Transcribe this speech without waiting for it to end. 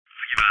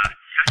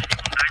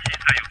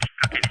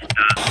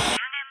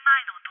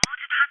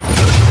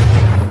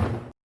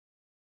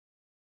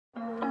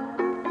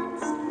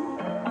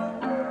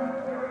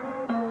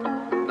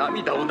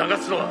涙を流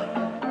すの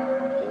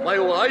はお前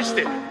を愛し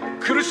て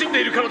苦しん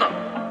でいるから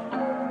だ。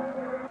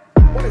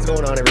What is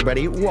going on,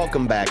 everybody?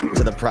 Welcome back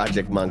to the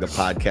Project Manga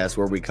Podcast,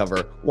 where we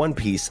cover One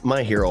Piece,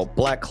 My Hero,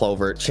 Black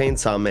Clover,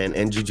 Chainsaw Man,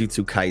 and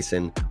Jujutsu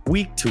Kaisen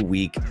week to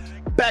week.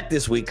 Back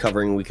this week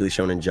covering Weekly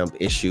Shonen Jump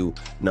issue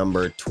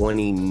number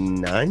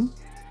 29.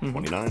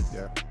 29.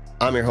 Yeah.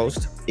 I'm your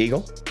host,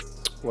 Eagle.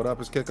 What up,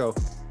 is Kiko?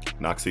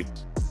 Noxie.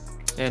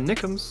 And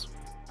Nickums.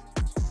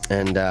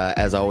 And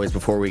as always,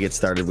 before we get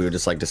started, we would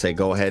just like to say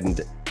go ahead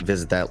and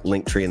visit that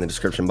link tree in the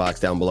description box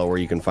down below, where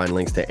you can find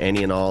links to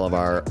any and all of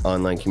our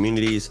online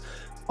communities,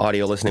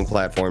 audio listening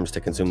platforms to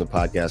consume the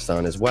podcast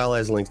on, as well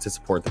as links to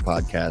support the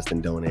podcast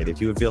and donate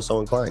if you would feel so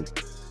inclined.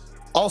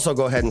 Also,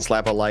 go ahead and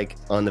slap a like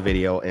on the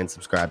video and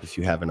subscribe if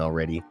you haven't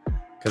already,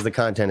 because the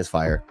content is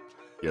fire.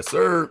 Yes,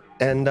 sir.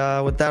 And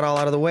with that all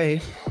out of the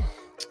way,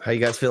 how you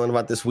guys feeling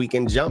about this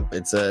weekend jump?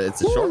 It's a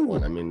short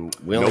one. I mean,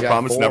 we only No got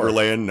Promise 4.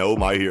 Neverland, no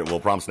My Hero. Well,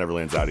 Promise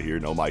Neverland's out of here.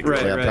 No My Hero.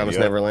 Right, Yeah, right. Promise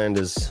Neverland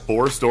is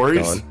 4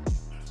 stories. gone.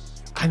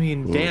 I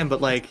mean, damn,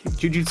 but like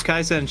Jujutsu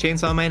Kaisen and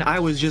Chainsaw Man, I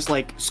was just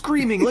like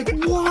screaming, like,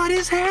 what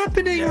is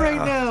happening right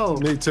now?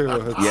 Me too.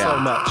 It's Yeah. so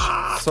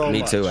much. So Me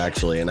much. too,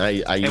 actually. And I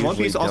usually One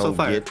Piece also don't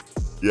fire. get...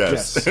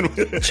 Yes. Yes. And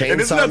Chainsaw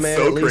isn't that Man,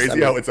 so at least, crazy I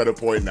mean- how it's at a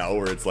point now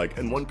where it's like,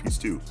 and One Piece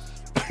too.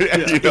 You know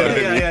what I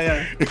mean?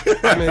 Yeah.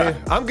 I mean,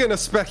 I'm gonna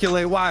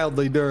speculate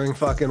wildly during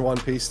fucking One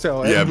Piece too.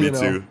 Yeah, and, me you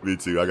know, too. Me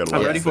too. I got a lot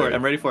I'm ready to for say. it.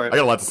 I'm ready for I it. got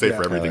a lot to say Yeah.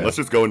 for everything. yeah. Let's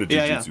just go into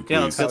Yeah, Jujutsu,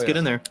 yeah. please. Let's get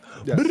in there.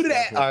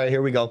 yes. All right,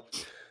 here we go.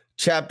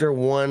 Chapter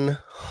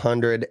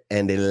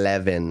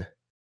 111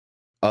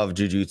 of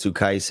Jujutsu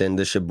Kaisen,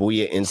 the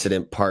Shibuya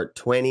Incident, part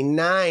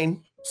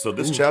 29. So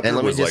this chapter And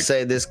let me was just like,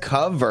 say, this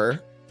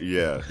cover,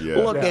 yeah.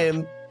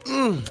 looking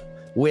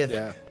with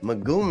Yeah.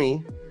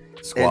 Megumi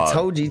Squad. and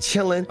Toji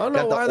chilling. I don't know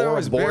Got why the they're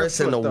always Ouroboros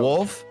and the barefoot, though.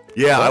 wolf.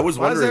 Yeah, I was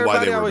Why is wondering why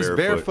everybody they were always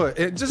barefoot.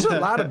 It's just a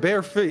lot of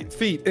bare feet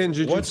in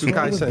What's Jujutsu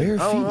wrong with Kaisen. bare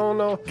I feet? don't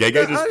know. Gege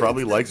Yeah, just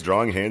probably likes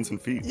drawing hands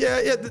and feet.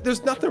 Yeah,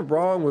 there's nothing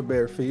wrong with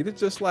bare feet. It's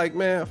just like,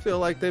 man, I feel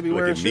like they be Like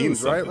wearing it means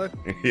shoes, right?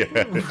 something. Like,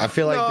 Yeah. I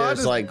feel like No, I there's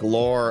just- like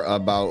lore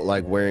about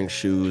like wearing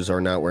shoes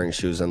or not wearing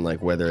shoes and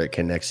like whether it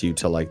connects you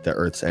to like the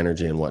earth's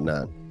energy and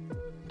whatnot.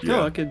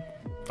 No, I could.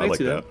 I like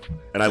see that.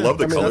 And I love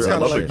the I mean, color. that's I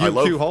kind of love like the, I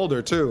love UQ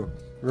Holder too.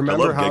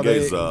 Remember love how they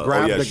Gege's,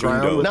 grab yeah, the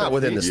ground Shundo. with Not their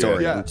within the feet?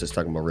 story. Yeah. I'm just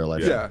talking about real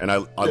life. Yeah. And I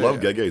Yeah,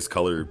 love yeah. Gege's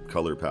color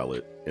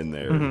palette in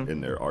their in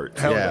their art.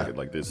 Hell yeah.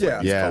 Like this, Yeah.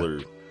 like, this Yeah. color,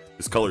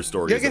 this color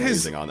story is Gege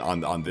has- amazing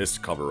on this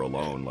cover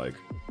alone. Like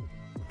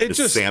It the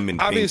just salmon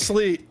pink.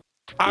 obviously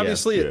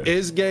it Yeah.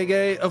 is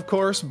Gege, of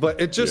course, but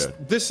it just Yeah.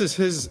 this is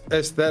his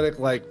aesthetic.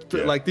 Like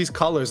Yeah. like these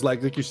colors,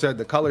 like you said,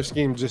 the color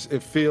scheme just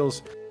it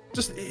feels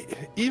just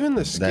even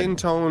the skin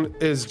tone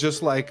is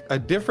just like a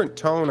different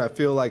tone. I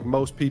feel like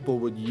most people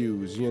would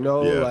use, you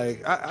know, Yeah.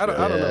 like I don't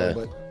Yeah. know,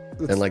 but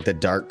it's, And like the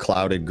dark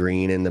clouded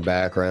green in the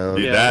background.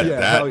 Dude, Yeah. Yeah,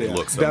 that hell yeah.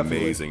 looks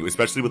Definitely. amazing,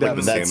 especially with like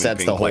the Definitely. That salmon sets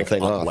pink, the whole like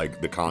thing off. like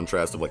the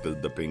contrast of like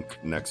the pink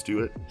next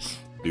to it.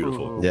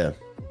 Beautiful. Yeah,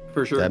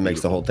 For sure. that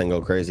makes the whole thing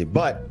go crazy.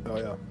 But oh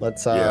yeah.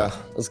 let's Yeah.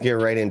 let's get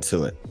right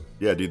into it.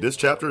 Yeah, dude, this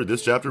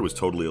chapter was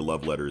totally a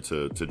love letter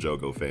to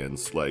Jogo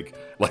fans. Like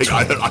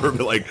I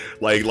remember like,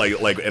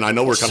 and I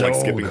know we're kind of like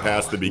skipping Jogo,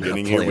 past the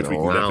beginning not here, which we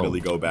playing can around.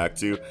 definitely go back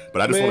to.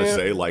 But I just want to Man.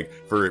 say, like,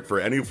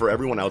 for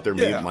everyone out there,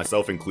 me Yeah.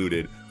 myself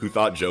included, who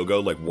thought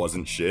Jogo like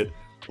wasn't shit.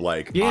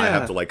 Like I Yeah.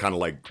 have to like kind of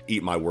like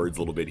eat my words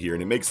a little bit here,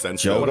 and it makes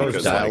sense. though, Jogo's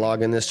because, like,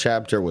 dialogue in this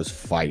chapter was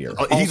fire.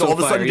 he's Also all of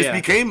a sudden fire, just yeah.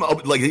 became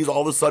like he's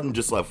all of a sudden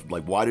just left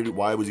like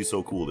why was he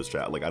so cool this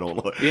chat? Like I don't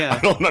Yeah. I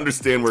don't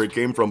understand where it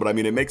came from, but I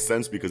mean it makes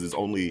sense because his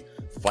only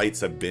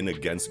fights have been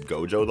against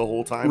Gojo the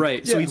whole time.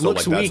 Right. So Yeah. he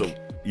looks like, weak. that's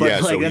But yeah,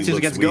 like so that's he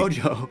just looks against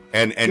weak. Gojo.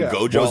 And Yeah.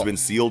 Gojo's Well- been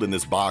sealed in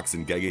this box,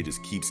 and Gege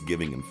just keeps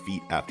giving him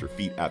feet after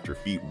feet after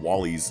feet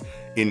while he's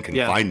in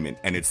confinement.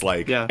 And it's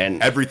like, Yeah.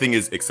 And- everything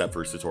is except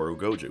for Satoru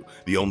Gojo.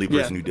 The only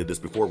person Yeah. who did this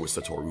before was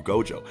Satoru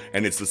Gojo,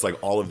 and it's just like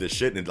all of this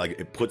shit, and like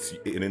it puts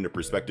it into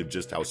perspective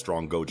just how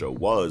strong Gojo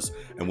was.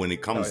 And when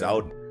it comes yeah.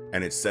 out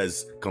and it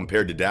says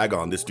compared to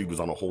Dagon, this dude was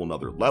on a whole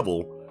nother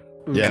level.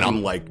 Yeah. And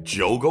I'm like,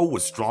 Jogo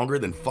was stronger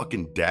than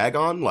fucking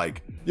Dagon.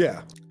 Like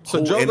Yeah. So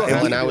Oh, Jogo and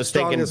has when to I be was as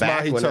strong thinking as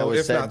back when I Mahito, was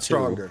if said not too.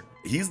 stronger.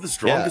 he's the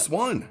strongest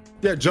one.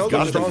 Yeah, Jogo's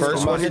got the stronger first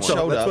than one that Mahito.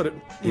 showed That's up. what it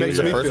He was makes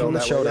the me first feel one that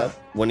that showed way, up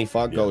when he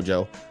fought Yeah.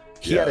 Gojo.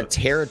 He had Yeah. a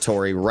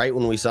territory right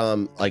when we saw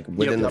him, like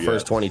within the Yeah.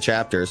 first 20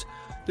 chapters.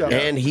 Yeah.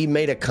 And he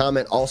made a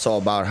comment also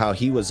about how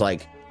he was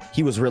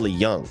really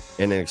young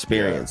and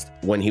inexperienced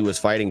when he was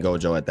fighting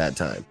Gojo at that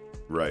time.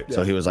 Right.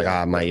 So he was like,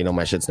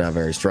 my shit's not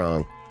very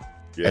strong,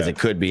 Yeah. as it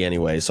could be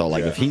anyway. So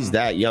like, Yeah. if he's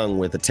that young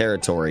with the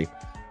territory,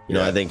 you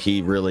know, Yeah. I think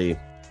he really,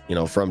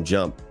 from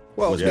jump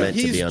Well, was yeah, meant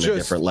to he's be on a just-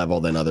 different level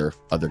than other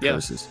Yeah.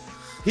 curses.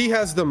 He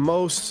has the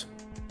most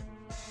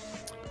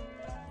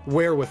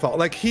wherewithal.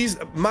 Like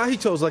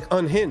Mahito's like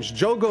unhinged.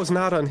 Jogo's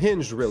not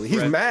unhinged really.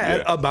 He's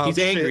mad about He's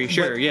angry, shit,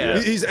 sure, but yeah.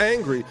 He's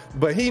angry,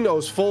 but he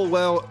knows full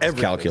well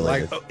everything.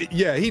 calculated. Like,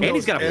 yeah, he knows. And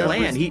he's got a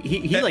plan. everything.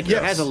 He like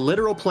Yes. has a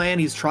literal plan.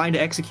 He's trying to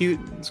execute.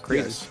 It's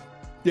crazy. Yes.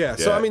 Yeah,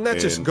 so Yeah, I mean that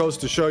just and- goes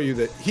to show you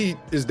that he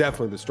is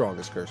definitely the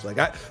strongest curse. Like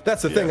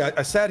that's the thing.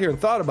 I sat here and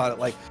thought about it.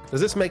 Like,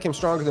 does this make him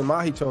stronger than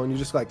Mahito? And you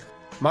just like,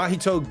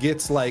 Mahito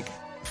gets like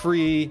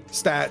free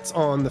stats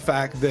on the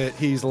fact that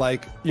he's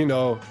like, you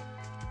know,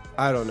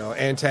 I don't know,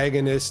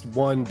 antagonist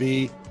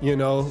 1B. You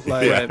know,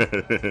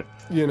 like,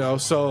 you know,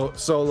 so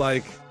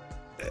like.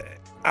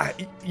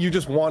 You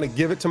just want to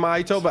give it to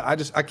Mahito, but I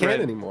can't Right.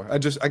 anymore. I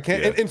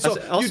can't. Yeah. And so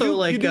Also, you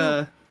like,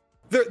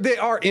 they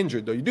are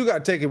injured though. You do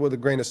got to take it with a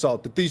grain of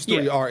salt that these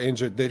three Yeah. are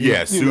injured. That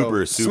Yeah, he, you know,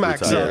 super, super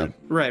smacks tired. up.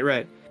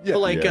 right. Yeah. But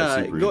like, Yeah,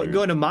 super injured.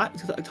 going to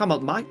talking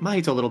about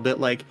Mahito a little bit,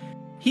 like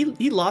he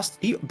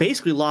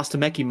basically lost to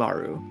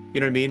Mekimaru. You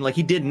know what I mean? Like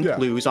he didn't Yeah.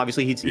 lose.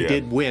 Obviously, he Yeah.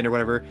 did win or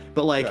whatever.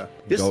 But like Yeah.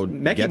 this Go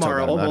Geto got Mekimaru him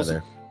out of almost,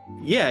 there.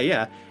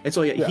 yeah. And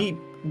so he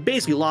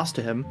basically lost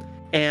to him.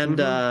 And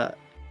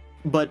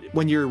but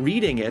when you're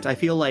reading it, I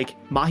feel like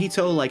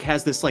Mahito like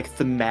has this like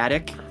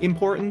thematic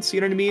importance.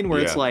 You know what I mean?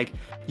 Where it's Yeah. like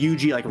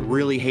Yuji like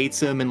really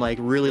hates him and like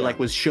really like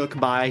was shook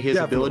by his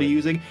ability Definitely.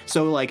 using.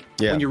 So like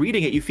Yeah. when you're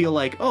reading it, you feel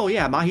like, oh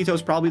yeah,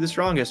 Mahito's probably the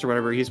strongest or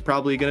whatever. He's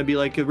probably gonna be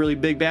like a really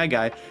big bad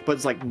guy. But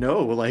it's like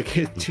no, like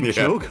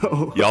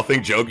Jogo. Y'all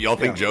think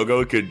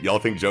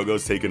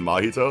Jogo's taking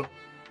Mahito?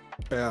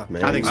 Yeah.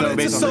 Man, I think so. It's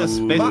Based just on this,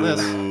 so- based on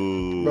this.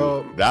 Ooh,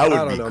 Bro, that would I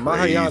don't be know. crazy,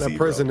 Mahayana bro.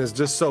 prison is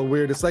just so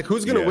weird. It's like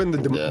who's gonna Yeah. win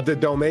the Yeah. the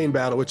domain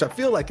battle, which I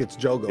feel like it's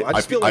Jogo. I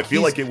just feel I like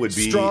feel he's like it would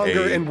be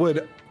stronger a- and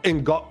would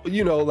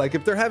you know, like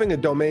if they're having a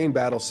domain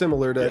battle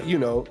similar to you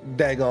know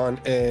Dagon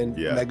and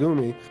Yeah.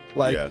 Megumi,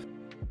 like Yeah.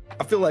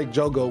 I feel like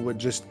Jogo would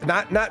just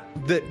not that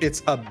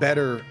it's a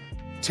better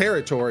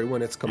territory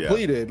when it's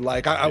completed.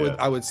 Like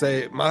I would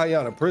say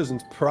Mahayana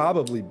prison's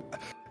probably.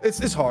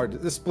 It's hard.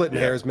 It's splitting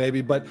hairs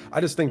maybe, but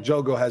I just think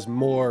Jogo has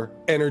more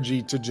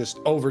energy to just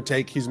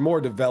overtake. He's more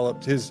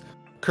developed. His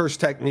curse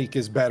technique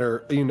is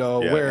better, you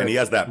know. Yeah, Where and he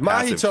has that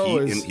passive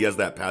Mahito heat. is. He has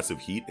that passive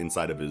heat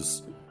inside of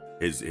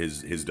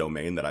his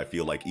domain that I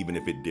feel like even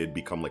if it did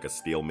become like a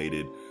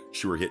stalemated,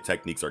 sure hit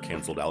techniques are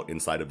canceled out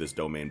inside of this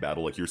domain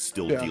battle, like you're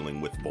still Yeah.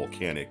 dealing with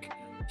volcanic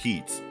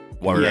heat.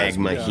 Whereas,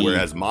 Magma heat.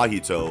 whereas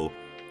Mahito,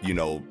 you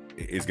know,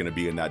 is going to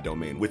be in that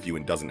domain with you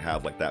and doesn't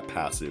have like that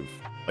passive.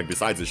 Like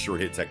besides his sure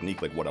hit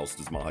technique, like what else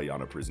does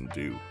Mahayana prison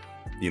do?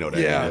 You know what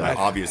I Yeah, mean? Like,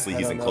 I- obviously I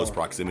he's don't in close know.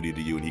 proximity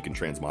to you and he can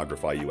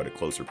transmogrify you at a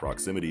closer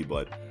proximity,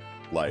 but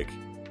like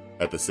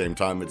at the same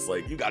time it's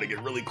like you got to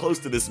get really close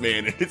to this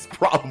man and it's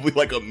probably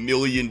like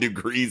 1,000,000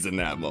 degrees in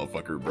that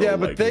motherfucker, bro. Yeah,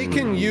 but Like, they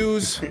can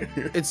use.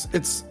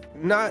 It's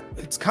not.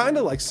 It's kind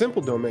of like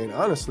simple domain,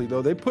 honestly.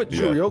 Though they put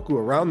Yeah. Juryoku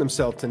around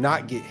themselves to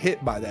not get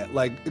hit by that.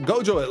 Like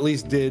Gojo at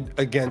least did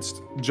against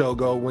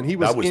Jogo when he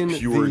was, that was in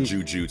pure the.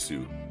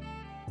 jujutsu.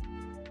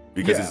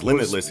 Because Yeah, his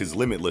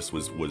limitless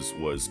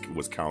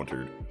was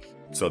countered.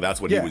 So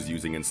that's what Yeah. he was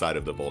using inside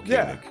of the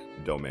volcanic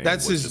domain.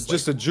 That's was his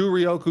just a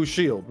Juryoku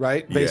shield,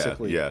 right?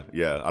 Basically. Yeah.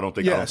 I don't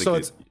think. Yeah, I don't think so it-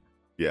 it's-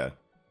 Yeah.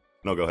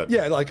 No, go ahead.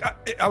 Yeah, like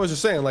I was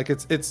just saying, like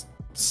it's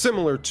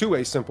similar to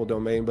a simple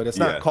domain, but it's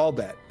not Yeah. called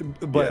that.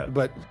 But Yeah.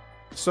 but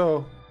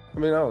so I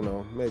mean I don't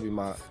know. Maybe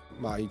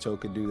Mahito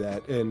could do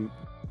that and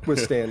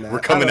withstand that. We're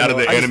coming I out don't of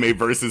the know. I just- anime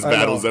versus I know.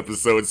 battles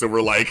episode, so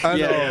we're like, I know.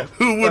 Yeah.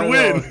 who would I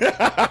win?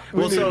 know. We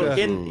Well, need so to-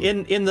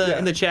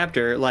 in the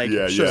chapter, like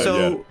Yeah,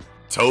 so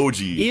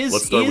Toji.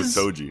 Let's start with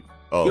Toji.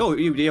 Oh,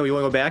 you want to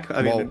go back?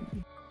 I mean, Well,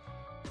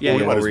 yeah,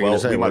 we what might were as you gonna well.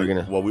 say? We What might, were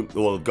you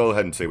gonna- well, go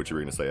ahead and say what you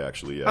were gonna say.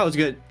 Actually, yeah. I was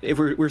good. If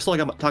we're still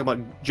talking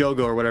about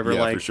Jogo or whatever, Yeah,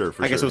 like for sure,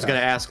 for I guess I sure. was gonna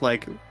ask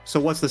like, so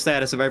what's the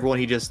status of everyone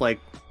he just like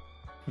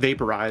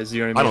vaporized?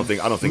 You know what I mean?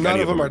 I don't think None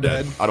any of them are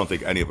dead. I don't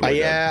think any of them are dead.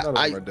 Yeah, None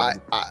of them are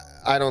dead.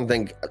 I don't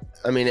think.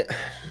 I mean,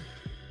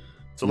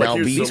 So like, Now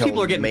here's These Vito-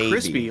 people are getting maybe.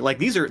 crispy. Like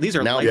these are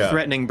Now- life Yeah.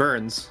 threatening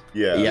burns.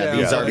 yeah, yeah,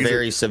 these are these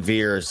very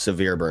severe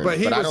burns. But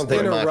he I was don't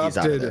think Maki's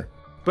out of interrupted. there.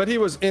 But he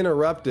was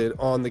interrupted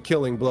on the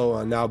killing blow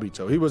on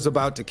Naobito. He was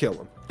about to kill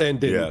him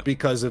and didn't Yeah.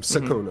 because of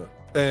Sakuna.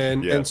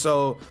 And Yeah. and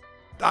so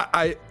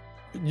I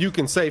you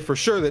can say for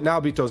sure that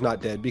Naobito's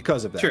not dead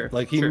because of that. Sure,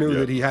 Like he sure. knew Yeah.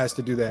 that he has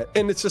to do that.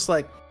 And it's just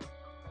like,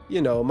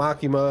 you know,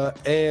 Makima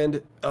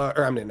and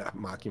or I mean not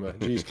Makima.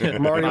 Jeez,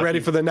 I'm already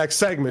ready for the next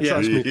segment, Yeah.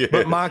 trust me. Yeah.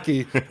 But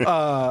Maki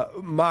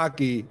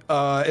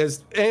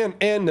is and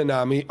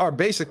Nanami are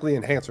basically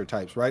enhancer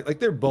types, right? Like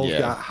they're both Yeah.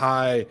 got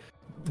high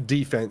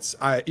defense,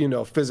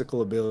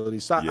 physical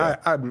abilities. So Yeah.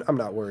 I'm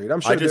not worried.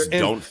 I'm sure I just they're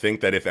in- don't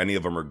think that if any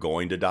of them are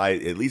going to die,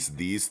 at least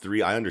these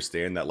three, I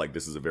understand that like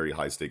this is a very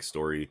high stakes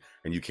story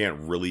and you can't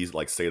really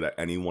like say that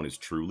anyone is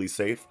truly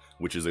safe,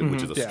 which is a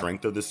Yeah.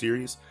 strength of the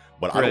series.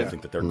 But I Right. don't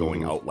think that they're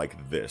going out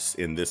like this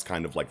in this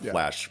kind of like Yeah.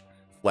 flash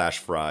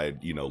fried,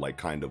 like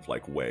kind of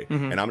like way.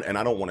 And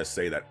I don't want to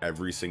say that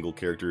every single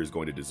character is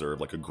going to deserve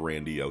like a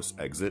grandiose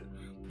exit.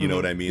 You know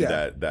what I mean?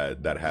 Yeah.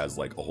 That has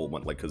like a whole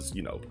bunch, like, because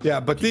you know. Yeah,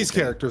 but these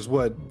characters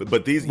would.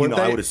 But these, you Would know,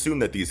 I they- would assume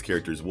that these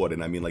characters would,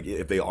 and I mean, like,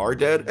 if they are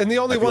dead, And the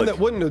only I feel one like-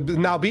 that wouldn't have been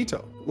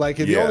Naobito. Like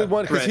the Yeah. only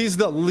one, because Right. he's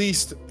the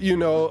least,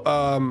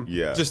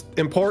 Yeah. just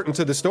important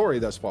to the story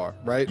thus far,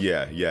 right?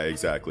 Yeah,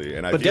 exactly.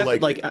 And I But feel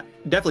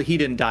definitely he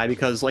didn't die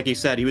because, like you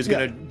said, he was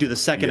Yeah. gonna do the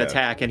second Yeah.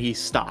 attack and he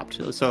stopped.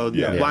 So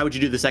Yeah. why would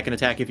you do the second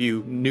attack if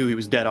you knew he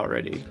was dead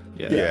already?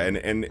 Yeah,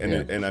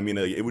 and I mean,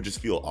 it would just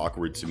feel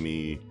awkward to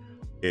me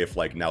if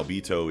like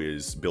Naobito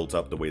is built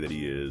up the way that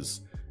he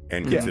is,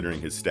 and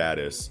considering his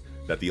status,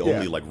 that the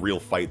only like real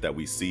fight that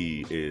we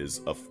see is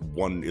a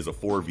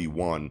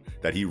 4v1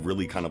 that he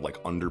really kind of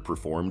like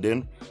underperformed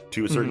in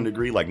to a certain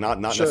degree. Like not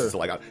Sure.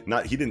 necessarily like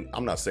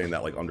I'm not saying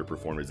that like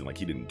underperformed isn't like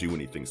he didn't do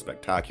anything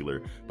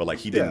spectacular, but like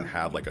he didn't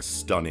have like a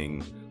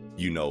stunning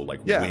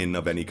win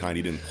of any kind.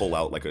 He didn't pull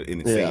out like an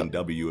insane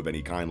W of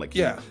any kind. Like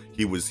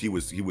he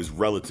was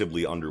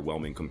relatively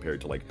underwhelming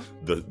compared to like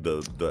the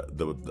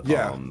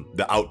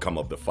outcome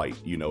of the fight.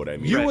 You know what I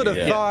mean? You would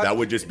have thought that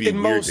would just be in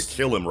weird most- to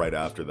kill him right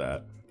after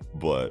that.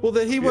 But Well,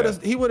 then he would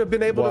have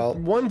been able Well- to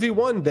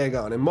 1v1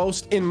 Dagon in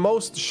most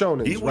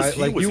shonens, he was right?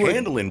 he Like was you would-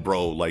 handling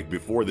bro like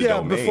before the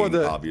domain,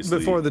 obviously.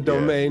 before the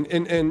domain,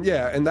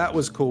 and that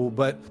was cool.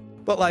 But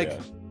like. Yeah.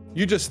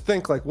 You just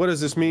think like, what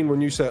does this mean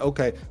when you say,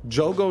 okay,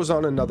 Jogo's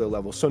on another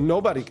level, so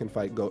nobody can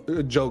fight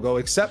Jogo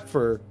except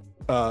for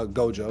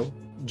Gojo,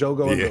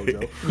 Jogo and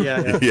Gojo.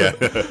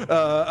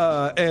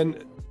 Yeah.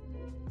 And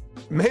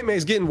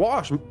Mei-Mei's getting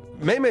washed.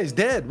 Mei-Mei's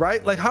dead,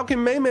 right? Like, how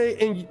can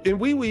Mei-Mei and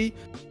Wee Wee?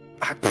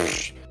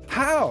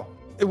 How?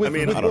 With, I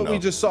mean, with I don't what we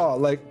know. just saw,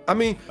 like, I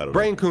mean, I don't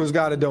Brain Coon's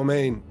got a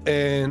domain,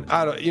 and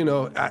I don't,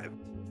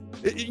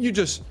 you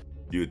just.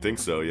 You would think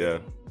so, yeah.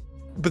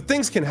 But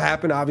things can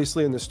happen,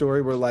 obviously, in the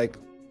story where like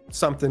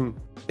something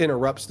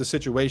interrupts the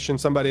situation.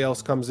 Somebody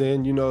else comes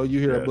in, you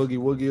hear a boogie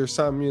woogie or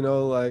something,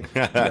 like.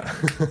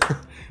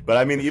 But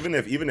I mean, even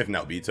if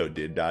Naobito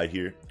did die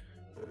here,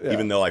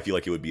 even though I feel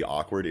like it would be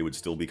awkward, it would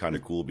still be kind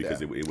of cool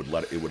because it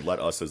would let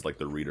us as like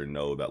the reader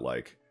know that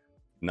like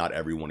not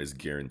everyone is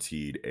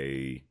guaranteed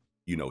a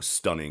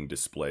stunning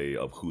display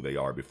of who they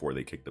are before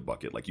they kick the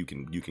bucket. Like you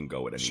can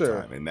go at any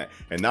time,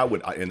 and that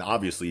would, and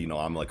obviously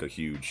I'm like a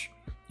huge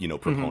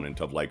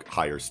proponent of like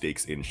higher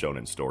stakes in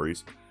shonen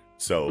stories.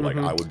 So like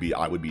I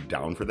would be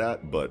down for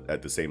that, but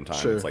at the same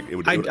time it's like it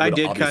would. I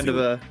did kind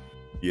of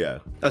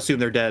assume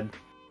they're dead.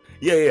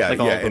 Yeah, Like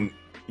all of them.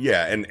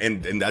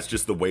 and that's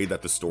just the way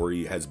that the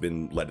story has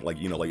been led. Like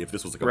like if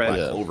this was like a Right.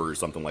 Black Clover or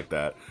something like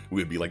that,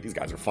 we'd be like, these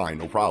guys are fine,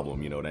 no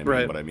problem. You know what I mean?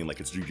 Right. But I mean, like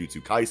it's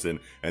Jujutsu Kaisen,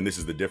 and this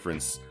is the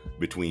difference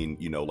between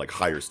like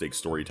higher stakes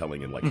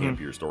storytelling and like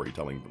campier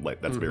storytelling.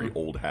 Like that's very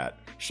old hat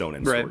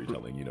shonen Right.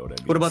 storytelling. You know what I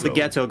mean? What about the So-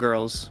 Ghetto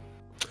Girls?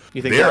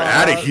 You think They're they're-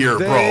 out of here,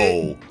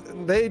 bro.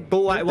 But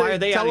why are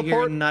they out of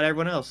here and not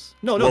everyone else?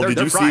 No, Well, they're did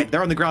you fried. see-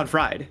 They're on the ground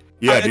fried.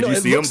 Yeah, did you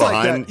see him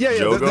behind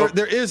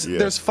Jogo?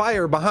 There's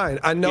fire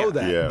behind. I know Yeah.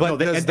 that. Yeah. But No,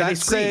 they, does and that they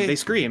screamed. say? They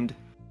screamed.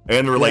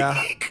 And we're Yeah.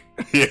 like,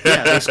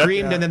 Yeah, they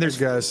screamed, and then there's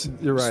guys,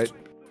 you're right.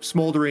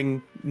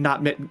 smoldering.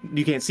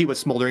 You can't see what's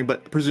smoldering,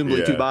 but presumably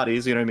Yeah. two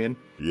bodies. You know what I mean?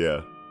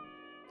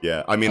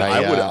 yeah. I mean,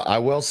 I would. I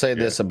will say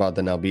this about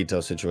the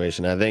Naobito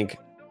situation. I think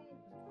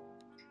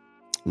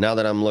now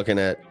that I'm looking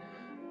at,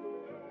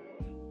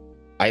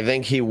 I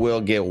think he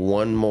will get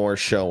one more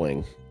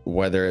showing,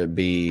 whether it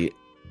be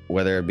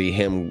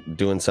him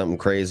doing something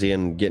crazy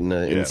and getting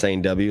an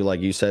insane W, like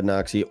you said,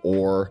 Noxie,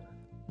 or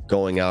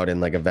going out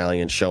in like a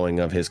valiant showing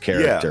of his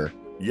character.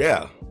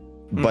 Yeah.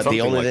 But Something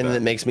the only like thing that.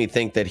 that makes me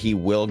think that he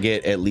will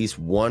get at least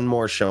one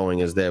more showing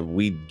is that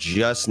we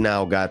just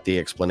now got the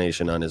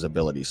explanation on his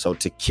ability. So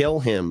to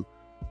kill him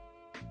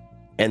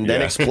and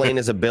then Yeah. explain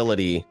his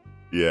ability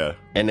Yeah.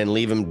 and then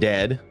leave him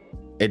dead,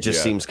 it just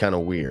Yeah. seems kind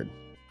of weird.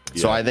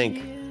 So Yeah. I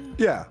think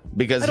Yeah.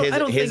 because I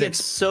don't think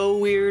it's so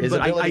weird, his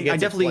but ability I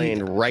gets definitely.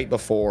 explained right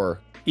before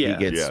he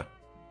gets Yeah.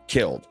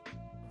 killed.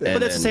 But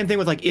that's the same thing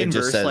with like it just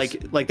Inverse. says-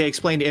 Like they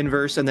explained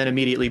Inverse and then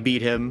immediately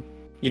beat him.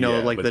 Yeah,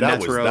 Like but the that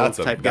was- Netero that's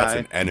type that's guy.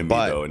 an enemy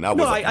But- though, and that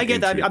No, was like I an get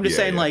that. entry- I'm just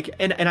yeah, saying, yeah. like,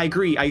 and I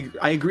agree.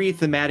 I agree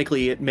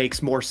thematically, it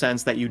makes more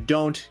sense that you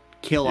don't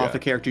kill off Yeah. a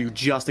character. You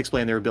just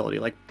explain their ability.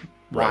 Like,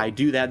 why Right.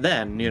 do that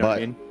then? You know what I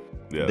But- mean?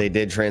 Yeah. They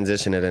did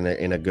transition it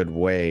in a good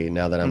way.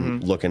 Now that I'm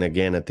Mm-hmm. looking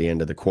again at the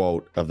end of the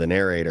quote of the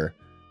narrator,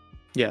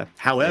 Yeah. they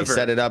However,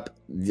 set it up.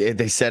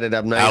 They set it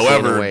up nicely in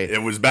a However, way.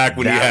 it was back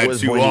when he That had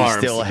was two when arms. he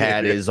still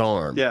had his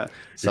arm. yeah.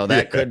 So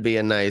that could be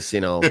a nice,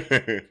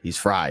 he's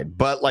fried.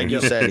 But like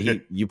you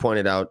said, you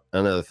pointed out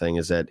another thing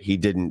is that he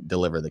didn't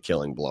deliver the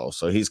killing blow.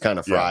 So he's kind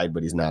of Yeah. fried,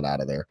 but he's not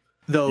out of there.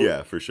 Though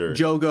Yeah, for sure.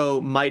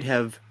 Jogo might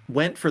have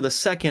went for the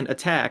second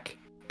attack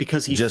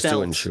because he Just felt,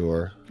 to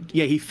ensure.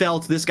 Yeah, he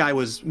felt this guy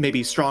was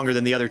maybe stronger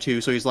than the other two,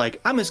 so he's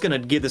like, I'm just gonna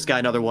give this guy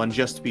another one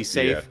just to be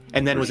safe, Yeah,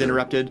 and then for was sure.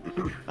 interrupted.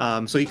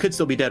 So he could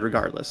still be dead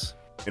regardless.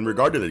 In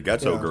regard to the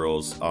Ghetto Yeah.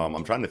 Girls,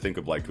 I'm trying to think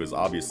of like, because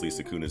obviously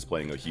Sukuna's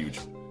playing a huge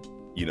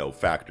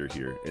factor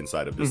here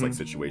inside of this like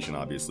situation.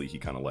 Obviously he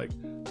kind of like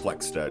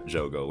flexed at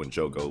Jogo, and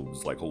Jogo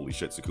was like, holy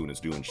shit, Sukuna's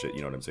doing shit,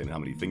 you know what I'm saying? How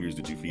many fingers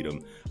did you feed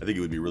him? I think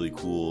it would be really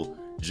cool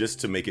just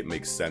to make it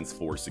make sense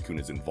for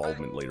Sukuna's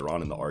involvement later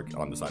on in the arc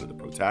on the side of the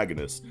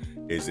protagonist,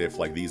 is if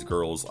like these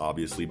girls,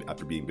 obviously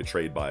after being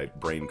betrayed by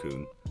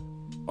Brain-kun,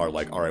 are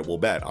like, all right, well,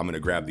 bet I'm gonna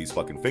grab these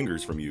fucking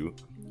fingers from you,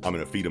 I'm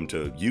gonna feed them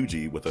to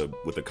Yuji with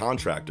a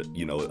contract,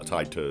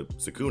 tied to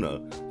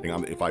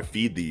Sukuna. If I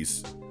feed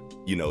these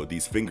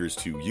fingers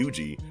to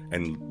Yuji,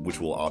 and which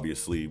will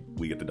obviously,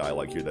 we get the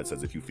dialogue here that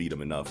says if you feed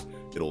him enough,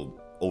 it'll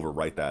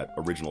overwrite that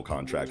original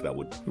contract that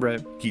would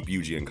keep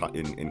Yuji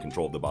in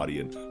control of the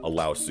body and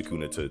allow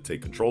Sukuna to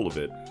take control of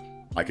it.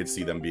 I could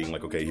see them being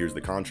like, okay, here's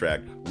the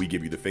contract, we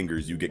give you the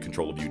fingers, you get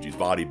control of Yuji's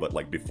body, but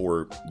like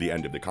before the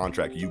end of the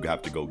contract, you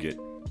have to go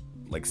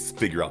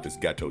figure out this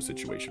Geto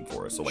situation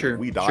for us. So like if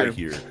we die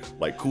here,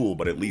 like cool,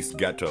 but at least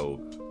Geto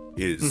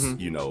is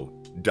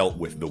dealt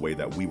with the way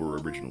that we were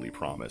originally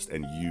promised,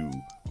 and you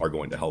are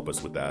going to help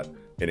us with that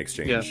in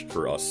exchange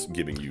for us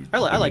giving you I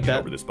like that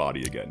over this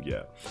body again.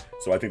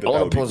 So I think that I that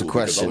want would to be pose cool, a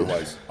question. because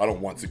otherwise I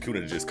don't want Sukuna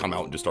to just come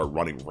out and just start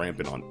running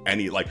rampant on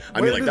any Where that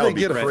did would they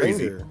be get a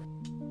crazy. finger?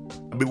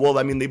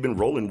 They've been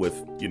rolling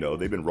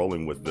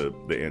with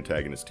the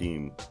antagonist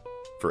team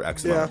for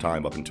X amount of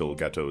time up until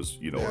Geto's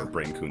or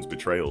Brain-kun's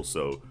betrayal,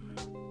 so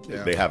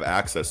they have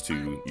access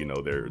to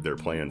their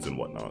plans and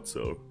whatnot.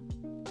 So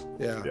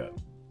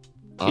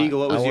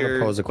Eagle, what was I your want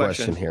to pose a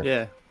question here.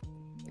 Yeah.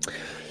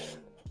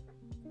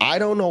 I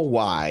don't know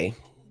why,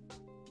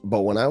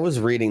 but when I was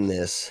reading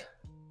this,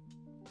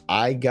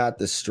 I got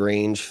the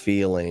strange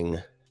feeling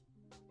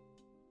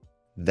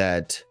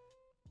that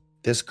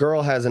this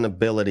girl has an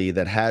ability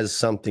that has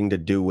something to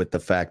do with the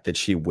fact that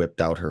she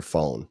whipped out her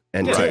phone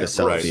and took a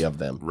selfie of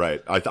them.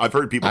 Right. I've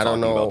heard people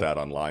talking about that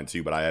online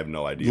too, but I have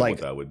no idea what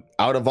that would.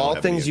 Out of all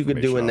have any things you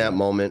could do in information that on.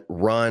 moment,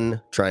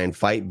 run, try and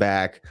fight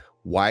back.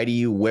 Why do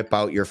you whip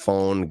out your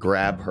phone,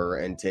 grab her,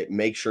 and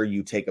make sure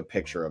you take a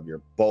picture of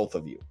both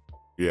of you?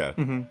 Yeah.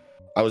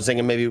 I was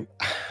thinking maybe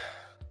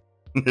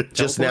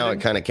just now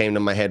it kind of came to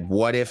my head.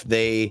 What if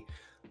they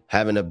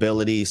have an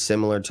ability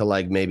similar to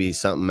like maybe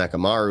something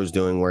Mekamaru's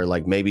doing, where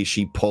like maybe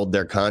she pulled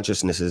their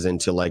consciousnesses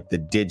into like the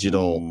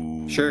digital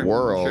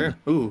world,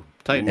 Ooh,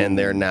 tight. and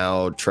they're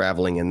now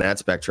traveling in that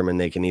spectrum, and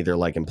they can either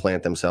like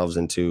implant themselves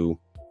into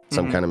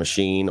some kind of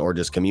machine or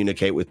just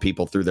communicate with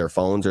people through their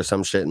phones or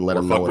some shit and let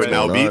them know what's going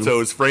on.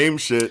 Naobito's frame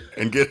shit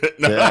and get it.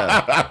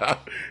 Yeah.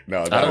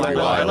 No, that I would don't be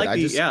know.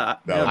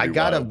 wild. I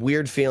got a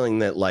weird feeling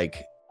that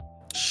like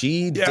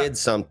she did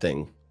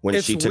something when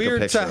It's she took a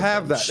weird picture. to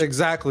have that,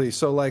 exactly.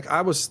 So like I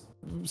was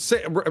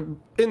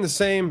in the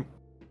same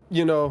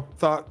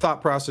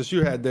thought process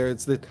you had there.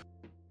 It's that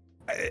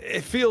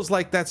it feels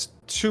like that's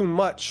too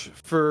much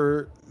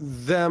for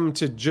them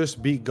to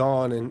just be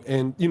gone,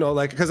 and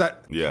because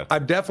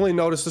I've definitely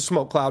noticed the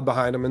smoke cloud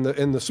behind them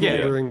in the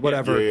smoldering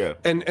whatever.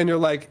 And you're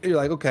like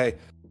okay,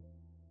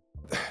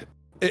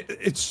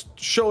 it's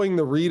showing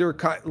the reader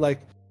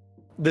like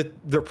that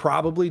they're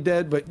probably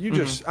dead, but you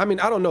just I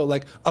don't know,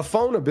 like a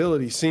phone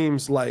ability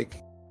seems like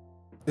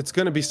it's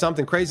going to be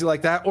something crazy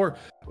like that. Or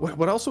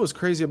what also is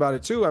crazy about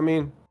it too,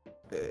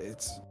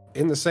 it's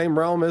in the same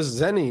realm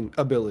as Zenin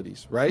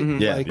abilities, right?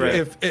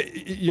 If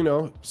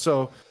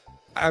so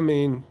I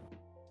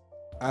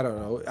don't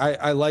know,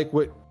 I like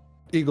what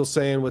Eagle's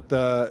saying with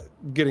the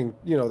getting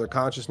their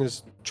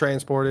consciousness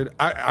transported.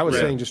 I was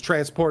saying just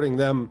transporting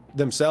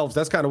themselves.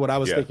 That's kind of what I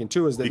was thinking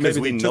too, is that because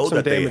maybe we they know took some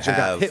that they damage and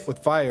got have- hit with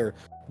fire,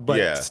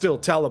 but still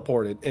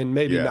teleported and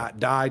maybe not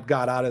died,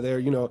 got out of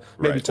there,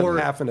 maybe took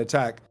half an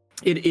attack.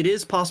 It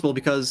is possible,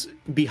 because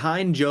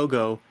behind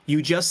Jogo,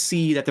 you just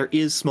see that there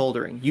is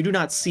smoldering. You do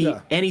not see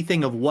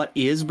anything of what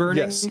is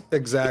burning. Yes,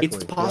 exactly.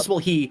 It's possible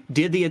he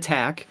did the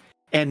attack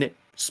and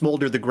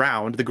smoldered the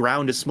ground. The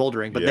ground is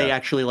smoldering, but they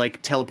actually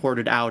like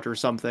teleported out or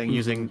something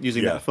using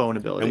that phone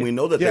ability. And we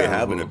know that they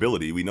have an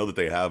ability. We know that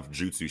they have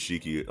Jutsu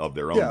Shiki of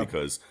their own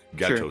because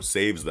Geto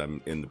saves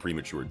them in the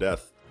premature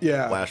death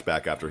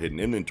flashback after hidden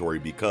inventory,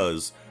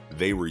 because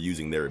they were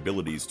using their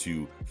abilities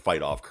to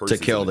fight off curses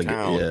To kill in the the-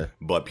 town, yeah.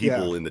 but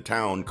people in the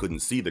town couldn't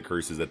see the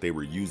curses that they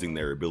were using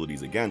their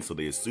abilities against, so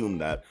they assumed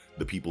that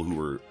the people who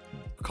were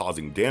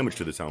causing damage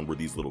to the town were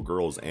these little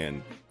girls,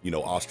 and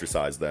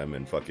ostracized them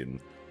and fucking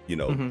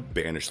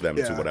banish them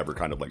to whatever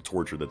kind of like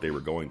torture that they were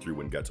going through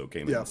when Geto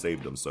came in and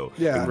saved them. So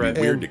it would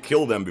be weird to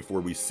kill them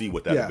before we see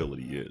what that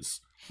ability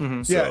is.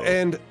 So,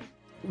 and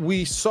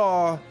we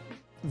saw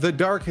the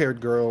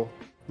dark-haired girl,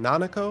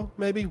 Nanako,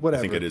 maybe, whatever.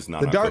 I think it is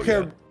Nanako, the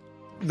dark-haired,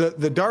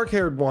 the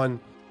dark-haired one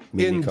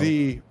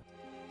Mimiko.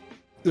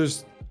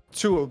 there's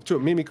two,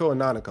 Mimiko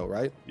and Nanako,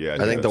 right? Yeah,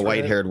 I think the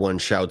white-haired one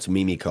shouts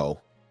Mimiko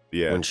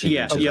when she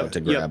reaches out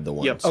to grab the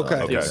one.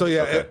 Okay. So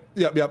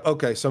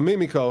okay. So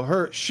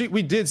Mimiko,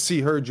 we did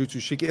see her Jutsu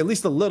Shiki at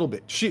least a little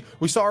bit.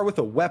 We saw her with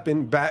a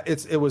weapon.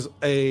 It was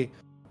a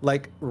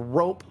like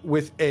rope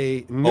with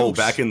a noose. Oh,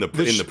 back in the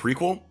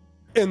prequel.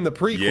 In the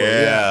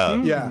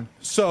prequel, yeah.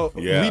 So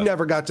we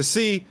never got to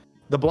see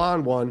the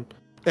blonde one,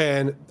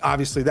 and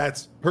obviously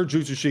that's her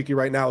Jutsu Shiki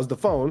right now is the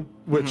phone,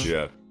 which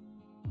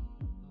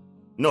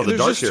No, the there's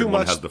dark just haired too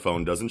one much- has the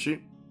phone, doesn't she?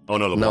 Oh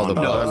no, the No, blonde. the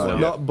one blonde does,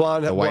 one. yeah. No,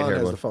 blonde, The white-haired blonde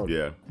has one. the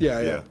phone. Yeah.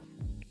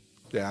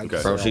 Yeah. I Okay.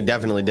 guess Bro, so. she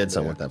definitely did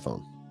something with that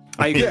phone.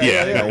 I agree.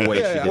 Yeah. No way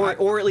she did.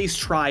 Or at least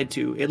tried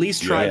to. At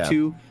least tried Yeah.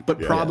 to, but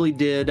Yeah. probably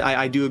did.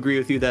 I do agree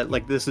with you that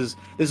like this is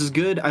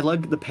good. I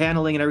like the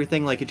paneling and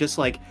everything. Like it just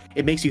like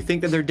it makes you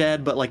think that they're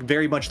dead, but like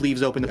very much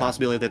leaves open the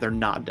possibility that they're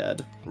not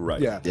dead.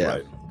 Right. Yeah. Yeah.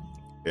 Right.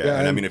 Yeah. Yeah,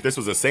 and I and- mean, if this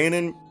was a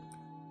seinen,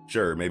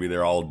 sure, maybe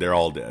they're all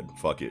dead.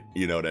 Fuck it.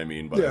 You know what I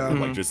mean? But Yeah.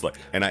 like just like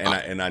and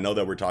I know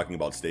that we're talking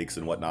about stakes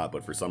and whatnot,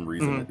 but for some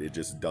reason it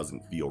just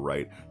doesn't feel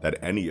right that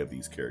any of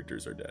these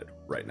characters are dead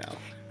right now.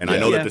 And I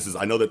know Yeah. that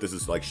this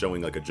is like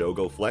showing like a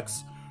Jogo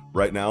flex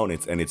right now, and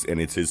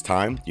it's his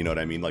time. You know what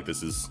I mean? Like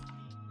this is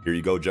here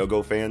you go,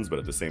 Jogo fans, but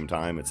at the same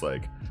time, it's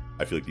like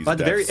I feel like these But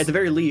deaths, at the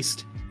very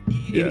least,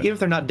 Yeah. even if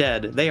they're not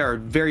dead, they are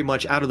very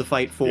much out of the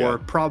fight for Yeah.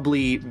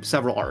 probably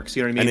several arcs.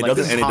 You know what I mean? and it Like,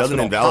 doesn't this and is it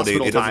doesn't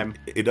hospital invalidate time.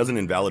 it doesn't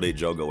invalidate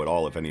Jogo at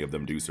all if any of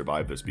them do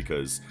survive this,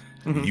 because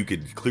you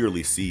could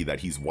clearly see that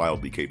he's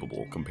wildly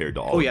capable compared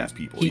to all Oh of yeah, these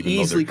people. he even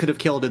though easily they're- could have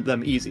killed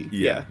them easy.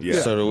 Yeah, yeah.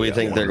 So do we Yeah,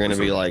 think they're going to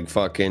be 100%. like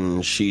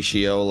fucking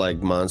Shishio,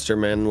 like monster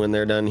men when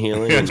they're done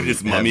healing? Yeah, and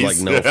just have, like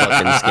mummies. no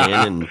fucking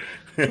skin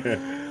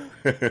and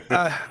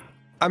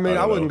I mean,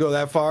 I wouldn't know. go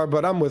that far,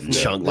 but I'm with Nick.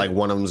 chunk. Like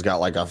one of them's got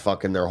like a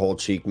fucking their whole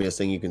cheek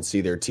missing. You can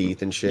see their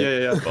teeth and shit.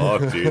 Yeah.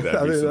 Fuck, dude, that'd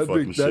I be mean, some that'd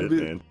fucking be shit,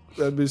 man.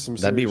 that'd be some.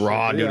 That'd be serious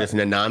raw, shit, dude. yeah. If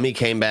Nanami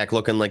came back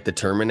looking like the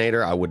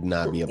Terminator, I would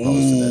not be opposed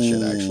to that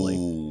shit. Actually,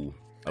 Ooh,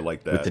 I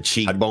like that. with the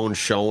cheekbone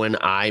showing,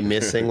 eye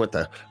missing, with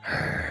the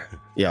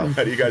yeah.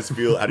 How do you guys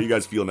feel? How do you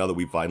guys feel now that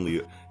we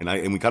finally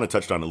and we kind of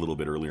touched on it a little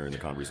bit earlier in the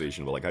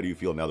conversation, but like, how do you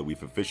feel now that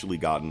we've officially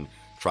gotten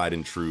tried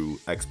and true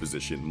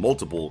exposition,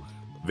 multiple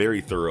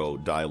very thorough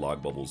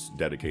dialogue bubbles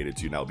dedicated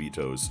to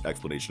Naobito's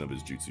explanation of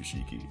his Jutsu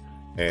Shiki?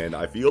 And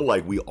I feel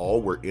like we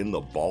all were in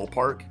the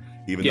ballpark,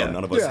 even Yeah. though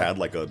none of us Yeah. had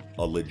like a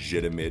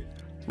legitimate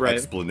Right.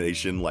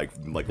 explanation, like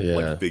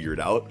Yeah. figured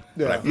out.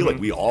 But Yeah. I feel like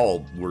we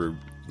all were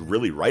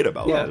really right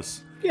about Yeah.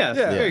 this. Yeah,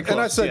 Yeah, very and I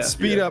close, said yeah.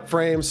 speed Yeah. up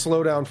frames,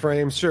 slow down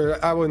frames. Sure,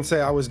 I wouldn't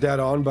say I was dead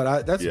on,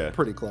 but that's Yeah.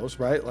 pretty close,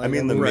 right? Like, I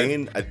mean, the Right.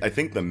 main, I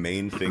think the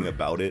main thing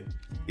about it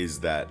is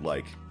that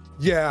like,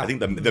 yeah. I think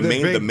the big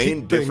main key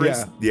thing,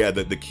 difference,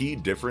 the key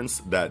difference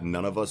that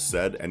none of us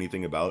said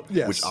anything about,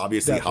 Yes, which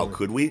obviously how definitely.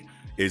 could we,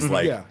 is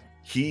like Yeah.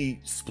 he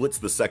splits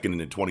the second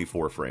into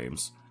 24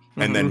 frames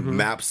and then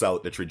maps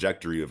out the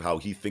trajectory of how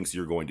he thinks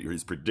you're going to,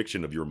 his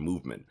prediction of your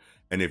movement.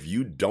 And if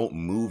you don't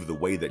move the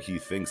way that he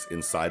thinks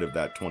inside of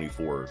that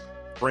 24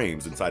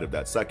 frames, inside of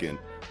that second,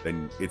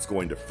 then it's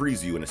going to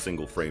freeze you in a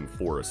single frame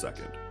for a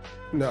second.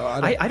 No,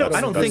 I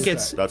don't think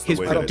it's that's the his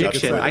way that- that's the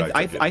prediction. way that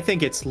I took it. I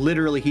think it's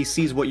literally he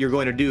sees what you're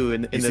going to do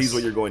in He this. sees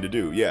what you're going to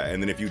do, yeah,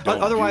 and then if you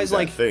don't Otherwise, do that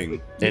like,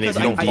 thing, And if Because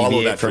you don't I follow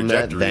deviate that from that,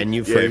 trajectory, then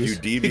you yeah, if you freeze.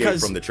 deviate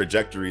Because- from the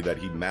trajectory that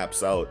he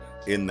maps out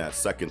in that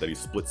second, that he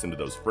splits into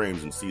those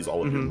frames and sees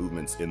all of your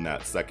movements in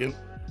that second,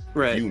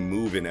 Right. if you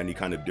move in any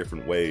kind of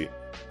different way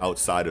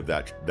outside of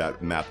that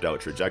mapped out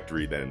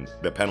trajectory, then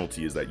the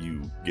penalty is that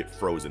you get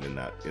frozen in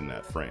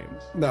that frame.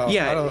 no.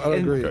 Yeah, I don't and-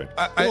 agree. Okay.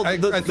 I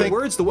the think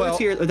words well,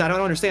 here that I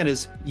don't understand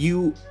is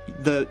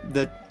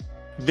the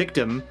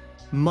victim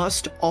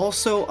must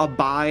also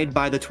abide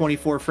by the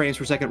 24 frames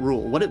per second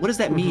rule. What does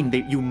that mean?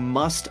 That you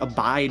must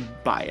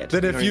abide by it?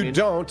 that know if what I you mean?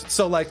 don't,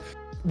 so like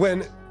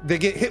when they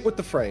get hit with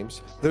the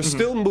frames, they're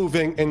still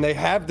moving and they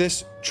have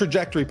this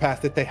trajectory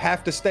path that they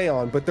have to stay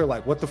on, but they're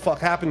like, what the fuck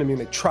happened to me?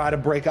 And they try to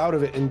break out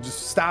of it and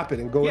just stop it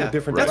and go in yeah, a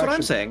different that's direction. what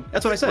I'm saying.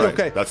 That's what I said. Right.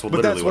 Okay, That's what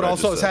but that's literally what what I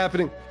also just is said.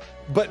 happening.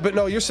 But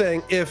no, you're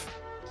saying if,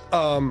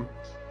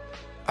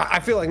 I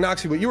feel like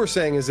Noxie, what you were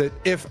saying is that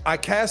if I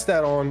cast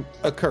that on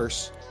a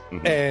curse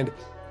Mm-hmm. and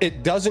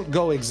it doesn't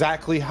go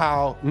exactly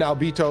how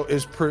Naobito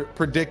is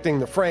predicting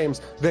the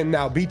frames, then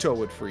Naobito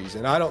would freeze,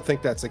 and I don't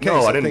think that's the case.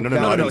 No, I didn't- think no,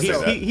 I No, didn't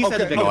say that. he said the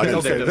Okay, victim. I okay,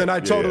 didn't say okay. that. Then I Yeah,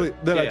 totally,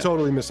 I yeah.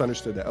 totally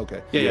misunderstood that.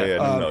 Okay. Yeah.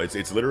 No,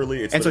 it's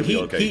literally, And so he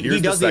okay, he here's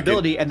does the second-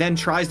 ability and then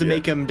tries to Yeah.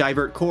 make him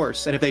divert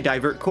course. And if they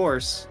divert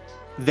course,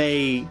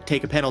 they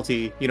take a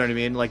penalty. You know what I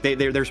mean? Like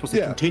they're supposed to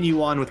Yeah.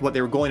 continue on with what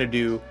they were going to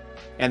do,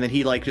 and then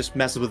he like just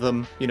messes with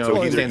them. You know, So he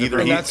either- stands in either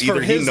front he, of that's them. for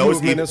either he his knows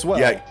movement either- as well.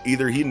 Yeah,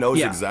 either he knows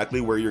Yeah.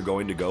 exactly where you're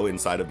going to go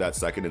inside of that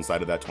second,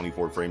 inside of that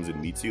 24 frames, and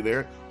meets you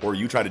there, or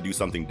you try to do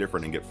something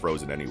different and get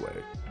frozen anyway.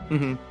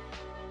 Mhm.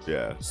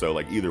 Yeah, so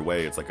like either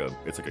way, it's like a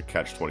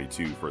catch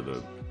 22 for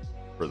the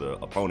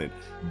opponent,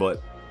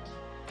 but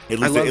at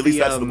I least love the,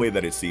 that's the way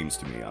that it seems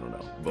to me. I don't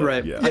know, but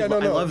Right. Yeah, Yeah, no, I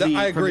no, love I the-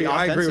 agree. from the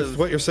I agree with offensive-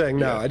 what you're saying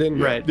now. Yeah. I didn't.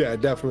 Right. Yeah,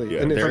 definitely.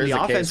 Yeah. And if- There is the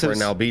a case where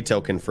offensives-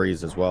 Naobito can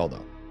freeze as well,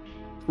 though.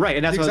 Right,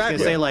 and that's what I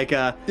was Exactly. gonna say. Like,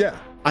 yeah.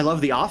 I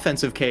love the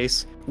offensive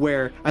case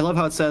where I love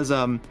how it says,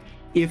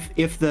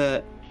 if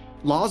the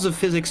laws of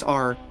physics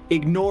are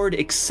ignored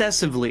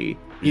excessively,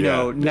 you Yeah.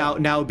 know, now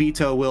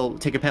Naobito will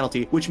take a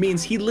penalty, which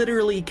means he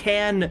literally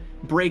can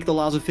break the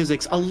laws of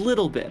physics a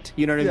little bit.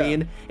 You know what I Yeah.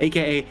 mean?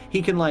 AKA,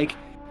 he can like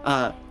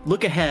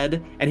look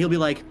ahead and he'll be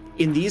like,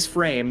 in these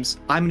frames,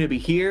 I'm gonna be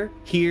here,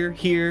 here,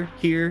 here,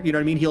 here. You know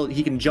what I mean?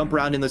 He can jump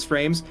around in those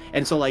frames,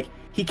 and so like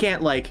he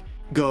can't like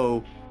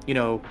go you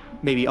know,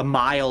 maybe a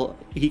mile.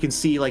 He can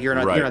see like you're in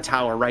a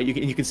tower, right?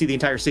 You can see the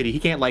entire city. He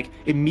can't like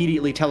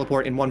immediately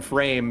teleport in one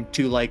frame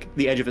to like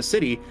the edge of a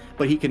city,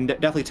 but he can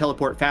definitely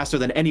teleport faster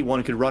than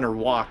anyone could run or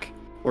walk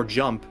or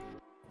jump.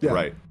 Yeah.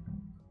 Right.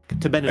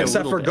 To bend it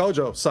Except a for little bit.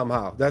 Gojo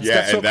somehow. That's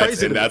Yeah, so and that's-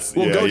 crazy. and to me. that's-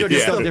 Well, yeah, Gojo just yeah.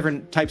 still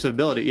different types of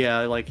ability. Yeah,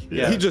 like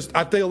yeah. He just,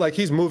 I feel like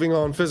he's moving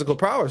on physical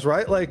prowess,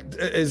 right? Like,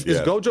 is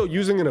Gojo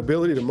using an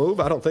ability to move?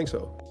 I don't think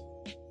so.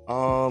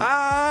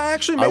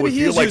 Actually, I maybe would he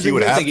feel is like he using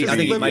would his- have I think to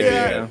he be. might be,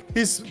 yeah.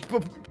 He's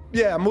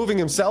moving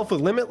himself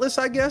with Limitless,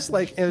 I guess.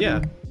 Like, and,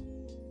 Yeah.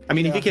 I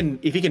mean, if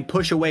he can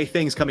push away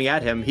things coming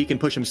at him, he can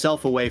push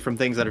himself away from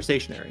things that are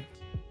stationary.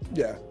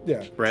 yeah,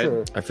 Right.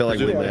 Sure. I feel like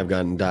we Yeah. may have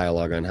gotten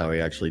dialogue on how he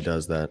actually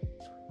does that.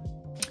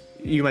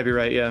 You might be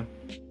right. Yeah.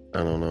 I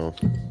don't know.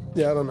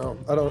 Yeah, I don't know.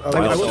 I I also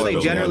will know say it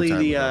was a generally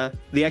long time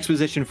the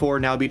exposition for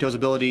Naobito's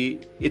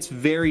ability, it's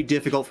very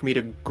difficult for me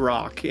to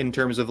grok in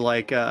terms of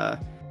like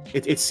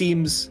it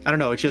seems, I don't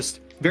know, it's just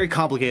very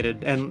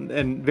complicated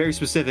and very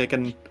specific,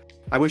 and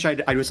I wish I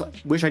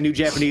knew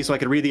Japanese so I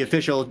could read the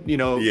official, you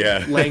know,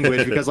 Yeah.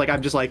 language, because like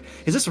I'm just like,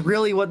 is this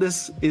really what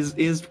this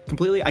is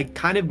completely? I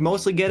kind of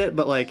mostly get it,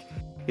 but like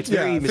it's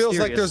very Yeah, it feels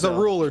like mysterious, there's a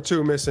so. rule or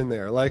two missing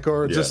there, like,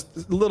 or Yeah. just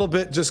a little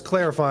bit, just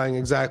clarifying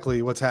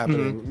exactly what's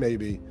happening,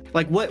 maybe.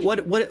 Like what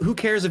who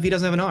cares if he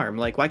doesn't have an arm?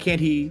 Like why can't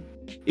he?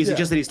 Is Yeah. it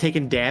just that he's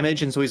taken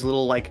damage and so he's a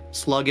little like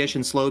sluggish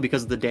and slow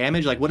because of the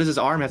damage? Like what does his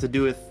arm have to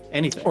do with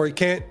anything? Or he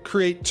can't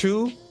create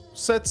two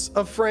sets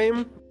of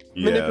frame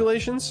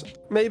manipulations,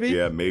 maybe.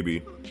 Yeah,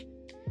 maybe.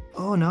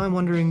 Oh, now I'm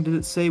wondering, did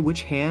it say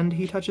which hand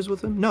he touches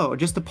with him? No,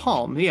 just the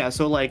palm. Yeah,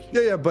 so like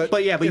Yeah, but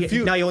if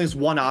you, now he only has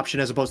one option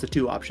as opposed to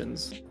two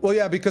options. well,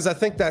 yeah, because I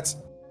think that's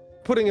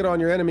putting it on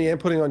your enemy and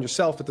putting it on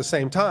yourself at the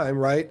same time,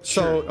 right?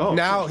 Sure. So Oh,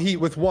 now he,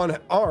 with one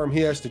arm, he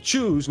has to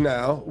choose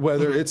now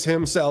whether it's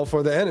himself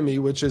or the enemy,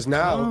 which is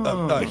now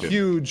a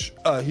huge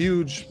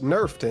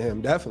nerf to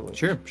him, definitely.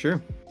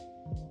 Sure.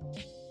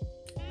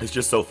 It's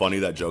just so funny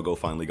that Jogo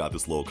finally got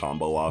this little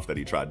combo off that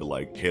he tried to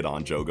like hit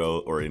on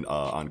Jogo or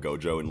on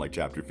Gojo in like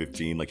chapter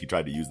 15. Like he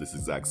tried to use this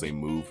exact same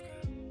move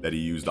that he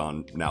used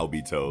on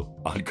Naobito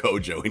on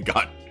Gojo and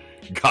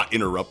got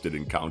interrupted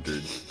and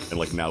countered. And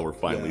like now we're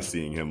finally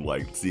seeing him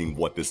like seeing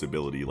what this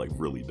ability like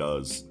really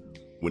does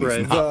when Right.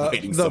 he's not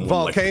fighting The someone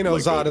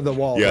volcanoes out of the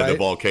wall, Yeah, right? the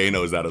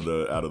volcanoes out of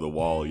the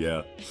wall.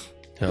 Yeah.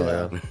 Hell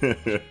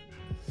yeah.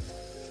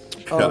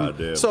 God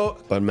damn. So,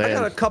 But man, I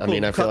got a couple.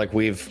 I feel like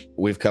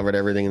we've covered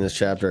everything in this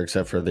chapter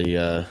except for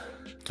the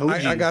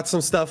Toji. I got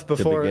some stuff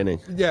before. beginning.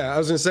 Yeah, I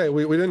was gonna say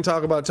we didn't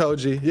talk about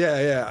Toji.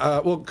 Yeah.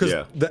 Well, because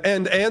Yeah. the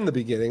end and the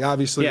beginning,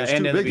 obviously, Yeah, there's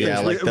end two and the big beginning.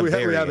 things. Yeah, like the we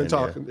very haven't end,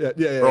 talked.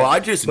 Yeah. Bro, I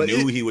just But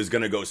knew it- he was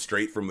gonna go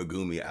straight for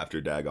Megumi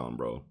after Dagon,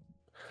 bro.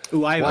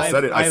 Ooh, I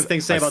said it. I have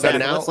things to say I about said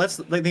that. it. But let's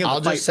think of the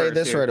I'll fight just say first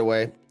this here. right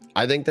away.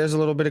 I think there's a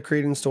little bit of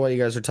credence to what you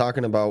guys are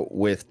talking about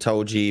with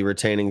Toji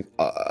retaining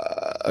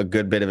a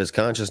good bit of his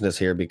consciousness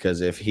here,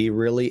 because if he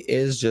really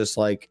is just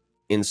like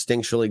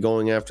instinctually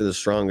going after the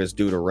strongest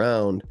dude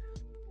around,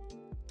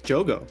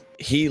 Jogo.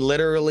 he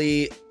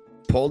literally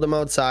pulled him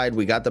outside.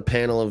 We got the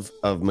panel of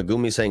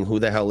Megumi saying, "Who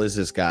the hell is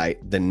this guy?"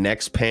 The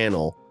next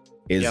panel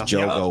is Yeah.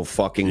 Jogo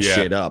fucking Yeah.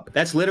 shit up.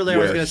 That's literally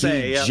what I was Where gonna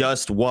say. He Yeah.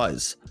 just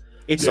was.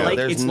 It's Yeah. like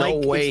There's it's no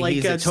like way it's like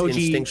he's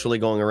Toji. instinctually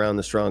going around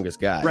the strongest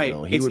guy. Right. You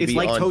know? He It's, would it's be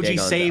like on Toji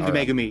Dagon's saved arm.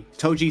 Megumi.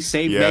 Toji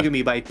saved Yeah.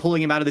 Megumi by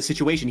pulling him out of the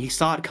situation. He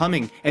saw it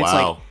coming, and it's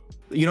Wow.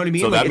 like, you know what I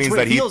mean? So Like, that it's means what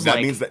that it he feels that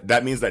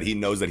like. means that he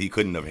knows that he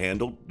couldn't have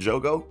handled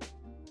Jogo.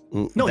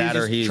 No, That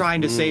or he's just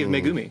trying to save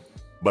Megumi.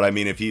 But I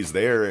mean, if he's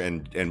there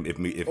and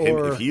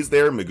if he's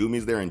there,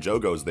 Megumi's there, and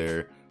Jogo's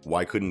there,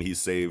 why couldn't he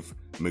save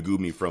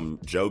Megumi from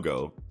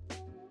Jogo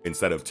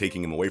instead of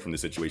taking him away from the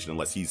situation?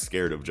 Unless he's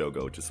scared of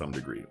Jogo to some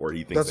degree, or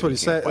he thinks That's that what he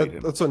he's can't saying. fight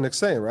him. That's what Nick's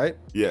saying, right?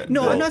 Yeah.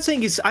 No, well, I'm not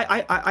saying he's.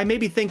 I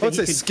maybe think I that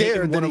would he say could take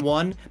scared him that he-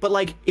 1-on-1, but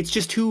like it's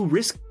just too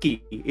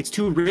risky. It's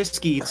too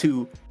risky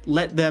to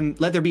let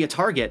there be a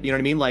target. You know what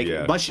I mean? Like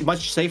Yeah.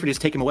 much safer to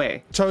just take him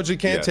away. Toji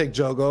can't Yeah. take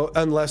Jogo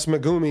unless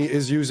Megumi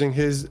is using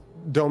his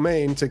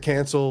domain to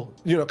cancel.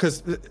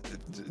 Because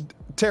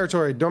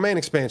territory domain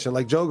expansion,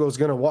 like Jogo's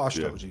gonna wash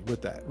Toji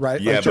with that, right?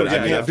 Yeah, Like, but Toji I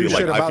mean, can't do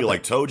shit about that. I feel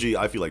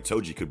like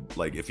Toji could,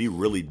 like, if he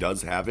really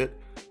does have it,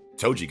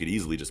 Toji could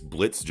easily just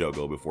blitz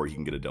Jogo before he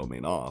can get a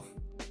domain off.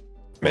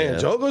 Man, Yeah.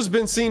 Jogo's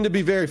been seen to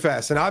be very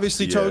fast, and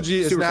obviously Yeah, Toji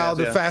is super now fast,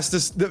 the yeah.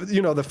 fastest.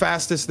 The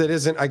fastest that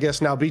isn't, I guess,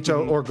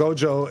 Naobito or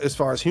Gojo as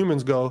far as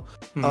humans go.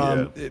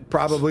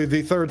 Probably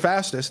the third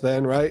fastest,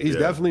 then, right? He's Yeah.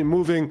 definitely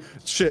moving.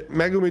 Shit,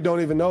 Megumi don't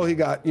even know he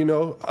got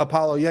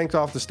Apollo yanked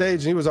off the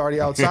stage, and he was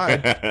already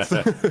outside.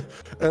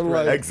 And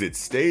like, Exit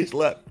stage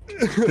left.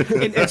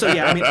 And so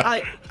yeah, I mean,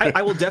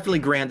 I will definitely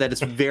grant that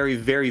it's very,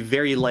 very,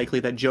 very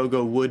likely that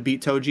Jogo would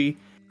beat Toji.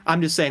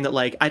 I'm just saying that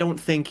like I don't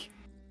think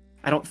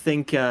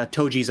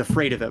Toji's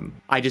afraid of him.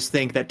 I just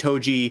think that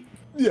Toji,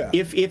 Yeah.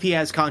 if he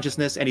has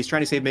consciousness and he's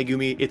trying to save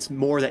Megumi, it's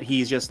more that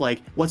he's just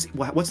like, what's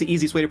the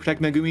easiest way to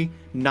protect Megumi?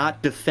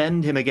 Not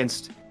defend him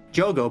against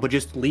Jogo, but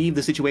just leave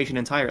the situation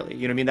entirely.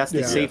 You know what I mean? That's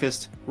the Yeah.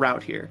 safest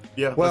route here.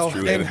 Yeah, Well, that's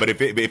true. and- But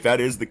if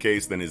that is the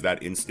case, then is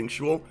that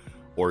instinctual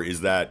or is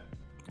that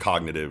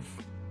cognitive?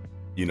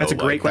 You know, That's a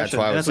great like, question.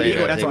 That's why I was That's what saying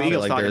Eagle- I that's what feel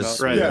Eagle's like talking there's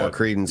about, right? more Yeah.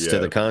 credence to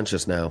Yeah. the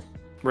conscious now.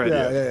 Right.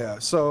 Yeah.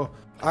 So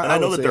And I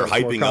know would that say they're it's more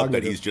hyping up that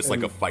cognitive he's just like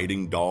and- a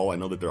fighting doll. I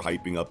know that they're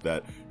hyping up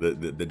that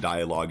the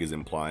dialogue is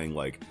implying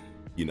like,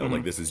 you know,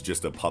 like this is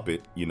just a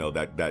puppet, you know,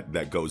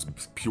 that goes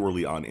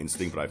purely on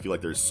instinct. But I feel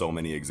like there's so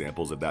many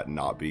examples of that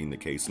not being the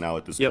case now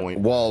at this Yep. point.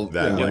 Well,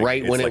 that, like,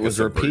 right it's when like it a was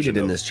repeated subversion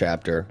in of- this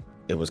chapter,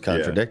 it was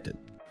contradicted.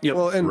 Yep.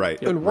 Well, and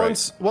Right, and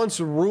right. once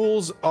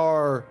rules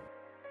are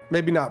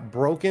maybe not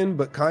broken,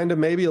 but kind of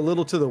maybe a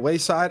little to the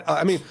wayside.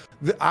 I mean,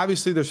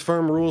 obviously there's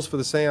firm rules for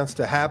the seance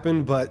to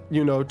happen, but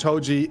you know,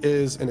 Toji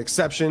is an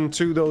exception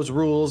to those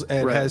rules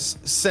and Right. has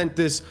sent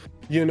this,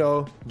 you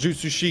know,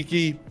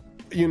 Jutsushiki,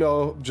 you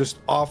know, just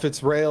off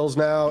its rails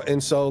now,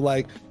 and so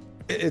like.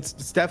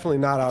 It's definitely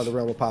not out of the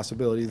realm of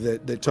possibility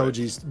that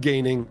Toji's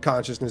gaining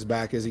consciousness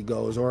back as he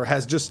goes, or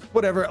has just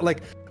whatever,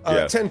 like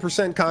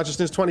 10%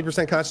 consciousness,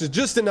 20% consciousness,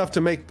 just enough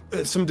to make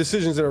some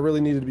decisions that are really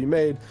needed to be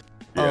made.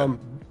 Yeah.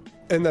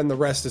 And then the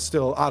rest is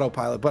still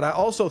autopilot. But I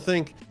also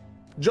think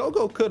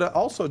Jogo could have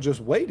also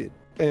just waited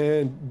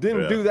and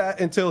didn't Yeah. do that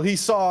until he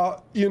saw,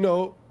 you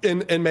know,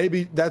 and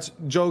maybe that's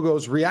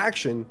Jogo's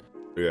reaction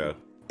Yeah.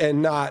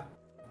 and not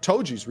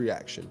Toji's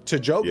reaction to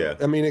Jogo. Yeah.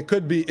 I mean, it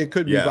could be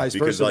Yeah, vice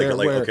because versa. there,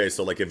 where, okay,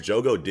 so like if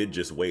Jogo did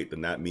just wait, then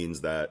that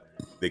means that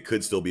there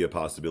could still be a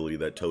possibility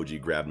that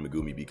Toji grabbed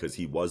Megumi because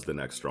he was the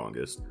next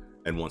strongest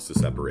and wants to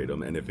separate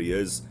him. And if he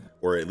is,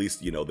 or at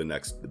least, you know, the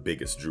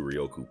biggest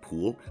Juryoku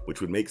pool, which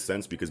would make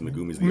sense because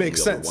Megumi's the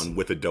Makes only other sense. one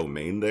with a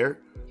domain there.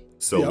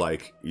 So Yep.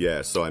 like,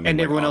 yeah, so I mean, And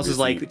like, everyone else is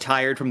obviously- like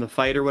tired from the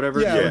fight or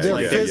whatever. Yeah, so it's they're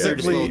like they're just a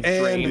physically little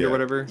drained and- or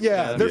whatever.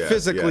 Yeah, they're Yeah,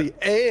 physically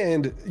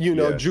and you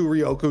know Yeah.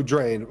 Juryoku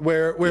drained,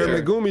 where Yeah.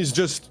 Megumi's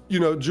just you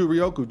know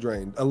Juryoku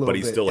drained a little but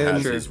he bit. still And-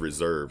 has Sure. his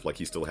reserve. Like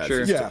he still has Sure.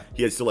 his, Yeah.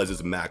 he still has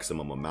his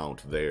maximum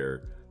amount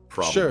there,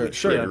 probably Sure.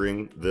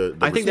 triggering the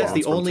I think that's the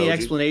response from only Toji.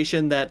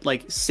 explanation that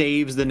like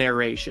saves the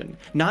narration.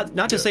 Not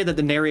to Yeah. say that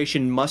the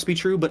narration must be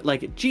true, but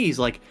like, geez,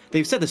 like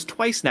they've said this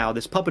twice now.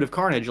 This puppet of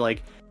carnage,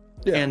 like,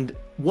 Yeah. and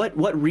what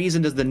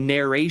reason does the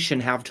narration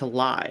have to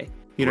lie?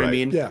 You know what I Right.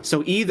 mean? Yeah.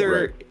 So either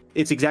Right.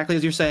 it's exactly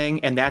as you're saying,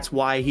 and that's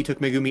why he took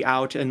Megumi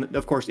out, and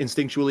of course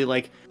instinctually,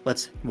 like,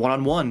 let's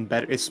one-on-one.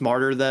 Better, it's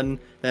smarter than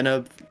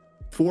a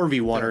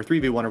 4v1 or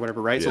 3v1 or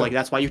whatever, right? So Yeah. like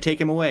that's why you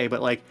take him away.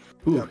 But like,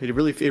 ooh, it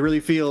really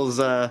feels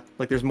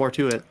like there's more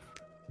to it.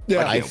 yeah,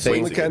 I it can't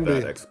certainly wait to can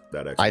get be.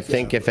 that I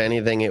think if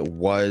anything, it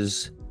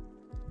was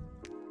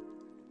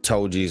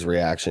Toji's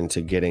reaction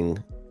to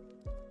getting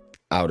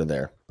out of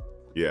there.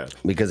 Yeah.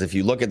 Because if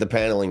you look at the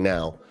paneling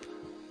now,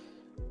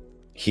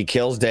 he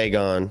kills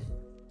Dagon,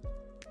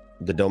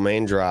 the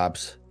domain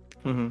drops.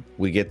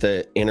 We get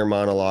the inner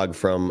monologue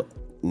from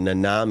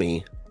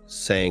Nanami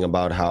saying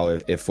about how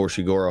if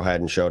Fushiguro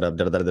hadn't showed up,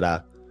 da da da da.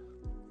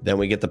 Then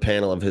we get the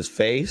panel of his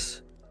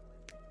face.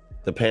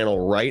 The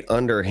panel right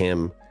under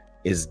him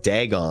is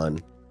Dagon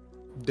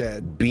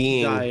Dead.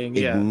 being Dying,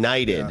 yeah.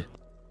 ignited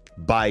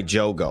by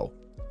Jogo.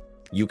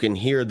 You can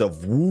hear the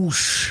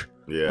whoosh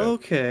Yeah.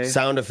 Okay.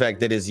 sound effect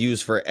that is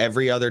used for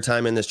every other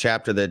time in this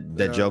chapter that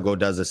Jogo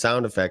does a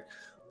sound effect.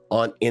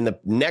 On in the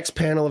next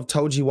panel of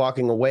Toji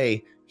walking away,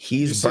 You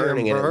he's see him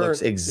burning and it burn.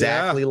 looks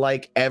exactly Yeah.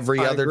 like every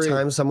I other agree.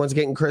 time someone's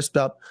getting crisped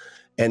up.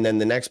 And then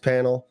the next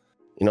panel,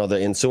 you know,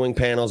 the ensuing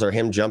panels are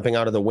him jumping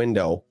out of the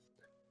window.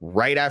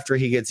 Right after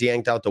he gets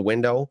yanked out the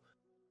window,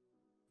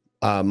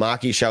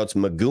 Maki shouts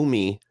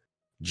Megumi.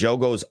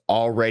 Jogo's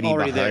already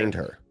behind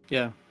there. her.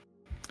 Yeah,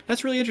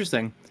 that's really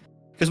interesting.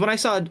 Because when I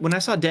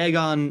saw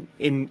Dagon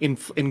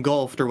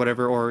engulfed or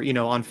whatever, or you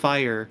know, on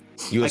fire,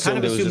 You I assumed kind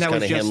of it was assumed just that kind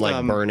was of him just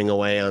like burning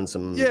away on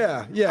some.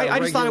 Yeah. I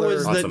just thought it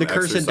was On the some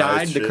curse had exercise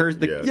died. The shit? curse.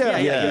 Yeah.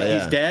 Yeah.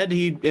 He's dead.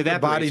 He the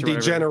evaporates. body or whatever.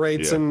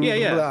 degenerates Yeah. and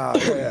Yeah. blah.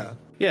 Yeah.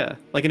 Yeah,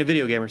 like in a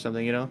video game or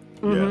something, you know.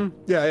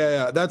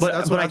 Yeah. That's But what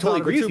I thought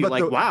totally of it agree too, with you. but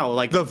Like, wow,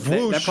 like the that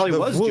whoosh, probably the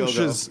was whoosh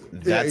Jogo. is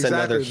That's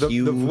another The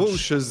huge-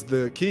 whoosh is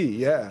the key.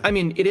 Yeah. I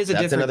mean, it is a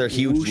That's different another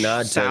huge whoosh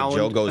nod to sound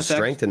Jogo's effect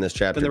strength in this than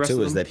chapter the rest too,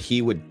 of is them. that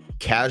he would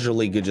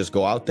casually could just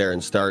go out there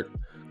and start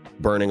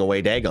burning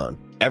away Dagon.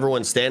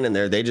 Everyone's standing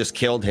there, they just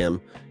killed him.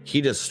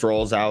 He just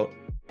strolls out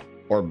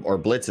or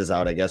blitzes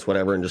out, I guess,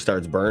 whatever, and just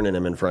starts burning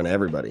him in front of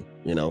everybody,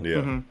 you know? Yeah.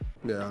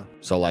 Mm-hmm. Yeah.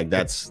 So like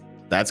that's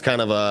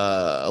kind of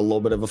a little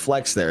bit of a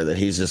flex there that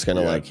he's just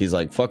gonna he's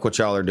like, fuck what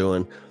y'all are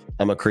doing.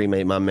 I'm gonna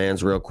cremate my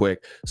mans real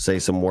quick, say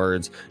some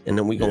words, and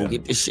then we gonna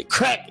get this shit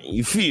cracking.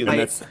 You feel And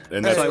me? that's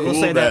So I will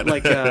cool say that,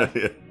 like, oh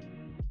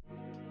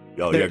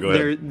yeah, go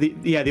ahead.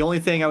 The only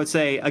thing I would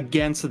say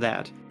against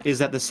that is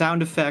that the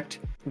sound effect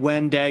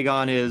when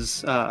Dagon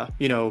is,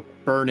 you know,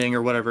 burning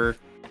or whatever,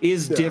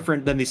 is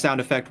different than the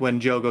sound effect when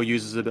Jogo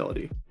uses his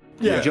ability.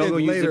 Yeah. Jogo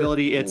and uses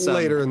ability. It's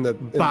later in the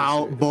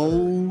bow,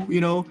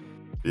 you know,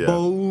 Yeah.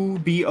 bow,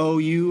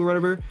 B-O-U or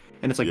whatever,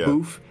 and it's like Yeah.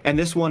 boof. And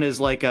this one is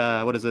like,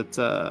 what is it?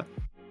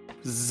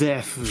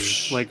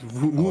 Zeph, like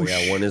Oh whoosh.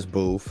 yeah, one is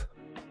boof.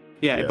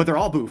 Yeah, but they're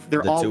all boof.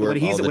 They're The all two are, when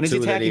he's the when he's two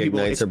that attacking he people,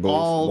 ignites it's are boof.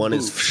 all One boof.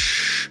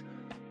 is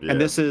Yeah. And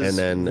this is And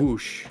then-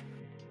 whoosh.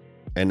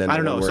 and then I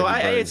don't the know, one so where he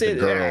I- burns it's- the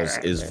girls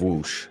is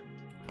whoosh.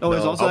 Oh,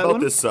 there's No. also How that about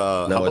one. this? How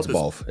No, about it's this?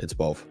 both. It's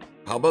both.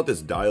 How about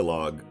this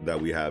dialogue that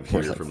we have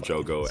here Like from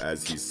fucking Jogo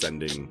as he's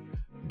sending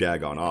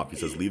Dagon off? He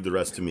says, "Leave the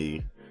rest to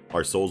me.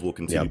 Our souls will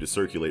continue to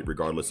circulate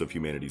regardless of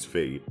humanity's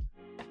fate.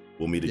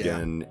 We'll meet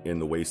again in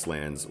the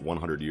wastelands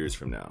 100 years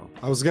from now."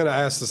 I was gonna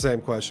ask the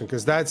same question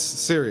because that's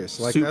serious.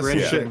 Like Super that's some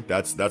interesting.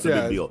 shit. That's a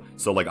Yeah. big deal.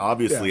 So like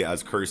obviously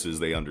as curses,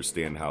 they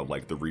understand how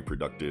like the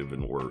reproductive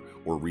and or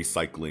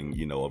recycling,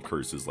 you know, of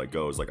curses like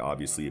goes. Like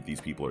obviously if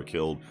these people are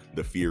killed,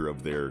 the fear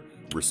of their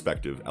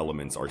respective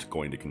elements are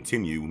going to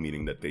continue,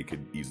 meaning that they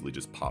could easily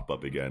just pop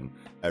up again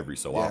every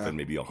so often.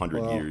 Maybe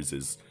 100 Well- years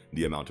is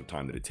the amount of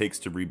time that it takes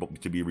to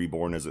be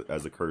reborn as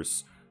a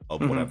curse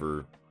of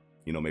whatever,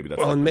 you know, maybe that's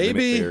Well, like and the limit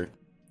maybe- there.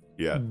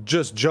 Yeah.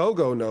 Just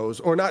Jogo knows,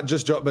 or not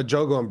just but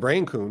Jogo and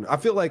Brain Coon. I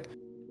feel like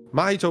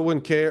Mahito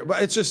wouldn't care,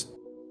 but it's just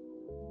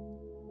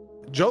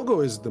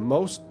Jogo is the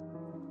most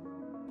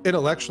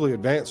intellectually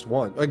advanced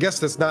one. I guess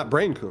that's not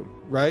Brain Coon,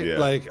 right? Yeah,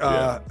 Like,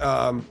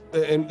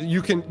 and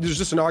you can. There's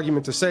just an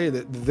argument to say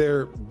that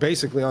they're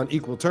basically on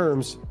equal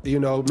terms. You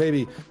know,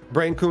 maybe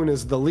Brain Coon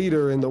is the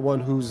leader and the one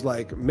who's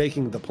like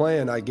making the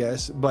plan, I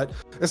guess. But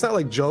it's not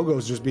like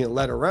Jogo's just being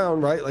led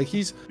around, right? Like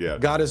he's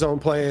got his own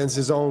plans,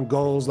 his own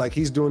goals. Like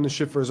he's doing this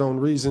shit for his own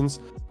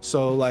reasons.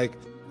 So like,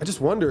 I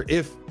just wonder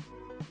if.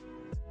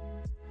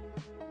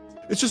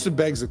 It just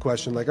begs the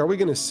question, like, are we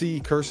going to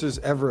see curses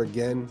ever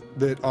again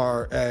that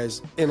are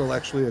as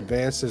intellectually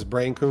advanced as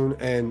Brain Coon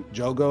and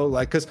Jogo?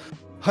 Like, because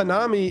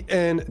Hanami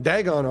and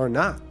Dagon are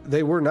not.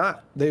 They were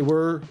not. They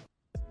were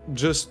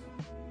just,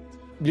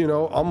 you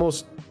know,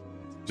 almost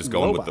Just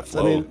going robots. with the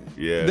flow. I mean,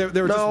 yeah.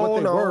 they were just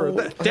what they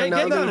were.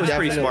 Dagon was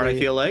pretty smart, I definitely-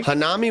 feel like.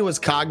 Hanami was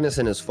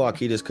cognizant as fuck.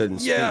 He just couldn't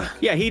speak.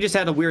 Yeah, he just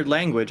had a weird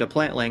language, a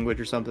plant language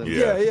or something.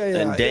 Yeah.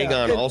 And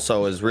Dagon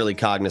also is really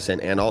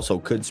cognizant and also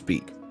could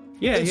speak.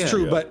 Yeah, It's yeah.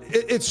 true, but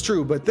it's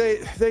true, but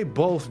they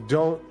both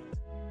don't.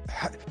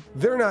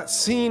 They're not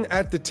seen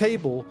at the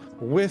table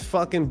with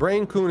fucking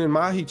Brain Coon and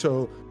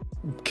Mahito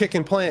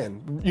kicking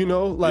plan. You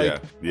know, like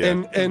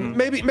and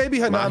maybe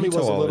Hanami Mahito was a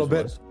little always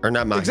bit was. Or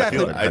not Mahito.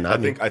 Exactly. but I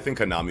Hanami. think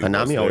Hanami.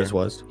 Hanami always there.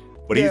 was.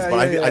 But he's, Yeah,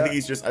 but yeah, I yeah.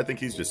 think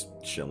he's just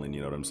chilling.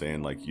 You know what I'm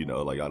saying? Like, you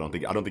know, like I don't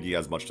think he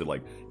has much to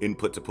like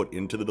input to put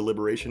into the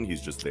deliberation.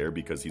 He's just there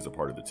because he's a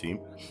part of the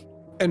team.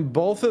 And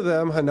both of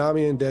them,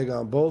 Hanami and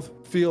Dagon, both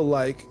feel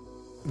like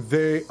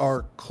they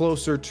are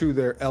closer to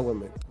their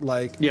element.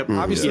 Like, Yep.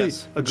 obviously,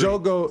 Yes, agreed.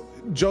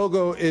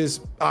 Jogo is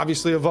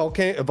obviously a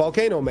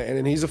volcano man,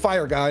 and he's a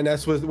fire guy, and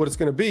that's what it's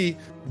going to be.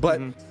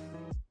 But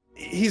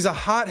he's a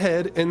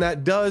hothead, and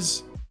that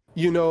does,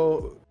 you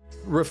know,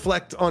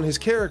 reflect on his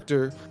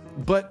character.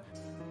 But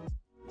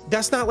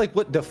that's not like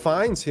what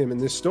defines him in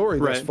this story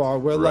thus Right. far.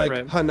 Where Right. like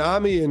Right.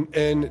 Hanami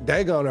and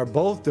Dagon are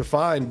both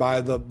defined by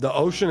the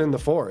ocean and the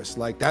forest.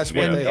 Like that's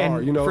what Yeah. they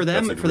are. You know, for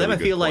them, That's a I really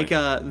feel good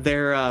like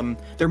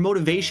their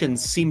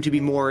motivations seem to be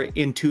more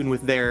in tune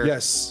with their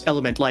Yes.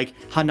 element. Like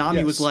Hanami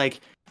Yes. was like,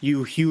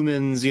 "You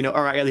humans, you know,"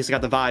 or at least I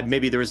got the vibe.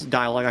 Maybe there was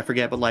dialogue, I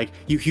forget, but like,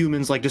 "You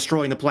humans, like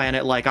destroying the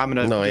planet, like I'm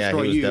gonna No, yeah,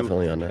 destroy he was you."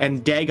 definitely on that.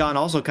 And Dagon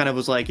also kind of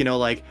was like, you know,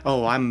 like,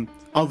 "Oh, I'm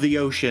of the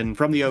ocean,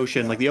 from the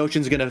ocean, like the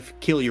ocean's gonna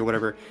kill you or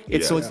whatever."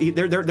 It's so it's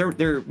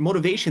their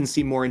motivations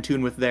seem more in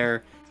tune with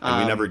their.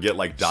 And we never get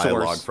like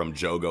dialogue source. from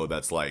Jogo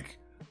that's like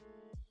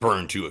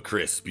burn to a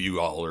crisp, you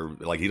all, or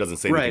like he doesn't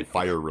say anything Right.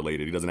 fire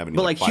related. He doesn't have any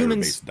But, like, like, humans-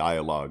 fire-based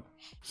dialogue.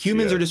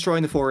 Humans Yeah. are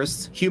destroying the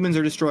forests. Humans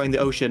are destroying the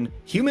ocean.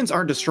 Humans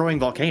aren't destroying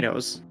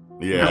volcanoes.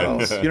 Yeah. You know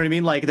what I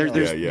mean? Like there's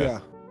yeah.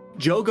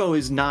 Jogo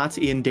is not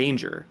in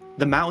danger.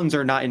 The mountains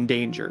are not in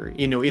danger,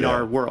 you know, in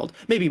our world.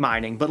 Maybe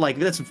mining, but like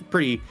that's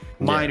pretty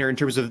minor in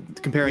terms of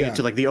comparing it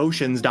to like the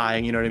oceans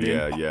dying, you know what I mean?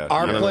 Yeah, yeah.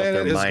 Our I don't know if planet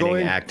they're is mining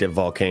going- active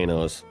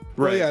volcanoes.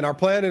 Well, yeah, and our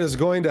planet is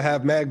going to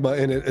have magma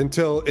in it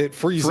until it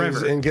freezes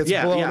Forever. and gets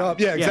Yeah, blown yeah. up.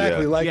 Yeah,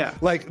 exactly. Yeah.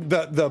 Like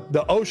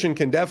the ocean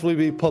can definitely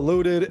be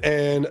polluted,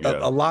 and Yeah.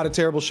 a lot of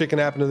terrible shit can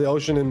happen to the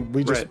ocean, and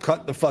we just Right.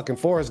 cut the fucking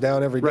forest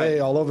down every day Right.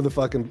 all over the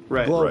fucking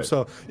Right. globe. Right.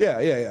 So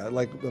yeah.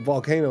 Like the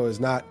volcano is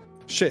not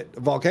shit. A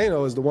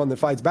volcano is the one that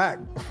fights back.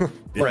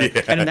 Right.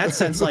 And in that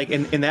sense, like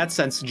in that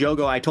sense,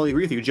 Jogo, I totally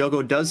agree with you.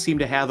 Jogo does seem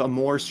to have a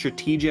more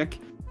strategic,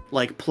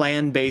 like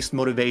plan-based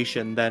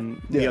motivation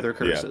than the Yeah. other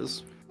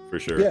curses. For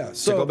sure. Yeah. To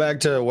So go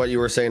back to what you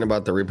were saying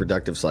about the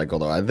reproductive cycle,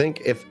 though, I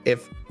think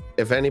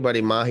if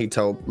anybody,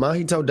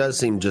 Mahito does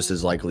seem just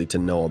as likely to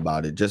know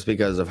about it, just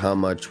because of how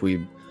much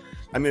we've.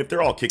 I mean, if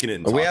they're all kicking it,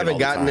 and We talking haven't all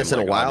the gotten time, this in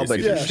a like, while, but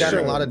obviously he's they're got a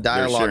sharing- lot of they're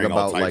dialogue sharing all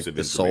about, types like, of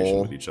the information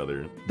soul, with each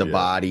other. The Yeah.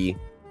 body,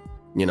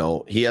 you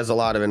know, he has a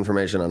lot of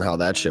information on how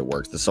that shit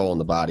works, the soul and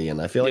the body,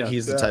 and I feel like Yeah.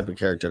 he's the Yeah. type of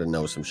character to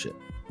know some shit,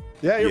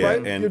 yeah, you're Yeah,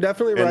 right. and- You're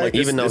definitely and, right. like,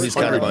 this- even though this he's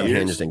kind of 100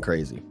 years- unhinged and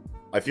crazy.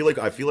 I feel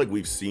like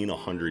we've seen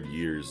 100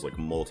 years like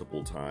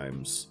multiple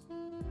times,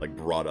 like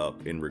brought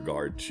up in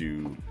regard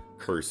to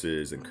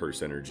curses and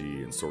curse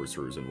energy and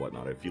sorcerers and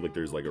whatnot. I feel like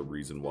there's like a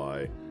reason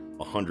why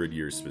 100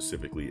 years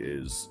specifically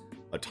is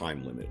a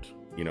time limit.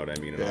 You know what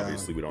I mean? And Yeah.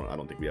 obviously I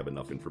don't think we have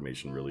enough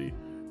information really,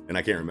 and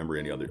I can't remember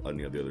any of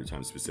the other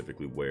times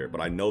specifically where,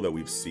 but I know that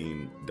we've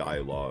seen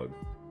dialogue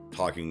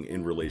talking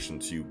in relation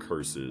to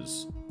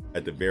curses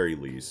at the very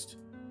least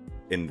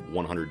in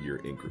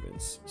 100-year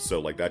increments. So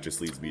like that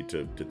just leads me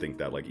to think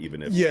that like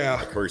even if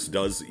Yeah. a curse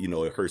does,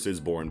 a curse is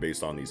born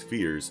based on these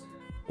fears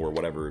or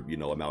whatever,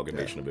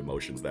 amalgamation of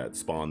emotions that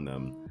spawn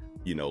them,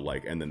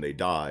 like, and then they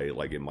die,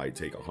 like it might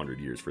take 100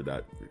 years for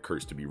that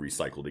curse to be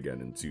recycled again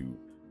into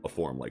a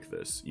form like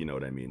this. You know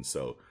what I mean?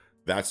 So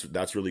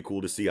that's really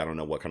cool to see. I don't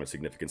know what kind of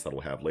significance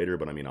that'll have later,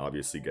 but I mean,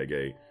 obviously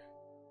Gege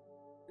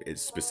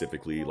is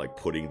specifically like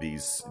putting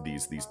these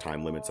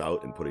time limits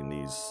out and putting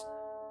these,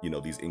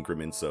 these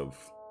increments of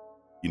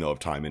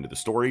time into the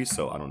story.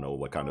 So I don't know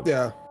what kind of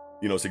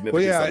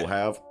significance that'll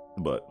have,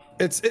 but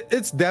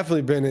it's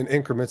definitely been in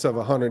increments of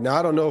 100. Now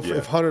I don't know if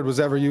 100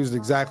 was ever used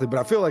exactly, but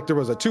I feel like there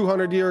was a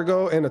 200 year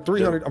ago and a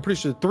 300. I'm pretty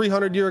sure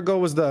 300 year ago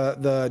was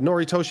the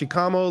Noritoshi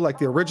Kamo, like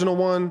the original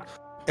one,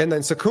 and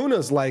then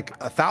Sukuna's like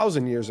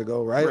 1,000 years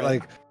ago, right?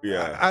 Like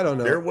I don't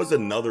know. There was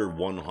another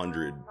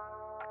 100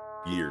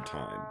 year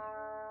time.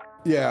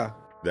 Yeah.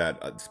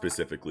 That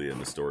specifically in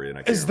the story, and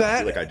I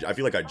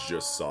feel like I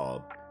just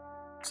saw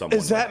someone.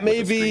 Is that with a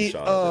maybe screenshot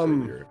of it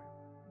right here.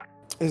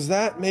 Is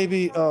that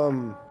maybe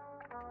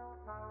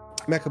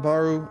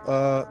Mekamaru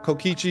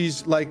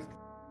Kokichi's like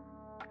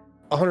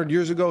 100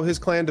 years ago his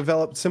clan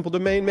developed Simple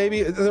Domain?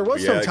 Maybe there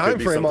was some time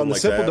frame on the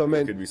Simple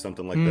Domain. It could be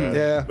something like that.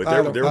 Yeah,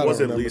 but there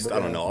was at remember, least but I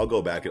don't know. I'll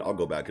go back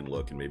and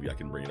look, and maybe I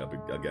can bring it up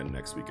again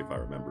next week if I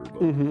remember.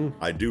 But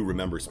I do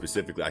remember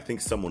specifically. I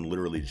think someone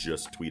literally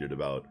just tweeted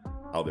about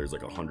how there's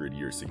like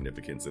 100-year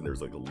significance, and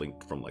there's like a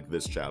link from like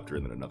this chapter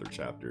and then another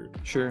chapter.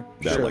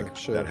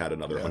 That had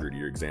another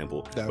 100-year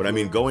example. Definitely. But I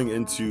mean, going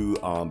into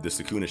the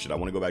Sukuna shit, I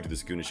want to go back to the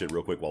Sukuna shit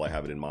real quick while I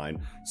have it in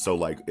mind. So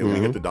like, if we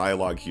get the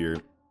dialogue here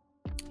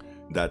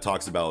that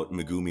talks about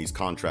Megumi's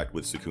contract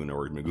with Sukuna,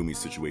 or Megumi's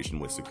situation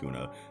with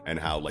Sukuna, and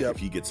how like if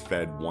he gets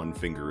fed one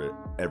finger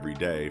every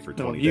day for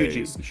 20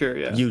 days. Sure,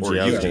 yeah.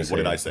 Yuji, what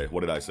did I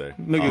say?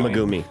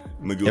 Megumi.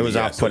 It was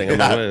off-putting. So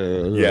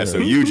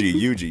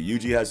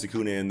Yuji has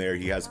Sukuna in there.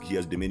 He has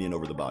dominion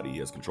over the body. He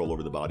has control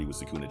over the body with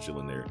Sukuna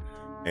chilling there.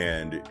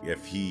 And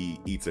if he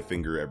eats a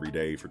finger every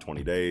day for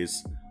 20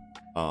 days,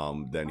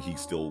 then he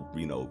still,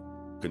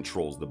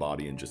 controls the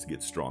body and just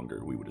gets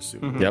stronger, we would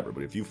assume.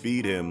 But if you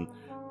feed him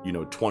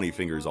 20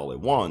 fingers all at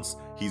once,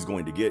 he's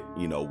going to get,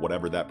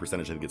 whatever that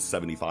percentage, I think it's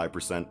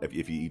 75%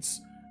 if he eats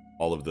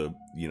all of the,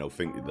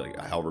 like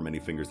however many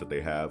fingers that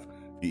they have.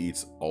 If he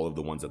eats all of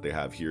the ones that they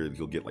have here,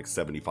 he'll get like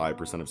 75%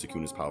 of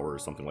Sukuna's power or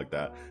something like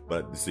that.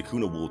 But the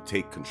Sukuna will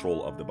take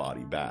control of the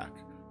body back,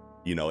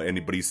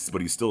 but he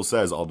still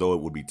says, although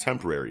it would be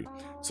temporary.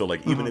 So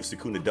like, even if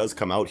Sukuna does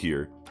come out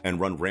here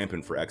and run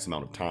rampant for X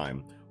amount of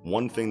time,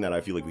 one thing that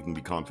I feel like we can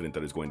be confident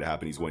that is going to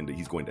happen, he's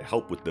going to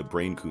help with the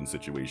Brain Coon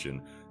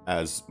situation,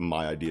 as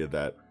my idea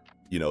that,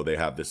 they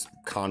have this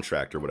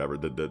contract or whatever.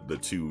 The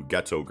two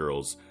Ghetto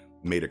girls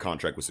made a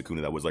contract with Sukuna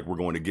that was like, we're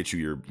going to get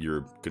you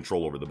your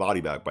control over the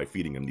body back by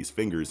feeding him these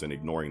fingers and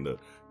ignoring the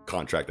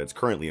contract that's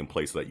currently in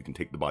place so that you can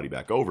take the body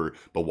back over.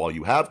 But while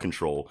you have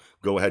control,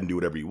 go ahead and do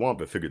whatever you want,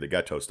 but figure the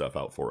Ghetto stuff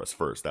out for us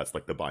first. That's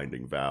like the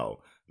binding vow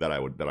that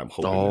I'm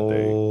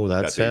hoping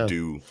that they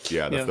do.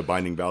 Yeah, that's the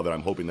binding vow that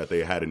I'm hoping that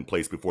they had in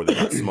place before they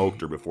got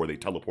smoked or before they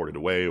teleported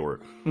away or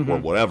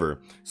whatever.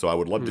 So I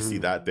would love to see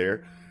that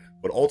there.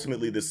 But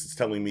ultimately, this is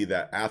telling me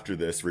that after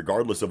this,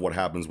 regardless of what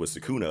happens with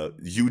Sukuna,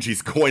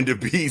 Yuji's going to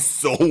be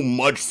so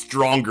much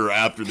stronger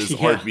after this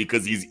arc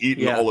because he's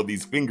eaten all of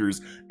these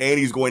fingers, and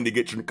he's going to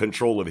get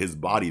control of his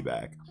body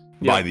back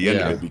by the end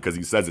of it, because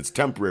he says it's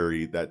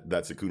temporary, that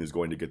Sukuna is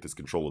going to get this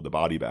control of the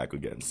body back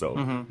again. So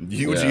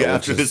Yuji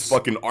after this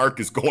fucking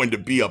arc is going to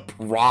be a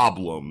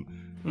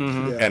problem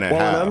and a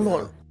half.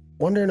 I'm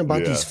wondering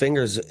about these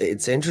fingers.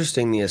 It's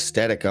interesting, the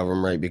aesthetic of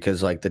them, right?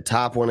 Because like the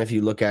top one, if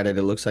you look at it,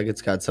 it looks like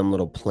it's got some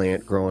little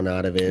plant growing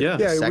out of it.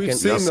 We've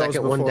seen the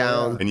second one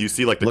down, and you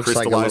see like the looks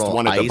crystallized like a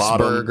one at the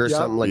bottom or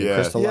something, like a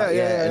crystallized,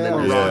 and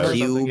then the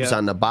cubes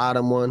on the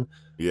bottom one.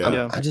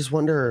 I just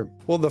wonder.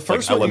 Well, the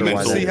first one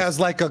you see has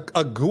like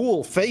a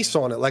ghoul face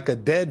on it, like a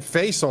dead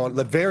face on it.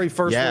 The very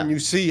first one you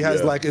see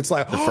has like, it's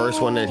like the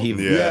first one that he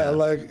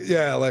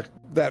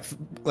that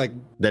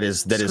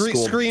is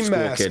school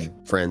mask. Kid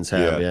friends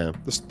have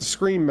the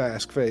scream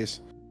mask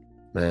face,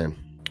 man.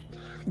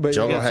 But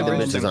Jogo had the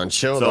bitches on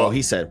show though.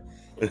 He said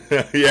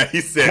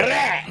he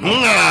said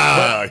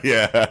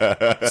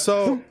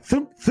so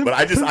but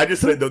I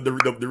just said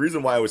the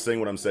reason why I was saying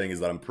what I'm saying is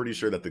that I'm pretty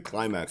sure that the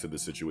climax of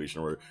this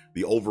situation, or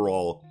the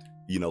overall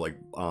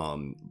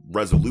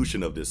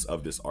resolution of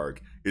this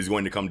arc, is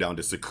going to come down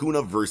to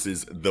Sukuna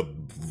versus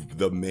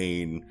the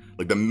main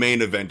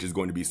event is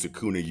going to be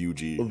Sukuna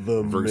Yuji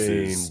versus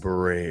main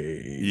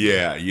brain.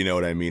 Yeah, you know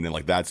what I mean? And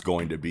like that's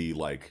going to be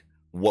like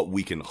what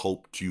we can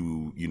hope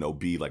to,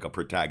 be like a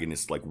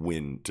protagonist like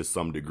win to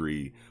some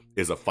degree,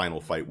 is a final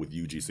fight with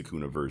Yuji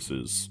Sukuna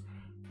versus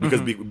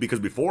because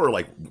before,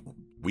 like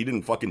we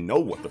didn't fucking know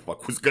what the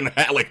fuck was gonna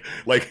happen.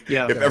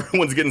 Yeah. If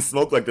everyone's getting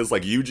smoked like this,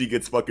 like Yuji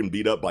gets fucking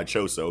beat up by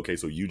Choso. Okay,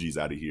 so Yuji's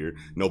out of here.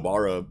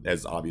 Nobara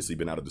has obviously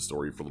been out of the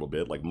story for a little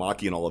bit. Like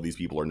Maki and all of these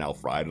people are now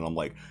fried, and I'm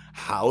like,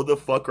 how the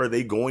fuck are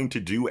they going to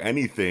do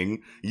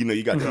anything? You know,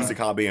 you got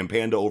Kisakabe and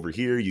Panda over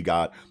here. You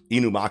got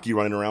Inumaki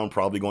running around,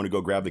 probably going to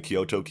go grab the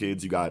Kyoto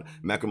kids. You got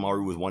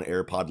Mekamaru with one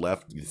AirPod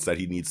left. He said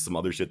he needs some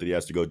other shit that he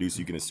has to go do. So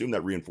you can assume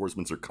that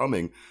reinforcements are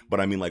coming. But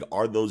I mean, like,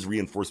 are those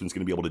reinforcements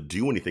going to be able to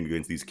do anything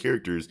against these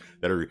characters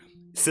that are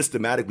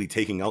systematically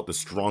taking out the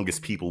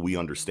strongest people we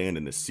understand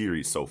in this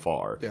series so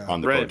far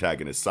on the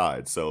protagonist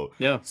side? So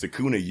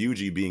Sukuna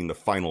Yuji being the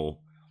final,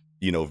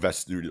 you know,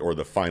 or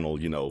the final,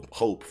 you know,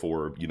 hope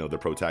for, you know, the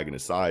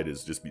protagonist side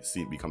is just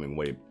becoming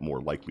way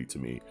more likely to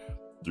me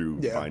through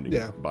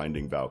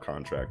binding vow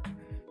contract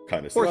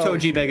kind of or stuff.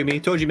 Toji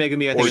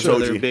Megami, I think is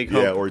another big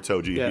hope. Yeah, or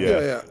Toji,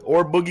 yeah.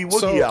 Or Boogie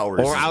Woogie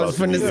Hours. Or I was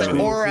finna say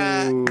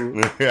Aura.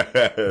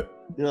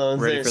 You know what I'm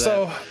saying?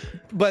 So,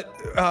 but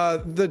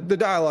the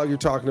dialogue you're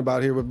talking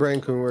about here with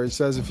Brain-kun, where he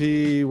says if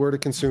he were to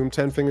consume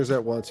 10 fingers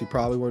at once, he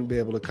probably wouldn't be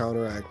able to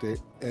counteract it.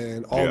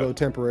 And although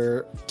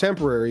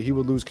temporary, he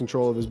would lose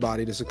control of his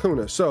body to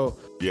Sukuna. So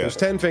there's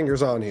 10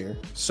 fingers on here.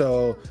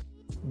 So,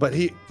 but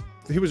he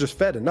was just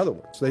fed another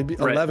one. So they'd be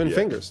 11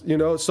 fingers, you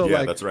know? So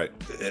like, that's right.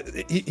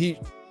 He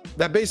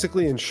that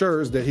basically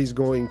ensures that he's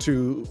going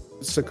to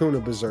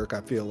Sukuna Berserk,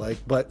 I feel like.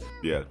 But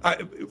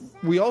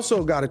we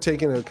also got to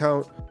take into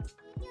account,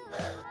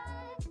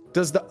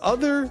 does the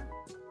other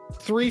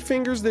 3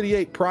 fingers that he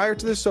ate prior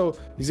to this, so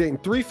he's eating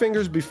 3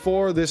 fingers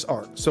before this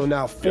arc, so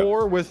now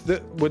 4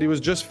 with what he was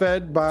just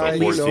fed by,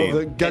 you know,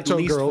 the ghetto at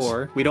least girls.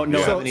 4. We don't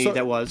know how many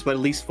that was, but at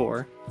least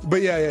 4.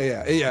 But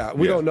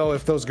we don't know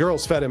if those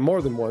girls fed him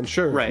more than one.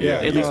 Sure, right? Yeah,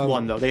 at least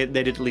one though. They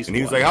did at least. And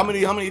he was like, "How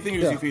many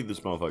fingers you feed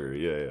this motherfucker?"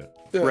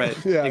 Right.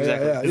 Yeah.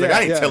 Exactly. He's like,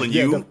 "I ain't telling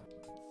you."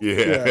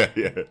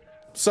 Yeah.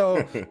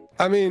 So,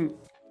 I mean,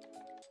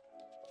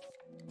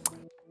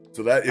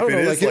 so that if it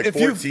is like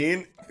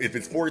 14. If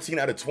it's 14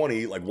 out of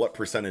 20, like what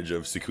percentage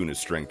of Sukuna's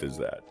strength is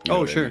that? You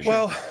know sure. I mean?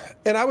 Well,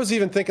 and I was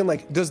even thinking,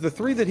 like, does the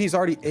 3 that he's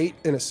already ate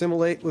and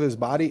assimilate with his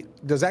body,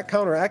 does that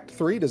counteract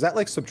 3? Does that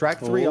like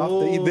subtract 3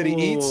 off that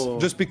he eats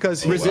just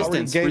because he's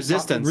already gained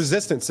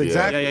resistance?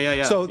 Exactly.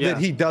 Yeah. So that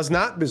he does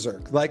not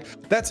berserk. Like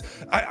that's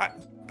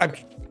I'm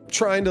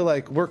trying to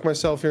like work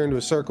myself here into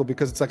a circle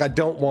because it's like I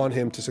don't want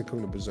him to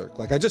Sukuna berserk.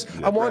 Like I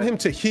want him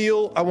to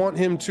heal. I want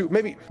him to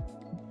maybe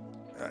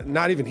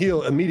not even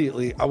heal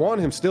immediately. I want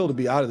him still to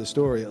be out of the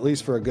story, at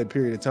least for a good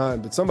period of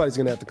time. But somebody's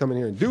gonna have to come in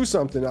here and do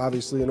something,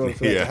 obviously, in order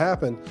for that to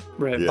happen.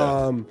 Right.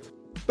 Yeah.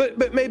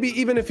 But maybe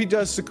even if he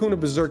does Sukuna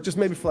Berserk, just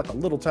maybe for like a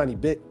little tiny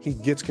bit, he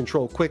gets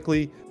control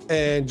quickly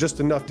and just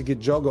enough to get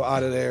Jogo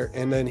out of there,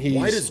 and then he's.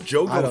 Why does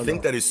Jogo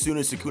think that as soon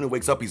as Sukuna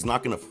wakes up, he's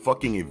not gonna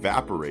fucking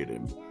evaporate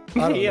him?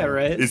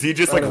 Right. Is he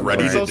just like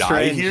ready to die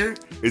strange. here?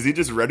 Is he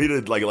just ready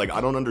to like? I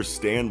don't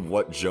understand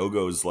what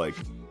Jogo's like.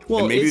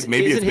 Well, and maybe it's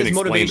been explained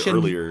motivation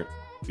earlier.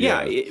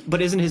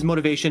 But isn't his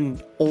motivation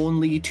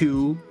only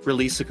to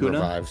release Sukuna?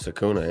 Revive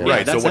Sukuna. Yeah.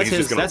 Right. So that's what, he's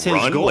his- just that's gonna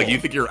his run? goal. Like you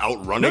think you're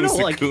outrunning No,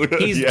 like, Sukuna?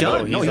 he's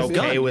done. He's No, he's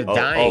okay done. with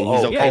dying.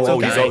 He's okay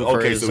with dying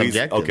for his so he's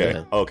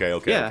objective.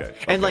 okay. Yeah,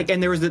 and like,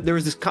 and there was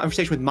this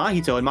conversation with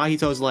Mahito, and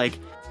Mahito's like,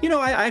 you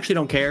know, I actually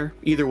don't care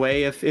either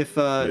way if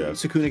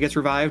Sukuna gets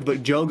revived,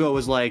 but Jogo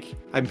was like,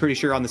 I'm pretty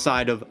sure on the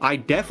side of I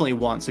definitely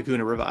want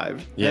Sukuna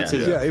revived. That's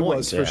his it point.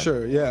 was for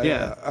sure.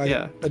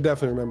 I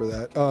definitely remember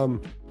that.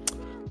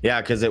 Yeah,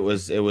 because it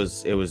was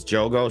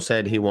Jogo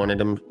said he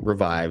wanted him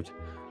revived.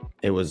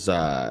 It was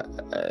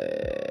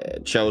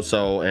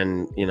Choso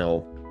and you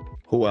know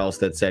who else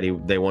that said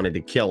they wanted to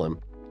kill him.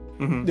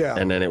 Mm-hmm. Yeah,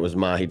 and then it was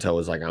Mahito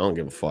was like, I don't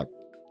give a fuck.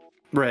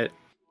 Right.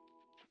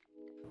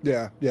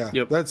 Yeah.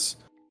 Yep.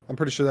 I'm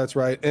pretty sure that's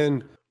right.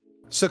 And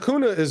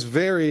Sukuna is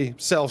very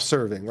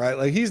self-serving, right?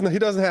 Like he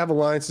doesn't have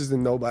alliances with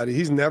nobody.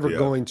 He's never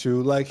going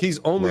to. Like he's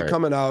only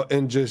coming out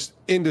and just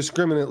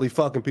indiscriminately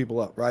fucking people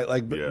up, right?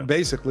 Like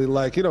basically,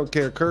 like he don't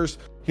care, curse,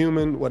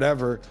 human,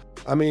 whatever.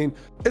 I mean,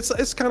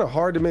 it's kind of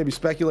hard to maybe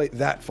speculate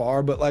that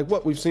far, but like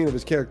what we've seen of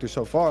his character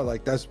so far,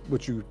 like that's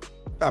what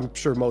I'm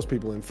sure most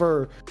people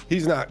infer.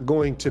 He's not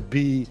going to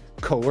be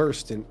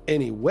coerced in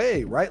any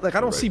way, right? Like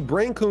I don't see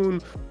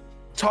Brain-kun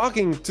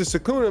talking to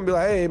Sukuna and be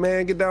like, hey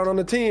man, get down on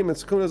the team, and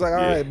Sukuna's like, all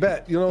right,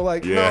 bet, you know,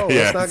 like no,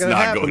 it's not gonna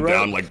happen, going right?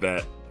 down like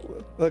that.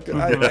 Look,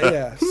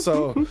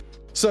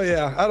 so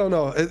yeah, I don't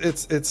know.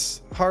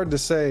 It's hard to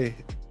say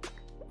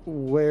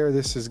where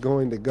this is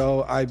going to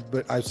go.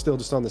 But I'm still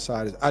just on the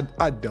side.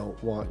 I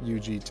don't want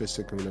Yuji to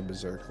Sukuna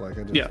Berserk. Like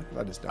I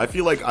just don't. I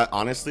feel like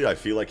honestly, I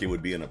feel like it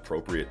would be an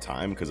appropriate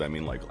time because I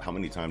mean, like, how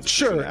many times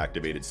has he been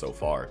activated so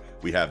far?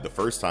 We have the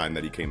first time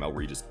that he came out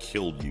where he just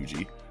killed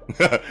Yuji.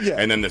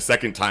 And then the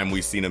second time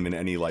we've seen him in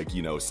any like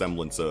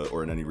semblance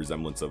or in any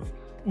resemblance of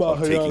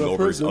taking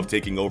over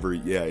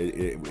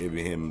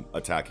him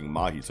attacking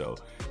Mahito.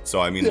 So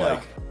I mean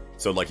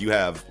like you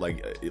have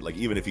like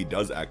even if he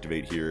does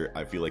activate here,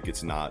 I feel like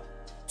it's not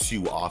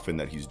too often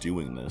that he's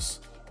doing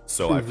this.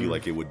 So I feel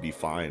like it would be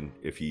fine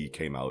if he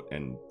came out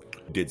and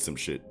did some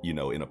shit, in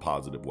a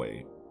positive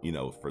way,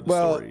 for the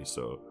story.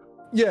 So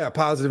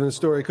positive in the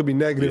story. It could be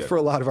negative Yeah. for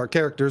a lot of our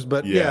characters,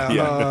 but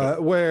Yeah.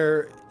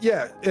 where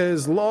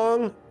as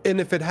long and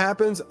if it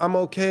happens, I'm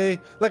okay.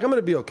 Like I'm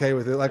gonna be okay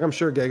with it. Like I'm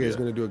sure Gege is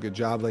gonna do a good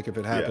job. Like if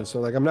it happens, so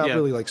like I'm not Yeah.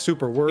 really like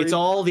super worried. It's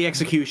all the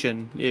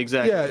execution.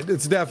 Exactly. yeah,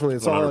 it's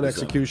all on 100%.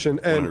 execution.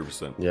 And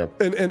 100%.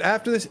 Yep. and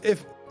after this,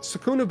 if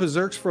Sukuna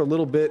berserks for a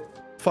little bit,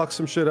 fucks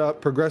some shit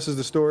up, progresses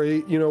the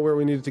story, you know where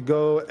we needed to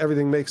go,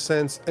 everything makes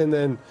sense, and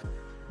then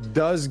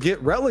does get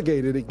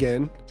relegated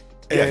again.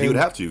 Yeah, he would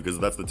and- have to because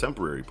that's the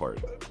temporary part.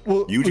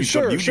 Well, Yuji's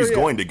yeah.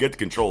 going to get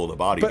control of the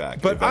body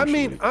back. But I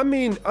eventually.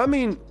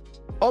 mean,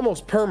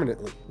 almost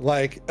permanently,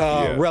 like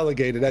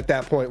relegated at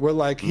that point. Where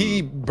like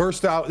he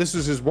burst out. This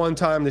is his one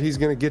time that he's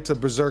gonna get to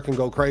berserk and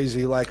go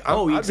crazy. Like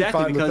Oh, I'd be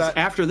exactly. fine with Because that.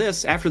 after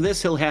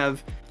this, he'll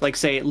have like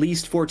say at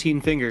least 14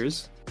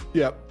 fingers.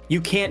 Yep.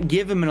 You can't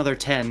give him another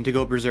 10 to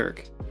go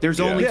berserk. There's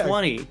only Yeah.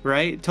 20,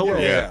 right? Total.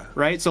 Yeah.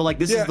 Right. So like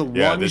this Yeah. is the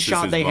Yeah, one this is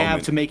shot his they have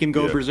moment. to make him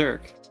go Yeah.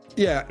 berserk.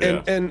 Yeah,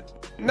 and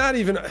not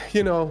even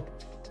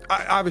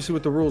obviously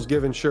with the rules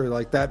given, sure,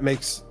 like that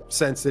makes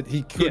sense that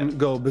he couldn't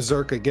go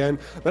berserk again.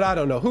 But I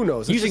don't know. Who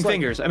knows? It's Using just like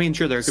fingers. I mean,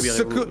 sure, there could be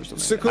other rules or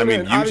something. Sukuna, I mean,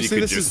 and Yuji obviously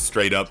could this just is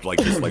straight up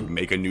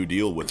make a new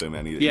deal with him.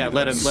 And Yeah,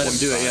 let him do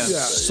it. Yeah. Yeah.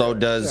 So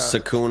does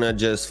Sukuna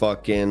just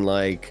fucking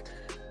like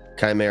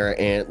Chimera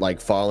Ant like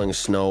falling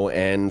snow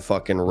and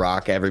fucking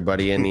rock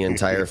everybody in the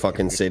entire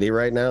fucking city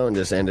right now and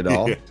just end it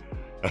all?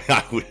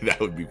 That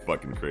would be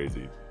fucking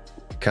crazy.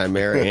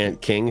 Chimera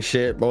Ant King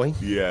shit, boy.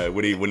 Yeah,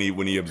 when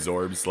he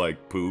absorbs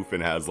like poof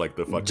and has like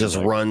the fucking Just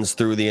like, runs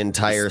through the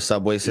entire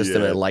subway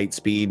system Yeah. at light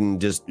speed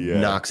and just Yeah.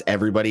 knocks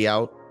everybody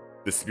out.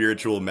 the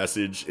spiritual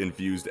message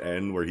infused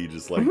N where he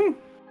just like Mm-hmm.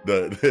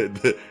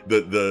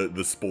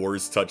 the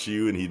spores touch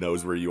you and he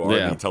knows where you are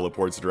Yeah. and he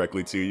teleports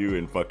directly to you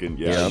and fucking I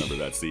Yeah. remember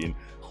that scene.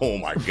 Oh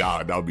my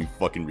god, that would be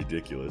fucking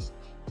ridiculous.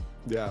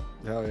 yeah,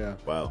 hell yeah.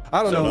 Wow.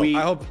 I don't So know. we-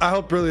 I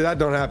hope really that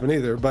don't happen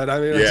either. But I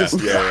mean, Yeah, it's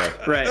just yeah.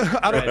 Right.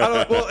 I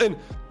don't. Well,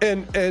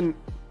 and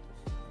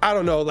I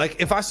don't know. Like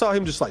if I saw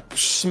him just like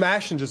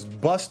smash and just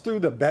bust through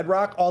the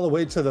bedrock all the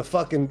way to the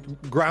fucking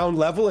ground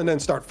level and then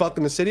start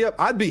fucking the city up,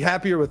 I'd be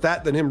happier with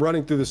that than him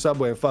running through the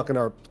subway and fucking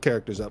our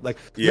characters up. Like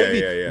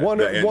maybe one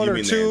The- or you one or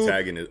mean two. the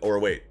antagonist, or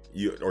wait,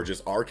 or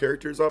just our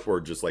characters up,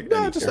 or just like No,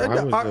 any just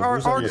character?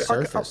 Who's on the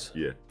surface?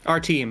 Yeah, Our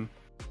team.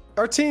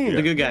 our team,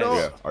 The good guys.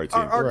 yeah, our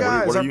team. our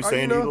guys. What are you our-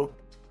 saying, you know- Eagle?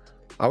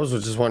 I was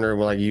just wondering,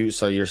 like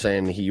so you're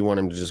saying you want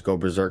him to just go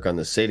berserk on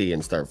the city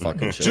and start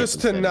fucking shit? Just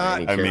up to instead of not-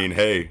 any I character? mean,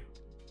 hey,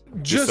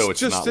 just so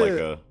it's not to, like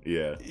a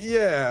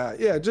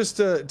yeah, just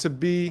to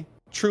be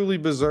truly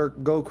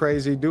berserk, go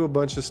crazy, do a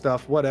bunch of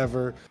stuff,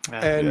 whatever,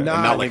 and and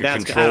not not like a I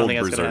don't controlled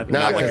think that's gonna berserk. happen. No,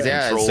 Not like a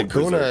yeah, controlled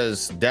Sukuna berserk.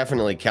 is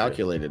definitely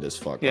calculated as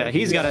fuck. Yeah, Like,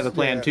 he's got to have a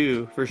plan Yeah.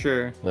 too, for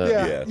sure.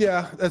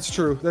 yeah, that's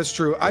true. That's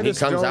true. I When he just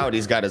comes don't- out,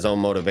 he's got his own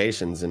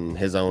motivations and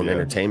his own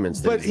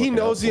entertainments. that But he's he looking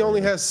knows out he for.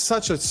 only has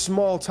such a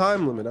small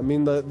time limit. I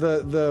mean,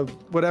 the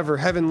whatever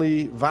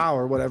heavenly vow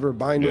or whatever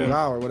binding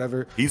vow or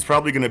whatever. He's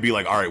probably gonna be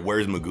like, all right,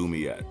 where's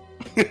Megumi at?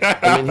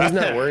 I mean, he's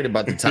not worried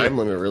about the time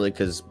limit really,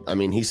 because I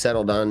mean, he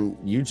settled on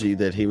Yuji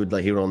that he would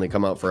only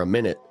come out for a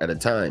minute at a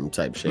time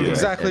type shit.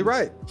 Exactly And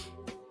right.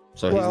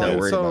 So he's not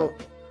worried about.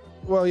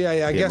 Well, yeah.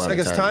 I the guess amount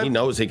of time. He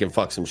knows he can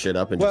fuck some shit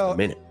up in Well, just a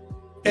minute.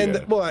 And Yeah.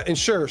 well, and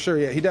sure,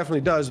 yeah, he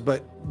definitely does.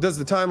 But does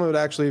the time limit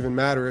actually even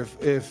matter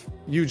if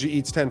Yuji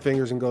eats 10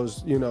 fingers and goes,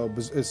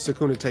 as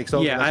Sukuna takes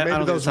over? Yeah, Like, I maybe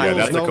don't those think the time-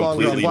 rules that's a no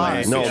longer completely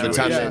apply. new No, the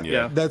situation, time-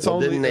 yeah. That's Well,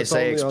 only. didn't they that's say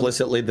only on-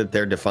 explicitly that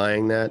they're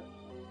defying that?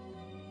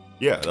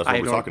 Yeah, that's what I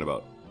we're don't- talking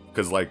about.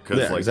 Because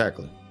Yeah,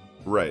 exactly.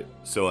 right.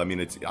 So I mean,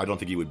 I don't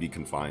think he would be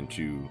confined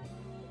to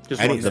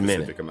Just any one- the minute.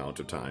 specific amount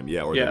of time.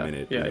 Yeah, or Yeah, the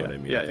minute. yeah, you know yeah, what I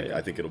mean? yeah, I think, yeah.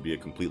 I think it'll be a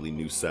completely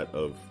new set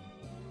of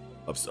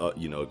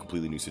a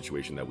completely new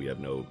situation that we have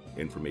no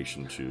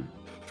information to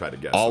try to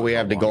guess. All on we how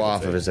have to long go it'll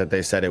off of take. is that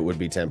they said it would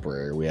be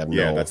temporary. We have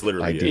Yeah, no that's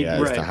literally it. idea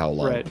as right, to how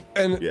long. Right.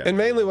 And Yeah. and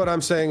mainly what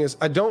I'm saying is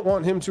I don't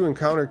want him to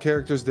encounter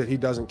characters that he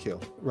doesn't kill,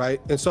 right?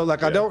 And so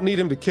like I Yeah. don't need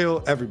him to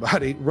kill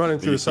everybody running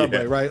through the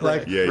subway, Yeah. right?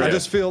 Like Yeah, I yeah.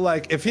 just feel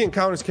like if he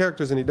encounters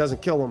characters and he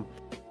doesn't kill them,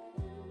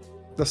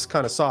 that's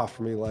kind of soft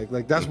for me.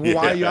 Like that's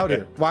why are you out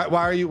here? Why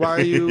are you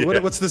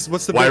what's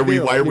the Why big are we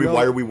deal? why are You we know?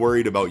 why are we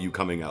worried about you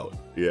coming out?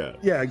 Yeah.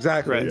 Yeah,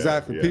 exactly, Right.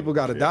 exactly. Yeah, People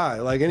got to yeah. die.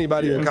 Like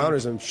anybody who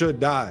encounters him should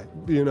die,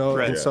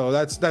 Right. And Yeah. so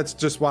that's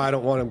just why I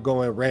don't want him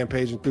going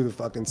rampaging through the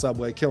fucking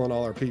subway, killing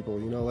all our people,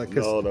 Like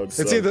 'cause No, that would it's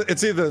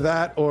suck. either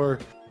that or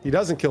he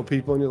doesn't kill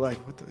people, and you're like,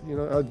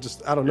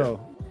 what I don't know,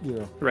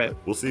 Right.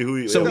 We'll see who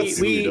he, So we'll we- see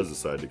who he we- does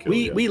decide to kill.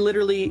 We yeah. we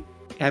literally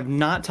have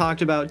not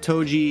talked about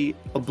Toji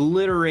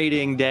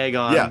obliterating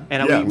Dagon, Yeah,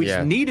 and yeah. we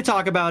Yeah. need to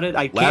talk about it.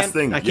 I can't. Last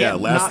thing, I can't yeah,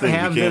 last not thing.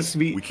 have We this can't,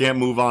 be. we can't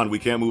move on. We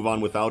can't move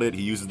on without it.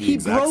 He uses the He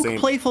exact broke same.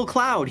 Playful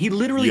Cloud. He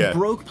literally Yeah.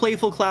 broke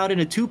Playful Cloud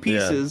into two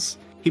pieces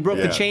He broke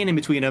Yeah. the chain in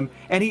between him,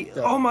 and he.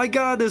 Oh my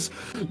God! This.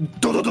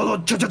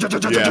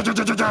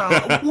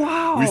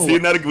 Wow.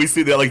 We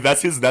see that like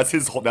that's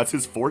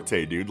his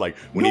forte, dude. Like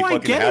when he No, I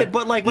fucking get had, it,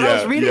 but like when I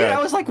was reading it,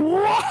 I was like,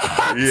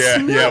 what?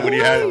 No when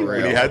he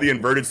way. had the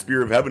inverted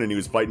spear of heaven and he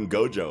was fighting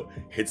Gojo,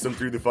 hits him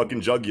through the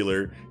fucking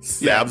jugular,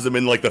 stabs him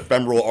in like the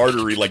femoral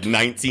artery like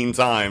 19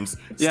 times,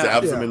 Yeah.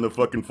 stabs him in the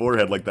fucking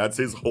forehead. Like that's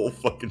his whole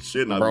fucking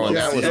shit. And I Bro, love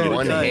that was seeing it.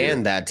 one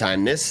hand that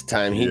time. This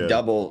time he's Yeah.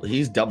 double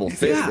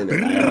fisting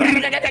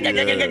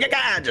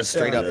it. Just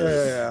straight up.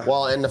 Yeah.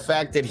 Well, and the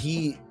fact that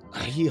he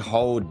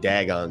hoed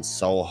Dagon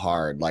so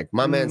hard. Like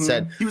my man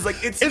said, He was like,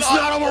 it's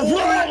not over.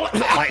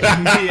 Like,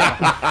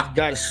 Yeah.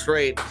 got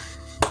straight.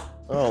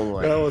 Oh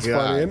my god. That was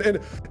funny, and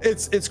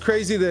it's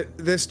crazy that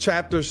this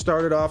chapter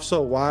started off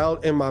so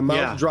wild, and my mouth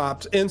Yeah.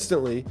 dropped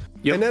instantly,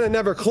 Yep. and then it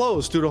never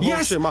closed through the whole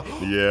Yes. shit.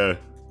 Yeah.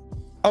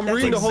 I'm That's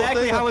reading the whole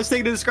exactly thing. how I was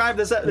thinking to describe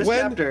this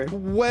chapter.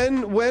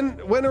 When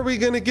are we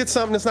gonna get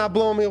something that's not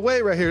blowing me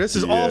away right here? This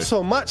is Yeah. all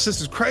so much. This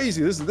is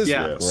crazy. This is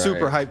Yeah. a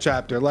super Right. hype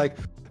chapter. Like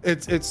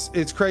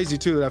it's crazy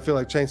too that I feel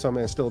like Chainsaw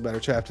Man is still a better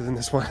chapter than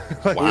this one.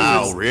 Like,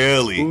 Wow, it's-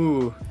 really?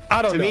 Ooh.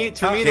 I don't To know. me,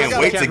 Can't this is the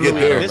wait to chapter get for me.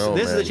 there. This is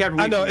the man.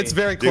 chapter. I know for it's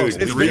me. very close.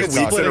 Dude, It's 3 very weeks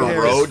in a splitting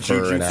hairs. row, for it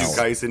Jujutsu out.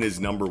 Kaisen is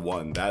number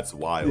 1. That's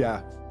wild.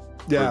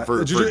 Yeah.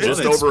 For It's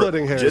just it's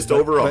splitting hairs, just but-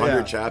 over but 100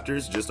 yeah.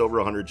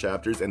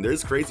 chapters, and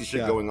there's crazy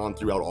shit Yeah. going on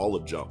throughout all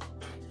of Jump.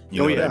 You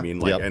know Oh, what yeah. I mean?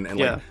 Like Yep. and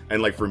Yeah. like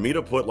and like for me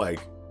to put like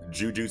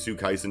Jujutsu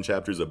Kaisen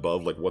chapters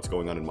above like what's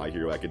going on in My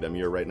Hero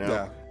Academia right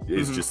now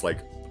is just like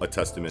a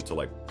testament to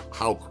like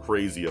how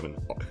crazy of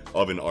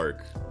an arc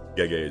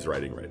Gege is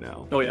writing right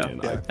now. Oh, yeah.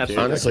 And Yeah, I can't- absolutely.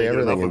 I Honestly, can't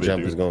get everything enough in of it, Jump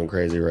dude. is going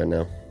crazy right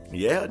now.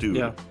 Yeah,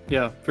 dude.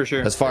 Yeah, for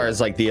sure. As far as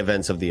like the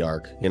events of the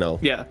arc, you know.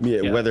 Yeah,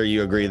 yeah. Whether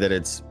you agree that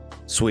it's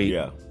sweet,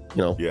 Yeah.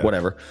 you know, Yeah.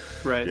 whatever.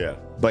 Right. Yeah.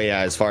 But yeah,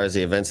 as far as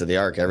the events of the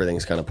arc,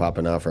 everything's kind of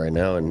popping off right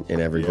now in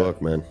every Yeah.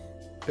 book, man.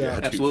 Yeah,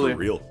 dude, Absolutely. for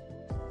real.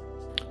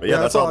 But yeah,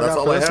 that's that's all. all I That's got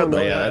all for I this had. one, But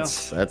though. yeah,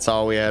 Yeah. that's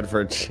all we had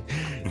for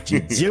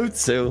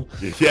Jujutsu.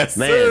 Yes,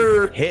 Man,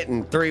 sir.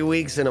 hitting 3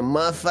 weeks in a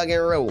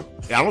motherfucking row.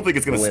 I don't think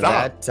it's gonna With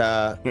stop.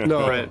 that,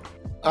 No. Right.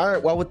 all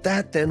right, well, with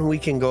that, then we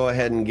can go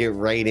ahead and get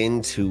right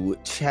into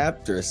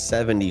chapter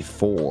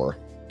 74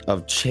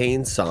 of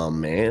Chainsaw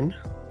Man.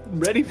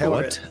 Ready for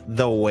What it.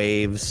 the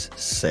waves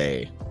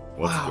say.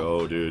 Let's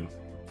go, dude.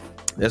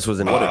 This was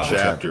an What a awesome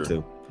chapter.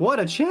 too. What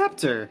a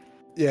chapter.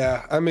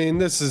 Yeah, I mean,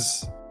 this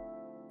is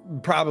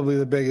probably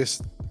the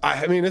biggest.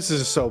 I mean, this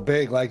is so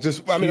big. Like,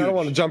 just I mean, I don't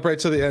want to jump right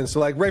to the end. So,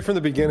 like, right from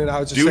the beginning, I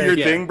was just Do saying, your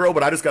yeah. thing, bro.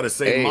 But I just gotta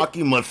say, Hey.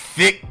 Makima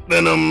thick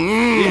than a.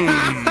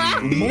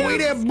 Boy,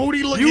 that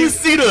booty looking.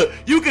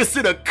 You can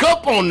sit a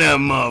cup on that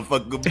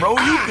motherfucker, bro.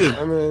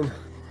 I mean,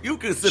 You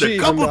can sit a Jeez,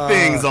 couple I'm,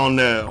 things on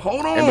there.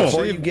 Hold And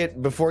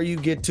on. before you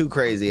get too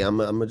crazy, I'm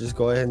gonna just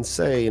go ahead and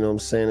say, you know what I'm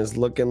saying, it's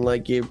looking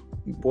like your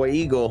boy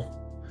Eagle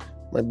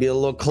might be a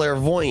little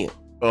clairvoyant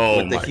Oh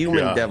with the my human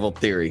God. devil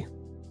theory.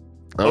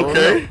 I don't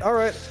Okay. know. all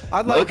right.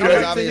 I'd like, Okay. I'd She's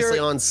like to obviously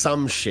hear. on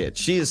some shit.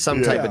 She is some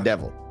Yeah. type of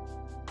devil.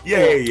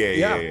 Yeah.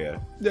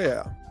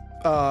 Yeah.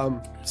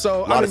 So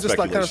A lot I mean, of just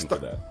like kind of speculation for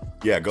that.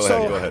 Yeah, go So-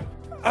 ahead. Go ahead.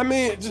 I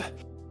mean,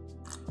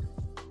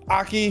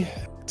 Aki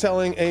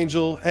telling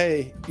Angel,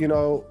 hey, you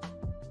know,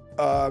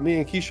 me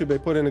and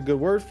Kishibe put in a good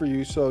word for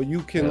you, so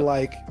you can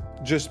like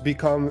just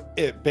become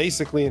it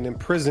basically an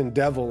imprisoned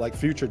devil, like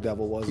Future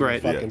Devil was. in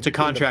Right. fucking- To in the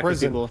contract with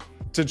prison, people.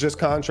 to just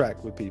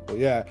contract with people.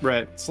 Yeah.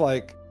 Right. It's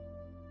like,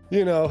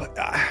 you know,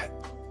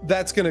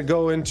 that's gonna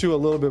go into a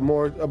little bit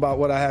more about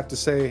what I have to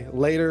say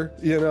later.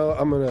 You know,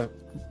 I'm gonna.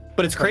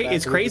 But it's Come back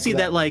it's a little bit crazy to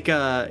that like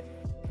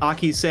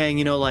Aki's saying,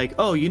 you know, like,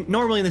 oh, you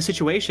normally in this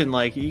situation,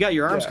 like you got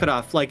your arms Yeah. cut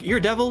off, like you're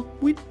a devil,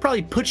 we'd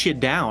probably put you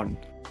down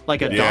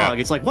like a Yeah. dog.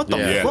 It's like, what the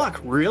Yeah. fuck?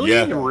 Really?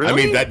 Yeah, Really? I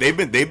mean that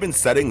they've been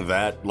setting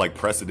that like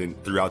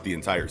precedent throughout the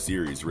entire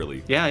series,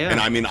 really. Yeah, yeah. And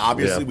I mean,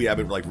 obviously, Yeah. we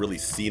haven't like really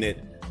seen it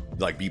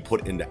like be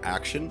put into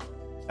action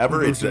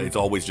ever. It's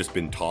always just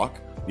been talk.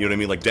 You know what I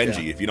mean? Like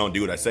Denji, if you don't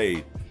do what I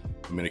say,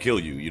 I'm gonna kill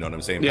you. You know what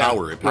I'm saying? Yeah,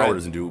 Power, if Power right.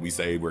 doesn't do what we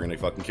say, we're gonna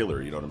fucking kill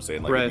her. You know what I'm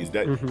saying? Like Right.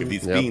 if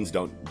these Yep. fiends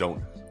don't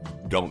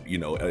you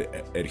know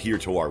adhere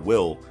to our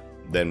will,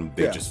 then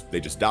they Yeah.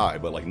 just die.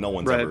 But like no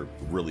one's Right. ever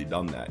really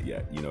done that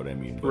yet. You know what I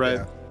mean? But Right.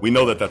 Yeah. we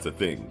know that that's a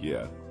thing.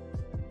 Yeah.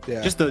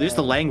 Yeah. just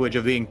the language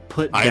of being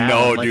put I down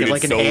know, like, dude,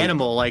 like it's an so-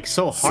 animal, like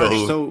so harsh,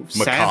 so so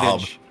macabre.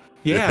 savage.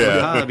 Yeah, Yeah.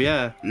 macabre,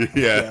 yeah.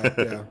 Yeah.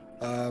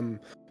 yeah.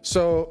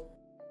 So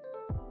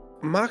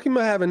Makima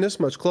having this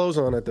much clothes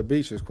on at the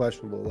beach is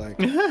questionable. Like,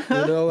 you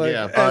know, like,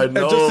 Yeah. I and just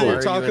know. that Why are you're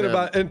you talking in a-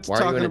 about and why are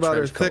you in talking a about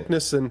her trench coat?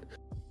 thickness, and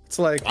it's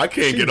like I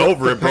can't she get broke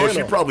over the it, bro. She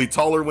panel. probably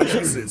taller when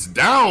she sits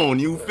down.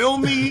 You feel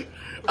me?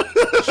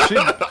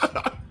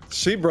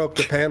 she broke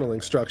the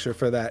paneling structure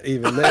for that.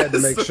 Even they had to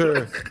make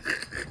sure.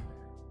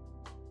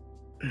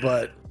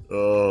 But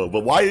Oh,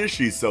 but why is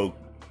she so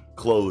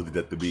clothed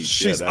at the beach?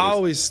 she's that is-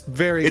 always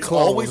very It's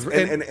clothed. always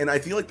and I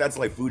feel like that's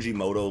like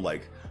Fujimoto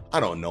like I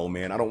don't know,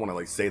 man. I don't want to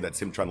like say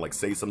that's him trying to like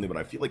say something, but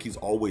I feel like he's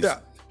always Yeah.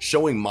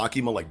 showing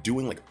Makima like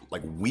doing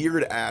like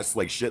weird ass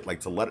like shit, like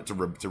to let it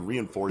to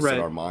reinforce in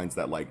our minds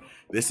that like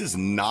this is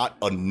not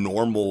a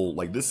normal,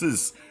 like this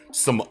is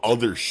some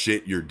other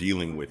shit you're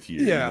dealing with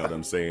here. Yeah. You know what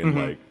I'm saying?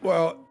 Like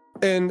Well,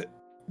 and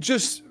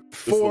just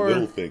just the for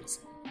little things.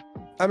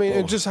 I mean,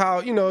 and just how,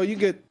 you know, you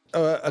get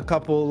a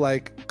couple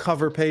like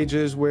cover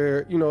pages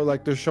where, you know,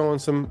 like they're showing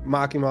some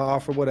Makima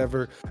off or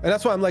whatever. And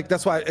that's why I'm like,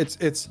 that's why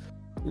it's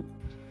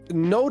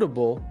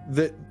notable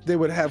that they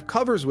would have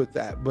covers with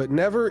that, but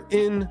never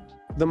in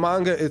the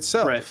manga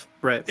itself.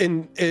 Right.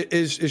 And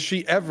is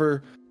she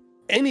ever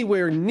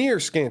anywhere near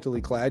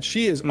scantily clad?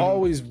 She is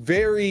always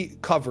very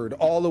covered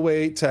all the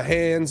way to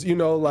hands, you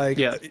know, like,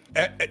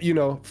 you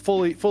know,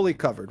 fully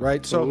covered,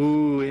 right? So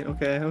Ooh,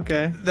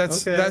 okay.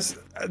 that's okay.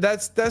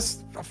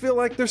 I feel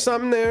like there's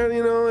something there,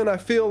 you know, and I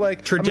feel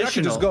like Traditional. I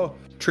could just go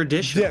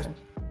Traditional. yeah.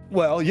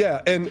 Well,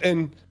 yeah,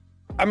 and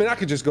I mean I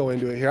could just go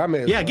into it here. I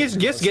may as Yeah, well, just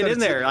you know, get in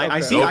there. I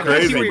see. Go I can see where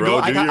crazy, you're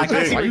bro. going. Do your I can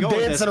see thing. where you're going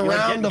with Dancing this.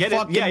 around the Get it.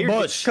 fucking Yeah, you're-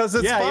 bush. because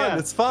it's Yeah, fun. yeah.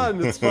 It's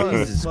fun. It's fun.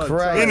 Jesus It's fun.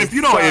 Christ. And if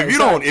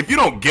you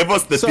don't give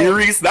us the So-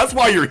 theories, that's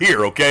why you're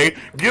here, okay?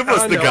 Give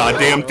us I the know,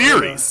 goddamn I know,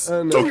 theories,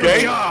 I know.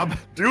 okay?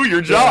 Do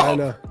your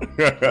job.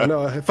 Yeah, I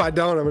know. If I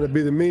don't, I'm gonna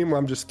be the meme where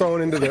I'm just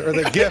thrown into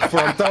the GIF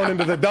where I'm thrown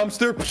into the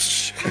dumpster.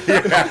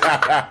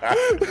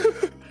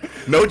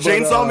 No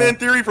Chainsaw Man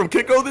theory from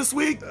Kiko this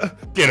week?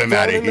 Get him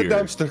out Thrown of in here. the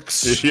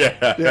dumpster.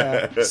 Yeah.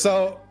 Yeah.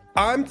 So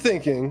I'm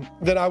thinking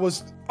that I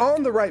was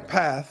on the right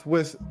path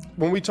with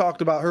when we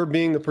talked about her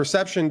being the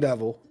perception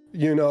devil.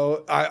 You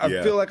know, I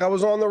Yeah. feel like I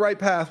was on the right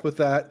path with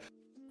that,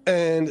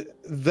 and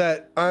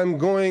that I'm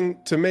going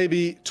to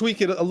maybe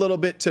tweak it a little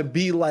bit to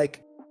be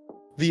like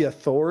the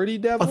authority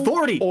devil.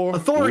 Authority. Or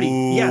Authority.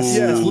 Yes.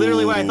 Yeah. That's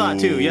literally what I thought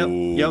too.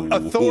 Yep.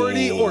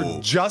 authority or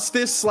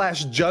justice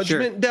 /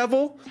 judgment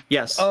devil.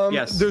 Yes.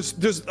 Yes.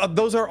 There's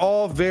those are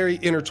all very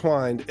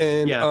intertwined,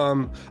 and Yeah.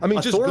 I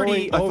mean, just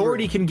authority going over,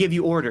 authority can give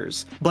you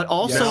orders, but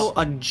also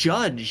a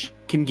judge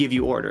can give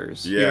you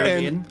orders. You know what I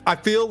and mean? I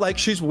feel like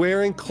she's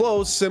wearing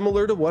clothes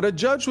similar to what a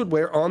judge would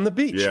wear on the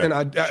beach. Yeah. And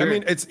I Sure.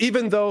 mean, it's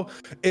even though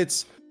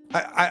it's.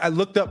 I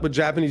looked up what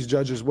Japanese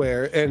judges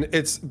wear, and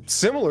it's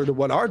similar to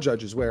what our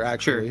judges wear,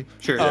 actually.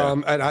 Sure.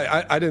 And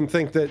I didn't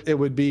think that it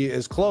would be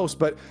as close,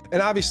 but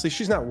and obviously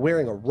she's not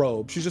wearing a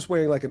robe; she's just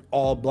wearing like an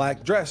all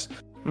black dress,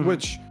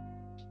 which,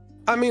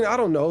 I mean, I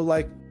don't know,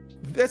 like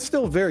that's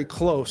still very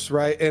close,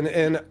 right?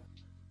 And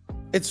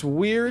it's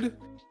weird.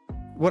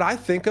 What I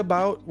think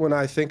about when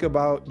I think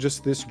about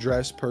just this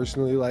dress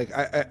personally, like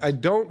I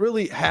don't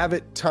really have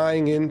it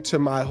tying into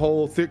my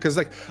whole thing, because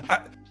like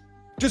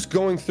just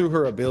going through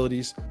her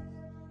abilities,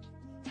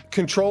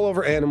 control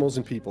over animals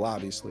and people,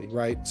 obviously,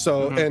 right?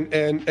 So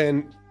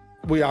and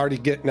we already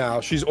get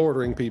now she's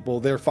ordering people.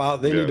 They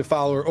need to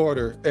follow her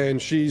order, and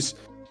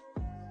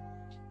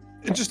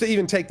just to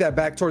even take that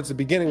back towards the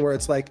beginning where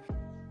it's like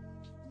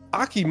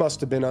Aki must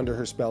have been under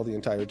her spell the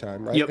entire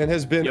time, right? Yep. And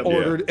has been Yep.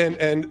 ordered,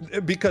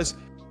 and because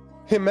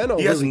Himeno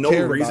He has really no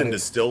cared about reason it. to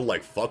still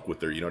like fuck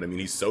with her, you know what I mean?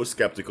 He's so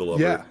skeptical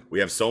of Yeah. her. We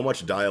have so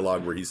much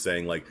dialogue where he's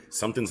saying like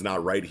something's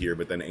not right here,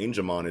 but then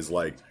Angemon is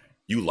like,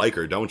 "You like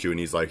her, don't you?" And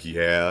he's like,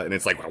 "Yeah." And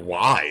it's like,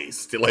 "Why?"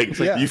 Still like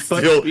Yeah. you But,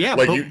 still yeah,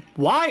 like but you.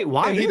 why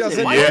And he is it?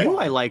 doesn't- Why Yeah. do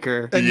I like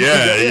her? And he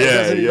Yeah,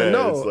 doesn't even yeah.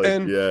 know. It's like,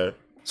 And- yeah.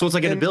 So it's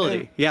like an and- ability.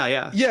 and- Yeah.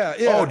 Yeah. Oh,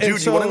 dude, and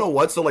you want to so- know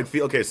what? So like,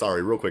 okay,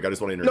 sorry, real quick. I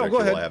just want to interject go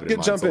you while ahead. I have it Get in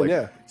mind. jump so, in, like,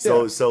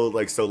 yeah.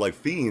 So like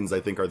fiends, I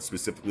think are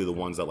specifically the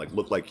ones that like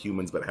look like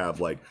humans but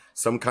have like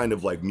some kind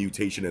of like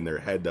mutation in their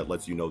head that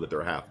lets you know that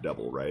they're half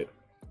devil, right?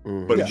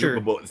 But, Yeah.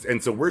 Sure.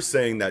 and so we're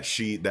saying that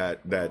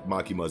that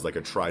Makima is like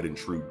a tried and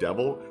true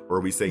devil, or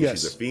are we saying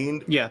Yes. she's a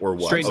fiend? Yeah, Or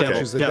what? straight Okay. devil.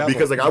 She's a Devil.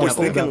 Because like I was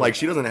Devil. thinking Devil. like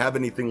she doesn't have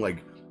anything like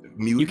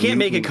You can't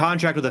make a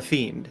contract with a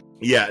fiend.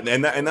 Yeah,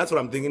 and that's what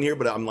I'm thinking here.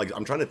 But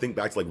I'm trying to think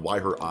back to like why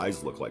her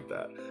eyes look like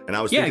that. And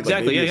I was Yeah, thinking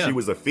exactly, like maybe yeah, if she yeah.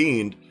 was a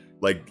fiend,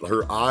 like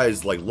her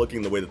eyes like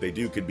looking the way that they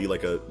do could be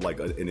like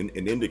an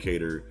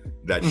indicator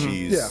that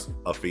she's Yeah.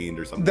 a fiend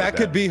or something. that like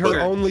could be her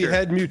But- only sure.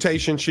 head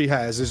mutation she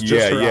has is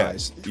just her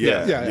eyes.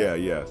 Yeah.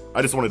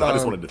 I just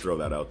wanted to throw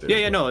that out there.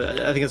 Yeah. No, I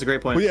think that's a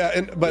great point. Well, yeah,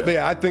 but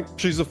yeah, I think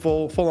she's a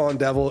full on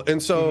devil,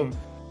 and so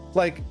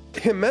like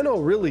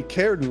Himeno really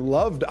cared and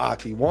loved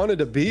Aki, wanted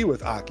to be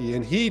with Aki,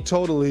 and he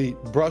totally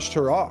brushed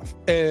her off.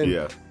 And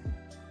Yeah.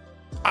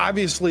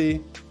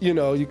 obviously, you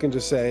know, you can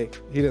just say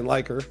he didn't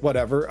like her,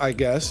 whatever, I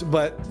guess.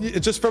 But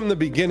it's just from the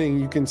beginning,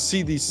 you can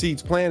see these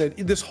seeds planted.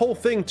 This whole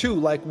thing too,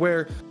 like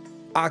where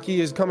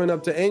Aki is coming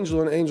up to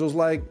Angel, and Angel's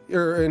like,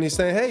 and he's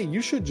saying, "Hey,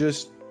 you should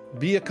just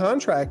be a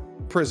contract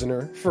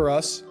prisoner for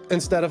us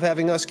instead of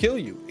having us kill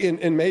you."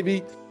 And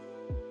maybe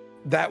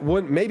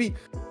maybe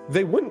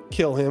they wouldn't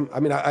kill him. I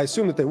mean, I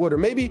assume that they would, or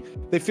maybe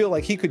they feel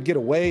like he could get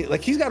away.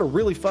 Like he's got a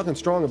really fucking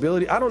strong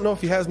ability. I don't know if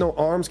he has no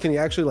arms. Can he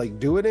actually like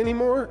do it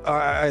anymore?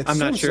 I assume I'm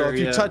not so. sure, If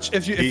you yeah. touch,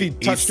 if he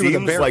touched you seems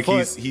with a bare like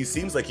foot, he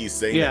seems like he's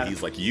saying Yeah. that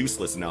he's like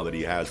useless now that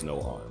he has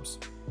no arms.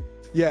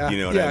 Yeah, You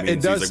know what yeah, I mean?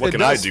 it So does. he's like, what it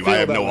can I does do? feel I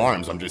have that no way.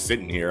 arms. I'm just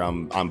sitting here.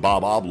 I'm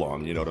Bob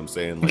Oblong. You know what I'm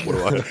saying? Like, what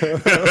do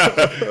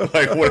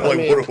I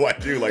what do I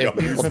do? Like, If I'm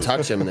people useless.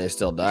 touch him and they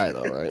still die,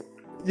 though, right?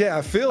 Yeah,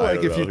 I feel I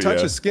like don't if you know, touch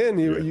yeah. his skin,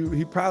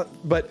 he probably.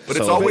 But But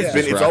it's So always he's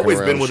been just it's always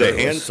rocking been around with a hand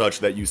shirtless. touch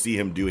that you see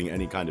him doing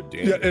any kind of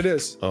damage. yeah, it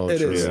is. Oh, It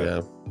true. is.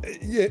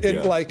 Yeah. And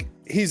Yeah. like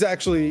he's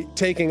actually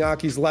taking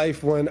Aki's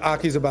life when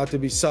Aki's about to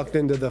be sucked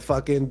into the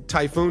fucking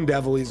typhoon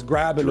devil. He's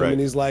grabbing him Right. and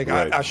he's like,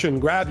 Right. I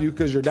shouldn't grab you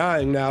because you're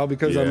dying now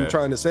because I'm Yeah.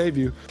 trying to save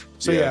you.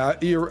 So Yeah.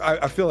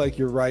 I feel like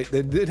you're right.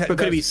 They did But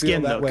could it be does feel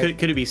skin that though? way.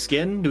 Could it be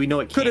skin? Do we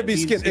know it Could can't it be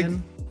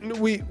skin?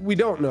 We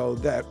don't know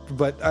that,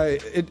 but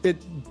it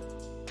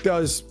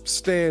does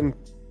stand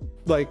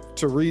like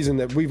to reason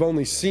that we've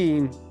only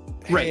seen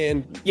Right.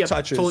 hand Yeah,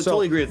 touches.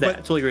 totally agree with that.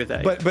 But, Totally agree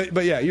with that.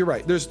 but yeah, you're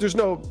right. There's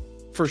no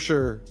for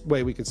sure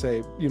way we could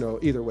say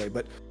either way.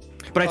 But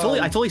I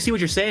totally see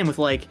what you're saying with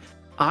like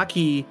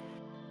Aki.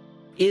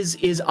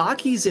 Is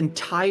Aki's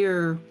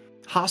entire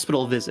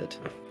hospital visit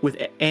with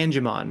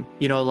Angemon,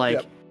 like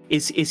Yep.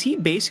 is he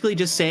basically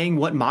just saying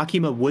what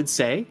Makima would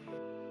say?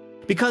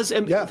 Because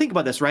Yeah. think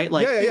about this, right?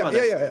 Like think about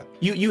this.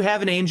 yeah. You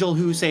have an angel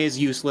who say is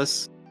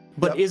useless,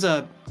 but Yep. is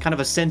a kind of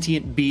a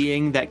sentient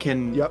being that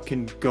can Yep.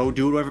 can go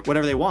do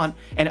whatever they want.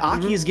 And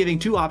Aki is giving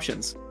two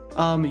options.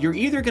 You're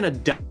either gonna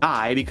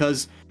die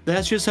because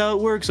that's just how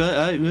it works.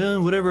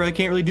 Whatever, I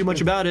can't really do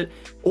much about it.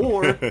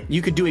 Or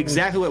you could do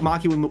exactly what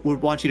Maki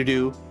would want you to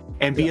do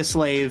and be a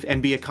slave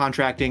and be a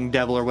contracting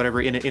devil or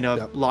whatever in a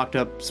Yep. locked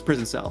up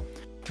prison cell.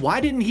 Why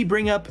didn't he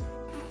bring up?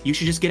 You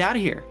should just get out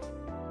of here.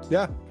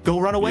 Yeah, Go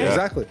run away. Yeah.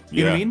 exactly.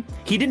 You know what I Yeah. mean?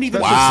 He didn't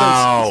even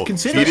Wow.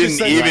 consider. He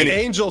Especially didn't since even.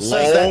 Angel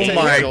says that Oh to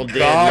my Angel did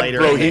god, later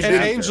bro! in He the And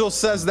didn't. Angel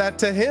says that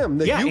to him.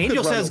 That Yeah, you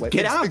Angel could run says, away.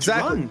 "Get out,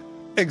 Exactly. run."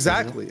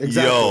 Exactly.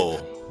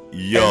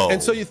 Yo.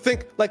 And so you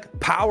think like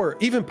power,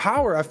 even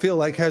power, I feel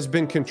like has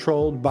been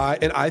controlled by,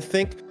 and I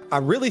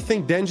really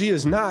think Denji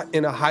is not,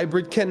 and a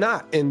hybrid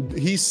cannot. And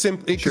he's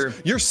simply, 'cause Sure.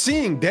 you're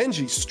seeing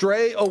Denji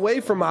stray away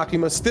from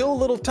Makima, still a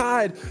little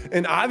tied.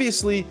 And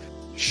obviously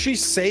she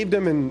saved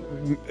him and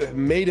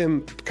made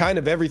him kind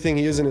of everything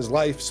he is in his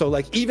life. So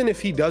like, even if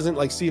he doesn't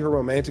like see her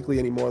romantically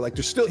anymore, like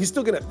he's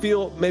still gonna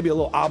feel maybe a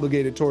little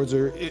obligated towards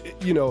her,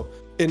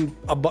 in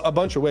a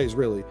bunch of ways,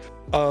 really.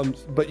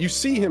 But you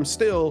see him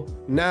still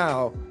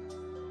now.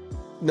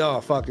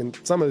 No, fucking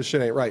some of this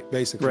shit ain't right,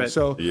 basically. Right.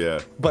 So Yeah.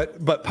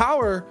 but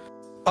power,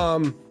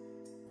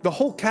 the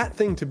whole cat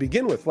thing to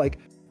begin with, like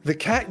the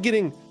cat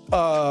getting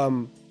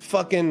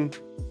fucking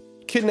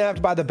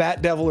kidnapped by the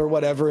Bat Devil or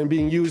whatever and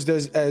being used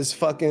as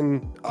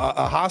fucking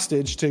a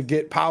hostage to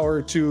get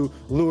power to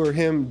lure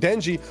him,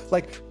 Denji,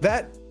 like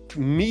that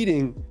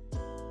meeting.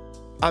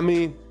 I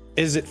mean,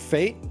 is it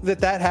fate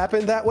that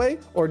happened that way?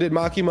 Or did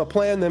Makima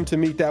plan them to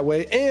meet that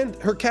way? And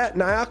her cat,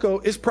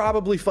 Nayako, is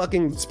probably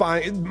fucking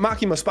spying.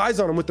 Makima spies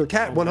on him with their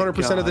cat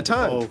 100% of the God.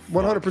 time. Oh,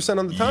 fuck. 100%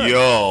 of the time.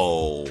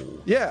 Yo.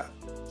 Yeah.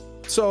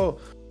 So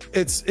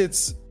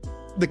it's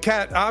the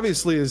cat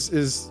obviously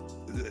is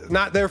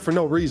not there for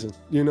no reason,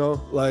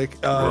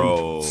 like,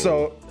 Bro.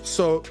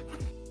 So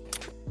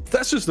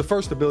that's just the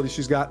first ability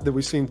she's got that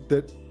we've seen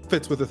that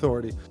fits with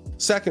authority.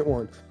 Second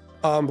one,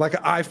 like an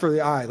eye for the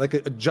eye, like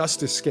a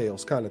justice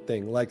scales kind of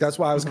thing. Like that's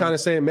why I was kind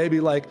of saying maybe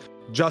like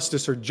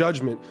justice or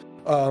judgment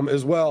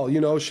as well.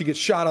 She gets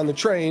shot on the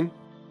train.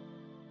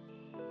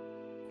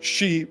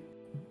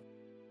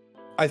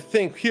 I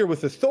think here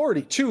with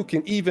authority too,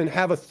 can even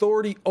have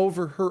authority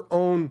over her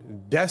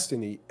own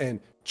destiny and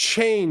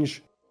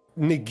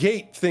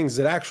negate things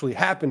that actually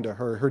happened to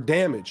her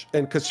damage.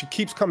 And because she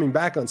keeps coming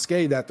back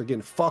unscathed after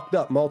getting fucked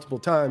up multiple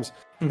times.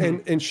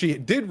 And she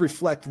did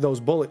reflect those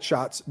bullet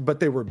shots, but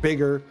they were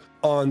bigger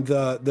on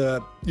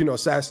the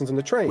assassins in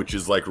the train. Which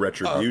is like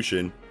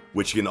retribution,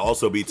 which can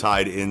also be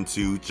tied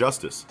into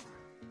justice.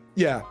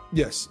 Yeah,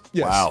 yes.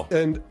 Wow.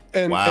 And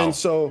Wow. and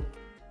so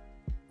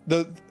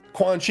the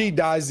Quan Chi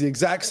dies the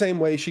exact same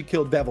way she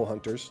killed devil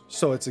hunters.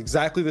 So it's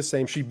exactly the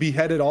same. She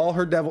beheaded all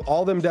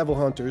them devil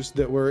hunters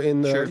that were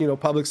in the Sure.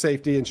 public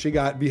safety, and she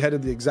got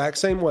beheaded the exact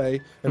same way.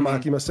 And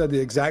Makima said the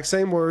exact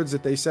same words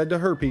that they said to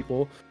her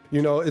people.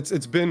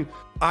 It's been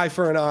eye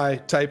for an eye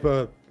type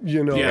of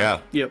Yeah.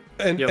 Yep.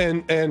 and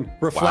Yep. and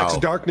reflects Wow.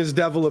 darkness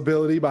devil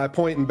ability by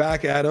pointing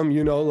back at him,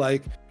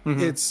 like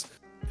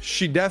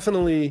she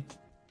definitely,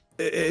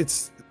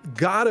 it's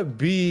gotta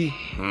be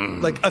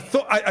like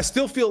I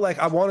still feel like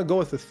I want to go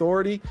with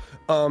authority,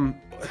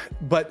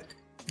 but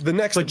the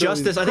next But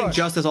ability justice, is I think Crush.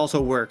 justice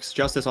also works.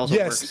 Justice also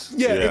works.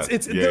 Yeah, Yeah,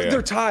 it's yeah.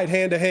 they're tied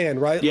hand to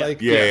hand, right? Yeah.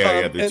 Like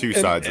Yeah. The and- two and-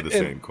 sides of the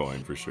and- same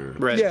coin for sure.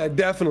 Right. Yeah,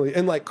 definitely.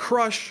 And like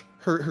Crush,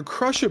 her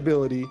Crush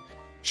ability,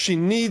 she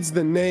needs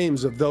the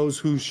names of those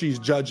who she's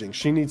judging.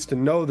 She needs to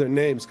know their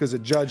names because a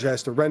judge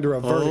has to render a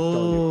verdict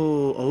on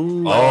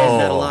you. I like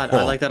that a lot.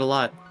 I like that a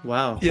lot.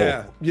 Wow.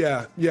 Yeah.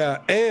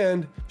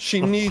 And she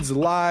needs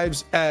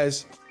lives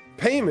as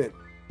payment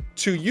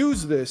to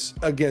use this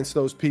against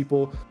those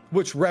people,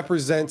 which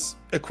represents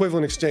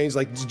equivalent exchange,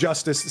 like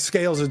justice,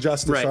 scales of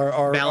justice Right.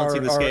 are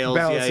Balancing the scales.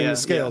 Balancing Yeah, the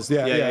scales.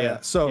 Yeah.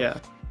 So yeah.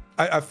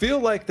 I feel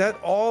like that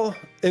all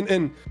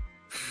and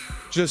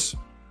just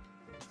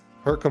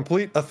her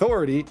complete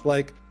authority.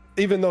 Like,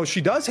 even though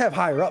she does have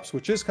higher ups,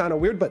 which is kind of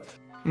weird, but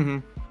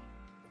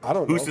I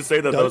don't know. Who's to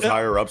say that those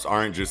higher ups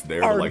aren't just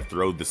there to like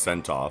throw the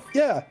scent off?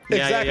 Yeah,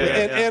 exactly.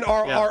 And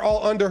are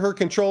all under her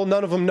control.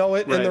 None of them know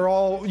it. Right. And they're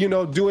all,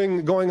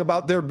 going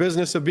about their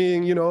business of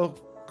being,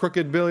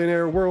 crooked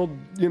billionaire world,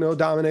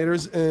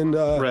 dominators. And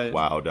Right.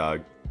 Wow,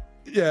 dog.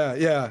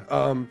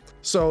 yeah.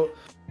 So,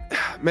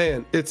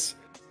 man, it's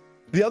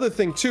the other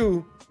thing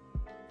too.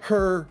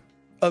 Her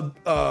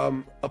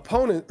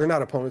opponent, or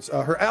not opponents,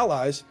 her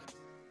allies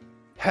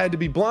had to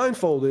be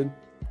blindfolded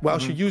while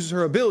she uses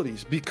her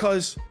abilities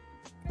because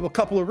of a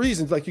couple of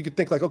reasons. Like, you could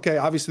think like, okay,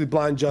 obviously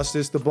blind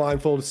justice, the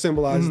blindfold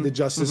symbolizes the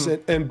justice,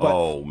 and but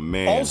Oh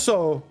man.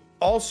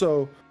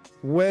 also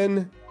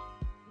when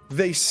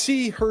they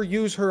see her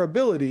use her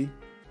ability,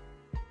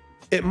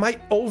 it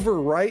might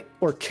overwrite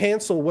or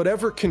cancel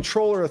whatever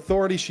control or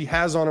authority she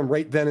has on them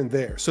right then and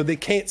there. So they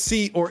can't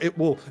see, or it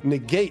will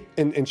negate.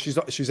 And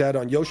she's had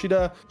on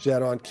Yoshida, she's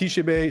had on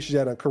Kishibe, she's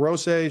had on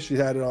Kurose, she's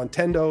had it on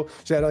Tendo,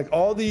 she's had like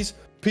all these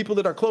people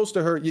that are close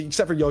to her,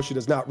 except for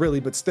Yoshida's not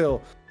really, but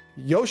still.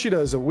 Yoshida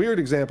is a weird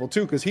example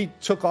too, because he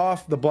took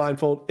off the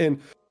blindfold,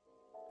 and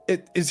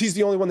he's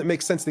the only one that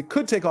makes sense that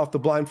could take off the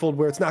blindfold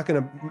where it's not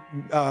going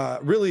to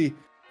really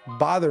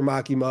bother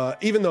Makima,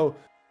 even though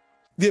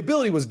the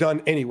ability was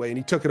done anyway, and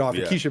he took it off,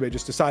 and Kishibe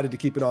just decided to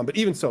keep it on. But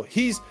even so,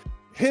 he's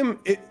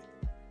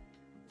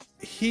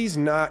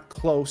not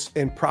close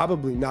and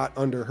probably not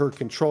under her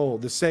control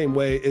the same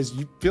way as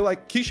you feel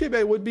like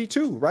Kishibe would be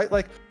too, right?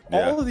 Like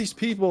all of these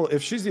people,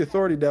 if she's the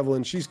authority devil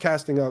and she's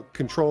casting out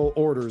control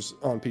orders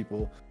on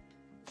people,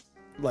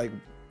 like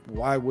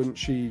why wouldn't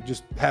she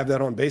just have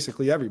that on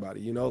basically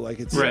everybody? Like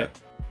it's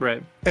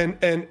right.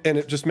 And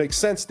it just makes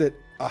sense that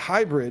a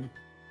hybrid,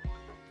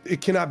 it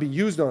cannot be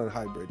used on a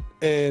hybrid,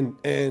 and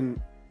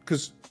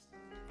because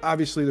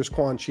obviously there's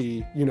Quan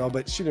Chi,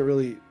 but she didn't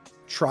really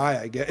try.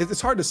 I guess it's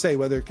hard to say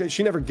whether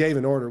she never gave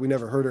an order. We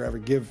never heard her ever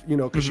give,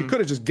 because she could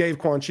have just gave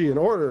Quan Chi an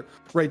order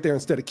right there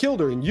instead of killed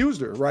her and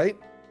used her, right?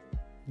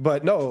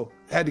 But no,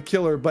 had to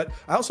kill her. But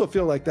I also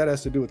feel like that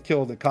has to do with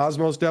kill the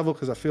Cosmos Devil,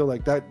 because I feel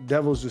like that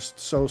devil is just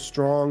so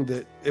strong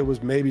that it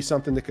was maybe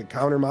something that could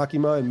counter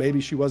Makima, and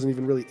maybe she wasn't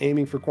even really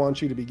aiming for Quan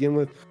Chi to begin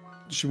with.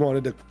 She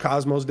wanted the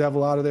Cosmos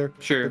Devil out of there.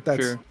 Sure.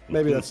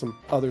 Maybe that's some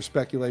other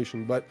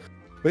speculation. But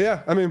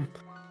yeah, I mean,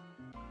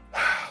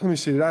 let me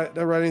see. Did I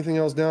write anything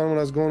else down when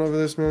I was going over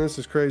this, man? This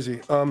is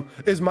crazy.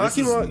 Is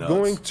Makima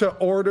going to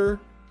order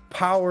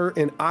Power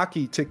and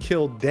Aki to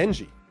kill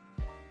Denji?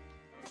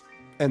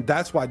 And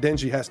that's why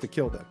Denji has to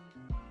kill them.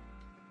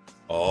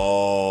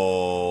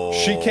 Oh.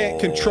 She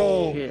can't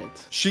control Shit.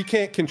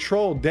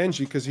 Denji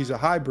because he's a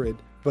hybrid,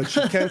 but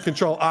she can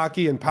control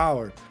Aki and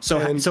Power. So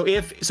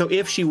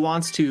if she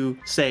wants to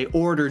say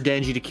order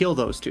Denji to kill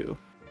those two,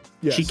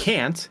 yes. she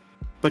can't.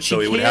 But she So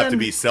it can, would have to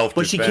be self-defense.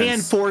 But she can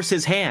force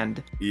his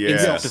hand in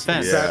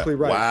self-defense. Yeah. Exactly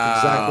right. Wow.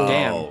 Exactly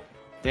right.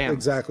 Damn.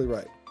 Exactly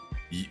right.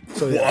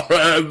 So,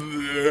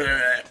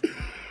 yeah.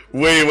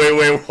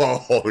 Wait.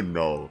 Oh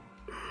no.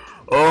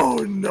 Oh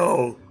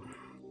no.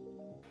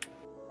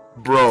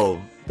 Bro,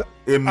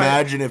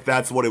 imagine if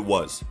that's what it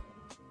was.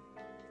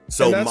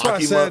 So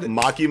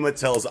Makima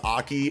tells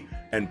Aki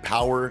and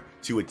Power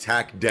to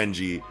attack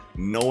Denji,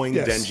 knowing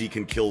Denji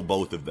can kill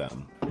both of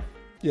them.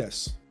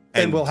 Yes.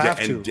 And we'll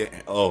have to.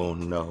 Oh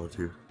no,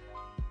 dude.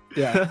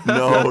 Yeah.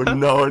 No.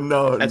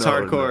 That's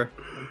hardcore.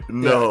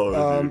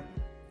 No.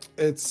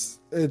 It's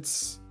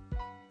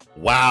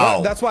wow.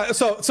 Well, that's why.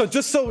 So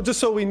just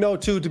so we know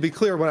too, to be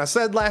clear, when I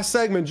said last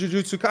segment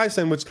Jujutsu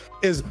Kaisen, which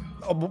is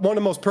one of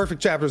the most perfect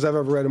chapters I've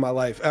ever read in my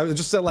life, I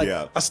just said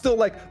I still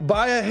like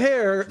by a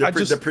hair. The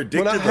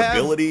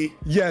predictability,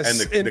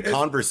 and the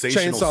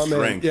conversational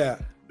strength.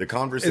 Man, the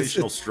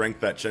conversational strength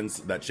that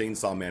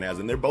Chainsaw Man has,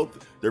 and they're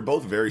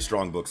both very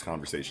strong books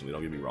conversationally.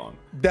 Don't get me wrong.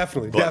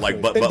 Definitely,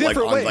 but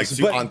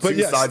on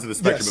two sides of the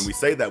spectrum, yes. and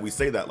we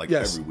say that like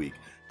every week.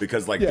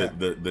 Because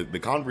the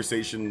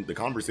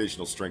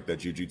conversational strength that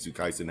Jujutsu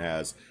Kaisen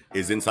has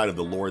is inside of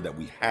the lore that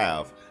we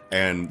have,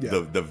 and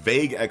the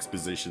vague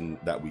exposition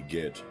that we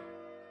get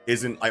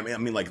isn't. I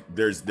mean, like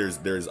there's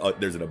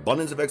an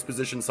abundance of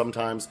exposition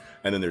sometimes,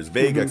 and then there's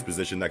vague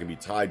exposition that can be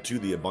tied to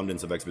the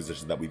abundance of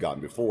exposition that we've gotten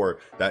before.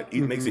 That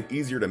it makes it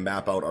easier to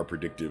map out our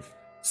predictive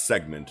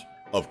segment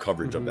of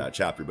coverage of that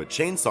chapter. But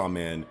Chainsaw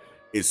Man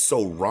is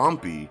so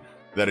rompy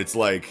that it's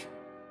like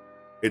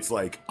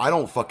I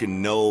don't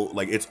fucking know,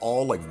 like it's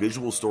all like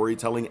visual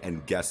storytelling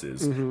and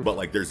guesses, but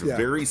like there's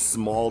very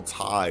small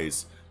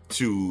ties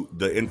to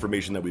the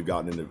information that we've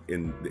gotten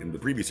in the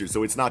previous year.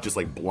 So it's not just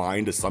like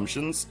blind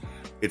assumptions.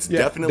 It's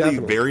definitely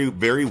very,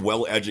 very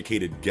well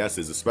educated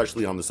guesses,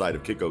 especially on the side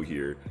of Kiko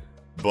here.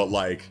 But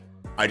like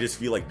I just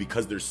feel like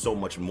because there's so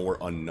much more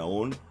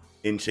unknown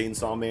in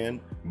Chainsaw Man,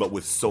 but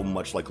with so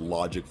much like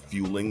logic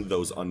fueling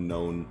those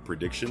unknown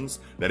predictions,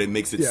 that it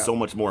makes it so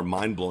much more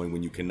mind-blowing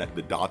when you connect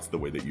the dots the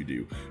way that you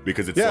do.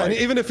 Because it's and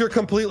even if you're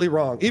completely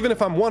wrong, even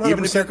if I'm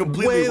 100%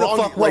 completely way wrong,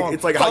 the fuck wrong, like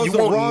it's like how you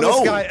won't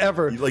know. Guy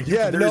ever. Like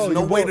there's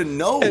no way to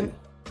know.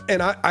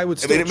 and I would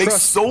I still mean, it makes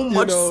trust, so you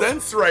much know,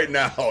 sense right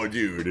now,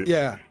 dude.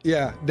 Yeah,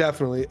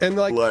 definitely. And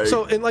Like-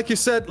 so, and like you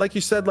said,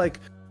 like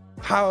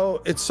how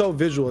it's so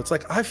visual. It's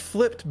like I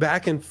flipped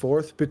back and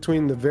forth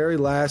between the very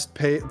last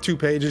 2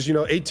 pages,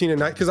 18 and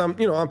 19, because I'm,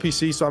 on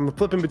PC, so I'm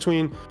flipping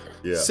between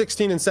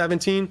 16 and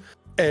 17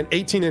 and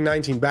 18 and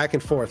 19 back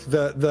and forth.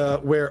 The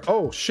where,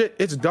 oh shit,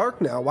 it's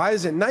dark now. Why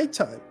is it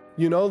nighttime?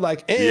 And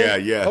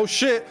oh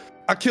shit,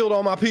 I killed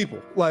all my people.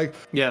 Like,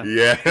 Yeah.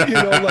 Yeah.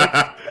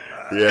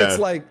 it's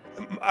like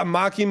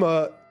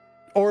Makima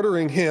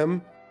ordering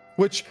him,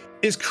 which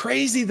is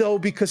crazy though,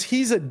 because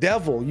he's a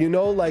devil,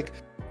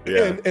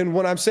 and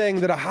when I'm saying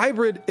that a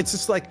hybrid, it's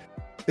just like,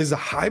 is a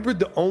hybrid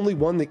the only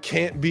one that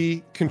can't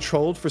be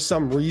controlled for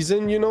some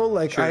reason? Sure,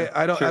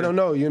 I don't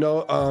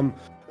know.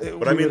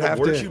 But I mean, like,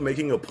 weren't you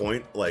making a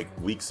point like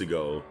weeks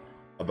ago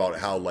about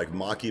how like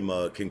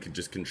Makima can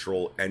just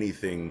control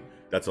anything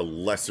that's a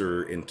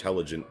lesser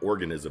intelligent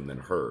organism than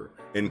her,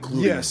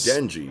 including Yes.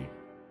 Denji?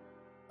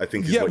 I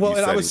think is Yeah, what well, you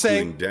and said, I was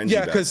saying, including Denji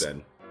yeah, back 'cause-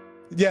 then.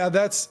 Yeah,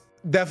 that's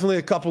definitely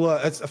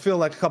I feel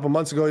like a couple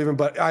months ago even,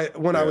 but I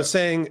was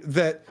saying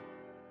that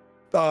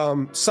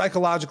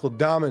psychological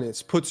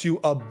dominance puts you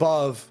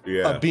above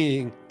a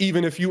being,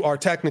 even if you are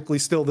technically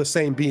still the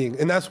same being.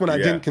 And that's when I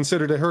didn't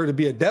consider her to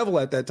be a devil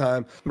at that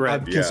time. Right.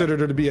 I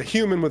considered her to be a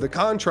human with a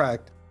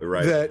contract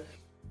Right.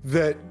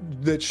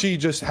 that she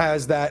just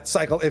has that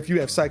if you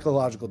have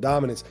psychological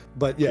dominance.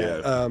 But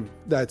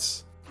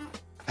that's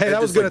hey, that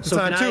was just good like- at the so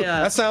time can too.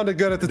 I, that sounded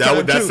good at the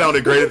time That too.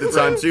 sounded great at the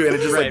time too, and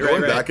it's just Right, like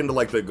going right. back into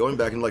like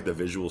the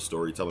visual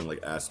storytelling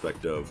like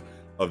aspect of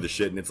the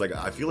shit, and it's like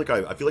I feel like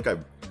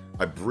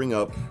I bring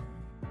up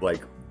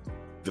like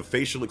the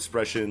facial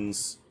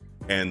expressions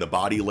and the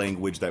body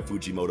language that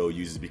Fujimoto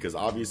uses, because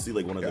obviously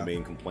like one of the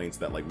main complaints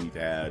that like we've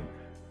had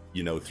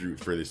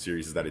for this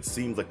series is that it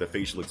seems like the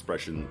facial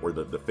expression or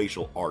the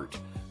facial art,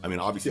 I mean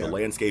obviously the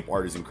landscape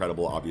art is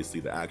incredible, obviously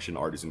the action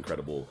art is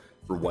incredible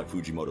for what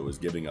Fujimoto is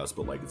giving us,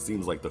 but like it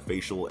seems like the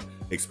facial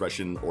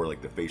expression or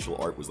like the facial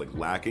art was like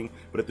lacking.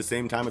 But at the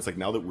same time, it's like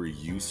now that we're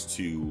used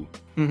to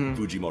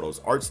Fujimoto's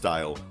art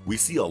style, we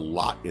see a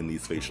lot in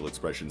these facial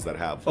expressions that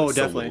have so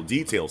definitely. little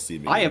detail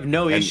seemingly. I have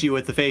no And- issue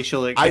with the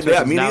facial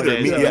expressions me neither.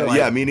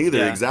 nowadays. Me neither.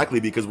 Yeah.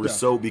 Exactly, because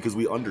because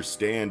we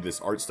understand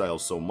this art style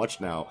so much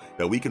now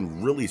that we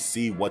can really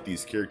see what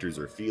these characters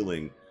are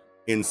feeling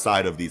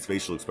inside of these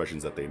facial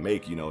expressions that they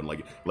make, and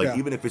like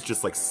even if it's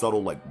just like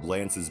subtle like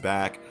glances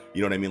back,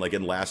 you know what I mean, like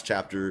in last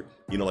chapter,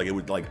 like it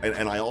would like,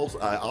 and I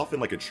often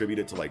like attribute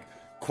it to like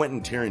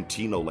Quentin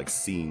Tarantino like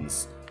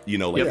scenes,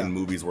 in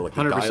movies where like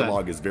the 100%.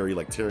 dialogue is very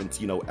like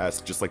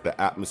Tarantino-esque, just like the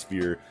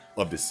atmosphere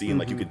of the scene.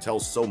 Like you could tell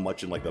so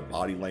much in like the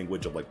body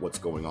language of like what's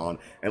going on,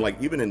 and like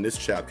even in this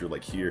chapter,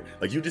 like here,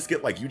 like you just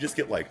get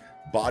like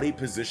body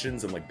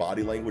positions and like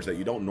body language that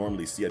you don't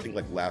normally see. I think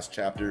like last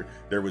chapter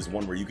there was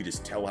one where you could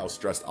just tell how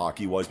stressed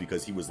Aki was,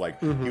 because he was like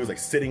he was like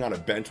sitting on a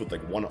bench with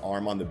like one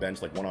arm on the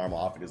bench, like one arm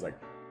off, and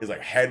his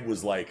head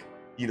was like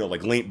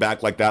like leaned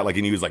back like that, like,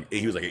 and he was like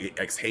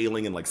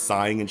exhaling and like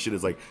sighing and shit.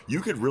 Is like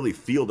you could really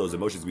feel those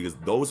emotions, because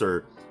those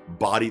are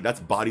that's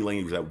body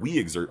language that we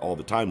exert all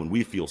the time when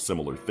we feel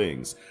similar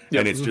things.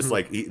 And it's just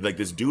like like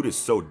this dude is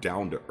so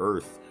down to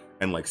earth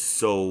and like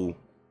so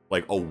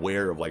like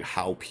aware of like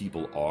how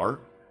people are,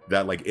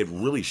 that like it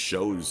really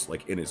shows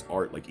like in his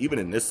art. Like even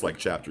in this like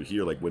chapter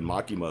here, like when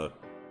Makima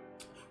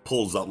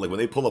pulls up, like when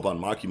they pull up on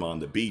Makima on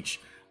the beach,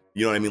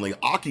 you know what I mean? Like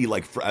Aki,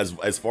 like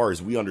as far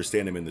as we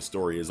understand him in the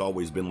story, has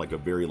always been like a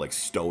very like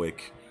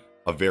stoic,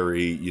 a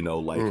very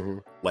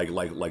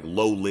like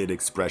low lid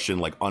expression,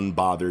 like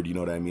unbothered. You know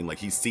what I mean? Like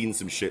he's seen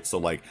some shit, so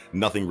like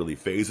nothing really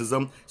phases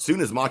him.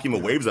 Soon as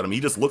Makima waves at him, he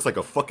just looks like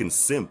a fucking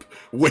simp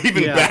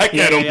waving back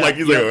at him, like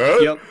he's like,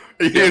 huh?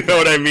 You know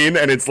what I mean?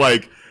 And it's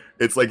like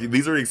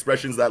these are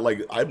expressions that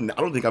like I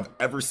don't think I've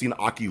ever seen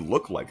Aki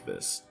look like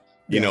this.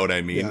 You know what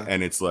I mean? Yeah.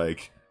 And it's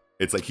like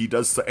he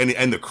does,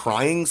 and the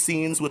crying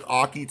scenes with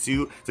Aki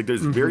too. It's like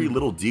there's very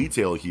little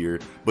detail here,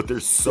 but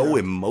there's so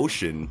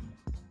emotion.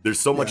 There's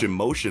so much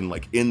emotion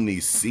like in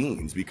these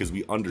scenes, because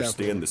we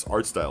understand this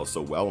art style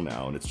so well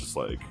now, and it's just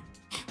like,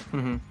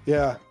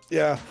 Yeah.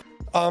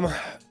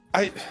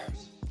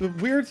 The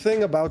weird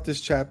thing about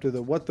this chapter,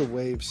 the what the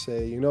waves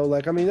say,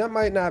 like I mean that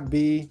might not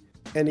be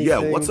anything. yeah,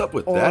 what's up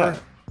with that?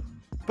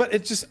 But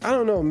it just, I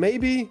don't know,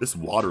 maybe This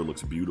water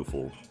looks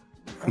beautiful.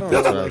 I don't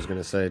That's know. what I was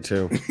gonna say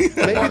too.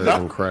 That is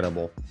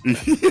incredible.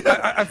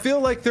 I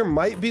feel like there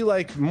might be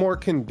like more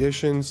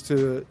conditions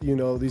to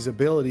these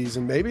abilities,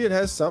 and maybe it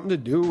has something to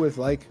do with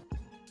like,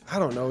 I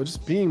don't know,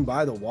 just being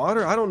by the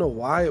water. I don't know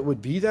why it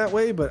would be that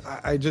way, but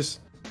I just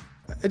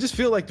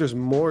feel like there's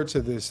more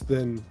to this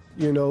than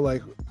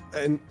like,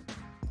 and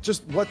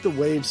just what the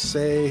waves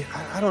say.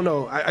 I don't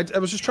know. I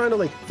was just trying to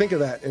like think of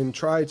that and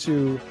try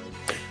to.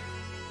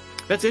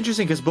 That's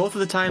interesting, because both of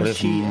the times if-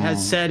 she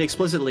has said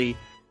explicitly,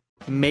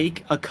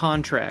 make a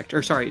contract,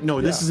 or sorry,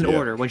 no, this is an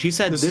order. When she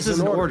said this is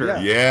an order,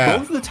 Yeah.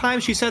 both of the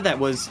times she said that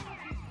was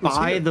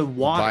by the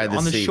water, By the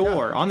on the sea.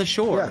 shore, on the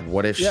shore. Yeah.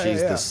 What if Yeah,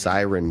 she's yeah. the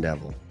siren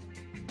devil?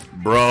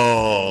 Bro.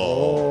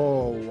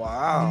 Oh wow.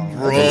 Wow.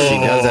 I think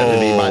she does have to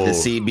be by the Bro.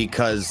 sea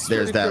because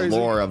there's pretty that crazy.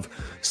 lore of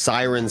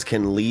sirens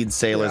can lead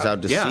sailors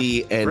out to Yeah.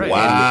 sea and, Right.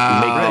 and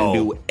make Wow.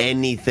 them do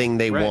anything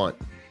they Right. want.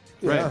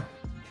 Yeah.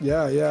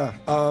 Yeah.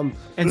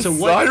 And so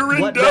The what?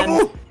 Siren what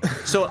Devil? Then,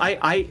 so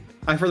I,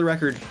 for the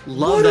record,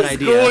 love What that is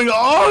idea. going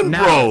on,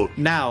 now, bro?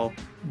 Now,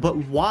 but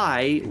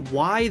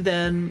why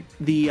then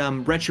the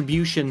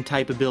retribution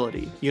type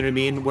ability? You know what I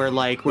mean? Where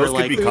like Those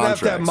could be you would have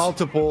to have contracts.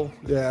 multiple.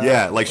 Yeah.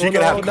 Yeah, like she Well,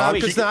 could no, have no, contracts.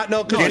 because not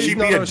no. 'cause Can't she's- she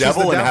no, be no, a she's the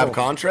devil and have devil.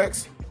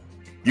 contracts?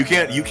 You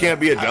can't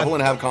be a devil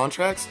and have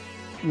contracts.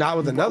 Not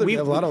with another We've-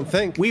 devil, I don't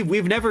think.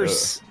 we've never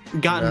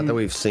Not gotten that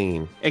we've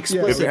seen.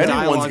 explicit If anyone's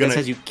dialogue that gonna-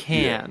 says you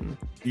can.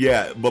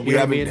 Yeah, but we You know what I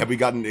haven't. mean? Have we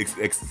gotten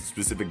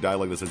specific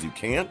dialogue that says you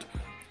can't?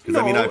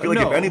 Because I mean, No, I feel like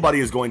if no. anybody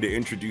is going to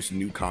introduce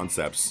new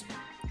concepts,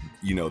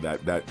 you know,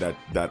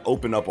 that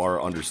open up our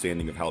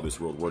understanding of how this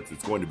world works,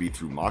 it's going to be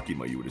through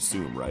Makima. You would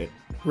assume, right?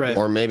 Right.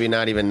 Or maybe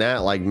not even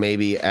that. Like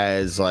maybe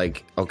as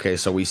like, okay,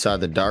 so we saw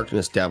the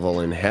darkness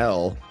devil in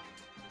hell,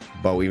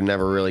 but we've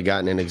never really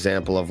gotten an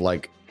example of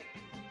like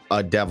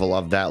a devil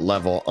of that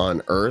level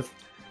on Earth.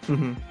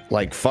 Mhm.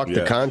 Like fuck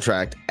the Yeah.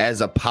 contract.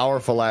 As a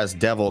powerful ass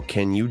devil,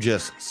 can you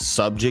just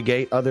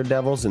subjugate other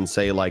devils and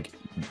say like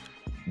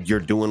you're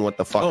doing what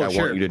the fuck I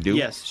want you to do?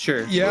 Yes,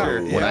 sure. Yeah.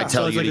 sure. When I Yeah. tell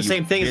so it's you like to the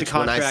same thing as a bitch,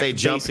 when I contract. say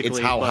jump, it's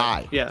basically, how but-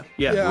 high. Yeah.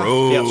 Yeah.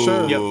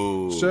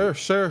 Bro.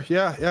 Sure.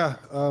 Yeah.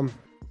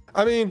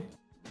 I mean,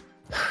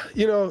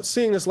 you know,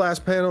 seeing this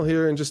last panel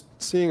here and just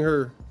seeing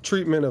her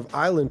treatment of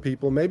island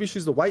people, maybe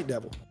she's the white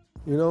devil.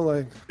 You know,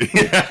 like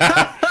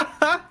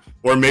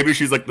Or maybe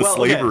she's like the Well,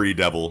 okay. slavery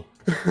devil.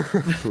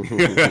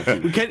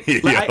 We can,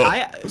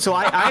 so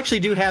I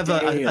actually do have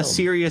a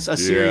serious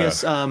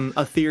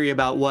a theory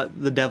about what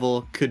the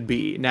devil could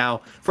be.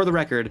 Now, for the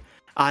record,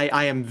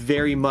 I am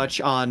very much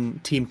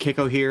on Team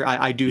Kiko here.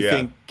 I do Yeah.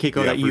 think Kiko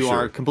Yeah, that for you sure.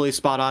 are completely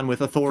spot on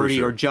with authority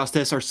sure. or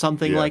justice or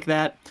something Yeah. like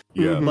that.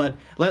 Yeah. But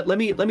let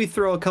me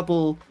throw a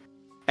couple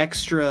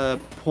extra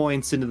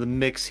points into the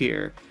mix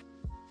here.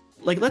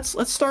 Like let's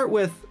start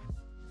with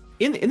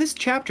in this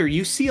chapter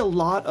you see a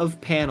lot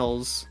of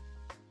panels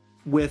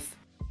with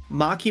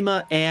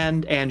Makima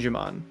and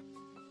Angemon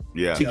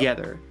Yeah.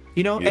 together.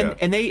 You know, Yeah.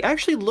 and they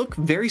actually look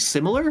very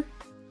similar.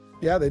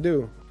 yeah, they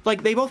do.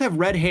 Like they both have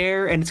red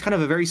hair and it's kind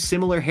of a very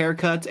similar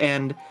haircut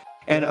and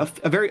a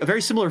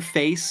very similar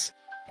face.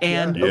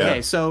 And Yeah.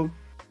 okay, so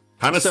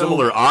Kind of So-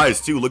 similar eyes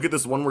too. Look at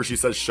this one where she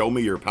says, "Show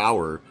me your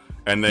power,"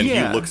 and then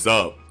Yeah. he looks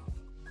up,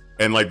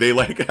 and like they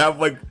like have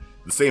like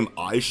the same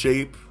eye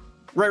shape.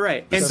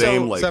 right. And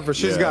same, so like, Except for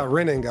she's yeah. got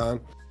Rinnegan.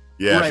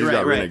 Yeah, Right, she's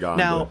got right. Rinnegan.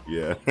 Now- but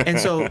yeah. and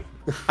so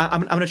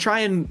I'm gonna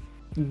try and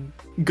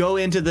go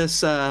into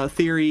this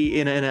theory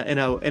in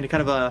a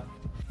kind of a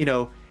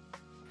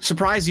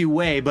surprise you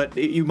way, but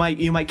you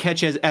might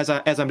catch as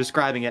I'm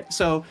describing it.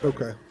 So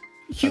Okay.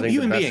 I think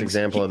human the best beings,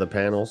 example of the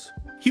panels.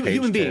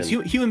 human page beings,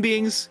 10. human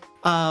beings.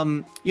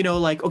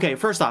 Like okay,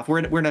 first off, we're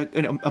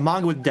in a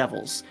manga with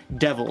devils,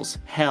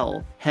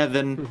 hell,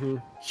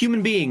 heaven,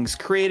 human beings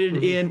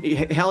created in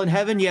hell and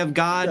heaven. You have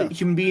God, Yeah.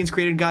 human beings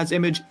created in God's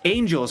image,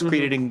 angels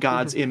created in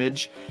God's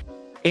image.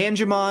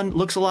 Angemon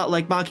looks a lot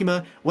like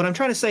Makima. What I'm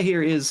trying to say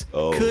here is,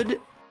 Oh. could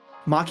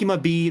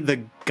Makima be the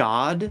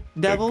God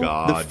devil, the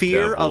God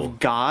fear devil. of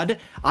God?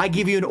 I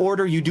give you an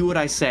order, you do what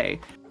I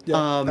say.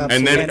 Yeah,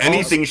 And then And also-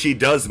 anything she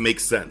does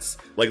makes sense.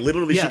 Like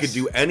literally, Yes. she could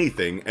do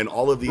anything, and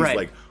all of these Right.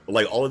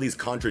 like all of these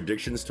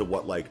contradictions to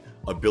what like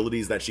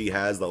abilities that she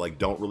has that like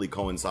don't really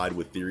coincide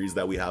with theories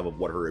that we have of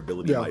what her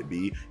ability Yeah. might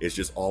be. It's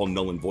just all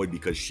null and void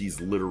because she's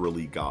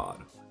literally God.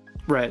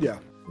 Right. Yeah.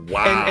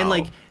 Wow. And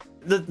like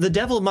the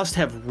devil must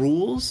have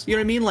rules, you know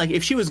what I mean? Like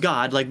if she was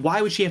God, like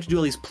why would she have to do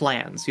all these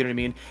plans? You know what I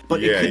mean?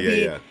 But Yeah, it could yeah,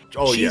 be yeah.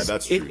 Oh, yeah, she's-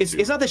 that's true, it's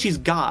too. not that she's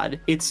God,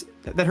 it's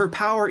that her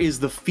power is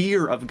the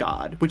fear of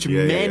God, which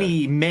Yeah,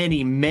 yeah,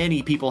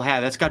 many people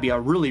have. That's gotta be a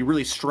really,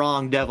 really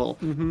strong devil.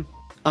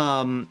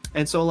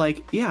 And so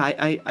like,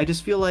 yeah, I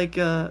just feel like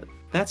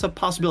that's a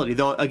possibility.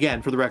 Though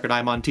again, for the record,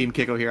 I'm on Team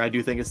Kiko here. I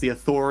do think it's the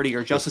authority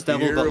or justice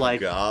devil, Fear but of like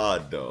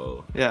God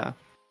though. yeah.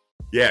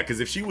 Yeah, because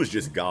if she was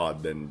just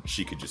God, then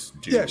she could just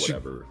do Yeah, she-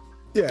 whatever.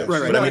 Yeah. Right, she's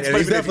right. But not- I mean, she's and even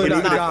if- definitely and not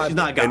even if- God. She's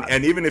not God.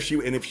 And even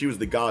if she was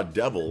the God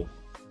devil,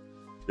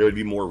 there would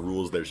be more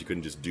rules there. She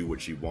couldn't just do what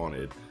she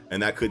wanted,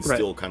 and that could Right.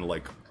 still kind of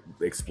like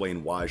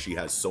explain why she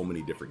has so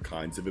many different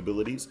kinds of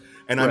abilities.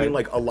 And I mean, Right.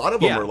 like a lot of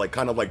them Yeah. are like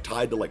kind of like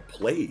tied to like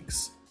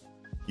plagues.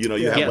 You know,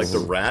 you Yeah. have like Yes. the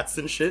rats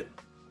and shit.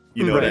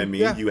 You know what I Right.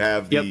 mean? Yeah. You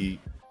have Yep.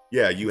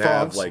 you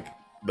have Frogs. like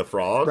the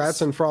frogs.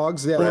 Rats and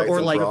frogs. Yeah. Right. or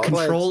and like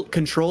frogs.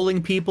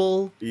 controlling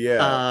people.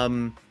 Yeah.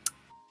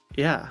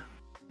 Yeah.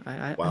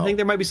 I Wow. think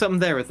there might be something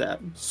there with that.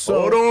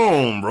 So Hold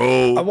on,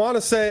 bro. I want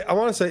to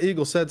say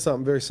Eagle said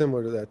something very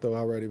similar to that though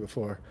already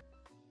before.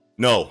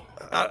 No.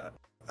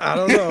 I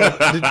don't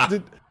know.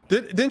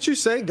 Didn't you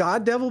say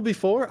God Devil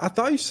before? I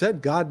thought you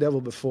said God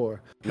Devil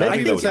before. No, Maybe I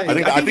you think said- that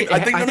was- I think- I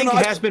think no,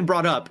 it has been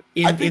brought up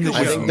in I think the it I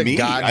was show. think the me.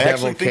 God I Devil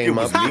actually think it came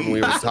was up me. when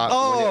we were talking.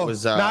 Oh, when it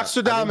was, I think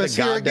Nostradamus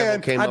the here God Devil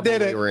again. came I up did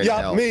when it. we were in Yup,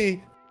 hell.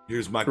 me.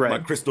 Here's my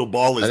Right. crystal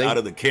ball is I think- out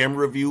of the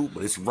camera view,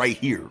 but it's right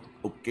here.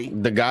 Okay.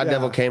 The God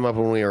Devil Yeah. came up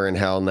when we were in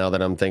hell. Now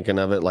that I'm thinking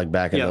of it, like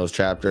back in Yeah. those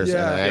chapters, and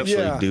Yeah, I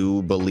actually yeah.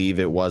 do believe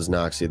it was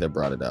Noxie that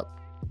brought it up.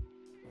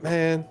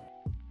 Man,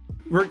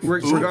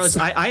 Regardless,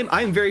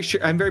 I'm very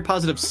sure, I'm very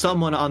positive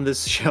someone on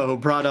this show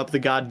brought up the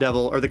God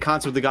Devil or the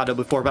concept of the God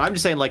Devil before. But I'm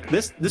just saying, like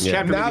this Yeah.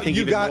 chapter made now me think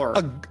you even got more.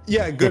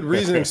 good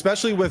reason,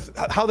 especially with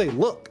how they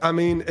look. I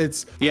mean,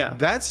 it's Yeah.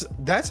 that's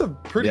a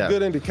pretty Yeah.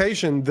 good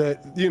indication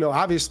that, you know,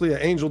 obviously an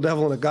angel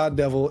devil and a god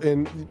devil,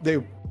 and they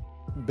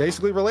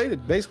basically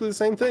related, basically the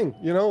same thing,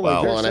 you know. Like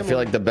Wow. they're Well, and I feel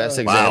similar. like the best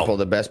Wow. example,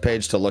 the best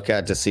page to look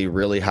at to see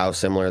really how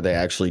similar they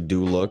actually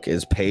do look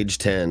is page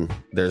 10.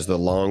 There's the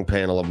long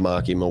panel of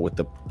Makima with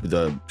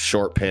the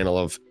short panel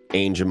of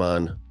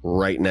Angemon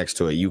right next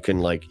to it. You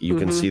can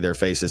can see their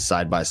faces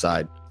side by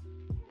side.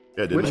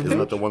 Yeah, Which isn't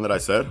that the one that I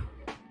said?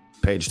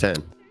 Page 10,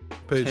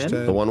 page 10?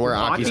 10. the one where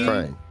Aki? Aki's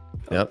crying.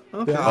 Yep.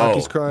 Okay. Yeah, Oh.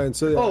 Aki's crying.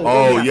 So yeah.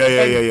 Oh, yeah.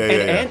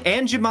 And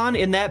Angemon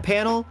in that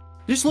panel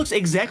just looks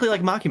exactly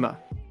like Makima.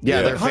 Yeah,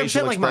 Yeah. their 100%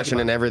 facial like expression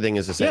Makima. and everything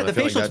is the same. Yeah, the I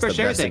feel facial like that's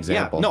expression, the best everything.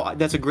 example. Yeah, no,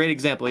 that's a great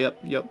example.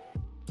 Yep.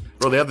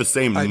 Bro, they have the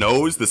same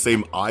nose, the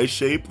same eye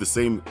shape, the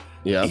same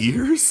Yeah.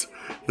 ears,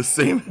 the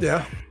same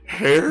Yeah.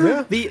 hair.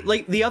 Yeah. The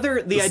idea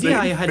same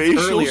I had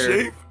facial earlier.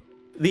 shape.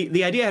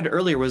 The idea I had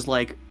earlier was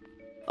like,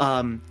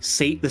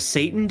 the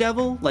Satan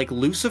devil, like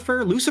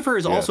Lucifer. Lucifer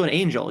is also an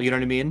angel. You know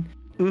what I mean?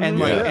 And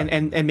like, Yeah.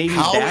 and maybe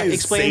How that is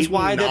explains Satan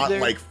why not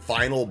they're like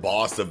final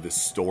boss of the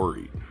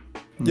story?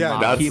 Yeah.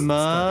 That's-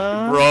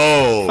 Makima.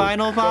 Bro,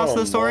 Final boss of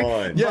the come story.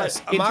 on.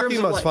 Yes, But in terms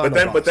of, Makima's like-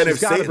 final But then boss. if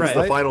She's got it Satan's right.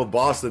 the final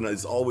boss, then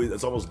it's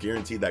almost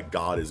guaranteed that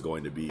God is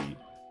going to be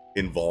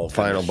involved. in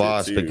Final this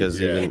boss, shit too. because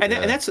yeah. even-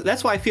 And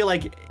that's why I feel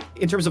like,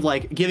 in terms of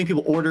like giving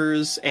people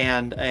orders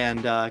and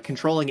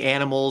controlling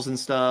animals and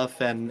stuff,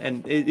 and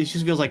it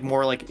just feels like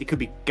more like it could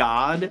be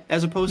God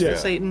as opposed Yeah. to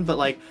Satan. But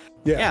like,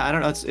 Yeah. yeah, I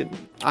don't know.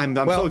 I'm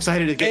Well, so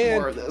excited to get and-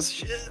 more of this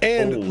shit.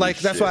 And Holy like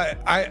that's shit.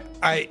 why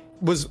I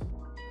was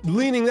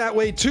leaning that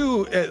way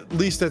too, at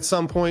least at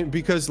some point,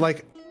 because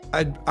like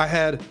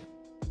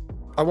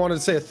I wanted to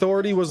say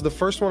authority was the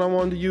first one I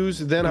wanted to use,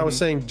 then I was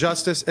saying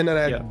justice, and then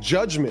I had Yeah.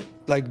 judgment.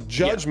 Like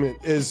judgment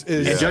is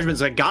And judgment's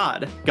like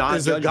God. God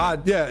is a judgment.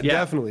 god. Yeah, Yeah.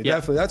 definitely.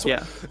 Yeah. That's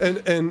what, Yeah.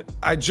 and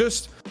I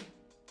just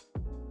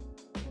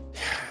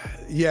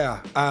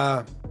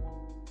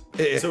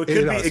So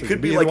it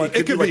could be like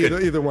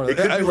either one. It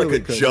could be like really a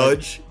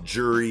judge,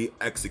 jury,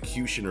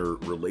 executioner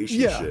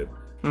relationship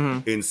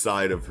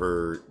inside of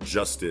her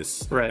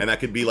justice, Right. and that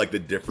could be like the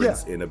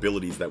difference in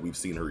abilities that we've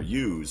seen her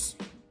use,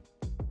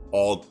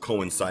 all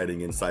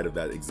coinciding inside of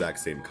that exact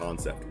same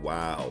concept.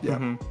 Wow,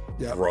 Yeah.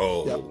 Yeah.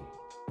 bro.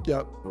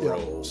 Yep. Bro.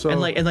 Yep. So And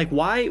like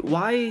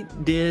why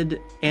did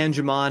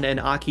Angemon and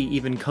Aki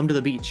even come to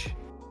the beach?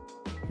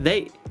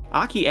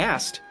 Aki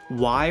asked,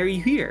 "Why are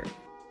you here?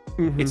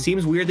 It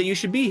seems weird that you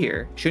should be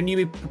here. Shouldn't you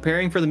be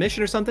preparing for the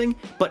mission or something?"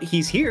 But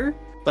he's here.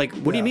 Like,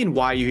 what do you mean?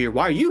 Why are you here?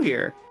 Why are you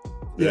here?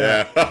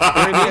 Yeah.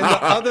 and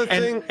the other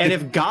thing, And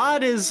if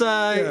God is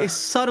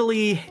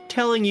subtly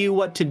telling you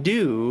what to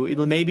do,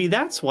 maybe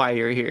that's why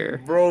you're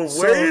here. Bro,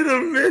 wait a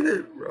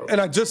minute, bro.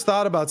 and I just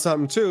thought about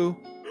something too.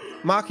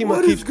 Makima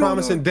What keeps is going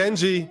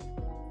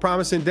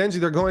promising Denji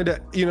they're going to,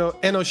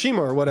 Enoshima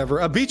or whatever,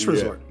 a beach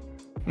resort.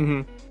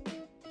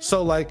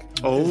 So like,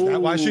 is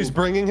that why she's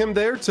bringing him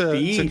there to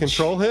Beach.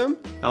 control him?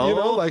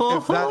 Like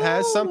if that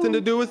has something to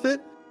do with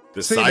it.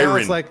 The See, now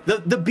siren. it's like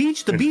The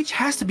beach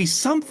has to be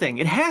something.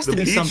 It has to The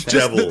be beach something.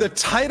 devil. the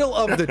title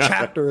of the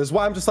chapter is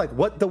why I'm just like,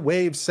 what the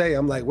waves say?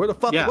 I'm like, where the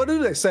fuck? Yeah. What do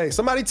they say?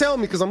 Somebody tell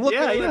me, because I'm looking.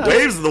 Yeah, at yeah.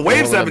 it. The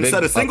waves Well, haven't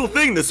said a single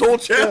thing this whole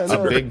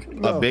chapter.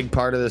 no. A big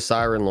part of the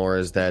siren lore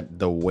is that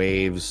the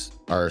waves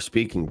are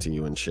speaking to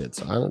you and shit.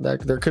 So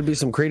there could be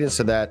some credence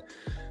to that.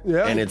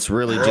 Yeah. And it's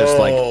really just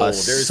like Bro, a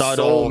there's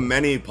subtle, so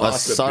many a subtle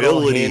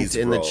possibilities,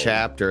 hint in the bro.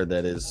 chapter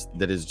that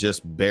is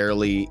just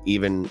barely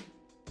even.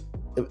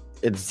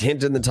 It's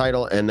hint in the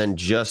title, and then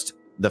just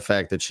the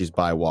fact that she's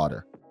by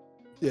water.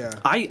 Yeah.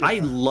 I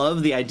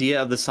love the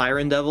idea of the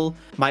Siren Devil.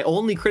 My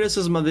only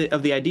criticism of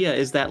the idea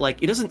is that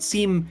like it doesn't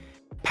seem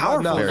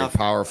powerful no. Very enough.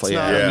 powerful. It's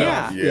Yeah.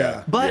 not-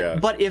 Yeah. Yeah.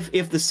 But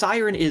if the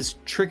siren is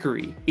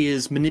trickery,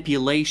 is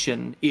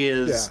manipulation,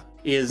 is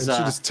And she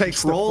just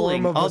takes the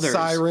trolling form of others, a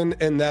siren,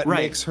 and that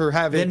Right. makes her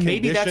have a then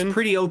maybe condition. that's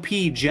pretty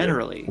OP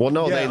generally. Well,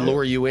 no, Yeah. they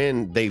lure you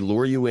in. They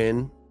lure you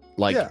in,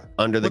 like Yeah.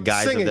 under the With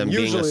guise singing, of them being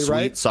a usually, sweet,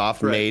 right?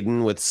 soft Right.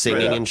 maiden with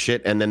singing Right. and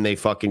shit, and then they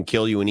fucking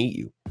kill you and eat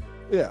you.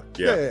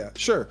 Yeah,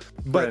 sure.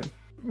 But Right.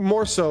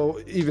 more so,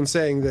 even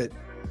saying that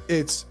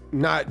it's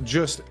not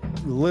just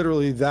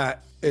literally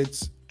that,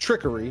 it's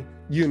trickery,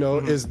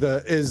 is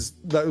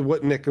the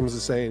what Nickums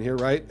is saying here,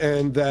 right?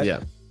 And that Yeah.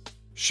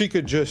 she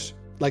could just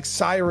like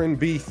Siren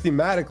be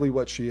thematically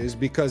what she is,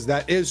 because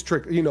that is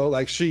trick,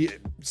 like she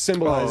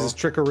symbolizes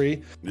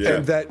trickery, Yeah.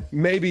 and that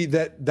maybe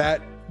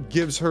that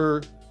gives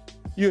her,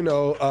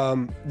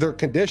 their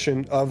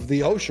condition of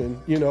the ocean,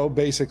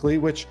 basically,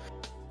 which,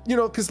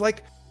 because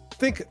like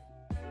think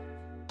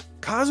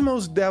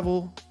Cosmo's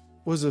devil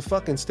was a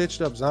fucking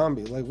stitched up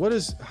zombie. Like,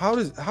 how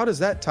does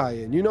that tie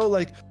in?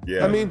 Like,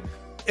 Yeah. I mean,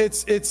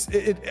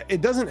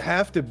 it doesn't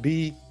have to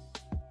be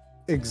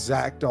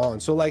exact on.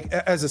 So like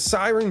as a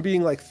siren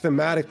being like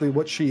thematically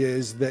what she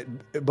is,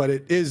 but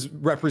it is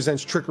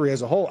represents trickery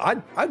as a whole.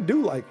 I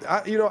do like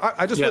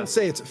I just wouldn't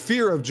say it's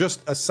fear of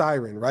just a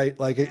siren, right?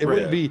 Like it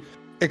wouldn't be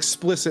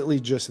explicitly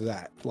just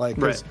that. Like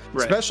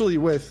especially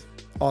with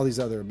all these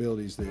other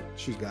abilities that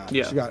she's got.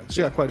 Yeah.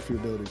 She got quite a few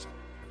abilities.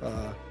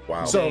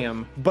 Wow. So,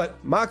 Damn.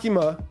 but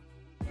Makima,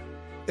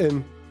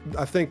 and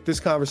I think this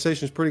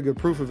conversation is pretty good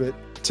proof of it.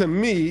 To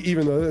me,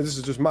 even though this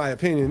is just my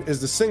opinion,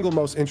 is the single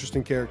most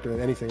interesting character in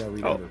anything I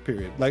read ever.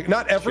 Period. Like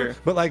not ever,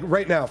 but like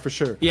right now for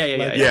sure. Yeah.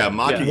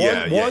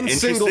 Maki, One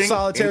single Interesting,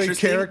 solitary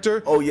interesting.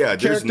 character. Oh yeah,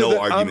 there's no that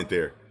argument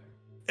there.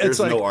 There's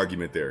like- no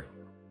argument there.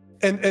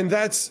 And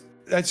that's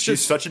She's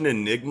just such an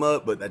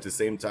enigma, but at the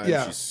same time,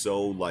 Yeah. she's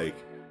so like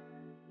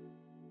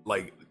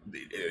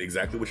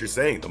exactly what you're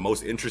saying. The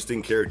most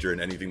interesting character in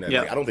anything that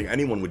like, I don't think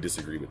anyone would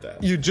disagree with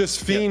that. you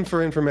just fiend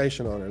for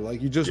information on her.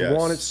 Like you just Yes.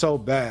 want it so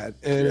bad,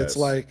 and it's Yes.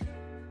 like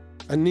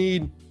I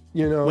need.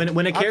 When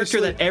a character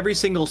obviously- that every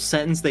single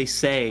sentence they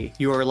say,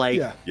 you are like,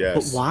 Yeah.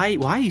 Yes. but why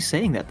are you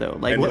saying that though?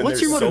 Like, And when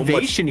what's your there's so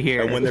motivation much-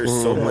 here? And when there's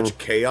so much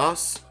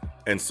chaos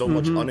and so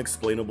much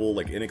unexplainable,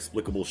 like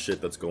inexplicable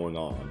shit that's going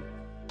on,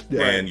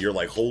 and you're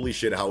like, holy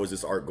shit, how is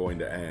this arc going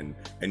to end?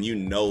 And you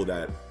know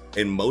that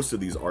in most of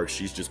these arcs,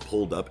 she's just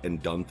pulled up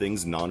and done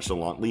things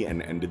nonchalantly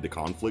and ended the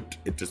conflict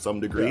to some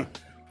degree.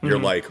 You're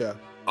like,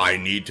 I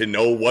need to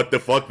know what the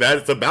fuck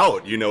that's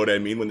about. You know what I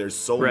mean? When there's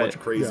so much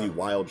crazy,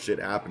 wild shit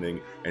happening,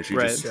 and she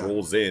just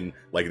strolls in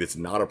like it's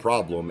not a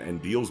problem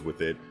and deals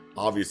with it.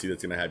 Obviously,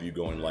 that's gonna have you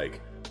going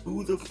like,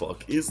 who the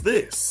fuck is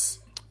this?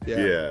 Oh,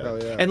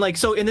 yeah. And like,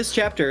 so in this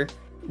chapter,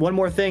 one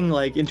more thing,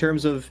 like in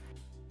terms of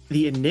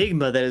the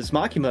enigma that is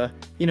Makima,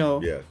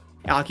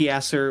 Aki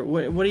asks her,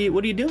 what are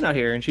you doing out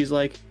here? And she's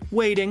like,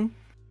 waiting.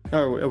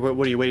 Or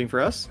what are you waiting for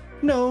us?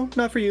 No,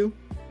 not for you.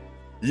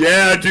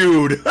 Yeah,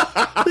 dude.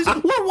 What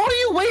are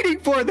you waiting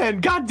for then?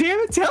 God damn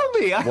it, tell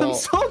me. I'm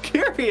so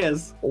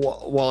curious.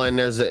 Well, and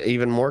there's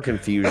even more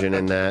confusion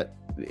in that.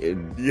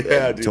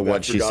 Yeah, dude, to I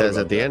what she forgot says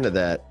about at the that. end of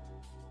that.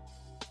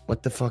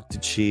 What the fuck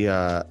did she?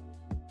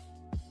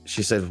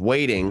 She says,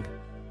 "Waiting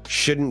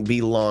shouldn't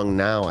be long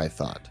now." I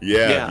thought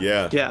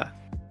Yeah.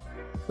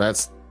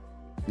 that's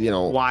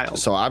Wild.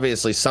 So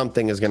obviously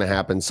something is going to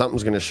happen.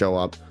 Something's going to show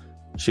up.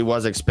 She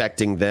was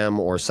expecting them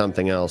or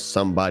something else.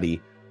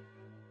 Somebody.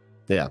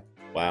 Yeah.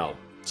 Wow.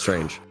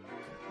 Strange.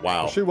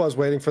 Wow. She was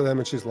waiting for them,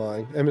 and she's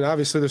lying. I mean,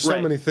 obviously, there's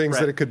so many things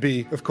that it could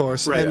be, of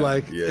course, and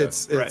like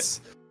it's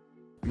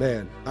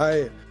man,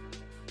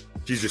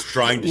 She's just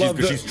trying.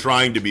 She's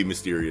trying to be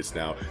mysterious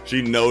now.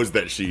 She knows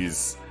that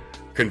she's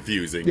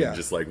confusing and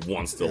just like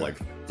wants to like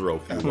throw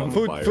fuel on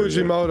the fire.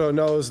 Fujimoto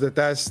knows that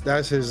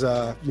that's his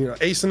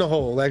ace in the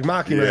hole. Like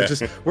Makima,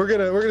 just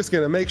we're just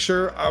gonna make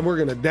sure we're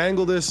gonna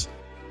dangle this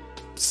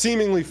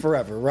seemingly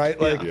forever, right?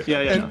 Like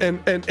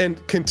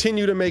and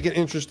continue to make it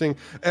interesting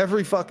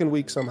every fucking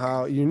week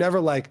somehow. You never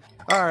like,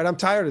 all right, I'm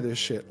tired of this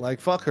shit. Like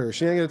fuck her.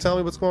 She ain't gonna tell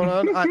me what's going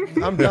on.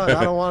 I'm done.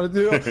 I don't want to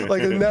do it.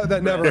 Like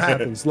that never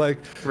happens. Like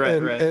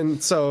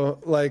and so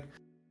like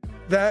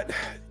that.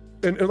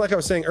 And like I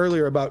was saying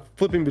earlier about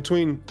flipping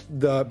between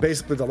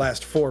basically the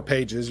last 4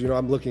 pages,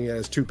 I'm looking at it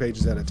as 2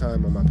 pages at a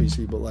time on my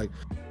PC, but like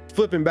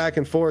flipping back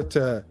and forth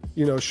to,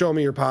 show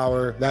me your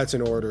power. That's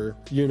in order,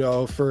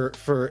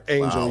 for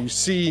Angel. Wow. You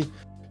see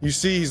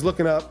he's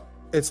looking up.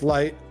 It's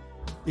light.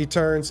 He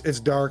turns. It's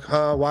dark.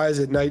 Huh? Why is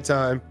it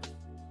nighttime?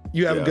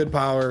 You have a good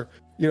power.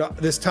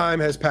 This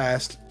time has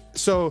passed.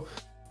 So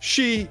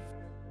she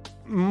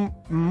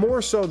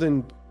more so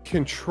than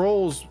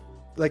controls,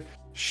 like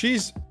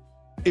she's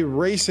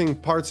erasing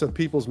parts of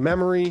people's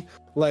memory.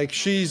 Like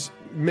she's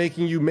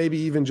making you maybe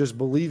even just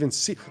believe and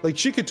see. Like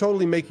she could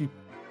totally make you.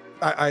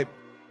 I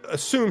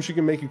assume she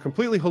can make you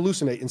completely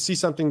hallucinate and see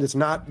something that's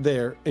not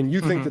there, and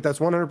you think that that's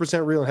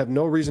 100% real and have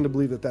no reason to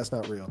believe that that's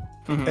not real.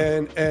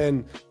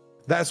 And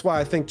that's why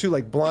I think too,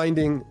 like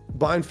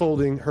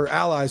blindfolding her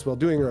allies while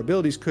doing her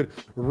abilities could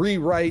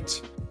rewrite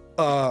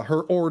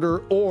her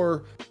order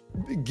or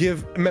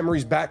give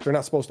memories back they're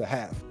not supposed to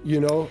have.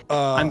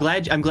 I'm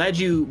glad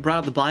you brought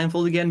up the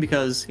blindfold again,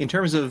 because in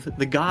terms of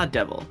the God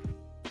Devil,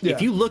 if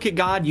you look at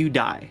God, you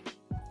die.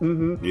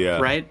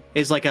 Right?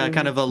 It's like a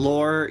kind of a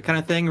lore kind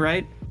of thing,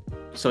 right?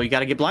 So you got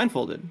to get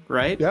blindfolded,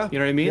 right? Yeah. You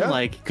know what I mean? Yeah.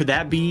 Like, could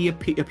that be a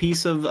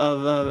piece of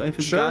if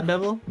it's God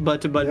Devil?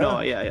 But no,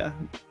 yeah.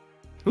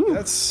 Ooh,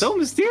 that's so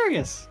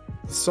mysterious.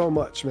 So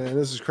much, man.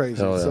 This is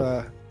crazy.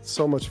 It's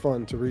so much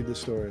fun to read this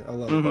story. I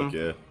love it. Fuck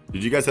yeah.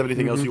 Did you guys have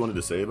anything else you wanted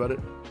to say about it?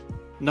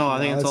 No, I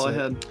think that's all I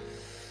had.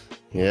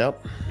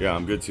 Yep. Yeah,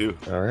 I'm good too.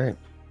 All right.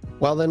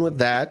 Well, then with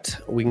that,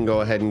 we can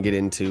go ahead and get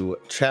into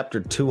chapter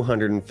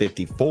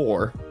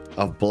 254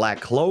 of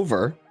Black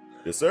Clover.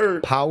 Yes,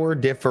 sir. Power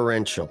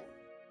Differential.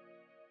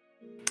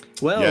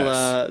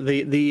 Well,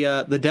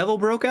 the devil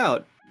broke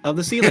out of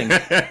the ceiling.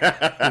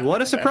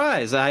 What a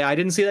surprise. I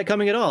didn't see that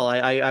coming at all.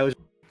 I was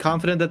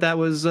confident that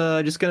was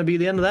just going to be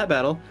the end of that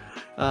battle.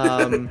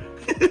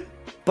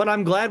 But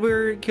I'm glad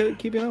we're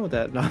keeping on with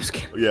that. No, I'm just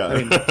kidding. Yeah, I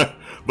mean,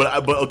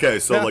 but okay.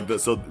 So Yeah. like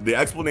the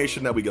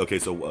explanation that we okay.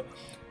 So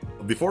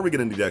before we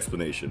get into the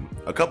explanation,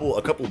 a couple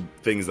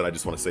things that I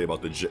just want to say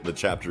about the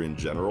chapter in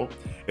general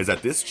is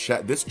that this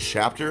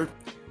chapter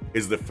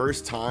is the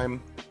first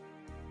time.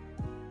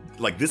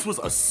 Like this was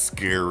a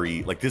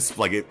scary, like this,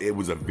 like it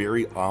was a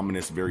very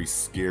ominous, very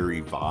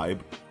scary vibe.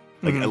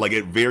 Like like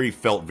it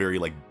felt very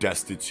like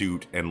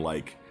destitute and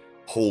like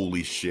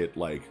holy shit,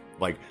 and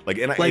you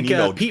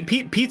know,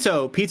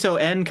 Pizzo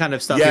N kind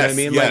of stuff. Yes, You know what I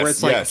mean? Like where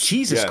it's like yes,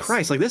 Jesus yes.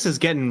 Christ, like this is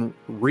getting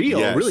real,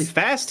 Yes. really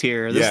fast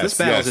here. This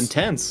battle is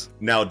intense.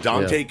 Now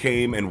Dante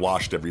came and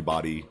washed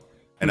everybody,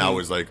 and I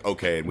was like,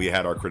 okay, and we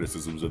had our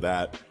criticisms of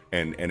that,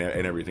 and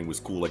everything was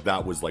cool. Like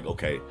that was like,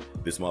 okay,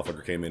 this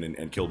motherfucker came in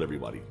and killed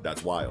everybody.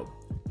 That's wild.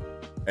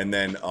 And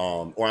then,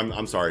 or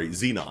I'm sorry,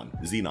 Xenon,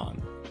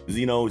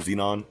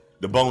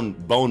 the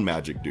bone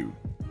magic dude.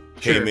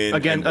 Came in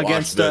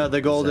against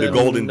the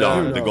Golden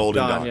Dawn. The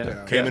Golden Dawn, Dawn.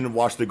 yeah. Came in and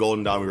watched the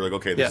Golden Dawn. We were like,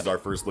 okay, this Yeah. is our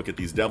first look at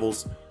these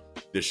devils.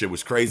 This shit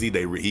was crazy.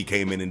 He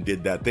came in and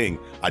did that thing.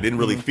 I didn't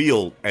really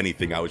feel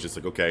anything. I was just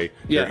like, okay,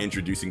 Yeah. they're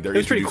introducing. It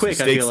was pretty quick, I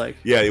stakes. feel like.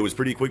 Yeah, it was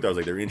pretty quick. I was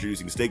like, they're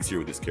introducing stakes here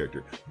with this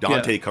character.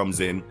 Dante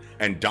comes in,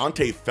 and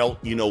Dante felt,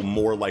 you know,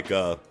 more like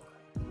a.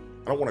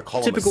 I don't want to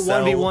call Typical him a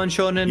cell. 1v1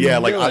 shonen. Yeah,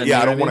 like villain, yeah, I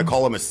you know don't what want to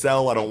call him a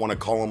cell. I don't want to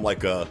call him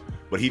like a.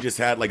 But he just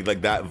had like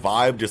that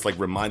vibe. Just like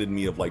reminded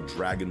me of like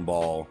Dragon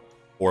Ball.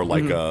 Or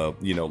like a,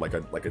 you know, like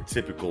a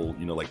typical,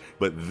 you know, like,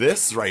 but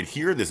this right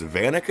here, this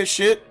Vanica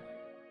shit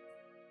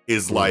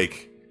is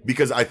like,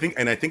 because I think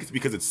it's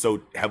because it's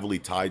so heavily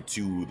tied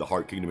to the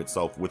Heart Kingdom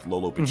itself with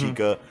Lolo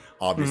Pachica.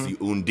 Obviously,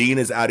 Undine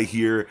is out of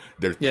here.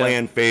 Their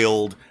plan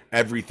failed.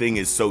 Everything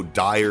is so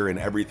dire and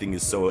everything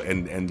is so,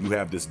 and you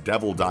have this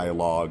devil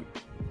dialogue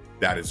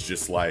that is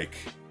just like,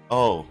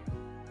 oh,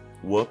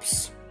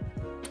 whoops.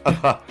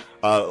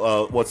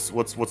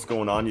 What's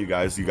going on, you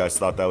guys? You guys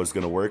thought that was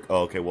gonna work?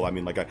 Oh, okay. Well, I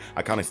mean, like,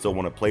 I kind of still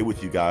want to play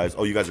with you guys.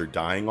 Oh, you guys are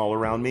dying all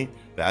around me.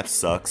 That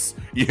sucks.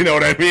 You know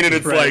what I mean? And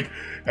it's Right.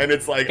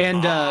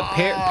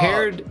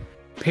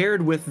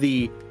 Paired with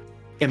the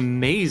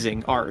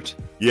amazing art.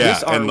 Yeah,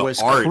 this art and the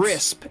was art,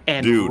 crisp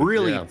and dude.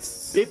 really, Yeah.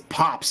 it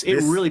pops. It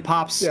This- really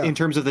pops Yeah. in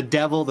terms of the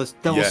devil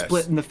Yes.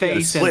 split in the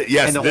face, The split,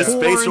 yes, and the this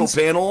facial horns,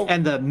 panel-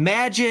 and the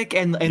magic,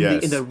 and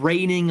Yes. the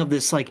raining of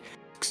this like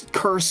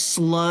cursed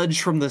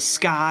sludge from the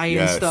sky and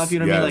Yes, stuff. You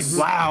know what I mean? yes.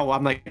 Like, wow.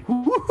 I'm like,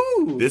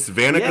 woohoo! This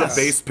Vanica Yes.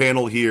 face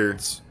panel here,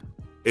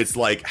 it's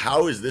like,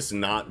 how is this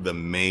not the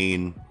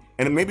main?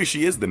 And maybe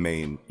she is the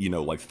main, you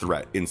know, like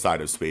threat inside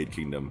of Spade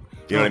Kingdom.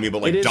 You know what I mean?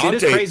 But like It is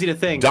Dante, crazy to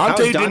think. How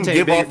Dante is didn't Dante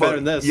give big- off better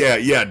than this?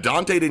 Yeah.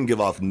 Dante didn't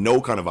give off no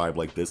kind of vibe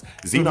like this.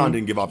 Xenon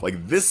didn't give off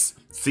like this.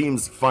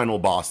 Seems final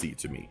bossy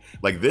to me.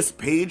 Like this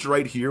page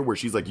right here, where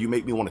she's like, "You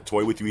make me want to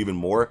toy with you even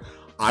more."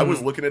 I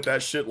was looking at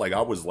that shit like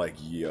I was like,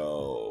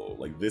 "Yo,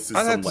 like this is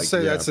I'd have some to like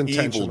say that's Evil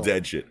intentional.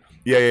 Dead shit."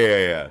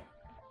 Yeah.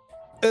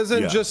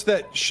 Isn't Yeah. just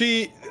that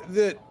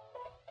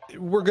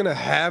we're gonna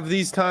have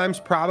these times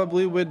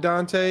probably with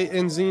Dante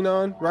and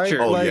Xenon, right?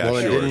 Sure. Oh, Like, yeah,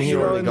 Well, sure, didn't he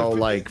sure. only go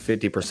like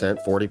 50%,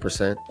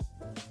 40%?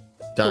 She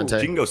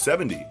Dante? can go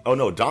 70. Oh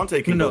no,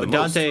 Dante can No, go the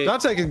most. Dante.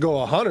 Dante could go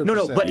 100.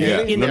 No, but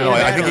Yeah. in No, the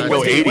I think he can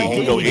go battle, 80. He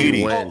can go what did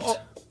 80. Went,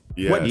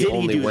 Yeah. What he did he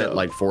only do, went though?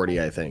 like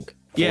 40, I think.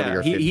 40 Yeah,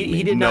 or he 50 did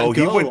maybe. not No,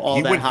 he go went. all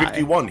He that went high.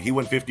 51. He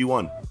went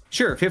 51.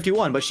 Sure,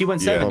 51, but she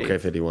went Yeah. 70. Okay,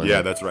 51.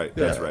 Yeah, that's right.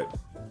 That's Yeah. right.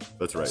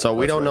 That's right. So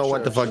we That's don't know right.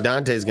 what the fuck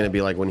Dante's going to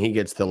be like when he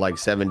gets to like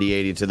 70,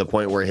 80 to the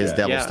point where his Yeah.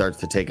 devil Yeah. starts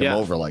to take him Yeah.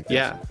 over like this.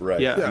 Yeah. Right.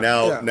 Yeah.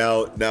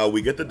 Now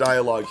we get the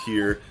dialogue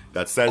here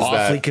that says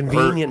Awfully that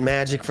convenient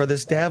magic for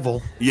this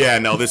devil. Yeah,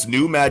 now this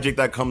new magic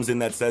that comes in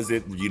that says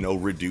it, you know,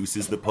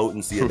 reduces the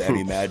potency of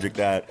any magic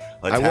that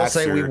attacks I will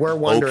say we her. were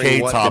wondering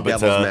Okay, what Tabata. the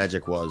devil's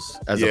magic was,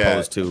 as Yeah.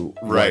 opposed to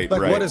Right.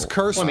 Like, what does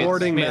curse Well, I mean,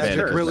 warding it's magic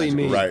curse really magic.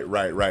 mean?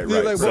 Right. Yeah,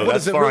 like, So what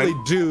that's does it fine. really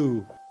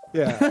do?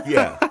 Yeah.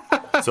 Yeah.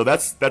 So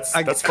that's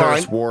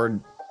curse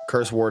fine.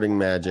 curse warding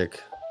magic,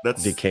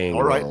 That's decaying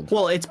all right. world.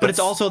 Well, it's That's-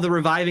 also the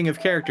reviving of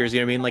characters. You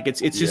know what I mean? Like it's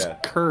just Yeah.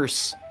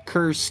 curse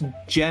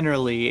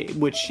generally,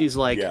 which is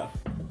like Yeah.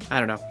 I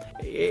don't know.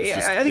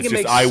 just- I think it's it just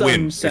makes I some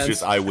win. sense. It's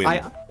just I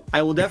win.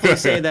 I will definitely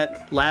say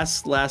that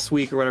last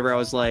week or whatever, I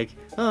was like,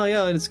 oh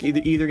yeah, it's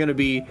either going to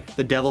be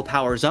the devil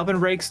powers up and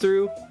breaks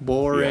through,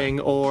 boring,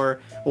 or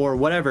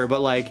whatever.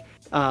 But like,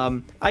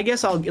 I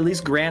guess I'll at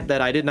least grant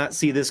that I did not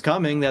see this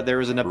coming. That there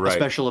was a Right.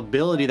 special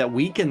ability that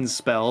weakens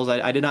spells.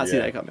 I did not see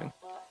Yeah. that coming.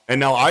 And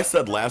now I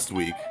said last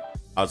week,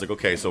 I was like,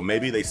 okay, so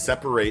maybe they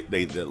separate,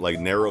 they like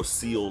narrow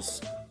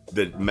seals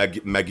the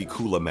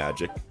Megicula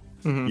magic,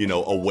 you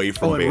know, away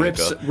from Oh, and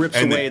Vanica. rips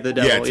And away the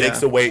devil, Yeah,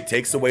 takes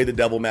yeah. away the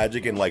devil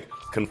magic and like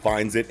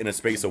confines it in a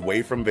space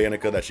away from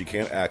Vanica that she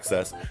can't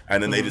access,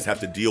 and then they just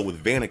have to deal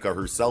with Vanica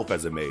herself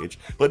as a mage.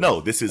 But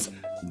no,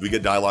 we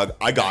get dialogue.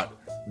 I got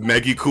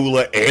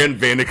Megicula and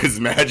Vanica's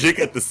magic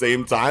at the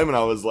same time, and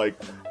I was like,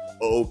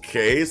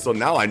 okay, so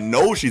now I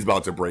know she's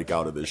about to break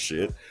out of this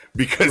shit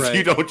because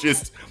you Right. don't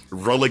just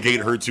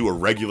relegate her to a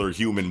regular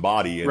human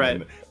body and Right.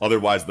 then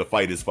otherwise the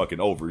fight is fucking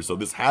over. So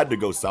this had to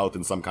go south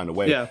in some kind of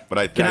way. Yeah. But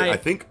I Can I-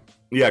 think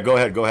yeah, go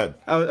ahead.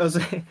 I was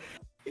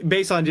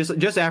based on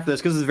just after this,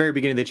 because it's the very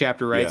beginning of the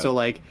chapter, right?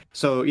 Yeah.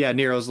 So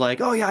Nero's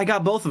like, oh yeah, I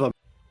got both of them.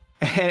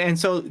 And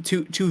so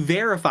to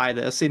verify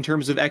this in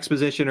terms of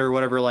exposition or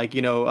whatever, like,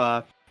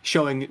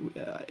 showing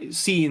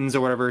scenes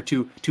or whatever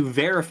to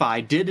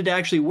verify, did it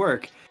actually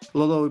work?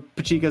 Lolo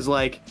Pachica's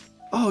like,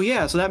 oh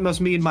yeah, so that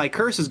must mean my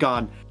curse is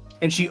gone.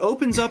 And she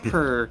opens up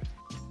her,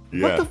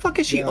 what the fuck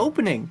is she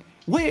opening?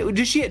 Wait,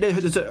 does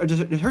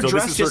her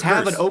dress just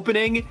have an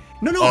opening?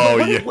 No.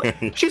 Oh,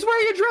 what, she's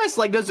wearing a dress.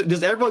 Like,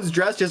 does everyone's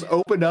dress just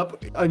open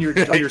up on your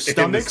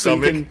stomach so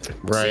you can?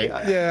 Right.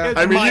 Yeah.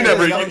 I mean, you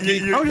never.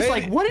 I was just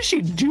like, what is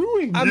she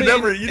doing? You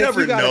never if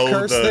you got know a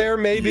curse there,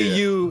 maybe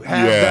you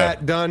have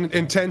that done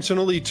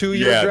intentionally to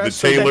your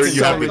dress. The tailor, so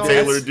you have the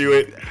tailor do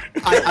it.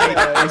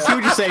 I see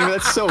what you're saying, but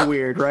that's so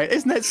weird, right?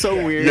 Isn't that so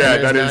weird? Yeah,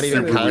 There's that not is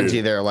even super kanji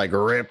weird. there, like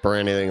rip or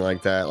anything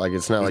like that. Like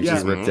it's not like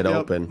she ripped it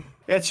open.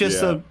 It's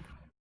just a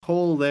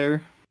hole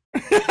there.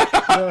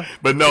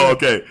 But no,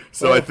 okay.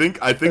 So I think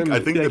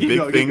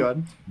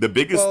the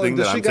biggest thing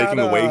that I'm taking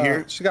away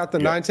here. She got the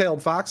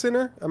nine-tailed fox in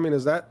her. I mean,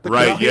 is that the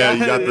Right? Yeah,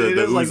 you got the it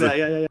is like Uzi.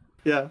 that.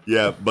 Yeah.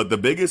 Yeah, but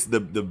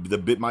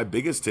my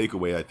biggest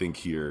takeaway I think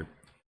here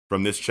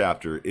from this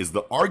chapter is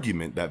the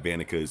argument that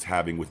Vanica is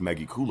having with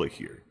Megicula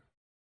here.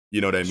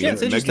 You know what I mean? Yeah,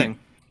 it's interesting.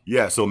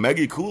 So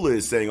Megicula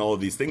is saying all of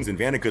these things, and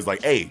Vanica's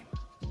like, "Hey,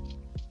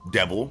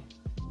 devil,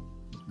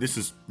 this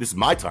is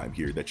my time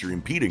here that you're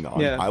impeding on.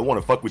 Yeah. I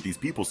want to fuck with these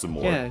people some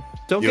more. Yeah,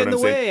 don't You get know in the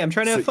what I'm saying? way. I'm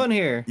trying to have fun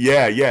here.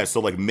 Yeah. So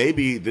like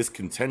maybe this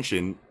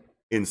contention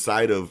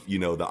inside of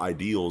the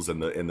ideals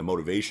and the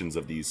motivations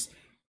of these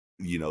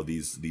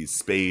these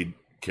Spade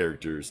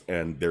characters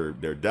and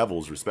their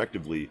devils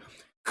respectively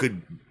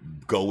could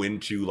go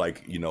into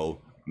like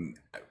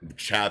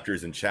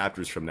chapters and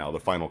chapters from now, the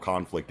final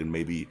conflict, and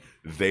maybe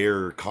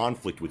their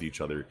conflict with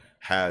each other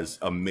has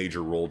a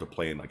major role to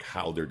play in like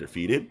how they're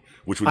defeated,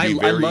 which would be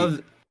I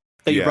love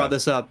that you brought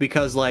this up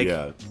because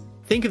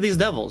think of these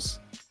devils.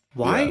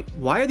 Why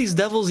are these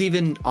devils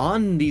even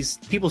on these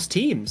people's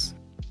teams?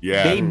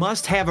 Yeah. They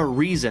must have a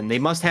reason. They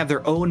must have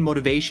their own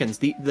motivations.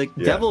 The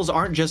devils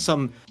aren't just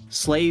some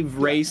slave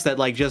race that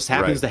like just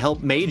happens to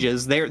help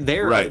mages. They're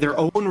their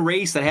own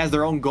race that has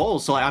their own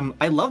goals. So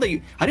I love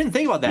that I didn't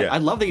think about that. Yeah. I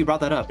love that you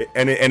brought that up.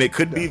 And it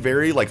could be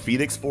very like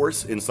Phoenix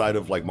Force inside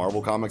of like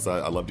Marvel comics.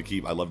 I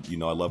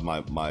love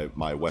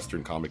my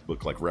Western comic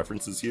book like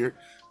references here.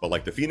 But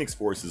like the Phoenix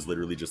Force is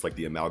literally just like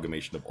the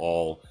amalgamation of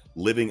all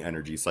living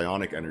energy,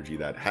 psionic energy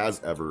that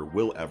has ever,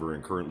 will ever,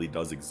 and currently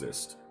does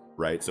exist.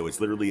 Right, so it's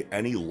literally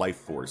any life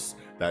force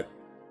that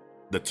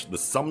the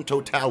sum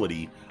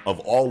totality of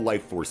all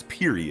life force,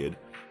 period.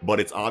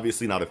 But it's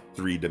obviously not a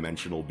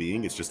three-dimensional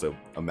being. It's just an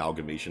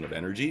amalgamation of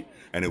energy,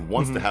 and it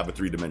wants to have a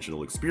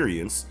three-dimensional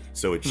experience.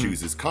 So it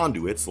chooses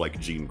conduits like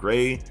Jean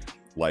Grey,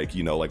 like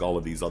like all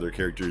of these other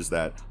characters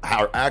that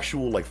are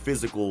actual like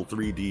physical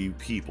 3D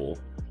people.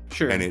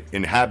 Sure. And it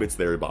inhabits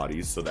their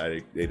bodies so that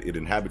it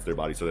inhabits their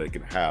bodies so that it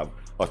can have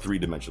a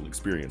three-dimensional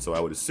experience. So I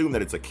would assume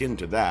that it's akin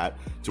to that,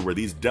 to where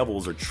these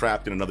devils are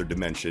trapped in another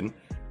dimension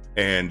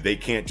and they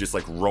can't just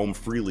like roam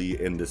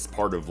freely in this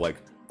part of like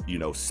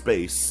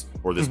space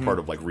or this part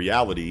of like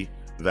reality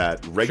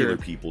that regular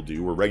people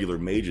do or regular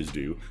mages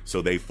do.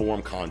 So they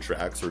form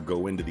contracts or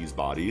go into these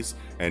bodies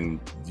and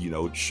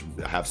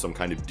have some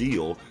kind of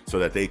deal so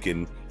that they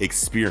can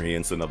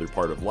experience another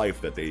part of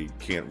life that they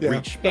can't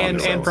reach on their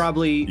own. And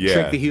probably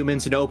trick the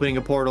humans into opening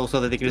a portal so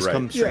that they can just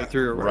come straight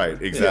through.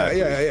 Right, exactly.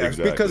 Yeah.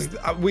 Exactly. Because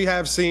we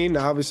have seen,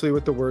 obviously,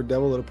 with the word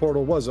devil, that a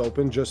portal was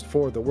open just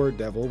for the word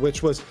devil,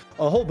 which was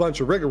a whole bunch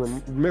of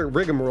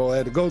rigmarole I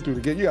had to go through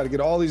to get. You got to get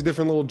all these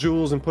different little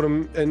jewels and put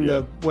them in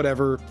the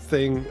whatever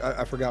thing.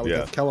 I forgot what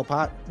the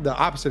Kelopot, the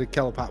opposite of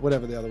Kelopot,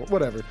 whatever the other one,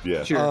 whatever.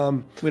 Yeah.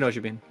 Sure. We know what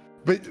you mean.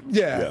 But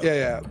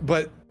yeah.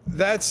 But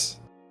that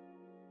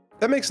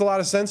makes a lot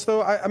of sense,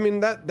 though. I mean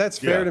that's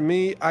fair to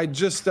me. I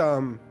just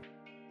do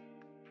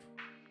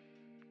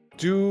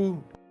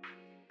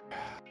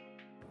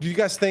you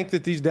guys think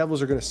that these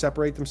devils are going to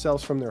separate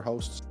themselves from their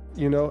hosts?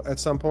 At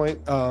some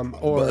point,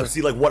 or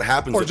see, like what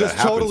happens, or if just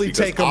that happens, totally because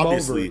take them over.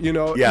 obviously,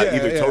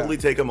 either totally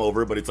take them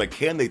over, but it's like,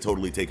 can they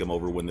totally take them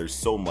over when there's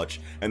so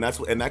much? And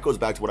that goes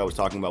back to what I was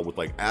talking about with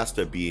like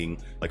Asta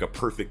being like a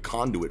perfect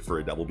conduit for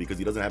a devil, because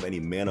he doesn't have any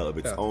mana of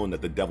its own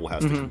that the devil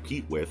has to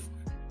compete with.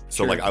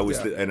 So like I was,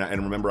 and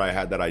remember I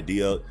had that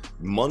idea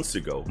months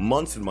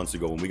and months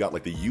ago when we got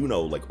like the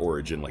like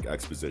origin like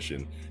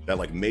exposition that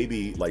like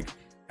maybe like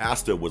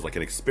Asta was like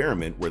an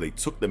experiment where they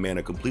took the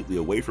mana completely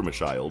away from a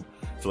child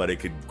so that it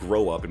could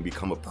grow up and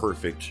become a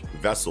perfect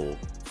vessel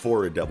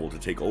for a devil to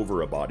take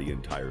over a body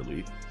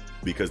entirely,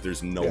 because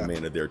there's no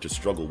mana there to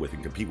struggle with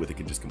and compete with. It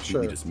can just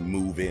completely just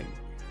move in.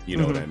 You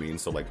know what I mean?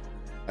 So like,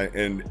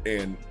 and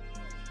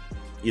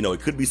it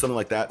could be something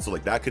like that. So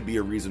like that could be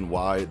a reason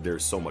why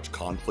there's so much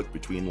conflict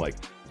between like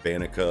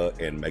Vanica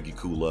and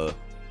Megicula,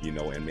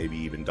 and maybe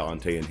even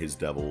Dante and his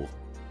devil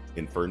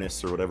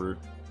Infernus or whatever.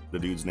 the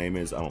dude's name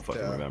is. I don't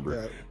fucking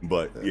remember. yeah.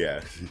 But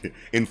yeah,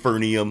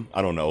 Infernium.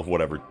 I don't know,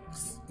 whatever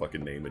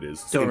fucking name it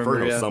is. Don't remember,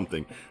 Inferno yeah.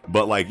 something.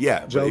 But like,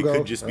 yeah, but it Jogo?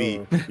 could just be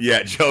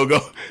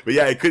Jogo. But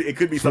yeah, it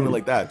could be something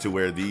like that, to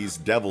where these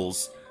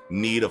devils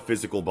need a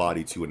physical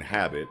body to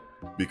inhabit.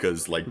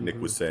 Because, like Nick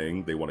was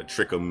saying, they want to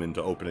trick them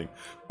into opening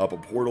up a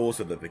portal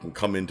so that they can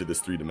come into this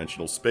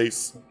 3-dimensional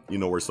space, you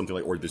know, or something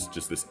like, or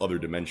this other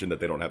dimension that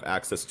they don't have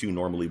access to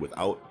normally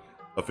without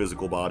a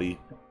physical body.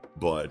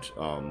 But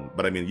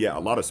I mean, yeah, a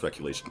lot of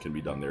speculation can be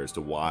done there as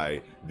to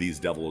why these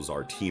devils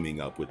are teaming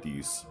up with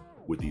these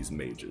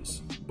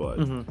mages.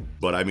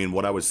 But I mean,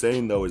 what I was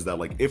saying though is that,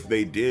 like, if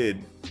they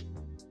did,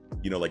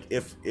 you know, like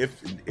if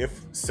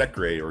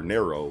Sekre or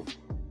Nero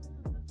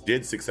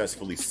did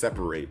successfully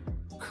separate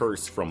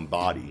Curse from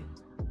body,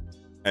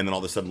 and then all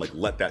of a sudden, like,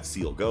 let that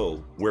seal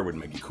go, where would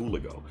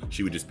Megicula go?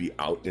 She would just be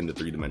out in the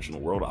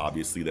 3-dimensional world.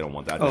 Obviously, they don't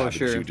want that to happen.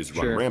 She would just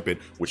run rampant.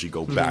 Would she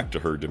go back to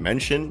her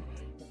dimension?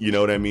 You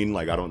know what I mean?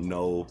 Like, I don't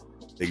know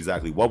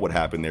exactly what would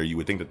happen there. You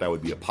would think that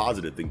would be a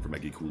positive thing for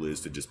Megicula,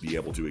 is to just be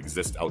able to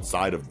exist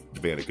outside of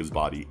Vanica's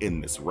body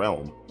in this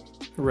realm.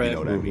 Right. You know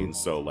what I mean?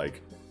 So,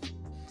 like,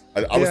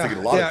 I was thinking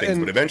a lot of things,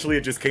 but eventually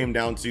it just came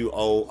down to,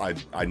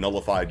 I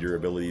nullified your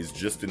abilities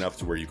just enough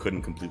to where you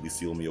couldn't completely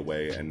seal me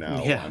away, and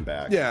now I'm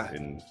back. Yeah.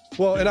 And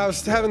I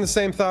was having the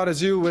same thought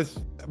as you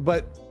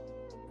but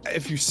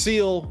if you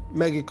seal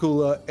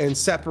Megicula and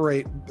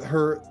separate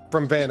her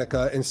from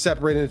Vanica and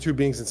separate into two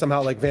beings, and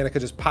somehow, like, Vanica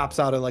just pops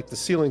out of, like, the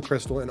sealing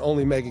crystal and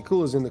only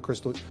Megicula's in the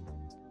crystal,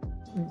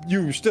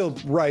 you're still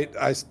right.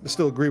 I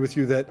still agree with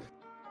you that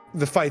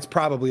the fight's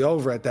probably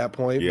over at that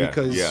point,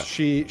 because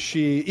she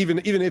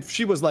even if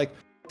she was, like,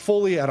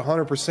 fully at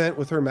 100%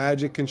 with her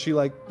magic, can she,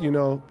 like, you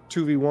know,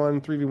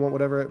 2v1 3v1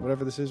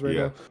 whatever this is right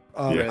now,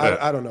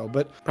 I don't know,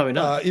 but probably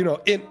not. You know,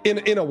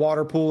 in a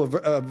water pool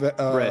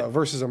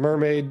versus a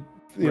mermaid,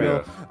 you know,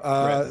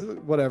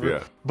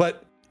 whatever,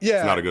 but yeah,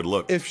 it's not a good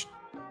look. If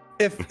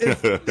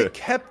it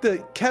kept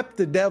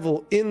the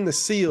devil in the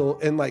seal,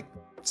 and, like,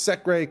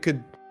 Sekre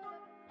could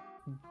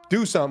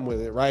do something with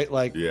it, right?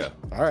 Like,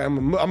 all right,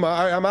 I'm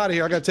out of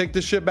here. I gotta take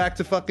this shit back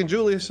to fucking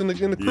Julius and the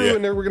crew,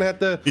 and then we're gonna have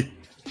to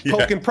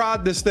poke and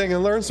prod this thing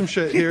and learn some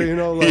shit here, you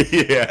know? Like,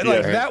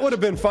 that would have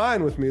been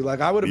fine with me.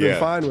 Like, I would have been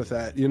fine with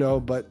that, you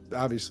know? But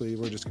obviously,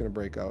 we're just gonna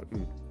break out,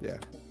 and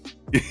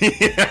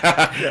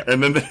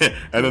and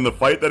then the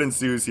fight that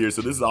ensues here.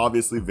 So this is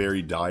obviously a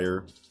very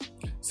dire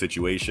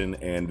situation,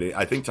 and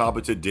I think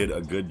Tabata did a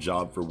good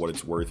job for what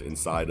it's worth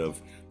inside of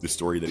the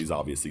story that he's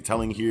obviously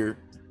telling here.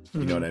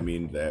 You know what I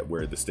mean? That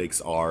where the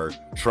stakes are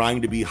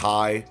trying to be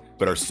high,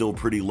 but are still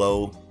pretty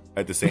low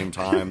at the same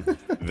time.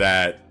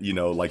 That, you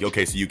know, like,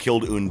 okay, so you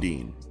killed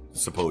Undine,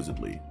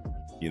 supposedly.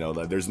 You know,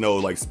 there's no,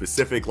 like,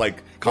 specific,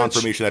 like,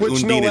 confirmation that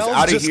Undine is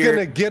out of just here.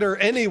 Gonna get her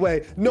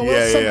anyway.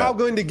 Noelle's somehow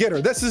going to get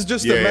her. This is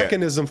just a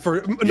mechanism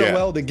for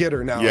Noelle to get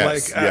her now.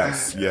 Yes,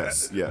 like,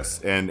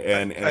 yes. And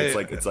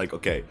it's like,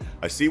 okay,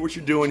 I see what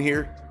you're doing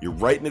here. You're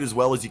writing it as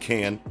well as you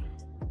can.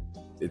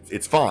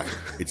 It's fine.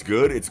 It's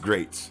good. It's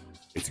great.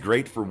 It's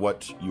great for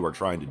what you are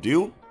trying to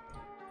do.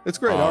 It's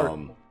great art.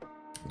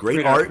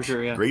 Great art for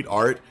sure, great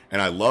art.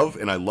 And I love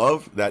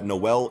that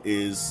Noelle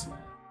is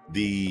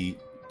the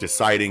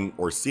deciding,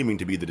 or seeming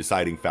to be the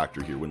deciding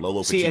factor here. When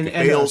Lolo Pachica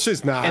fails,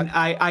 she's not. And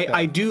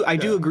I do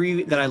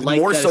agree that I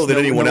like more that so than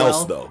anyone Noelle,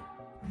 else, though.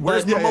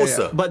 Where's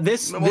Mimosa? But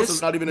Mimosa's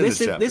not even in this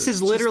chapter. This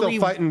is literally she's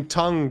still fighting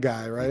tongue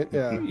guy, right?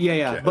 Yeah.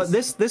 Yes. But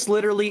this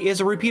literally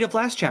is a repeat of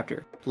last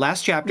chapter.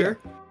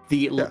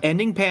 The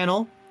ending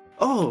panel.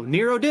 Oh,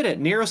 Nero did it.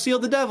 Nero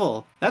sealed the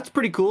devil. That's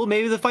pretty cool.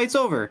 Maybe the fight's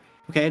over.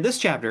 Okay, this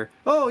chapter.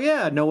 Oh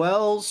yeah,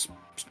 Noelle's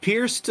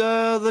pierced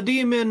the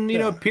demon,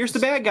 pierced the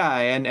bad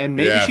guy, and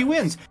maybe she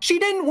wins. She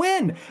didn't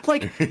win.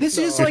 Like, this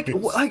is like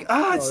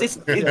this is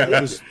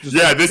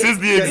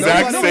the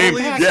exact same.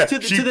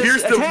 She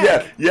pierced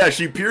him.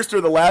 She pierced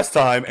her the last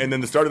time, and then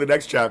the start of the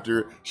next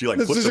chapter, she put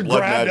the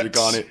blood magic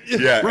on it.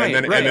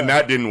 And then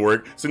that didn't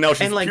work. So now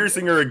she's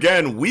piercing her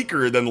again,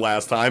 weaker than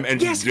last time,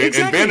 and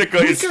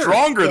Vanica is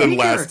stronger than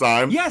last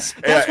time. Yes,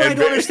 that's what I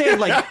don't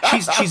understand. Like,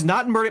 she's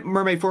not in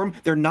mermaid form.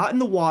 They're not in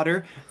the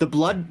water. The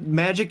blood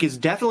magic is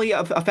definitely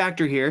a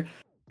factor here,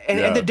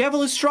 and the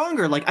devil is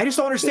stronger. Like, I just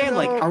don't understand.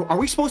 Like, are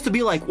we supposed to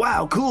be like,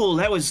 wow, cool,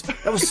 that was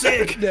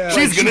sick?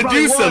 She's gonna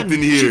do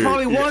something here. She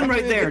probably won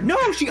right there. No,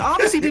 she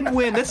obviously didn't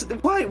win. That's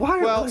why.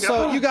 Well,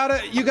 so you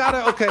gotta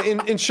okay, in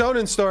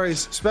shonen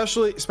stories,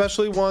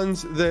 especially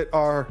ones that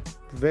are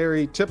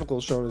very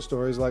typical shonen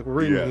stories, like we're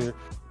reading here.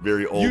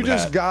 Very old. You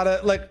just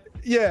gotta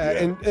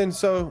and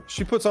so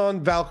she puts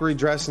on Valkyrie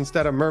dress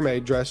instead of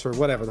mermaid dress, or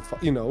whatever the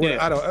fuck,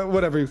 I don't,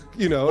 whatever,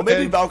 Well,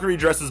 maybe Valkyrie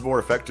dress is more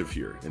effective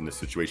here in this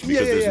situation,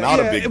 because there's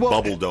not a big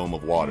bubble dome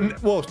of water.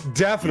 Well,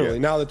 definitely,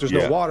 now that there's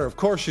no water, of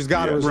course she's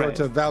got to resort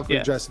to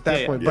Valkyrie dress at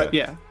that point.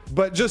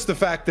 But just the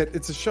fact that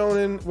it's a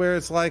shonen where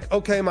it's like,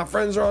 okay, my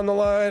friends are on the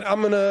line,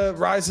 I'm gonna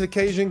rise to the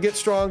occasion, get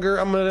stronger,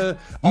 I'm gonna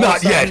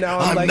not yet. Now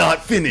I'm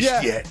not finished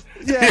yet.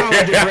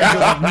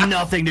 Yeah,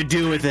 nothing to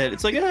do with it.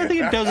 It's like, I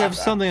think it does have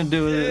something to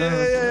do with it.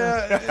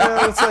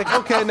 It's like,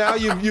 okay, now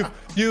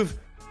you've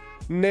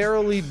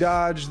narrowly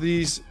dodge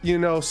these,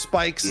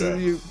 spikes,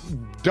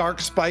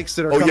 dark spikes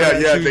that are Oh coming yeah,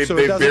 at yeah. you, They, so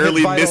they it doesn't hit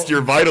barely vital- missed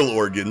your vital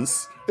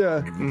organs.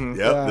 Yeah.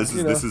 Yeah, this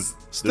is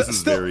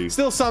very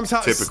still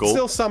somehow typical.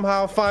 Still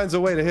somehow finds a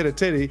way to hit a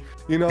titty.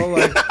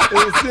 Like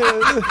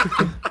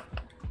it's,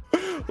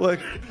 like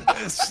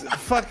it's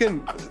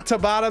fucking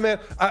Tabata, man.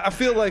 I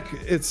feel like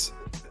it's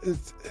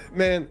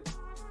man.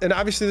 And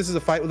obviously this is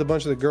a fight with a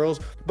bunch of the girls,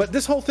 but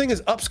this whole thing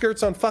is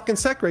upskirts on fucking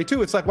Sekre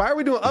too. It's like, why are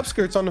we doing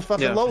upskirts on the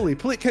fucking Yeah. lowly?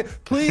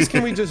 Please,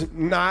 can we just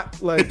not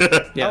like?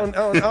 Yeah. I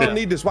don't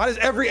need this. Why does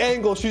every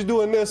angle she's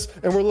doing this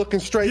and we're looking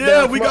straight down?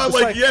 Yeah, we from got up?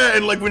 like, It's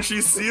and like when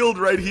she's sealed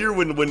right here,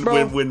 when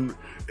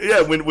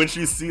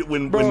she's sealed,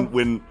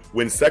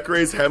 when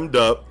Sekre's hemmed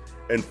up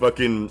and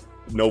fucking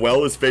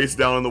Noelle is face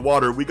down in the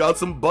water, we got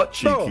some butt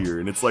cheek Bro. here,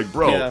 and it's like,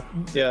 bro, Yeah.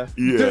 yeah,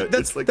 Dude,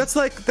 it's like that's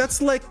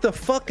like the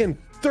fucking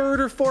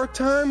third or fourth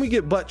time we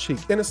get butt cheek,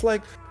 and it's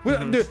like,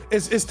 dude,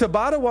 is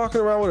Tabata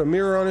walking around with a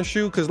mirror on his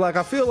shoe? Because like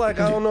I feel like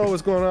I don't know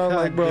what's going on,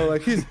 like bro,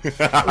 like he's like,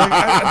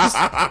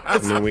 I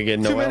mean, we get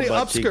too Noelle many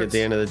butt cheek at upskirts.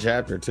 the end of the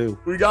chapter too.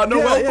 we got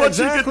Noelle yeah, butt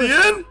exactly. cheek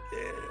at the end.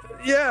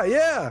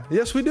 Yeah,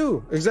 yes we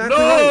do, exactly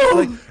No!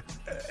 right. Like,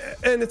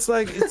 and it's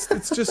like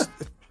it's just.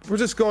 We're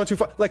just going too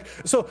far. Like,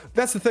 so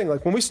that's the thing.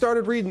 Like when we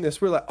started reading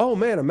this, we're like, oh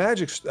man, a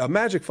magic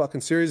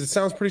fucking series. It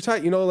sounds pretty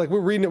tight. Like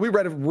we're reading it. We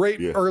read it right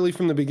early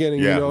from the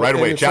beginning. Yeah, right and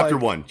away. it's Chapter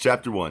like-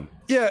 one.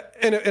 Yeah,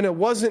 and it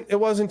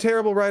wasn't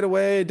terrible right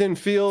away. It didn't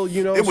feel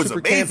It was super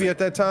amazing. campy at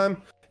that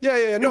time.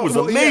 Yeah. No, It was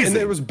yeah, amazing. and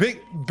there was big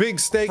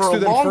stakes For a through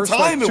the long first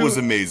time, like, it was two-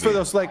 amazing. for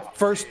those like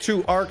first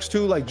two arcs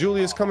too. Like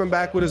Julius coming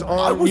back with his arm,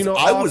 I was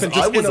off and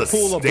just in a a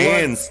pool of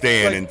blood.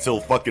 stand Like, until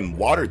fucking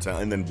Water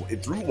Temple, and then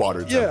it through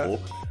Water Yeah.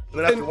 Temple. And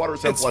then after And Water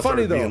it's Temple, I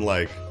funny, started being though.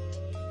 like,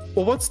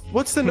 Well,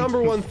 what's the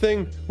number one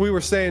thing we were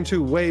saying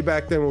too way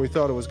back then when we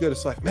thought it was good?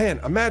 It's like,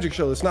 man, a magic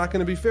show that's not going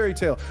to be fairy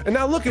tale. And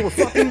now look at we're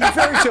fucking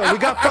fairy tale. We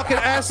got fucking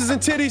asses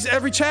and titties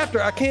every chapter.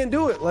 I can't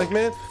do it. Like,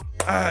 man,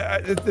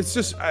 it's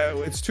just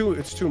it's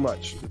too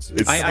much. it's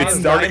I'm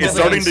starting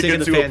getting to sick get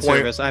of the to a fan point.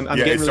 service. I'm Yeah,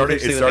 getting it's really starting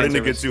sick of it's the starting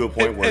fan to get service. to a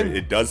point where And-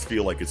 it does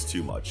feel like it's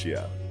too much.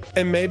 Yeah.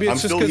 And maybe I'm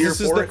it's just still because here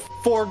this is for the it.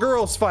 4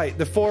 girls fight.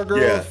 The 4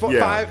 girls, Yeah, yeah.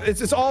 5.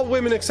 It's all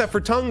women except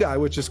for Tongue Guy,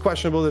 which is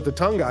questionable that the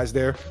Tongue Guy's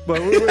there.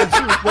 But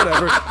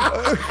whatever.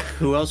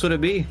 Who else would it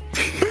be?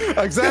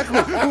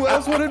 Exactly. Who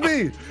else would it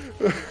be?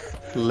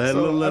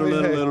 Little.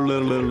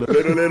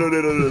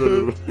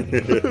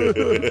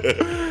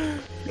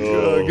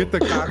 Oh. Get the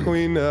cock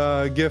queen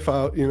gif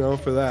out,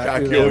 for that.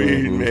 Cock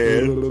queen,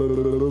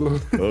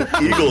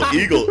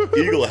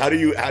 Eagle. How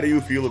do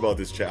you feel about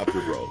this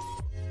chapter, bro?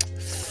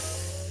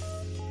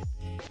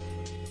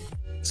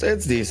 So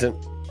it's decent.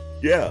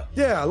 Yeah.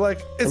 Yeah,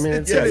 like it's mean,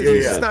 it's, it's- it yeah,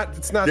 is. yeah.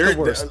 It's not There- the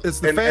worst. It's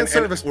the and- fan and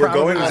service we're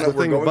problem. going is on the a,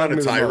 we're thing that going on bugged a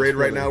me the tirade most,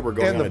 right really. now. We're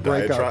going And on the a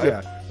breakout,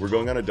 diatribe. yeah. We're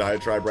going on a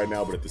diatribe right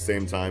now, but at the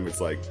same time,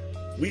 it's like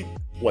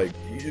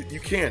you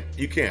can't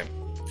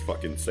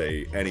fucking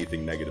say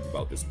anything negative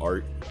about this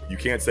art. You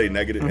can't say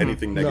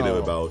anything negative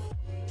No. about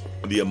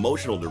the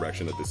emotional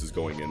direction that this is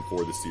going in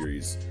for the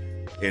series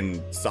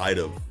inside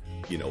of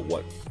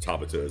what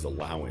Tabata is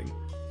allowing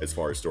as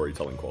far as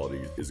storytelling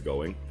quality is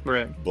going.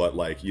 Right. But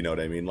like, you know what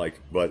I mean? Like,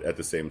 but at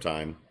the same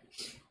time,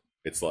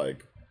 it's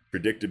like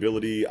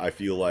predictability. I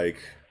feel like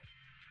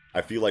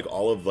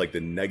all of like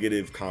the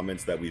negative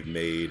comments that we've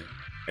made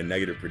and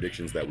negative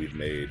predictions that we've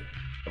made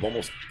have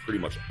almost pretty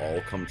much all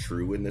come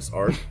true in this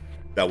arc.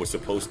 That was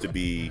supposed to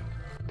be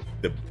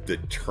the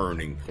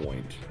turning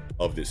point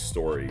of this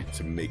story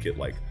to make it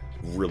like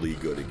really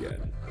good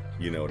again.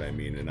 You know what I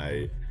mean?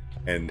 And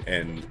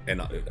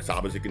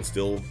Tabata can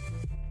still,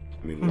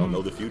 I mean, we don't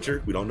know the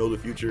future. We don't know the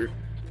future,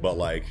 but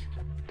like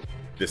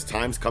this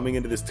coming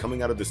out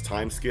of this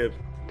time skip,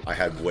 I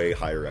had way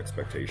higher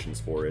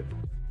expectations for it,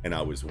 and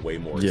I was way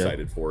more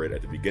excited for it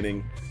at the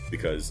beginning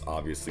because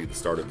obviously the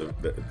start of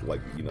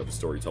the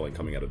storytelling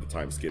coming out of the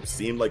time skip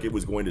seemed like it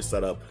was going to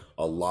set up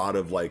a lot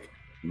of like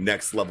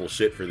next level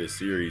shit for this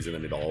series, and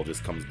then it all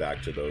just comes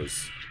back to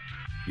those,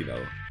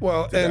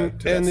 Well, to that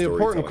the important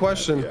storytelling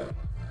question,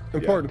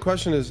 matter.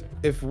 question is,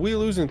 if we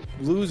lose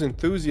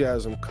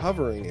enthusiasm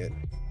covering it,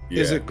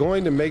 is Yeah. it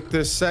going to make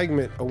this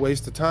segment a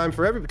waste of time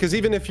for everybody? Because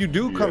even if you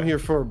do come Yeah. here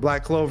for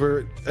Black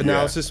Clover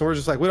analysis and we're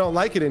just like, we don't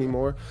like it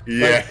anymore,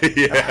 Yeah,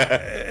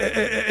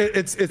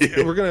 it's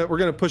we're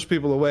gonna push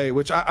people away,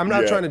 which I'm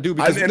not Yeah. trying to do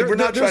because And we're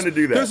not trying to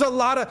do that. There's a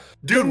lot of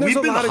Dude, there's we've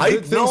a been lot of good hyped.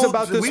 things No,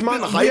 about this. we've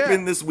been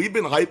hyping this. We've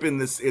been hyping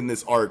this in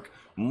this arc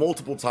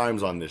multiple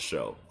times on this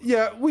show.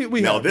 Yeah, we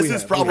Now, have, this we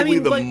is have. probably I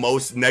mean, the like,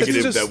 most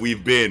negative just- that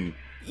we've been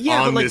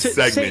Yeah, on but like this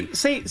segment.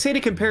 say to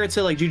compare it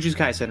to like Jujutsu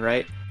Kaisen,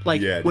 right?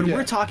 Like Yeah, when dude.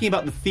 we're talking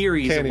about the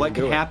theories Can't of what even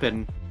could do it.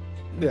 happen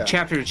Yeah.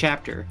 chapter to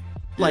chapter.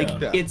 Like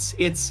Yeah.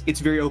 it's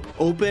very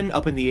open,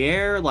 up in the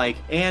air, like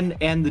and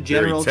the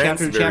general very tense,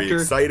 chapter to very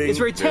chapter. exciting. It's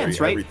very tense,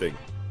 right? Everything.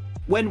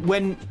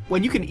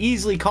 When you can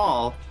easily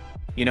call,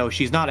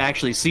 she's not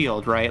actually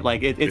sealed, right?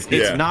 Like it's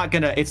Yeah. not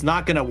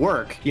gonna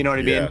work. You know what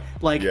I mean? Yeah.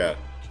 Like, yeah,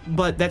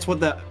 but that's what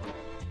the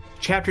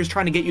chapter's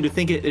trying to get you to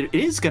think it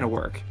is gonna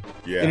work.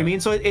 yeah. You know what I mean?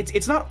 So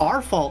it's not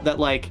our fault that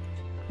like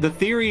the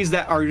theories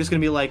that are just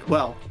gonna be like,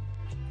 well,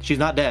 she's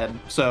not dead.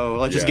 So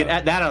let's just Yeah.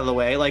 get that out of the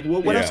way. Like,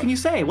 what Yeah. else can you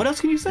say? What else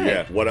can you say?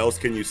 Yeah. What else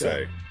can you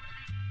say?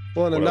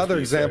 Well, and What else another can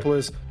you say? example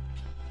is,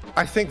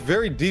 I think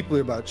very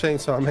deeply about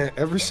Chainsaw Man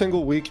every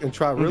single week and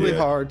try really Yeah.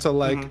 hard to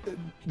like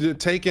to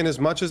take in as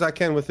much as I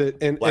can with it.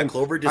 And Black and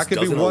Clover I just could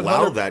be doesn't allow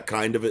 100 that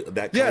kind of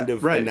Yeah,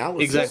 Right.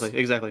 analysis. Exactly.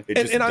 It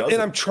just and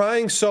doesn't. I'm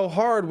trying so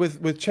hard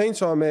with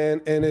Chainsaw Man,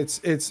 and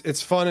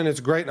it's fun and it's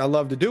great, and I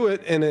love to do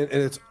it, and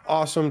it's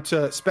awesome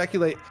to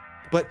speculate,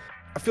 but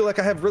I feel like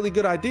I have really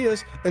good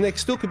ideas, and they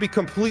still could be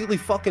completely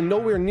fucking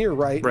nowhere near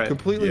right, Right.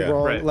 completely Yeah.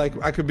 wrong. Right. Like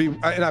I could be,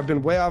 and I've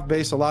been way off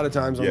base a lot of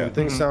times on Yeah. when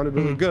things sounded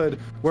really good,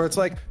 where it's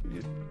like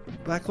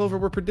Black Clover,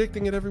 we're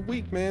predicting it every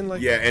week, man.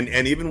 Like Yeah, and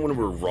even when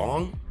we're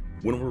wrong,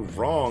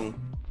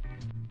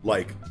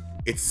 like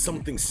it's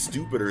something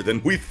stupider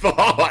than we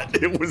thought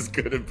it was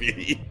gonna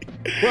be.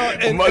 Well,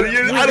 and But,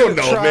 we're I don't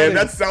gonna know, try man. to-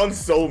 That sounds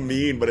so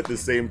mean, but at the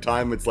same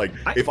time, it's like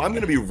if I'm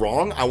gonna be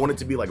wrong, I want it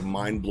to be like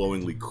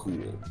mind-blowingly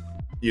cool.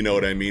 You know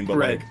what I mean? But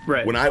Right,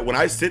 right. when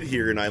I sit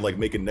here and I like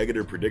make a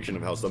negative prediction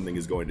of how something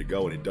is going to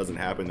go, and it doesn't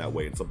happen that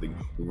way, and something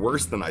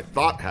worse than I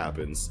thought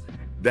happens,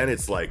 then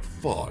it's like,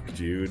 fuck,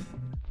 dude.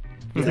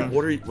 It's like,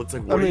 what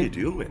are you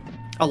doing?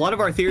 A lot of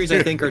our theories,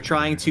 I think, are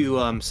trying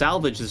to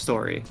salvage the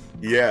story.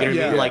 Yeah, You know what I mean?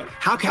 Yeah. Like,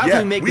 how Yeah, can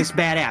we make we- this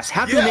badass?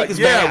 How can Yeah, we make this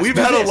yeah, badass? we've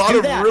Do had a this, lot do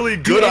of that. really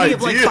Do good any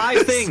of, like 5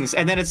 ideas. things,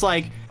 and then it's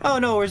like, oh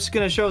no, we're just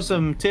gonna show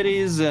some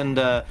titties,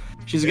 and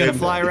she's gonna And-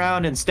 fly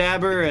around and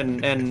stab her,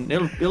 and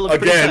it'll look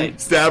pretty Again,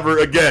 tight. stab her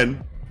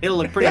again. It'll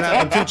look pretty that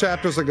happened tight. 2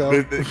 chapters ago.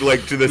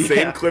 Like to the same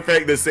Yeah.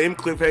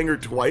 cliffhanger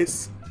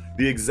twice.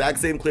 The exact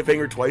same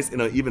cliffhanger twice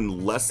in an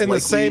even less In the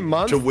likely same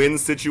month? to win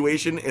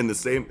situation in the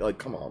same. Like,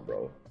 come on,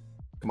 bro.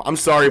 Come on. I'm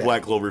sorry,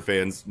 Black Clover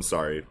fans. I'm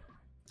sorry.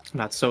 I'm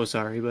not so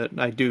sorry, but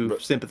I do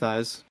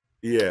sympathize.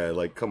 Yeah,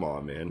 like, come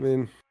on, I man.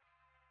 mean,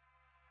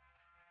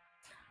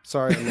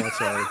 sorry, I'm not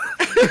sorry.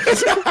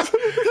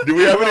 Do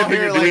we have We're all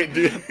anything?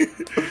 here,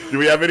 Do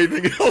we have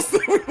anything else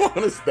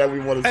that we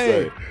want to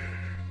Hey. say?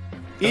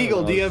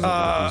 Eagle, do you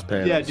have?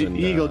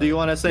 Eagle, do you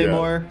want to say Yeah.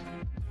 more?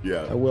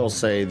 Yeah. I will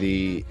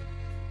say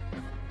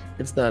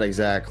it's not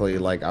exactly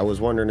like I was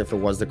wondering if it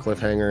was the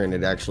cliffhanger, and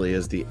it actually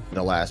is the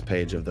last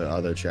page of the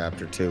other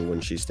chapter too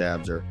when she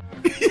stabs her.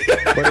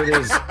 But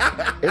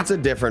it's a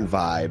different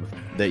vibe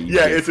that you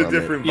Yeah, get it's a from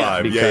different it.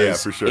 vibe. Yeah,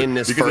 Because for sure. in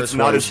this because first it's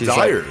not one, as she's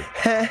dire.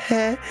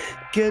 like,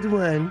 good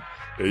one.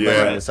 But in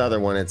Yeah. this other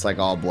one, it's like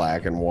all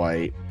black and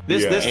white.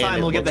 This Yeah. time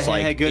And we'll it get the looks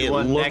hey, like- good it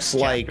one looks next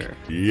like chapter.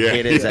 Yeah.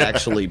 It has yeah.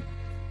 actually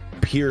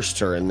pierced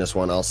her in this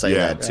one. I'll say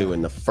Yeah. that too.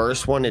 In the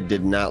first one, it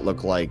did not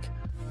look like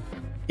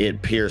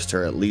it pierced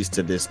her, at least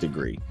to this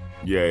degree.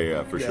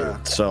 Yeah, for sure.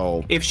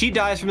 So If she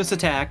dies from this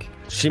attack,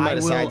 she might I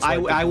have will.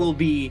 sideswiped I it. will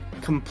be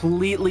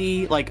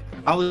completely like.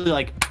 I will be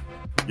like.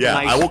 Yeah,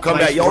 Nice- I will come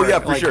nice back. Oh work, yeah,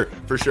 for like- sure,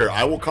 for sure.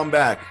 I will come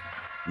back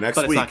next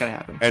But it's week not gonna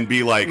happen. and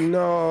be like,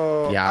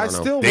 No, Yeah, I I don't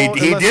know. still he won't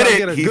did unless I get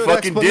it. a He good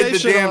fucking did the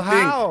explanation damn on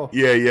thing. how.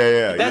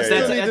 Yeah. That's still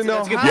that's need to know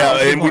that's a good how. point. Yeah,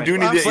 That's a good and we point. do need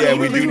to. Absolutely, Yeah,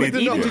 we do we need need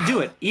to know Even to. to do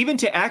it, even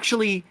to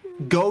actually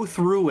go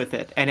through with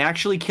it and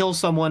actually kill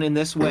someone in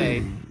this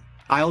way,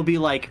 I'll be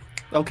like,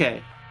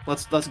 okay,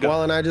 let's go.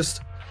 Well, and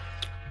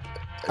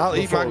I'll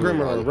eat my before we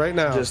Grimmer move on, right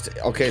now. Just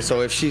okay.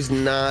 So if she's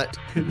not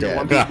dead,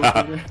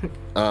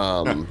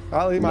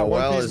 I'll eat my Noelle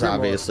One Piece is Grimmer.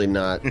 obviously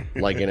not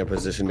like in a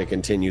position to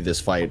continue this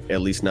fight, at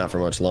least not for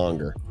much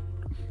longer.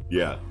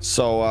 Yeah.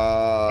 So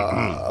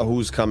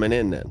who's coming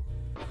in then?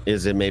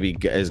 Is it maybe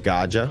is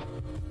Gaja?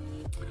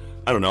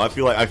 I don't know. I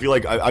feel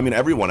like. I mean,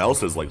 everyone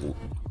else is like.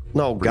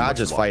 No, Pretty much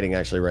Gaja's lost. fighting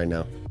actually right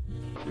now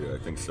Yeah, I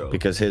think so.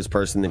 because his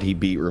person that he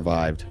beat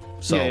revived.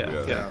 So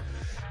yeah.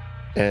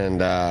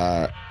 and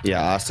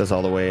Asta's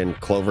all the way in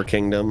Clover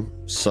Kingdom.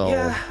 So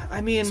Yeah,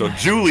 I mean, So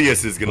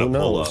Julius is gonna Who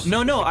pull knows?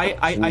 up. no.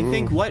 I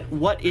think what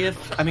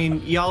if? I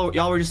mean, y'all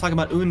were just talking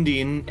about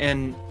Undine,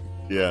 and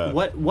Yeah.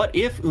 what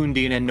if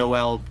Undine and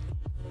Noelle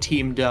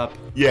teamed up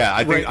Yeah,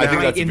 I think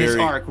that's in very, this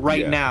arc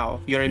right yeah. now?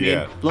 You know what I mean?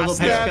 Yeah. Lolo I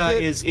stabbed Pesca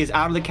it. is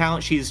out of the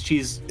count.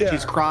 She's Yeah.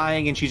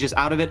 crying and she's just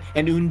out of it.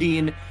 And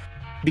Undine,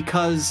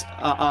 because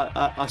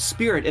a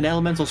spirit, an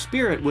elemental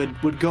spirit,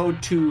 would go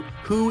to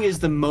who is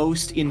the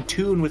most in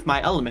tune with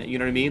my element. You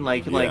know what I mean?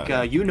 Like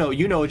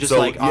just So,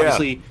 like yeah.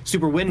 obviously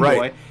super wind Right.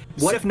 boy.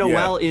 What if Yeah.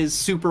 Noelle is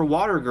super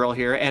water girl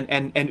here,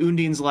 and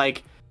Undine's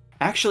like,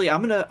 actually,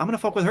 I'm gonna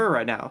fuck with her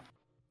right now.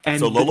 And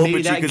So Lolo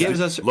maybe that gives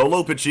Pachica, us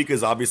Lolo Pachica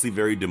is obviously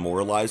very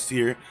demoralized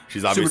here.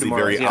 She's obviously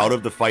very demoralized, yeah. out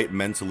of the fight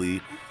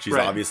mentally. She's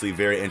Right. obviously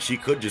and she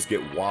could just get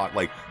walked.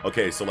 Like,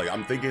 okay, so like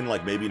I'm thinking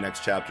like maybe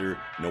next chapter,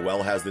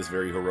 Noelle has this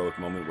very heroic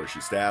moment where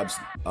she stabs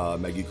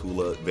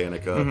Megicula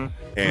Vanica, Mm-hmm.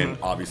 and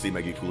obviously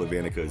Megicula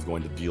Vanica is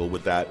going to deal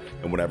with that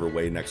in whatever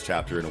way next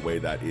chapter, in a way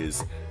that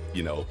is,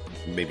 you know,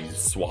 maybe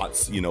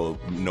swats, you know,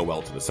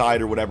 Noelle to the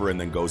side or whatever, and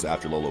then goes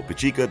after Lolo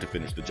Pachica to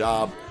finish the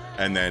job.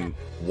 And then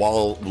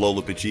while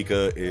Lola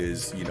Pachica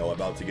is, you know,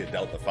 about to get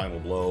dealt the final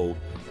blow,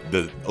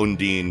 the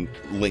Undine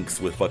links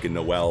with fucking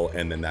Noelle,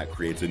 and then that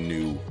creates a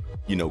new,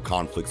 you know,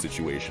 conflict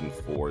situation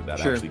for that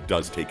Sure. actually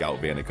does take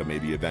out Vanica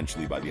maybe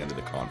eventually by the end of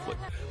the conflict.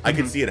 I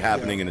can see it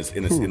happening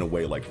in a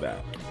way like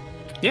that.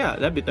 yeah,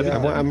 that'd be Yeah.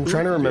 I'm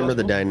trying to remember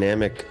the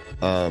dynamic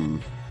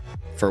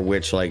for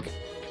which like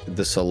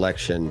the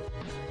selection.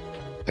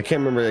 I can't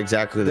remember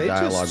exactly the They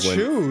just dialogue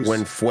choose.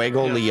 when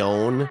Fuego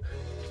Leon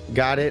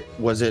got it.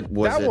 Was it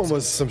that one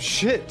was some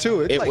shit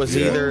too. It's It like was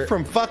flew either-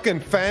 from fucking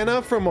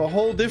Fana from a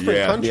whole different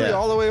Yeah. country Yeah.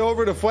 all the way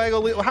over to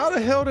Fuego Leon. How the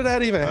hell did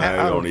that even I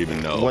happen? don't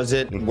even know. was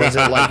it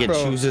like it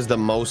Bro. chooses the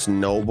most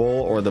noble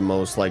or the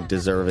most like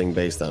deserving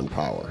based on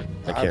power?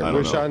 I can't I remember.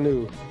 wish I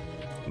knew.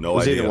 No It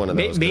was idea. either one of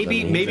those. 'cause, I Maybe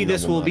mean, he's maybe a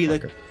this noble will be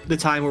motherfucker. the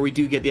time where we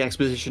do get the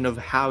exposition of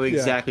how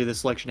exactly the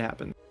selection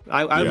happened.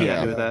 I would be Yeah.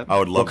 happy with that. I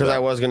would love because that. I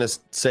was gonna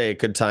say it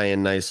could tie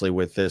in nicely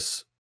with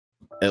this.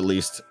 At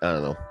least I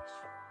don't know.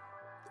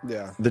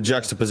 Yeah. The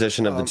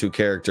juxtaposition of the two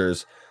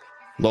characters.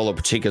 Lola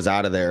Pachica's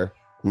out of there,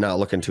 not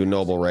looking too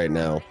noble right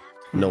now.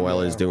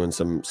 Noelle is doing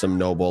some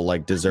noble,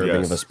 like deserving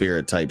Yes. of a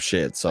spirit type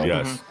shit. So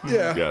Yes.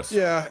 Yeah. Yes.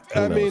 Yeah. Who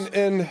I mean, knows?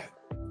 and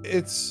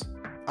it's,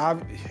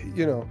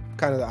 you know,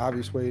 kind of the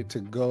obvious way to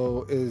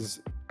go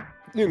is,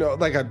 you know,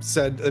 like I've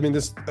said, I mean,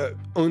 this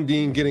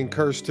Undine getting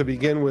cursed to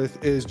begin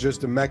with is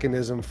just a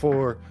mechanism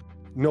for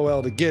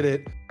Noelle to get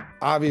it.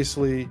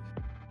 Obviously,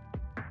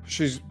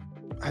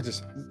 I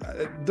just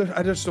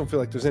don't feel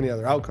like there's any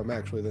other outcome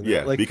actually than Yeah,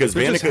 that. Like, because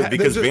there's Vanica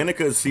just-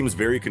 Vanica seems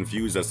very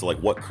confused as to like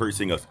what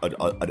cursing an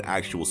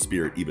actual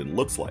spirit even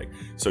looks like.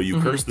 So you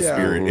curse the Yeah.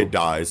 spirit, it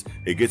dies,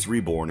 it gets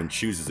reborn and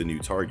chooses a new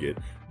target.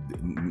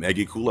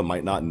 Maggie Kula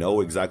might not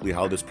know exactly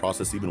how this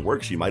process even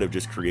works. She might have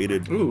just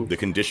created Ooh. the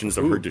conditions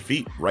of her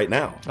defeat right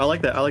now. I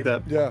like that. I like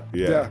that. Yeah,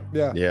 Yeah.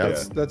 yeah. Yeah.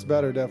 That's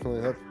better,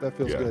 definitely. That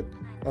feels Yeah. good.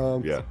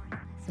 Yeah.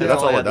 Yeah,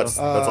 That's all I all. had, That's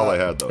though. that's all I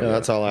had though. yeah,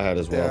 that's all I had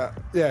as well.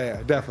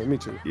 Yeah, definitely. Me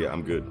too. Yeah,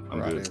 I'm good.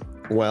 I'm Right. good.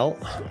 Well,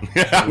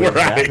 We're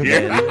right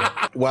here.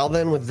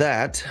 then with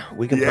that,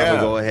 we can Yeah. probably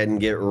go ahead and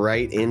get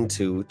right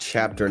into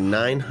chapter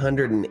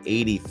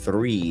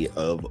 983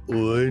 of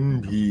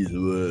One Piece.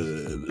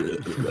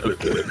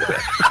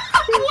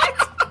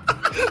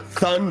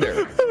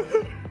 Thunder.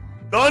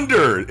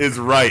 Thunder is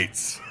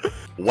right.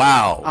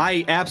 Wow.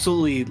 I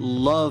absolutely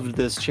loved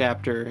this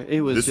chapter.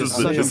 It was This is just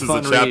the, such this a is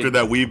fun the chapter read.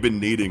 that we've been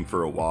needing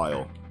for a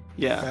while.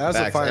 Yeah. That's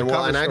a Facts. fine And, well,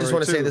 cover and I just story,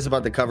 want to say too. this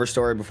about the cover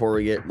story before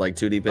we get like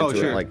too deep into Oh,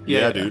 sure. it. Like,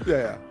 Yeah, dude.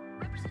 Yeah.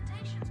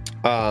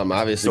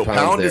 obviously, So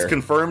Pound's Pound is there.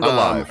 confirmed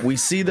alive. We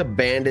see the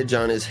bandage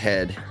on his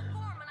head.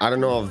 I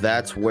don't know if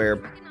that's where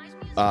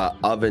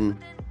Oven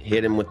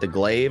hit him with the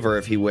glaive or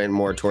if he went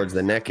more towards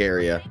the neck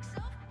area.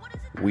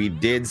 We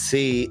did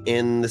see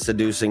in the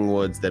Seducing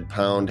Woods that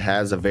Pound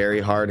has a very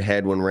hard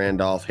head when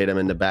Randolph hit him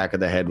in the back of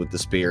the head with the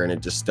spear and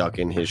it just stuck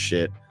in his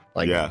shit.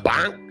 Like, Yeah.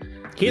 bonk.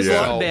 He has a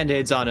Yeah. lot of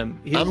band-aids on him.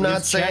 I'm not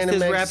his saying chest it is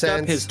makes wrapped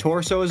sense. up. His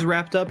torso is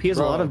wrapped up. He has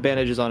a Bro. lot of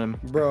bandages on him.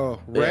 Bro,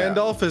 Yeah.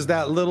 Randolph is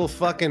that little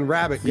fucking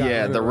rabbit guy.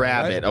 Yeah, the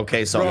right? rabbit.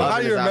 Okay, so Bro, Oven how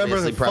do you is remember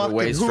obviously the probably fucking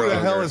way who stronger. the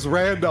hell is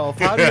Randolph?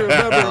 How do you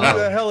remember who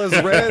the hell is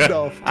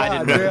Randolph? I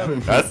God didn't damn.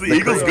 That's the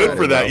Eagles good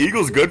for that.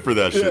 Eagles good for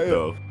that shit Yeah.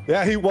 though.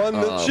 Yeah, he won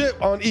the shit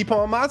on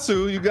Ippon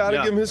Matsu. You got to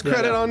Yeah. give him his Yeah,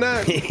 credit yeah. on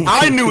that.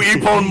 I knew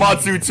Ippon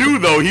Matsu too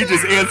though. He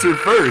just answered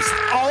first.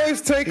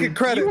 Always taking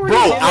credit. Bro,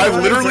 I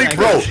literally,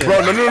 no,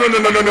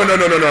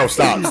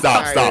 stop.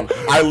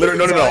 I literally,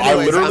 no, So I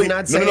anyways, literally, I'm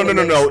not saying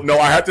no,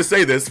 I have to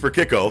say this for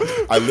Kiko.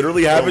 I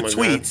literally have a my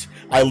tweet.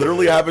 I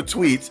literally have a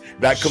tweet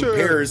that Sure,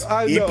 compares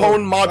I know.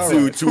 Ippon Matsu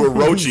All right. to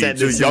Orochi, Said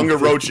to this young in-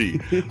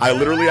 Orochi. I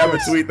literally have a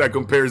tweet that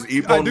compares I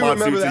Ippon do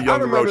Matsu remember to that. I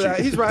young remember Orochi. that.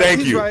 He's right. Thank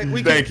He's you. right.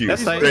 We Thank can- you.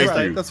 That's fine. He's Thank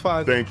right. you. That's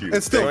fine. Thank you.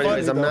 It's still So funny.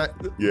 anyways, I'm though. not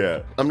Yeah.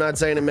 I'm not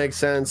saying it makes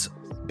sense,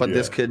 but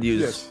this Yeah. could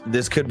use Yes.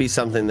 this could be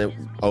something that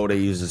Oda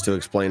uses to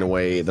explain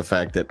away the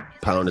fact that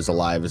Pound is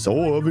alive. Is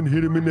Oven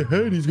hit him in the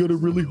head. He's got a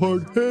really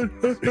hard head.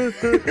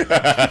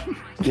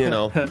 You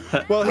know.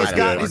 Well, I don't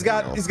know.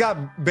 he's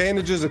got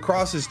bandages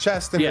across his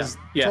chest and Yeah, his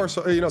yeah.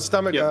 torso. You know,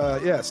 stomach.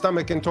 Yep.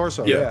 Stomach and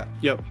torso. Yeah.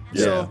 Yeah. Yep.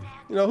 So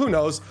you know, who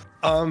knows?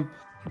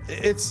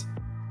 It's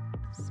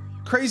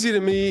crazy to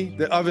me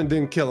that Oven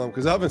didn't kill him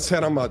because Oven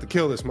said, "I'm about to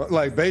kill this."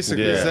 Like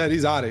basically Yeah. said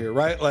he's out of here,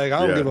 right? Like I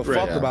don't Yeah. give a Right.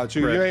 fuck Yeah. about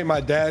you. Right. You ain't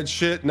my dad's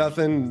shit.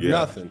 Nothing. Yeah.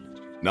 Nothing.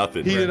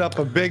 Nothing. Heated up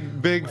a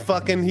big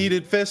fucking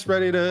heated fist,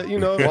 ready to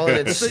Well,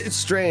 and it's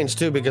strange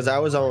too because I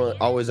was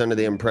always under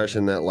the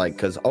impression that like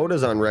because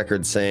Oda's on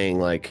record saying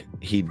like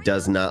he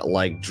does not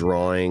like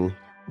drawing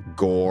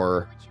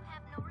gore,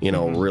 you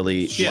know,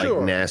 really like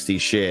Sure. nasty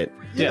shit.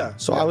 yeah.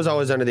 So I was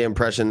always under the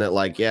impression that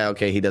like yeah,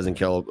 okay, he doesn't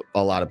kill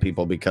a lot of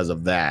people because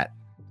of that.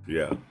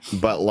 Yeah.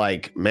 But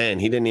like, man,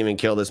 he didn't even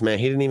kill this man.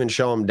 He didn't even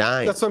show him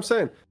dying. That's what I'm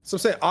saying. So I'm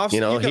saying off.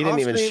 You know, he didn't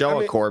even show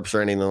I a corpse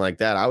or anything like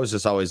that. I was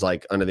just always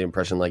like under the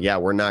impression like, yeah,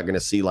 we're not gonna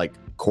see like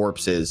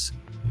corpses,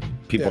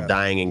 people Yeah.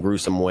 dying in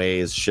gruesome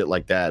ways, shit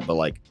like that. But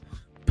like,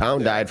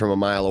 Pound died from a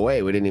mile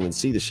away. We didn't even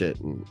see the shit,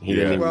 and he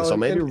didn't Yeah. even. Well, So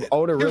maybe and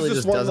Oda here's really just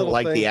just one doesn't little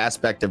like thing. the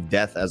aspect of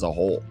death as a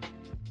whole.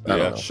 I don't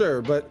Yeah. know.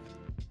 Sure, but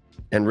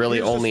And really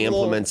Here's just only a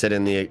little- implements it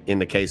in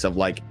the case of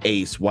like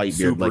Ace Whitebeard,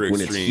 Super like when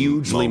it's extreme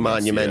hugely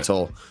moments, yeah.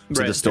 monumental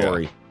to Right. the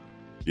story.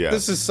 Yeah.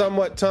 this is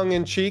somewhat tongue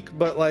in cheek.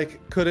 But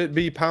like, could it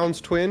be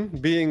Pound's twin?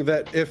 Being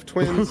that if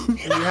twins,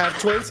 you have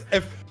twins.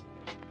 If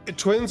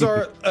twins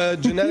are a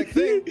genetic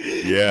thing,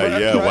 Yeah.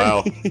 Right, Yeah. right.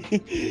 Wow.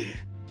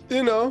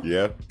 you know,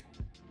 Yeah.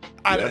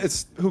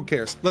 It's who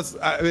cares?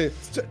 I mean,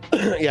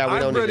 Yeah, we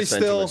I'm don't need ready to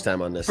spend too still much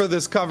time on this. for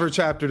this cover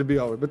chapter to be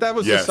over. But that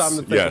was Yes, just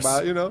something to think yes.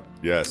 about, you know.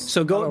 Yes.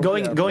 So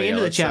going into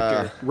the let's,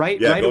 chapter right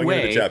going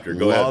away. into the chapter.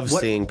 Go Love ahead.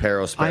 seeing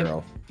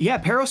Perospero. Yeah,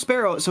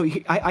 Perospero. So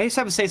I just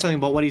have to say something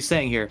about what he's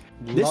saying here.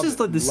 This Love is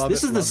the it, this, love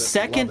this it, is the love it, love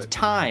second it.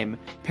 time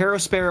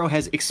Perospero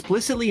has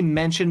explicitly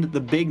mentioned the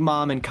Big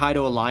Mom and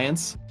Kaido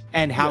alliance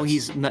and how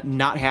Yes. he's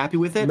not happy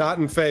with it. Not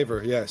in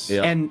favor. Yes.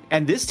 Yeah.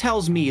 And this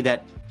tells me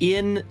that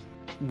in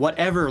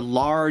whatever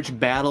large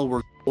battle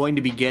we're going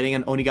to be getting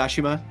on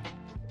Onigashima,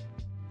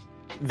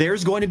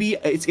 there's going to be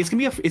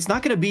it's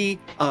not going to be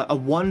a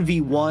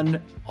 1v1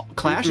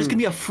 clash. It's going to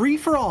be a free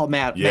for all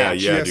match. Yeah,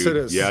 Yes, dude. it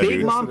is. Yeah, Big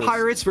dude. Mom Yes, it is.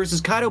 Pirates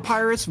versus Kaido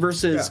Pirates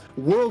versus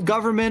world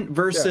government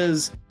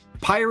versus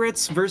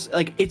pirates versus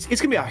like it's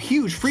gonna be a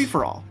huge free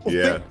for all.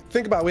 Yeah.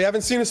 Think about it. We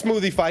haven't seen a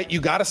Smoothie fight. You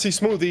got to see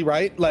Smoothie,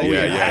 right? Like,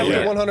 yeah, you have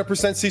yeah. to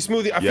 100% see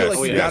Smoothie. I feel Yes,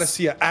 like you yes. got to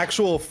see an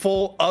actual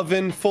full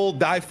oven, full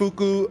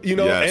Daifuku, you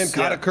know, Yes.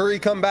 and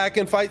Katakuri come back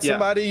and fight Yeah.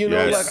 somebody, you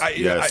know? Yes, Like,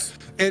 yes.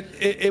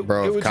 it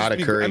Bro, if would just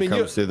be- Katakuri I mean,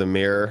 comes through the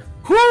mirror,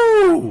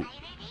 Woo!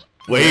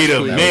 Wait a that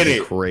would be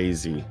minute.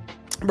 crazy.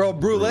 bro,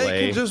 Brule Brule.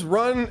 can just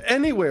run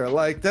anywhere.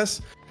 Like, that's,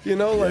 you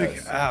know, like,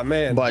 Yes.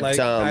 man. But like,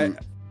 motherfucker's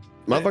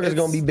it's-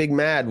 gonna be big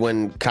mad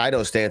when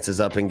Kaido stances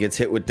up and gets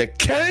hit with the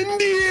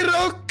Candy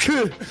Rock.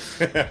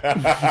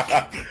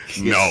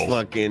 No.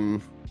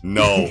 Fucking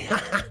No.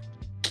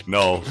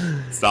 No.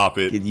 Stop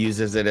it it.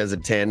 uses it as a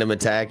tandem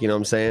attack. You know what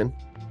I'm saying?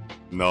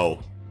 No.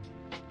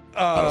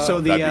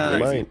 So the that'd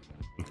be crazy.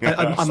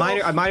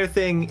 Right. a minor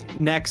thing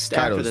next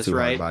after Kaido's this, too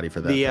hard right? body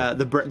for that,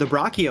 the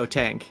Brachio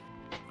tank.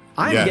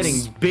 I'm Yes.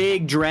 getting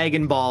big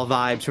Dragon Ball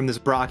vibes from this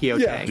Brachio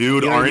Yeah. tank.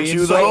 Dude, know what I aren't mean?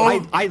 you, So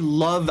though? I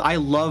love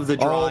the Oh,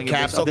 drawing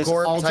Capsule of this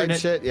Corp alternate type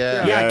shit.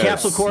 Yeah. Yeah, Yes,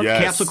 Capsule Corp,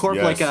 yes, Capsule Corp,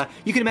 yes. like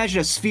you can imagine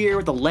a sphere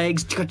with the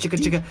legs, chicka, chicka,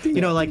 chicka,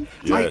 you know, like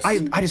Yes. I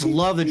just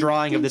love the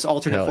drawing of this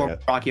alternate Hell form yeah.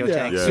 of Brachio yeah,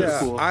 tank. Yes. Super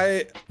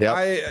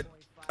yeah.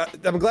 cool.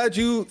 I'm glad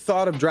you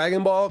thought of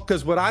Dragon Ball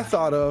because what I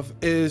thought of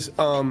is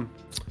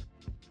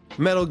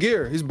Metal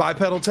Gear. He's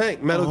bipedal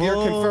tank. Metal Gear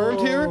confirmed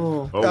here.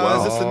 Oh. Oh, wow.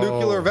 Is this a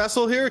nuclear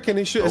vessel here? Can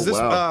he shoot?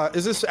 wow.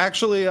 Is this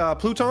actually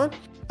Pluton?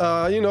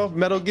 You know,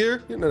 Metal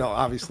Gear. You know, no,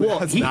 obviously Well,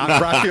 that's he- not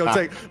Brachio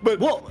tank. But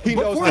Well, he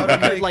knows before how to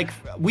that, make like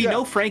we Yeah.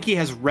 know Frankie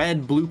has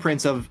read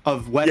blueprints of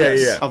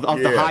weapons Yeah, of the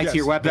yeah. high tier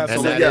Yes, weapons.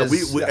 And So that Yeah,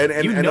 is-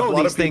 and You a know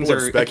lot these of people things have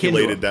are akin to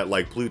speculated him. that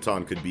like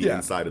Pluton could be Yeah.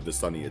 inside of the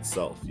Sunny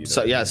itself. You know?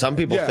 So yeah, some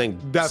people Yeah, think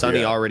definitely. Sunny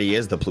Yeah. already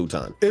is the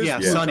Pluton. Is Yeah,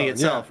 Pluton. Sunny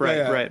itself,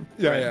 right.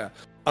 Yeah.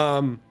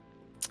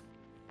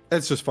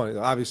 It's just funny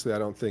though. Obviously, I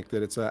don't think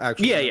that it's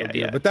actually Yeah, Metal yeah,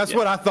 Gear, yeah, But that's yeah.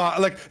 what I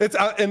thought. Like it's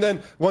and then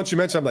once you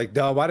mentioned, I'm like,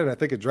 duh. Why didn't I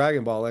think of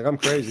Dragon Ball? Like I'm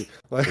crazy.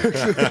 Like, but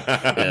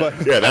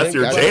Yeah, that's think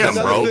your that's jam,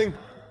 another bro. thing-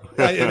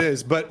 it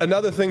is. But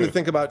another thing to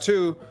think about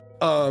too.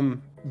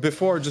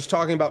 Before just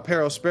talking about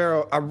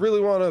Perospero, I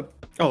really want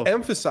to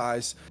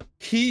emphasize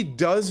he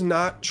does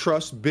not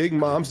trust Big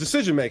Mom's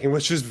decision making,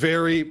 which is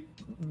very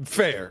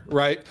fair,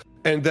 right?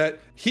 And that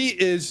he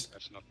is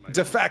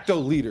de facto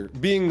leader,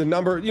 being the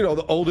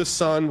the oldest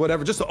son,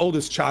 whatever, just the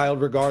oldest child,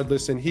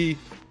 regardless. And he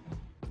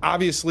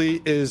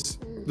obviously is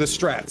the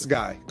strats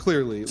guy,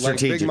 clearly. Like Big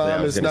Strategically, Mom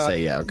I was is gonna not.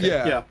 say, yeah,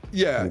 okay.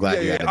 Yeah. I'm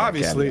glad you added that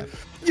obviously. caveat.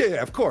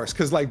 Yeah, of course,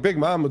 because like Big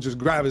Mom would just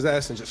grab his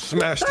ass and just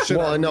smash the shit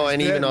out Well, of no, him.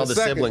 and He's even dead all in the a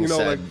second, siblings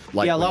said,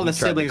 like, Yeah, a lot when of he the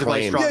tried to siblings are way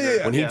claim- stronger.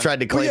 Yeah. When he tried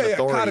to claim Well, yeah,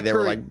 authority, they were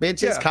Katakuri. like, "Bitch,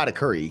 it's Yeah.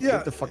 Katakuri.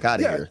 Get the fuck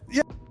out of here."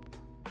 Yeah.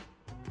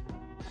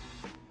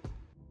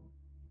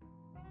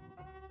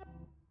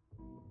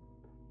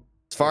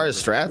 As far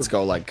as strats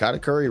go, like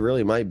Katakuri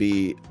really might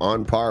be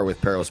on par with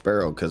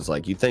Perospero because,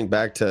 like, you think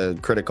back to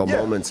critical Yeah.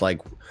 moments,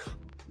 like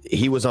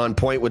he was on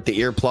point with the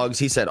earplugs.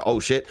 He said, "Oh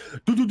shit!"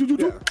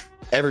 Yeah.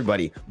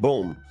 Everybody,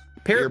 boom.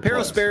 Earplugs.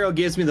 Perospero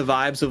gives me the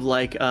vibes of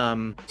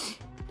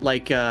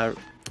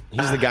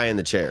He's the guy in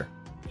the chair.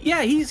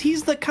 yeah,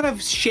 he's the kind of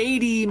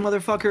shady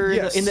motherfucker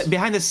Yes. in the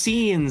behind the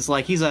scenes,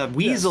 like he's a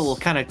weasel Yes.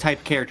 kind of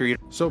type character. You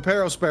know? So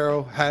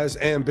Perospero has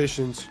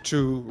ambitions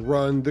to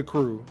run the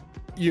crew,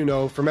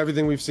 from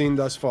everything we've seen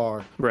thus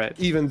far. Right.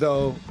 Even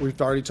though we've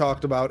already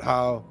talked about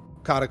how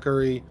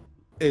Katakuri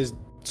is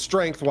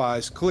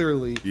strength-wise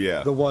clearly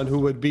Yeah. the one who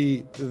would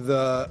be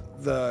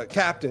the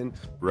captain.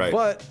 Right.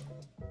 But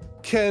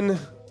can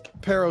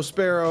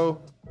Perospero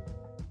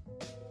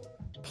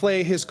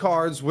play his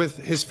cards with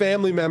his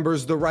family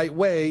members the right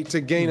way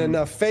to gain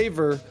enough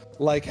favor,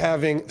 like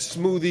having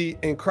Smoothie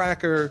and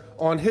Cracker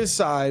on his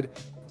side,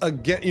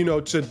 again,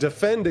 to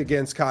defend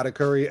against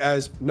Katakuri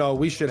as, no,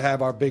 we should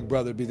have our big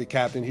brother be the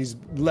captain. He's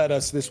led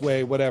us this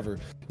way, whatever.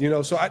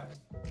 So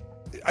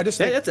I just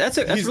think That's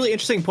a he's- really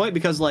interesting point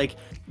because like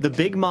the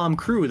Big Mom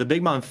crew, the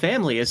Big Mom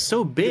family is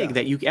so big Yeah.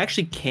 that you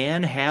actually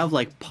can have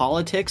like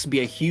politics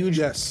be a huge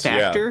Yes.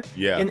 factor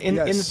Yeah. in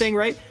the Yes. thing,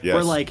 right? Yes.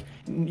 Where like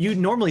you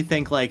normally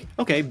think like,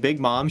 okay, Big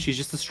Mom, she's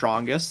just the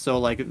strongest, so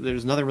like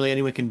there's nothing really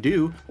anyone can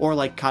do. Or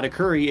like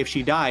Katakuri, if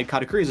she died,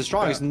 Katakuri is the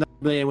strongest, Yeah. nothing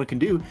really anyone can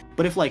do.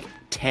 But if like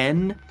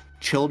 10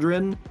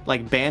 children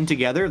like band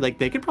together, like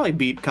they could probably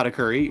beat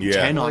Katakuri Yeah.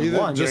 10 Or on either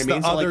one. just you know what I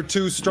mean? the So, other like,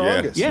 two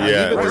strongest. Yeah,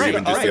 Yeah, or just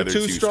even the just the other other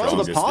two two strongest. so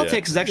the strongest,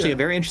 politics is actually Yeah. a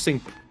very interesting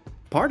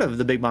part of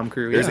the Big Mom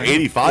crew. There's yeah.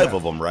 85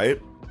 of them,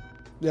 right?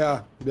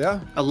 Yeah,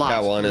 A lot. Yeah,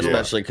 well, and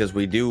especially because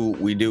we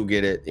do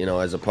get it,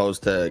 as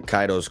opposed to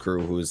Kaido's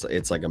crew,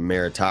 it's like a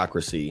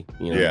meritocracy.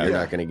 Yeah. You're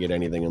not going to get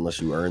anything unless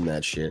you earn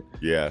that shit.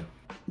 Yeah.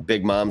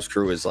 Big Mom's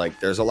crew is like,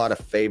 there's a lot of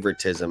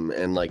favoritism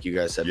and, like you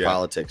guys said,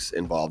 politics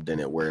involved in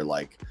it, where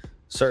like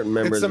certain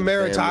members It's a of the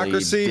family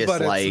meritocracy, but it's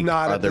dislike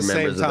not at other the same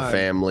members of the time.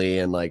 family,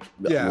 and like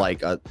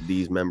Yeah.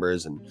 these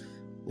members, and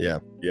yeah.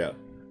 Yeah.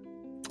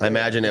 I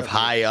imagine if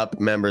high up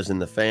members in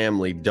the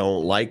family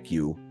don't like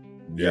you,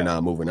 Yeah. you're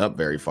not moving up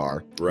very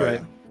far.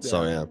 Right.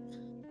 So yeah.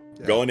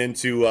 Going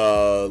into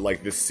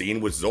like this scene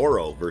with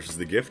Zoro versus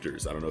the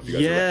Gifters. I don't know if you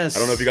guys Yes. I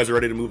don't know if you guys are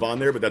ready to move on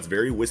there, but that's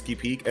very Whiskey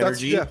Peak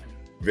energy. yeah.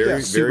 Very, Yeah.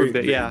 Super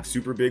big, yeah.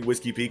 super big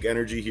Whiskey Peak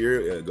energy here.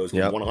 It goes from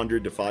Yep.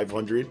 100 to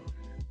 500.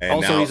 And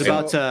Also, now- he's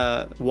about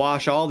to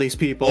wash all these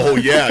people. Oh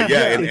yeah,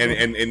 yeah,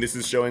 and this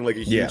is showing like a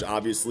huge, Yeah.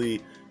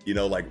 obviously,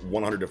 like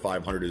 100 to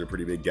 500 is a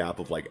pretty big gap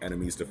of like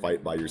enemies to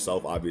fight by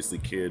yourself. Obviously,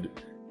 Kid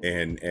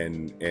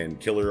and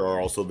Killer are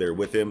also there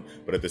with him,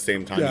 but at the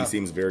same time, Yeah. he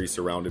seems very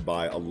surrounded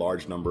by a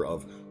large number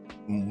of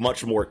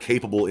much more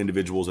capable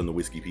individuals in the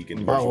Whiskey Peak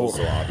individuals.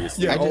 So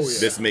obviously, Yeah,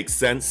 this makes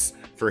sense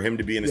for him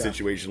to be in a Yeah.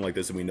 situation like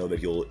this, and we know that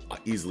he'll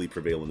easily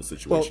prevail in a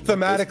situation. Well, like this.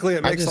 thematically,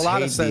 it I makes a just lot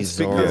hate of sense these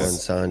Zoro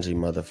because and Sanji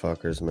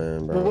motherfuckers,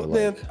 man, bro. well,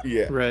 man,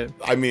 yeah, Right.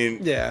 I mean,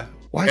 yeah.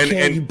 why and-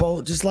 can't and- you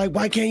both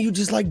why can't you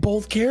just like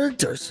both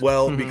characters?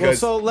 well, Well, because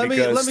so let me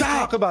because-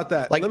 talk about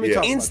that. Like let me talk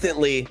about that.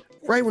 instantly,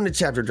 right when the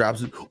chapter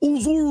drops, oh,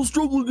 Zoro's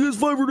struggling against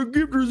 500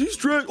 gifters. He's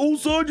trash. Oh,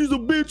 Sanji's a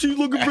bitch. He's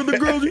looking for the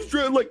girls. He's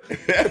trash. Like,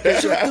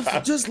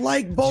 just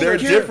like both They're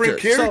characters. different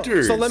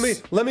characters. So let me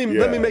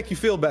Yeah. make you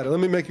feel better. Let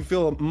me make you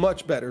feel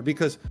much better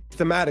because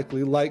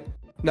thematically, like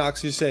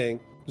Nox is saying,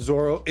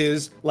 Zoro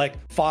is like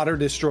fodder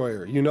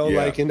destroyer, Yeah.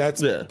 like, and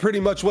that's Yeah. pretty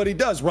much what he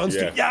does. Runs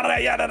Yeah. through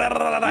yada yada yada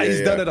yada. He's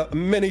Yeah. done it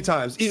many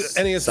times.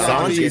 Sanji's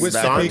Sanji's with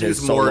back on Peak. his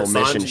Sanji's more solo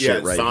mission Sanji,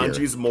 shit right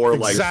Sanji's more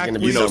like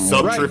Exactly. you know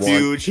Some right.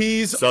 subterfuge.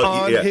 He's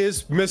on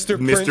his Mr.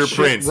 Prince. Mr. shit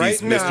Prince. right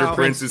He's now Mr.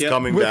 Prince is Yep.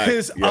 coming with back.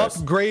 his Yes.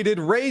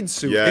 upgraded raid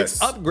suit. Yes. It's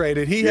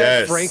upgraded. He Yes.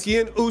 had Frankie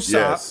and Usopp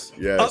Yes.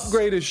 Yes.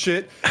 upgraded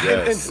shit.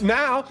 Yes. And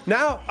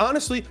now,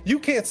 honestly, you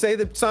can't say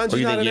that Sanji's Oh,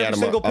 you not think in he had every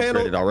him single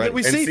panel upgraded already? that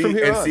we And see from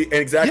here on.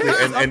 exactly.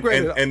 Yeah, and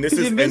upgraded. this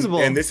He's is invisible.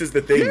 and this is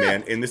the thing, Yeah.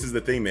 man. And this is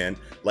the thing, man.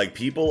 Like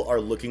people are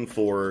looking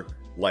for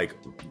like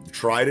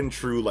tried and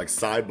true, like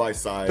side by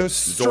side The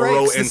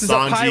Zoro strengths. and This is a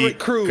Sanji pirate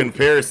crew.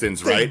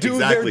 comparisons, They right? do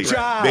their Exactly.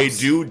 jobs. They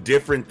do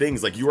different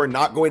things. Like you are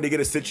not going to get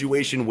a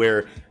situation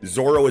where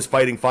Zoro is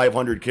fighting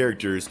 500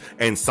 characters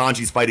and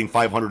Sanji's fighting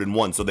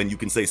 501. So then you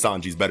can say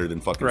Sanji's better than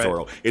fucking Right.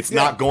 Zoro. It's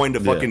not going to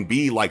fucking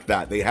be like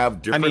that. They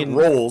have different mean-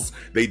 roles.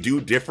 They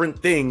do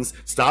different things.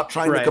 Stop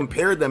trying to Right.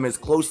 compare them as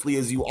closely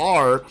as you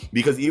are,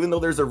 because even though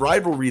there's a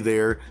rivalry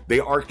there,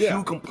 they are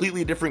two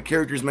completely different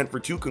characters meant for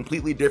two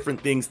completely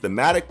different things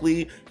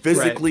thematically,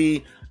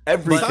 physically,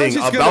 everything Sanji's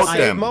gonna about save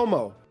them.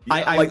 Momo.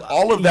 Like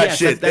all of that yes,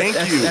 shit. that's-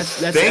 Thank you. That's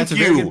Thank a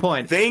you. very good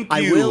point. Thank I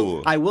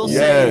you. will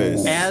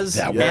Yes. say, as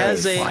That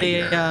was a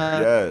fire.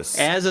 Yes.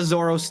 as a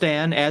Zoro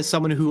stan, as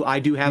someone who I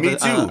do have Me a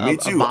too. a Me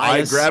too. I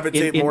bias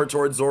gravitate in- more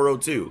towards Zoro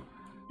too.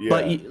 Yeah.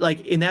 But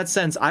like in that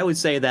sense, I would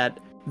say that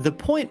the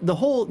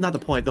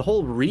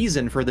whole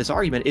reason for this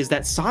argument is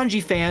that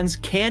Sanji fans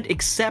can't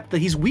accept that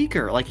he's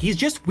weaker. Like he's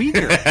just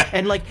weaker.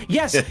 And like,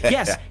 yes,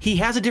 he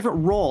has a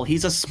different role.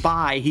 He's a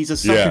spy. He's a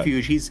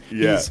subterfuge. He's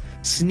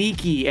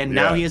sneaky, and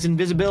now Yeah. he has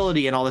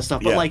invisibility and all this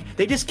stuff. But Yeah. like,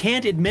 they just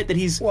can't admit that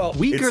he's Well,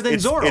 weaker than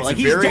Zoro. Like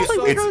he's very-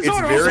 definitely weaker than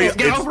Zoro. So let's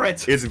get over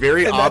it. It's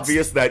very And that's-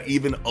 obvious that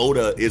even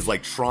Oda is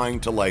like trying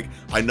to like.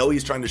 I know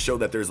he's trying to show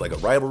that there's like a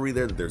rivalry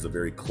there, that there's a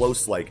very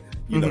close like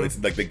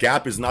it's like the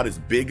gap is not as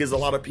big as a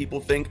lot of people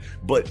think.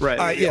 But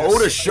Right. Yes,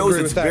 Oda shows agree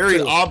it's with that very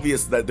too.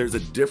 obvious that there's a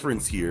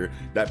difference here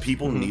that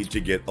people need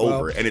to get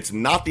over, and it's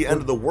not the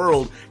end of the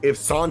world if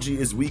Sanji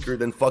is weaker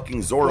than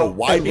fucking Zoro. Well,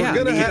 Why and do we're you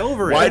gonna need have-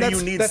 over it. why And do you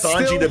that's- need that's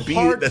Sanji still to be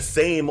hard- the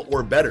same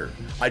or better?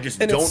 I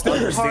just And it's don't still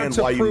hard understand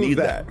to why you prove need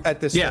that. at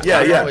this Yeah. stage. Yeah,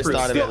 I've yeah. always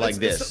thought of Still, it like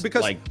it's- this.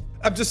 because Like,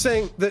 I'm just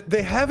saying that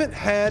they haven't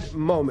had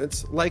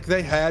moments like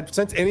they had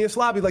since Enies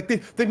Lobby. Like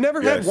they've never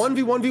had Yes.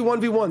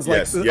 1v1v1v1s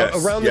Yes, like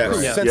yes, around yes, the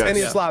crew yes, since yes.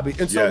 Enies Lobby.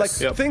 And so Yes.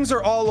 like things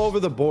are all over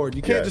the board.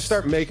 You can't Yes. just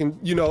start making,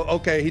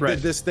 okay, he Right.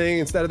 did this thing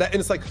instead of that.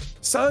 And it's like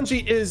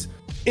Sanji is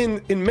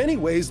in many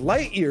ways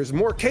light years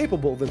more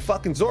capable than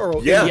fucking Zoro.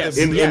 Yeah, Yes,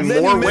 in yes.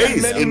 more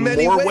ways. In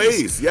more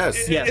ways,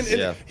 yes. Yes. And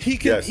Yeah. he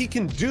can Yes. he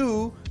can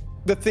do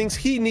the things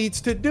he needs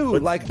to do.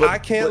 But- I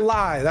can't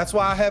lie. That's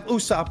why I have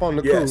Usopp on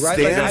the crew, right?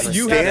 Stans,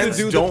 You have to Stans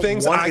do the don't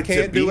things want I it to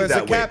can't be do as a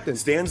that way. captain.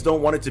 Stans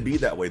don't want it to be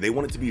that way. They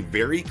want it to be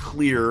very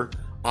clear,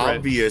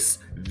 obvious.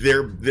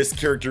 This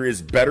character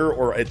is better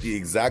or at the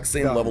exact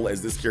same No. level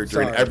as this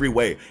character in Sorry. every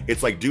way.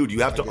 It's like, dude, you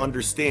have to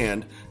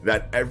understand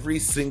that every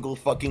single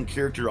fucking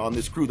character on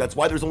this crew, that's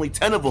why there's only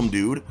 10 of them,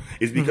 dude,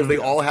 is because they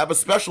all have a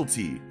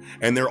specialty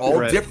and they're all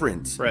Right.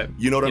 different. Right.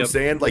 You know what I'm Yep.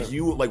 saying?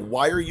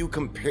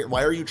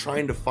 Why are you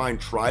trying to find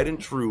tried and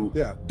true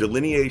Yeah.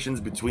 delineations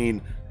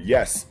between,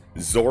 yes,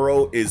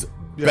 Zoro is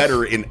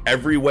better in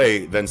every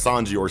way than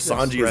Sanji, or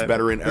Sanji is right.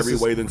 better in every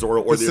way than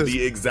Zoro, or they're is-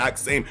 the exact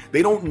same.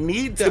 They don't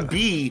need to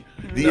be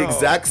the No.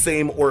 exact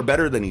same or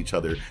better than each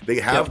other. They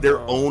have their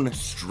own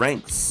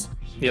strengths.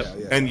 Yep.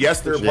 Yeah. And yes,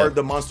 they're part of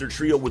the monster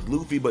trio with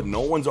Luffy, but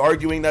no one's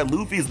arguing that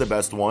Luffy's the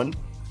best one.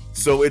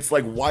 So it's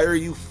like, why are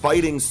you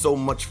fighting so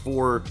much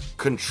for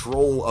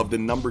control of the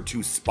number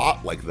 2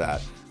 spot like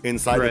that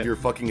inside Right. of your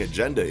fucking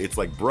agenda? It's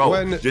like,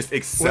 bro, just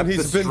accept when the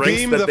he's been strengths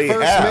deemed that the they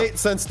first have. mate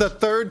since the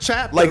 3rd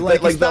chapter. Like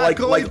he's not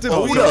going to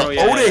Oda, be.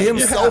 Oda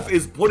himself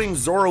is putting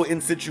Zoro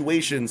in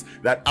situations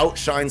that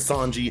outshine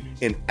Sanji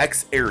in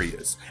X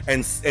areas,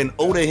 and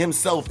Oda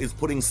himself is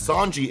putting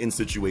Sanji in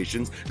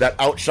situations that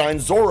outshine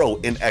Zoro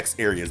in X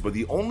areas. But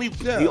the only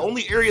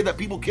area that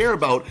people care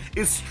about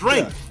is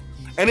strength.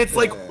 And it's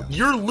like,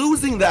 you're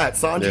losing that,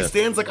 Sanji. Yeah.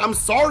 Stands like, I'm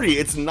sorry,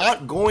 it's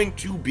not going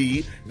to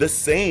be the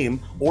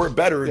same or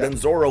better than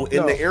Zoro in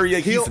No, the area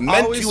he'll he's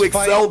meant always to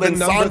excel fight the than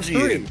number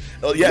Sanji 3. in.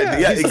 Oh, yeah,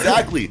 he's-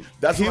 exactly.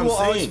 That's he what I'm will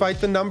saying. always fight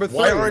the number 3.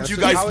 Why aren't That's you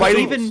just guys how it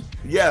fighting?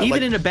 goes.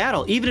 Like,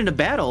 in a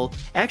battle,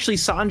 actually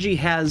Sanji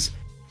has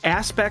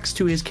aspects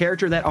to his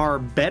character that are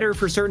better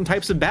for certain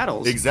types of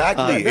battles.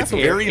 Exactly. It's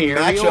very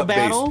aerial matchup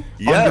battle, based.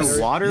 Yes.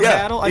 underwater Yeah,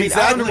 battle. I mean,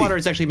 exactly. underwater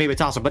is actually maybe a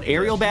toss-up, but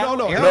aerial battle.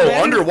 no, aerial No,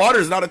 battle? underwater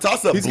is not a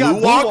toss up. He's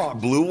Blue got walk.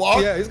 Blue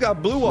walk. Yeah, he's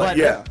got blue walk. But,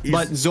 Yeah,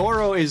 but he's-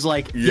 Zoro is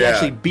like he Yeah.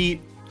 actually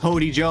beat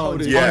Hody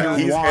Jones Yeah,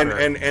 he's underwater.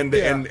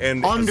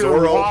 and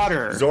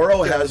Underwater.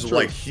 Zoro Yeah, has that's true.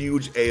 like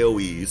huge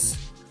AoEs.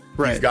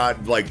 Right. He's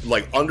got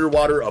like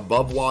underwater,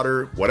 above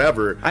water,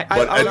 whatever. I but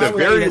would at the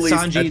very argue least,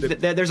 that Sanji, at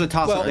the- there's a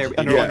toss-up Well, there. yeah,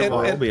 Underwater and-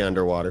 world. He'll be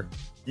underwater.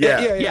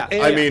 yeah. yeah.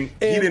 I mean,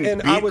 he And- didn't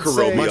and beat I would say-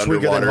 Kurobi Much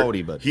weaker than underwater.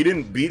 Hody, but- He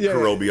didn't beat Yeah,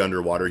 Kurobi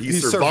underwater. He He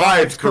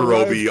survived survived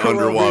Kurobi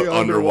underwater.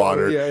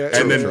 underwater, Yeah,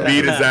 and then true.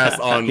 beat his ass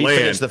on He land.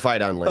 finished the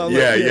fight on land.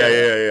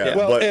 Yeah.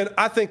 Well, But and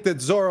I think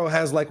that Zoro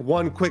has like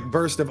one quick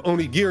burst of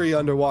onigiri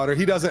underwater.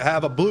 He doesn't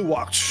have a blue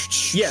walk.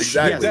 Yes,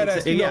 Exactly. That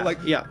ass, you know, yeah, like,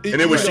 yeah.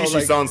 and it was you know,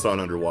 Shishi Sansan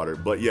underwater.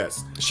 But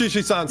yes.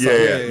 Shishi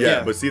Sansa.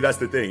 Yeah. But see, that's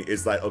the thing.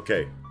 It's like,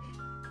 okay,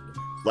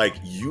 like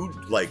you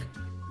like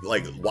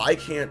why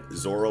can't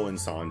Zoro and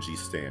Sanji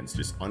stands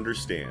just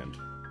understand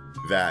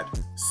that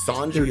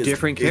Sanji They're is,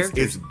 different is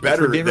characters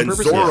better for different than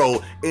purposes.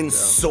 Zoro in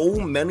so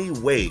many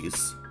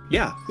ways.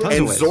 Yeah, tons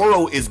And of ways.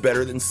 Zoro is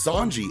better than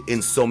Sanji in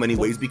so many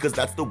ways because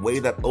that's the way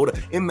that Oda.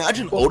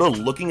 Imagine Oda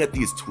looking at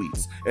these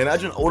tweets.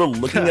 Imagine Oda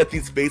looking at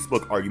these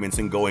Facebook arguments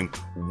and going,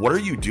 "What are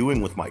you doing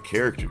with my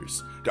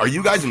characters? Are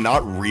you guys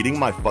not reading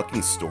my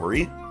fucking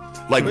story?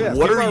 Like, Yeah,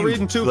 what people are are you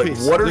reading Two like?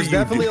 Piece. What are There's you?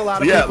 definitely do- a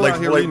lot of yeah, people like,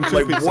 out here like, reading Two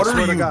like, Piece, I what swear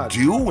are to you God.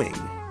 doing?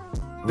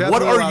 Definitely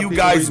What a lot are of you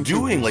people guys reading Two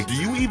doing? Piece. Like, do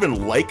you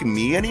even like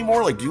me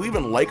anymore? Like, do you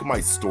even like my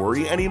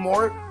story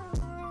anymore?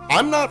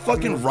 I'm not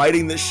fucking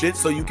writing this shit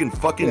so you can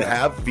fucking Yeah.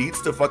 have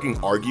feats to fucking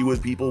argue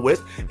with people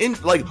with.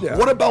 And like, Yeah.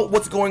 what about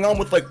what's going on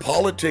with like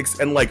politics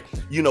and like,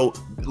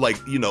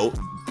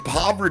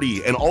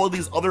 poverty and all of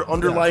these other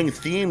underlying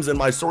themes in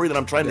my story that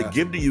I'm trying to Yeah.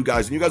 give to you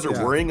guys, and you guys are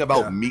Yeah. worrying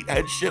about Yeah.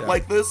 meathead shit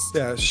like this?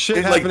 Yeah, shit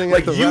And, happening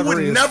at the you would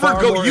Reverie is never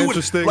far go. more You would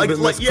interesting like,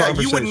 than like this yeah. You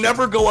would conversation.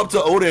 never go up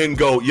to Oda and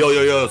go,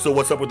 yo. So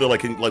what's up with the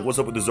what's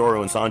up with the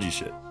Zoro and Sanji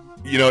shit?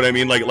 You know what I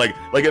mean? Like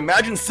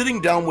imagine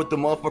sitting down with the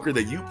motherfucker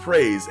that you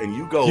praise and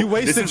you go. You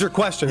wasted this is- your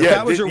question. If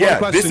that was your one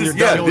question, this is you're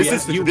yeah. done. This Yeah,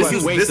 is you this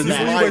is wasted this is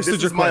that. my You wasted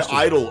this your is my question.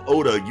 idol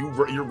Oda.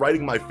 You're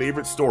writing my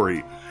favorite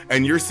story,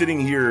 and you're sitting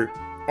here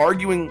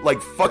arguing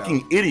like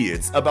fucking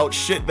idiots about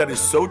shit that is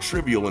so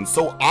trivial and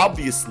so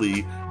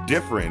obviously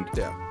different.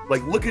 Yeah.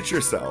 Like, look at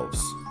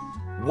yourselves.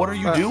 What are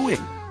you doing?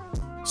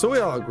 So we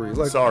all agree.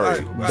 Like,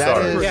 Sorry. That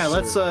Sorry. is- Yeah,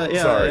 let's.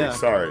 Yeah, sorry. yeah.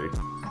 Sorry.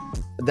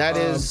 That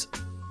is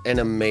an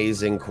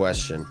amazing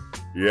question.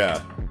 Yeah.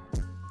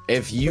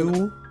 If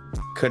you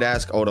could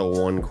ask Oda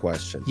one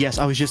question, Yes,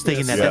 I was just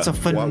thinking that. Yeah. That's a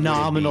What would it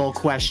phenomenal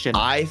question.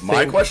 I My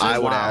think question? I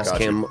would Wow. ask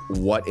Gotcha. him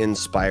what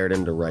inspired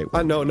him to write I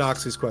one. know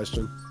Noxie's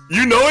question.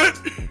 You know it?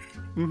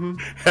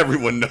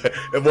 Everyone knows.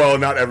 Well,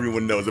 not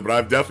everyone knows it, but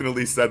I've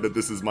definitely said that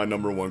this is my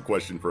number one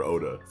question for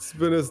Oda. It's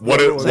been his What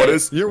number is one. what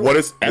is You're- what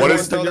is Everyone what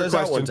is throw theirs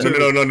out one question,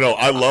 too. No.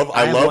 I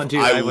have one too.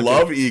 I have one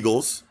love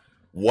Eagles.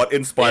 What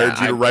inspired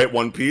Yeah, you to write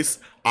One Piece?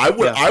 I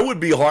would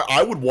be hard.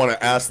 I would want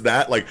to ask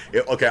that. Like,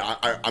 okay,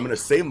 I'm gonna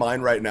say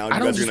mine right now. I don't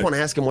guys are just gonna- want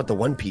to ask him what the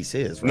One Piece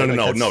is. No, Right?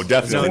 no, Like, no, that's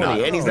definitely corny,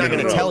 not. and he's No, not no,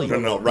 going to no, tell you.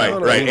 No, right, No,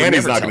 no, right. he would And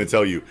he's never not tell going to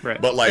tell you.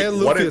 Right. But like, And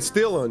what? Luffy is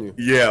still on you.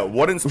 Yeah,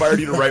 what inspired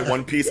you to write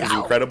One Piece is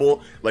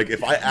incredible. Like,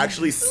 if I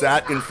actually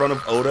sat in front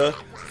of Oda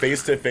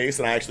face to face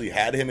and I actually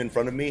had him in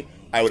front of me,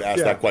 I would ask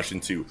Yeah. that question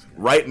too.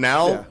 Right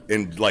now,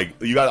 and like,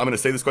 you guys, I'm going to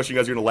say this question.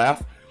 You guys are going to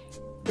laugh.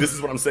 This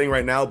is what I'm saying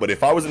right now. But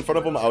if I was in front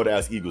of him, I would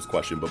ask Eagle's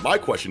question. But my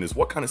question is,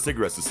 what kind of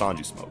cigarettes does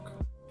Sanji smoke?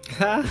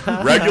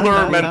 Regular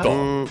or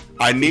menthol?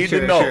 I need to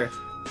Sure, know. sure.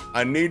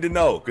 I need to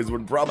know because we're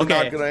probably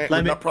Okay,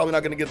 probably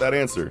not gonna get that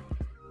answer.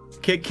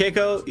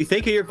 Kiko, you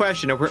think of your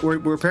question.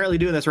 We're apparently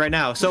doing this right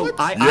now. So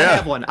I Yeah.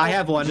 have one. I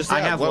have one. Just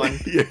I have have one.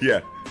 one. Yeah.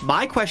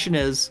 My question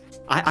is,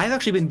 I've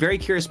actually been very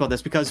curious about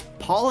this because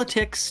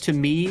politics to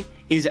me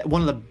is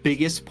one of the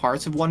biggest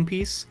parts of One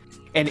Piece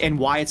and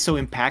why it's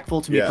so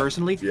impactful to me Yeah,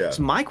 personally. yeah.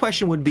 So my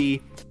question would be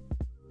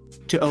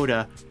to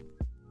Oda,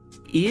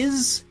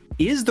 is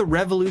is the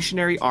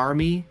Revolutionary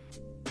Army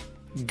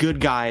good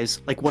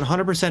guys, like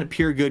 100%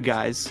 pure good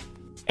guys?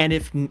 And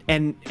if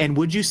and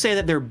would you say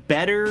that they're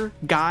better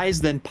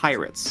guys than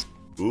pirates?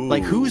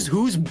 Like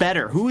who's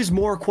better? Who is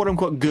more quote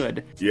unquote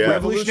good? Yeah.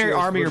 Revolutionary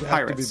Army or would have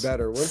to pirates? be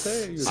better, wouldn't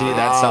they? See,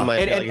 that's something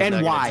I feel like he's and not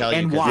gonna why? tell you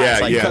And 'cause why?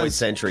 It's like Yeah, void because-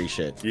 century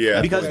shit.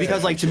 Yeah.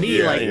 Because like to me,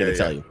 Yeah, like I ain't gonna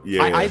tell you.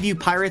 Yeah. I view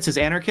pirates as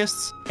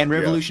anarchists and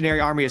Revolutionary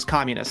Army as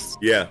communists.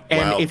 Yeah.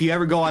 And Wow. if you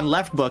ever go on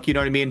Left Book, you know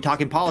what I mean,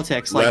 talking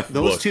politics, like Left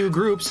those Book. two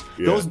groups,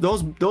 Yeah.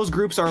 those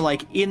groups are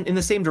like in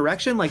the same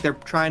direction, like they're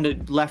trying to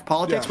left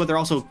politics, Yeah. but they're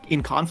also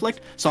in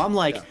conflict. So I'm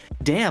like,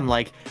 damn,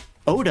 like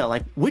Oda,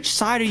 like which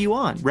side are you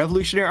on,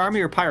 Revolutionary Army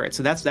or pirates?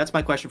 And that's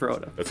my question for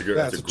Oda. That's a good.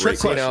 Yeah, That's a it's a great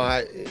trick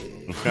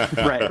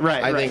question.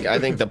 right. I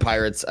think the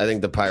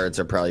pirates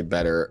are probably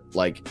better,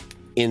 like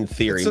in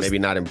theory, It's just- maybe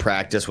not in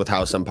practice with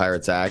how some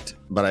pirates act,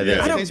 but I think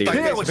Yeah. I don't in theory-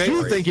 care what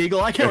you think,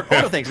 Eagle. I care what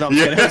Oda thinks. No, I'm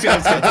Yeah.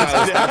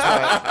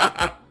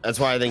 kidding. That's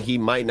why I think he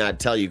might not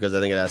tell you, because I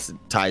think it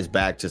ties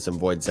back to some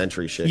void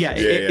century shit. Yeah,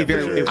 Yeah, it for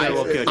very sure. it very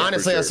well could.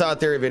 Honestly, for I sure. saw a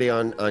theory video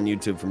on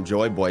YouTube from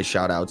Joy Boy,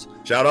 shout outs,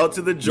 Shout out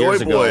to the Joy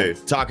years Boy. ago,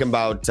 talking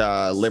about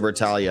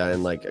Libertalia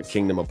and like a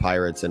kingdom of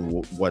pirates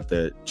and what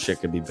the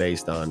shit could be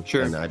based on.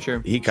 Sure, and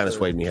sure. He kind of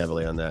swayed me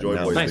heavily on that. Joy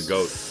Now Boy's it's Nice. the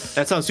goat.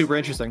 That sounds super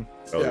interesting.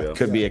 Oh Yeah. yeah.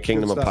 could be a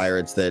kingdom good of stuff.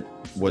 pirates that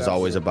was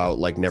always about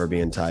like never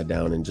being tied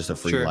down and just a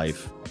free Sure.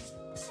 life.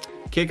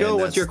 Kiko, And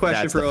what's your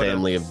question that's for the Oda?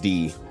 family of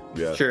D.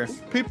 Yeah. Sure.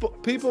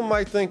 People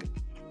might think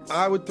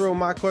I would throw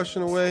my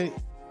question away,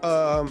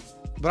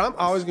 but I'm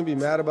always gonna be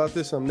mad about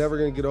this. I'm never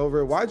gonna get over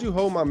it. Why'd you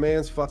hold my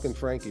man's fucking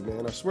Frankie,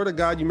 man? I swear to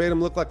God, you made him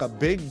look like a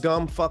big,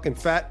 dumb, fucking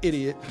fat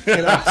idiot,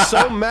 and I'm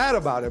so mad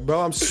about it, bro.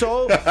 I'm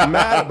so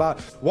mad about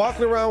it.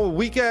 Walking around with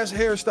weak ass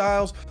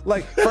hairstyles.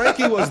 Like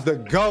Frankie was the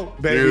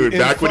goat, baby. Dude, in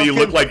back when he fucking-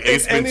 looked like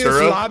Ace in Enios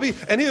Ventura. Lobby,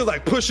 and he would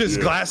like push his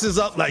Yeah. glasses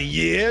up, like,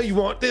 yeah, you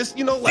want this?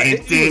 You know, like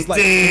Ding, he was like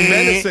ding,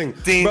 menacing,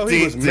 ding, bro.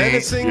 He was ding,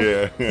 menacing.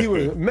 yeah. He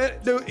was,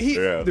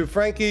 Yeah. dude,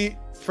 Frankie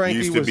He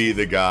used to was be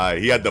the guy.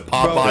 He had the Bro,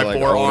 Popeye like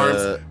forearms.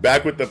 Oda-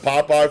 Back with the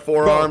Popeye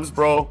forearms,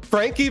 bro.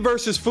 Frankie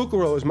versus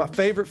Fukuro is my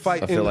favorite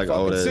fight I in feel the like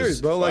fucking Oda's-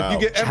 series, bro. Like Wow. you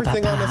get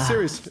everything on that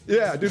series.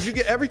 Yeah, dude, you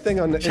get everything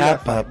on the in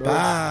that fight,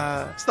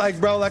 bro. It's like,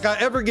 bro, like I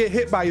ever get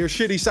hit by your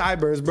shitty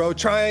sideburns, bro.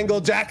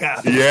 Triangle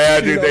jackoff. Yeah,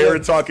 You dude, know, they were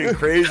like, talking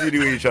crazy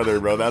to each other,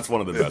 bro. That's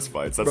one of the best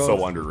fights. That's Bro,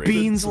 so underrated.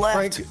 Beans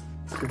left.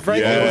 Frankie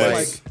Yes.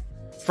 was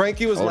like,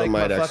 Frankie was Oda like my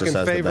might fucking exercise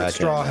the favorite backhand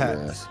straw on hat.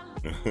 your ass.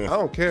 I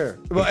don't care.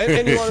 Well,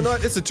 and you want to know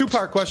what? It's a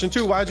two-part question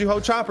too. Why'd you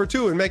hold Chopper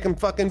too and make him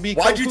fucking be?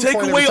 Why'd Kung you Fu take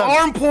point away every time?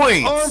 arm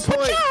points? Arm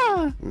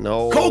point.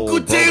 No.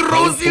 Kokute bro,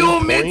 Kung Fu Rosio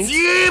points?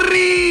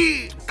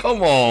 Metieri.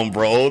 Come on,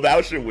 bro.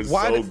 That shit was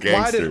Why so did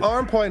gangster.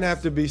 arm point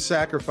have to be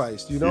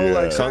sacrificed? You know, Yeah.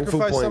 like Kung Fu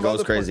sacrifice Point some goes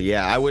other crazy.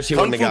 Yeah, I wish he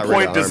Kung wouldn't have Fu got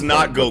rid Point of does Arm not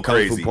Point, go but Kung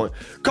Fu crazy. Point-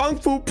 Kung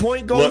Fu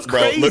Point goes Look, bro,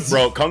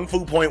 crazy. Kung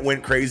Fu Point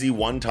went crazy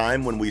one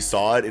time when we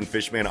saw it in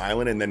Fishman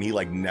Island, and then he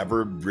like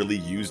never really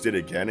used it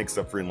again,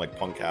 except for in like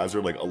Punk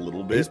Hazard, like a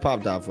little bit. He's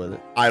popped off with it.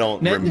 I don't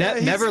remember.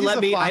 he's- Never he's let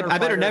a me. fodder I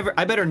better fighter. never.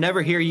 I better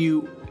never hear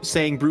you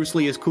saying Bruce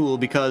Lee is cool,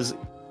 because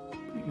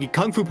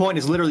Kung Fu Point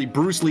is literally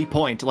Bruce Lee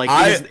Point. Like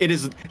it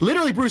is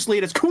literally Bruce Lee,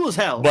 and it's cool as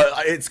hell. But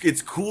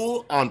it's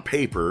cool on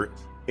paper.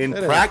 In That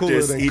ain't practice,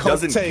 cooler than he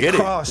doesn't Kote get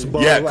Cross, it.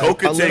 bro. Yeah, Like, A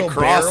Kokute little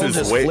Cross barrel is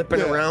just way. flipping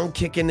Yeah. around,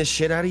 kicking the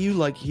shit out of you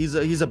like he's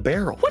a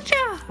barrel.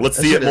 Let's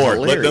That see shit it is more.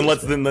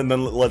 hilarious.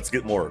 Then let's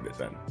get more of it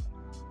then.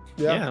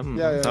 Yeah,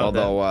 yeah.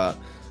 Although,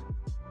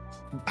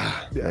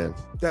 Yeah. man,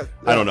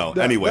 I don't know.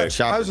 Anyway.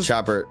 I was just-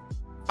 Chopper.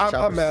 I'm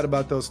Chopper's- mad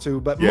about those two,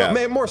 but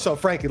Yeah. more so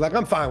Frankie. Like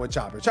I'm fine with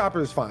Chopper. Chopper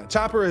is fine.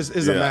 Chopper is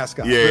a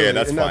mascot. Yeah, really, yeah,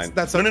 that's and fine.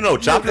 That's no.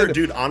 Chopper, and-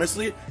 dude.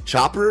 Honestly,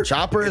 Chopper.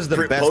 Chopper is the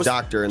pre- best post-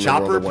 doctor in the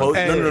Chopper world of post.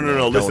 one. No.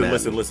 Don't Listen, at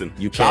listen, me. listen.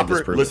 You can't Chopper.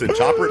 disprove Listen. it.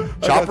 Chopper.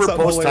 got Chopper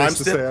something post time hilarious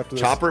to say skip. after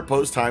this. Chopper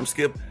post time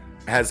skip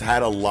has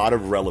had a lot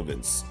of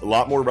relevance, a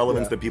lot more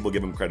relevance than people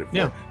give him credit for.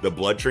 Yeah. The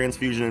blood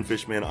transfusion in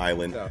Fishman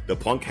Island, Yeah. the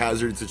Punk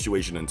Hazard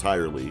situation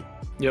entirely.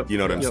 Yep. You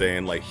know what I'm Yep.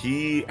 saying? Like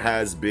he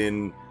has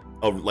been.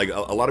 A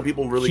lot of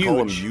people really call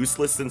him Huge.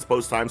 useless since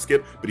post time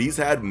skip, but he's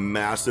had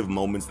massive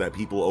moments that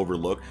people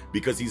overlook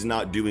because he's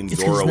not doing It's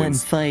 'cause Zoro none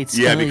and fights.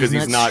 yeah, Oh, because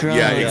he's not. strong.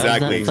 Yeah, He's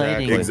exactly, not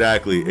fighting.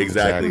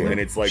 exactly.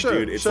 And it's like, Sure,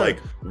 dude, it's sure. like,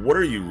 what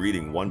are you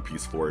reading One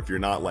Piece for if you're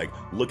not like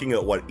looking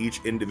at what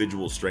each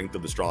individual strength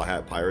of the Straw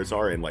Hat Pirates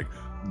are and like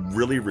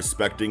really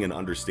respecting and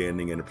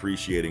understanding and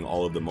appreciating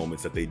all of the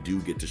moments that they do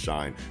get to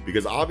shine?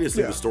 Because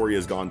obviously Yeah. the story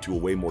has gone to a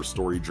way more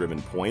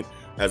story-driven point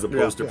as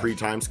opposed to Yeah.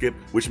 pre-time skip,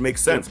 which makes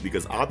sense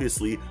because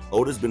obviously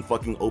Oda's been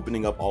fucking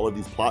opening up all of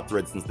these plot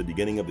threads since the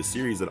beginning of the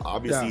series that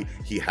obviously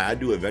he had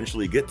to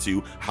eventually get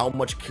to. How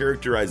much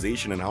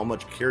characterization and how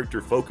much character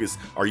focus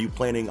are you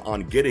planning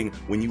on getting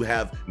when you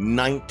have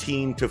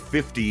 19 to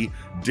 50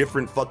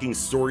 different fucking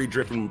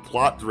story-driven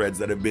plot threads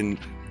that have been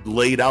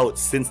laid out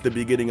since the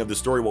beginning of the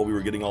story while we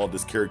were getting all of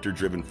this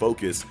character-driven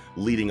focus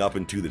leading up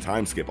into the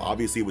time skip?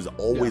 Obviously it was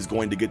always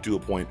going to get to a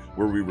point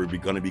where we were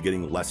going to be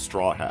getting less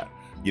Straw Hat.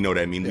 You know what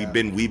I mean? Yeah.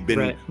 We've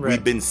been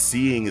Right.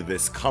 seeing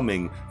this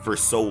coming for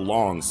so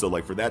long. So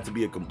like for that to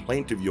be a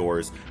complaint of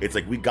yours, it's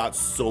like we got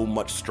so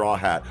much Straw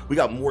Hat. We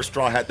got more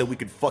Straw Hat than we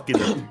could fucking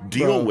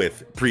deal Bro.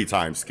 with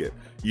pre-time skip.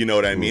 You know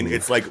what I mean?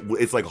 It's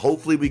like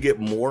hopefully we get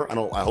more.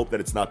 I hope that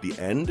it's not the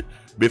end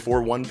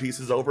before One Piece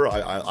is over.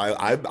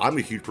 I'm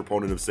a huge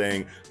proponent of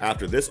saying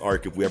after this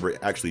arc, if we ever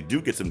actually do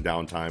get some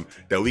downtime,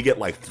 that we get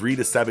like 3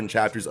 to 7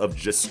 chapters of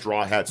just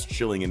Straw Hats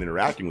chilling and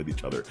interacting with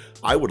each other.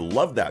 I would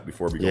love that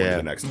before we go into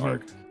the next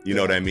arc. You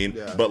know what I mean?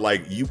 Yeah. But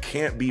like, you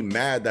can't be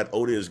mad that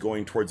Oda is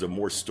going towards a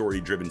more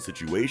story-driven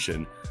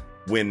situation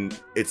when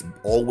it's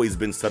always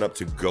been set up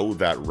to go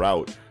that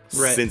route.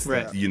 Since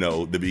you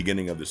know, the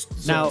beginning of this.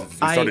 Now,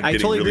 I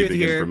totally agree with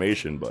you here.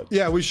 Information, but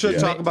yeah, we should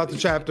talk about the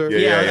chapter.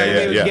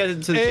 Get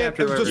into the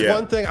chapter. Just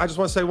one thing. I just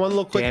want to say one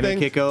little quick thing.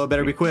 Kiko,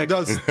 better be quick.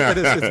 It's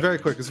very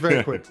quick. It's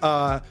very quick.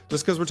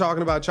 Just because we're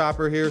talking about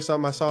Chopper here,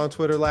 something I saw on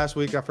Twitter last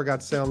week. I forgot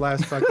to say on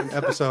last fucking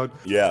episode.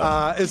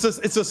 It's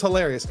just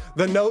hilarious.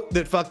 The note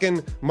that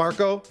fucking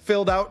Marco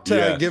filled out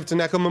to give to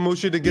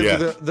Nekomamushi to give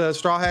to the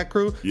Straw Hat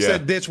crew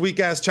said, "Ditch weak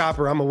ass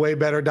Chopper. I'm a way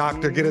better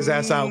doctor. Get his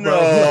ass out, bro."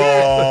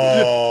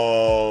 No.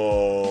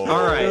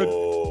 All right,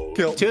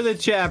 to the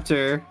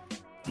chapter.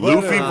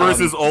 Luffy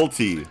versus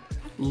Ulti.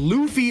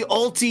 Luffy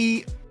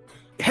Ulti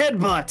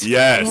headbutt.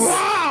 Yes.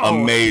 Wow.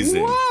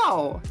 Amazing.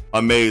 Wow.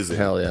 Amazing.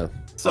 Hell yeah.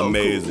 So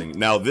amazing. Cool.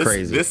 Now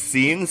this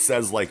scene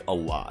says like a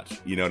lot.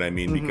 You know what I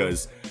mean?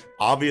 Because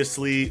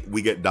obviously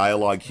we get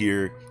dialogue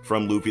here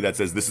from Luffy that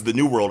says, "This is the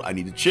new world. I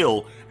need to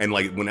chill." And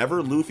like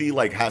whenever Luffy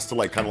like has to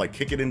like kind of like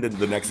kick it into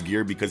the next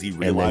gear because he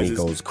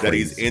realizes that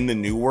he's in the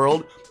new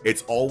world,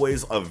 it's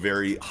always a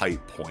very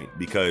hype point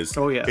because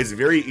it's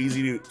very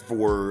easy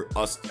for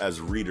us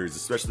as readers,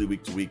 especially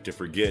week to week, to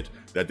forget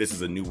that this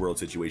is a new world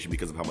situation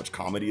because of how much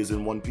comedy is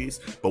in One Piece.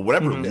 But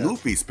whatever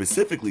Luffy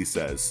specifically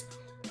says,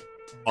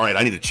 all right,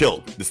 I need to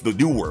chill. This is the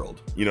new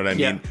world. You know what I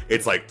mean?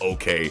 It's like,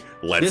 okay,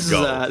 let's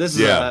go. This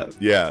is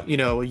you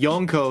know,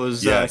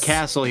 Yonko's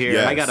castle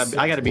here. I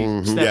gotta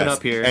be stepping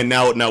up here. And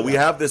now we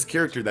have this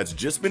character that's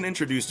just been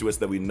introduced to us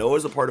that we know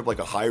is a part of like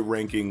a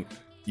high-ranking,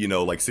 you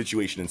know, like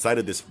situation inside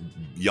of this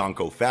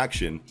Yonko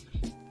faction,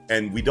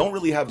 and we don't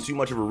really have too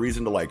much of a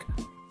reason to like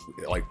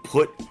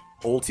put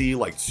Ulti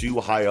like too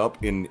high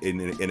up in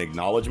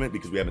acknowledgement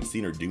because we haven't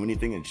seen her do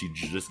anything and she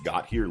just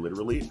got here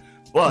literally.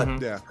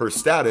 But her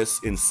status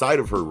inside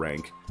of her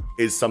rank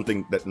is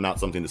not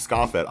something to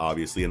scoff at,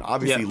 obviously. And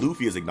obviously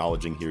Luffy is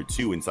acknowledging here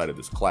too inside of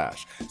this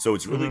clash. So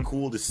it's really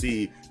cool to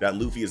see that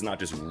Luffy is not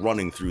just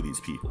running through these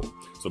people.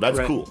 So that's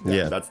cool.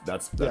 Yeah,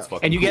 that's fucking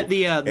And you cool.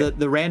 get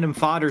the random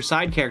fodder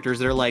side characters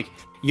that are like,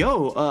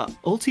 "Yo,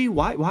 Ulti,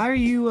 why are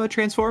you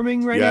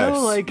transforming right now?"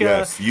 Like,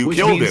 you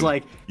killed him.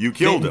 Like, you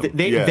killed him.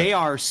 They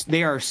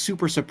are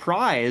super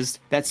surprised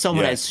that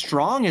someone as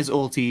strong as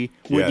Ulti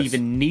would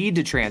even need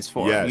to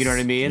transform. You know what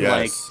I mean?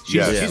 Like,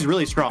 she's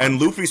really strong. And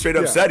Luffy straight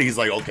up said, he's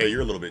like, "Okay,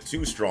 you're a little bit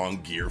too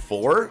strong. Gear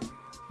 4."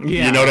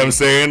 You know what I'm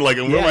saying? Like,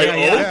 and we're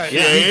okay.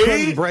 He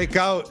couldn't break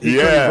out. He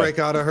couldn't break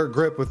out of her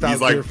grip without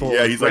Gear 4.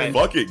 Yeah, he's like,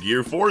 "Fuck it,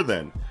 Gear 4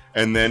 then."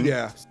 And then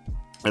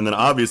and then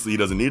obviously he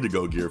doesn't need to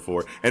go Gear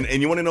 4. And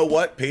you want to know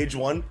what? Page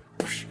 1,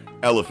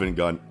 elephant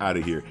gun out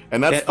of here.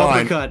 And that's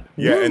fine. Uppercut.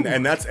 Yeah,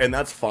 and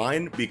that's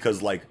fine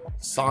because like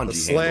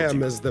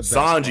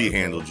Sanji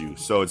handled you.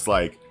 So it's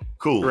like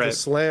cool. The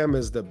slam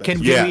is the best.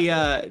 Can we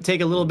take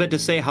a little bit to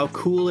say how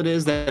cool it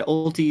is that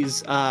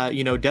Ulti's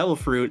Devil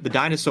Fruit, the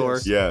dinosaur,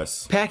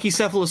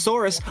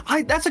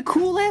 Pachycephalosaurus, that's a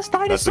cool ass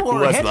dinosaur. That's a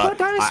cool ass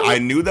dinosaur. I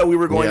knew that we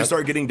were going to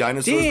start getting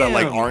dinosaurs that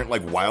like aren't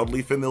like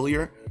wildly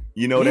familiar.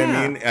 You know what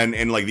I mean?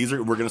 And like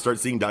we're gonna start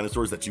seeing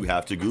dinosaurs that you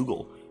have to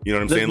Google. You know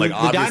what I'm saying? Like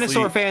the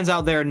dinosaur fans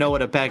out there know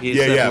what a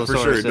Pachycephalosaurus is. For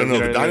sure. Is, no,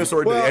 the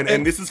dinosaur,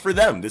 and this is for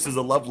them. This is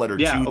a love letter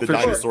to the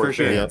dinosaur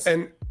fans.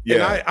 And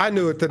I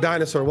knew what the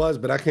dinosaur was,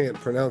 but I can't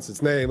pronounce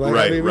its name. Like,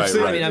 right. I'm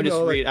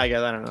just reading. I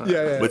guess I don't know.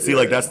 But see,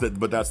 like that's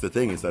the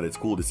thing is that it's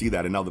cool to see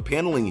that. And now the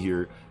paneling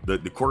here, the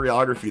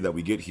choreography that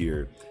we get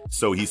here.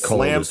 So he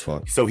slams.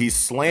 So he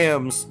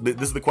slams.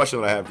 This is the question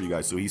that I have for you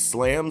guys. So he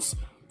slams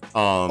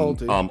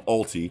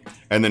Ulti,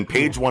 and then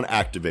page 1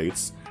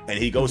 activates, and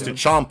he goes to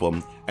chomp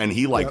him, and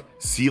he gear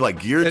 2 like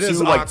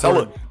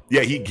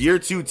he gear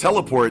 2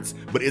 teleports,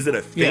 but is it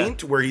a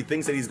feint where he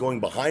thinks that he's going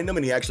behind him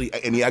and he actually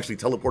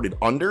teleported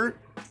under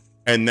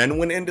and then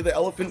went into the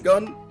elephant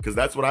gun? Because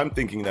that's what I'm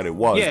thinking that it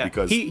was.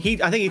 Because I think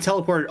he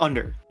teleported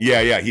under. He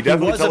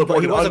definitely teleported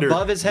under. He was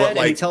above his head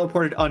and he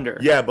teleported under.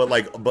 Yeah, but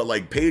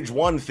page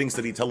 1 thinks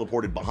that he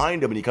teleported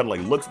behind him and he kind of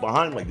like looks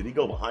behind, like, did he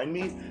go behind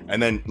me?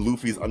 And then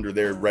Luffy's under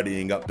there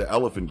readying up the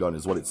elephant gun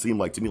is what it seemed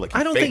like to me. Like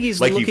I don't think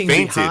he's looking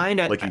behind.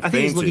 I think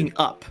he's looking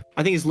up.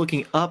 I think he's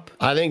looking up.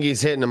 I think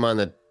he's hitting him on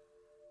the.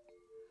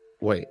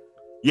 Wait.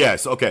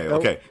 Yes.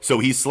 Okay. So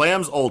he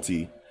slams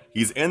Ulti.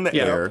 He's in the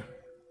air.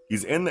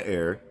 He's in the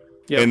air.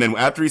 Yep. And then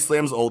after he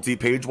slams Ulti,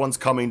 page 1's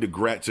coming to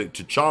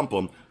chomp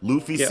him.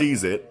 Luffy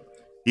sees it.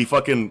 He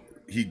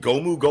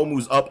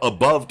Gomu's up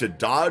above to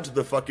dodge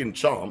the fucking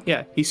chomp.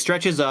 Yeah, he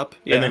stretches up.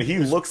 And then he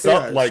looks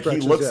up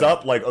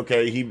like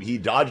okay, he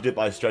dodged it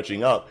by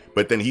stretching up,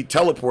 but then he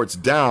teleports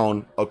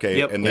down. Okay,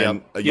 and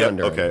then and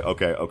then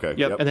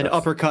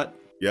uppercut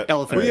Yep.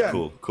 Elephant. All right,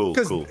 Yeah. Cool.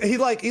 Because he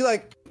like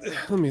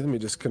let me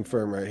just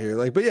confirm right here.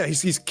 Like, but yeah,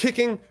 he's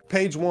kicking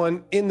page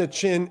 1 in the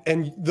chin,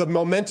 and the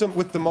momentum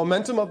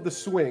of the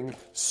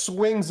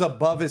swings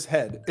above his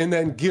head, and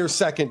then gear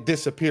second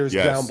disappears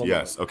down below.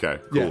 Yes. Okay.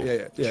 Cool.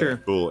 Yeah. Sure.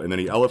 Cool. And then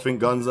he elephant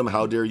guns him.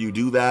 How dare you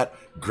do that?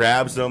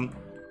 Grabs him.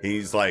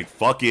 He's like,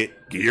 fuck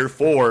it, gear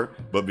 4.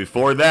 But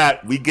before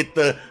that, we get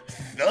the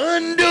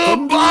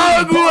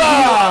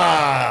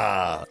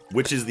Thunderbagua,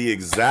 which is the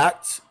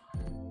exact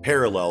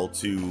parallel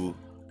to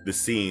the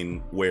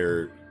scene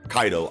where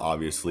Kaido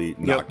obviously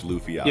knocked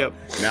Luffy out. Yep.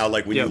 Now,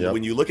 like when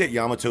Yep. you look at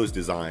Yamato's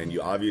design,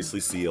 you obviously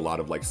see a lot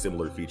of like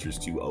similar features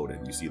to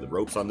Odin. You see the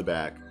ropes on the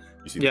back,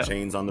 you see the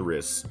chains on the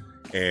wrists,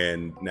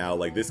 and now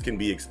like this can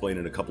be explained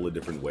in a couple of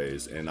different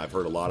ways. And I've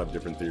heard a lot of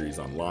different theories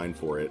online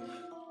for it.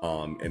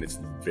 And it's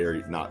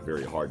not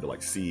very hard to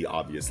like see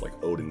obvious like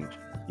Odin,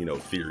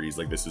 theories.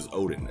 Like this is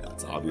Odin.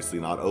 It's obviously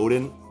not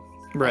Odin.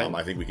 Right.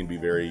 I think we can be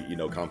very,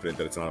 confident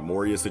that it's not a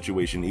Moria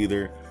situation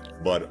either.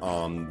 But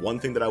one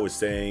thing that I was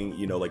saying,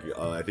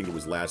 I think it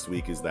was last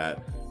week, is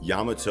that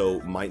Yamato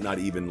might not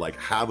even like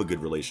have a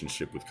good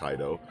relationship with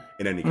Kaido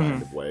in any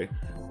kind of way,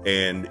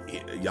 and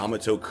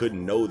Yamato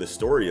couldn't know the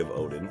story of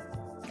Odin.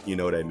 You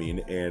know what I mean?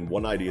 And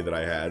one idea that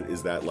I had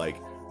is that like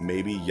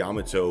maybe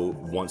Yamato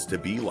wants to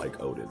be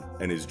like Odin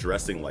and is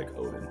dressing like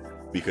Odin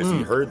because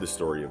he heard the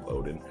story of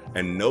Odin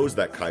and knows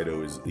that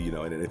Kaido is,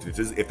 and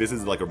if this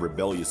is like a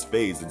rebellious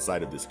phase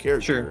inside of this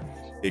character,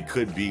 it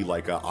could be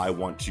like I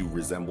want to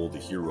resemble the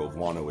hero of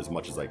Wano as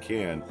much as I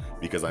can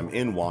because I'm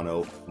in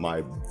Wano.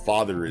 My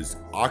father is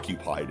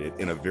occupied it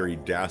in a very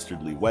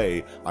dastardly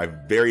way. I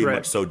very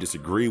much so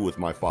disagree with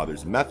my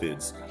father's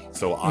methods.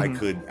 So I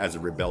could, as a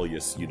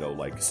rebellious,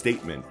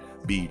 statement,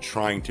 be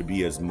trying to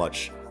be as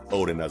much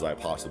Odin as I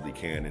possibly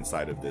can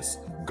inside of this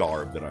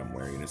garb that I'm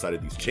wearing, inside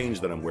of these chains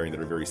that I'm wearing that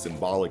are very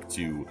symbolic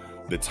to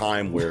the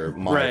time where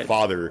my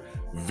father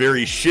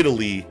very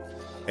shittily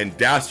and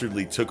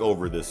dastardly took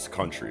over this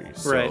country.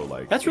 So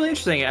like that's really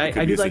interesting. I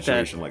do like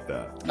that. Situation like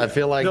that. I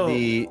feel like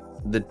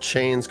the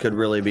chains could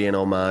really be an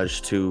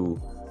homage to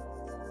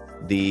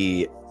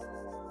the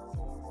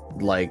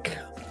like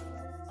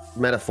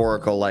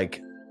metaphorical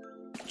like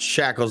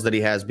shackles that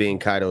he has being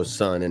Kaido's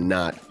son and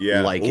not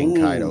liking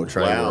Kaido,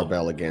 trying to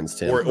rebel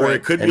against him. Or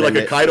it could be like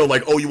a Kaido,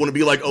 like, oh, you want to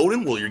be like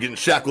Odin? Well, you're getting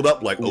shackled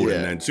up like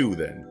Odin then too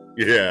then.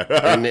 Yeah.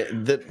 And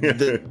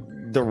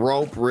the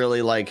rope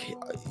really like,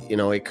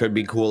 it could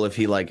be cool if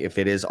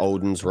it is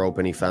Odin's rope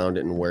and he found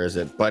it and wears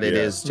it, but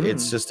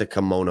it's just a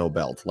kimono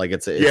belt. Like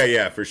it's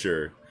for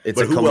sure. It's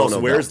but a who else kimono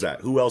wears belt.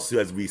 that? Who else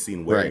has we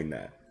seen wearing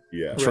that?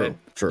 Yeah. True.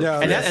 Yeah,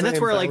 And that's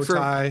where like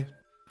for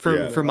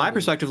from my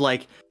perspective,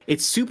 like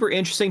it's super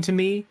interesting to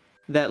me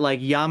that like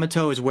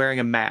Yamato is wearing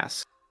a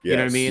mask. You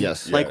know what I mean?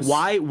 Yes. Like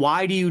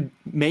why do you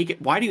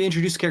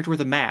introduce a character with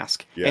a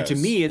mask? And to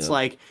me it's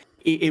like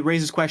it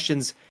raises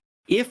questions.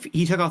 If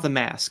he took off the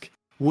mask,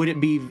 would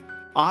it be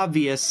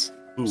obvious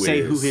who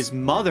his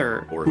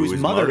mother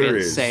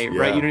is, right? You know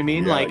what I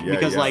mean?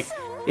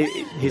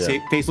 His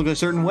face looked a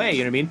certain way, you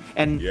know what I mean?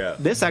 And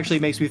this actually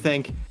makes me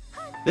think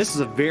this is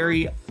a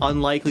very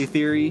unlikely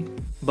theory,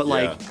 but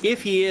like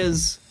if he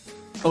is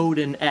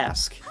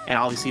Odin-esque, and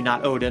obviously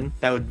not Odin,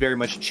 that would very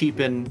much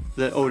cheapen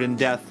the Odin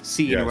death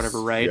scene or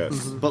whatever, right?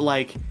 But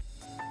like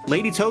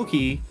Lady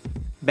Toki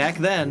back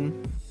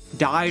then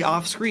died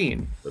off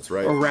screen. That's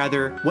right. Or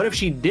rather, what if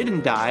she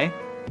didn't die?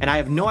 And I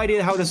have no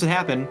idea how this would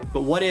happen,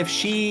 but what if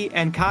she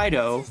and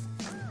Kaido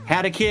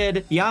had a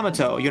kid,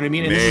 Yamato, you know what I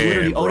mean? And this is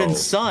literally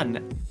Odin's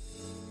son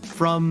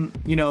from,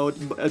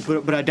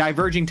 but a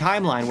diverging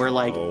timeline where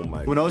like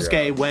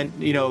Unosuke went,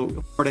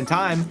 forward in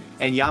time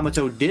and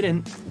Yamato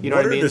didn't, you know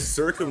what I mean? What are the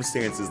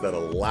circumstances that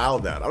allow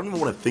that? I don't even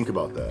want to think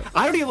about that.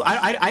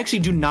 I actually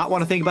do not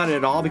want to think about it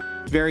at all because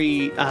it's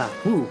very,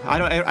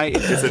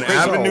 it's an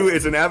avenue.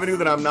 It's an avenue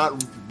that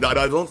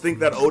I don't think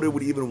that Oda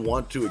would even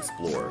want to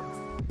explore.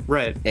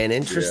 Right. An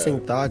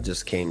interesting thought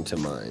just came to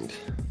mind.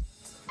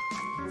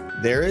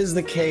 There is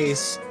the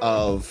case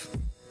of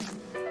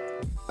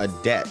a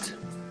debt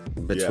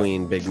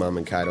between Big Mom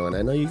and Kaido, and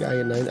I know you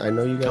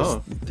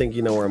guys think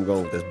you know where I'm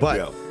going with this,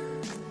 but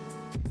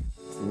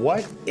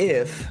what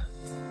if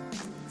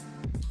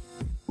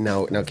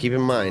now keep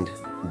in mind,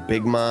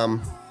 Big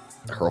Mom,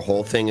 her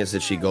whole thing is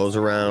that she goes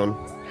around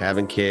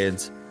having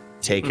kids,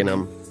 taking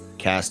them,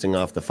 casting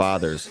off the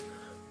fathers.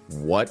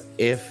 What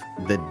if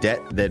the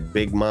debt that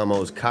Big Mom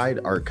owes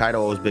Kaido, or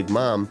Kaido owes Big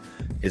Mom,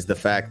 is the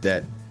fact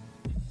that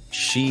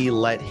she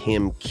let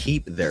him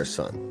keep their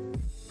son,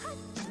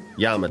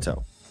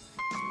 Yamato?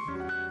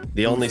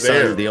 The only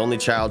son, the only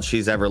child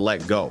she's ever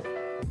let go.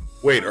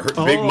 Wait,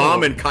 Big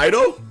Mom and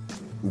Kaido?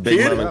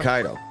 Big Mom and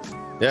Kaido.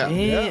 Yeah.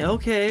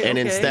 Okay. And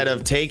instead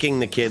of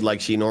taking the kid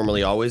like she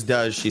normally always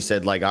does, she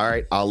said like, all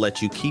right, I'll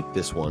let you keep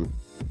this one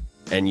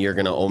and you're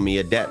going to owe me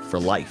a debt for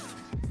life.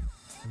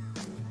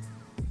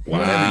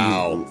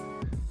 Wow.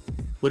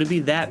 Would it be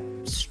that,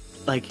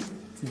 like,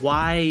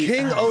 why?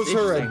 King owes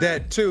her a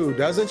debt too,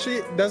 doesn't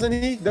she? Doesn't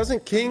he?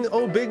 Doesn't King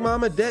owe Big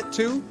Mom a debt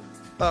too?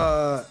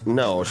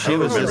 No, she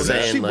was remember just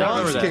that. saying She like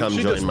wants you should king. come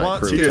She join just my wants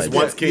crew. She king. just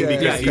wants king Yeah,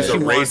 because yeah, he's she a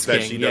race wants that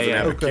king. she doesn't Yeah,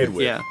 have a okay. kid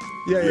with. Yeah.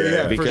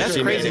 Yeah. Because for That's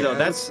she crazy made though. it.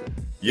 That's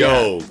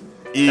Yo,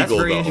 Eagle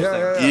very though.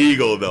 interesting. Yeah.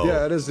 Eagle though.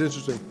 Yeah, it is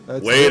interesting.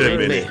 That's Wait a very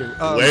minute.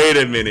 interesting. Wait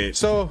a minute.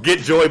 so- Get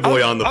Joy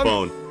Boy I'm- on the I'm-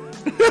 phone.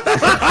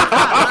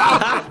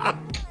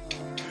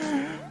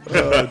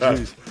 Oh,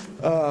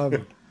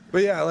 jeez.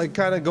 But yeah, like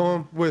kind of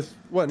going with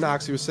what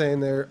Noxie was saying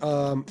there.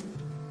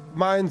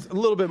 Mine's a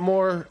little bit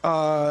more,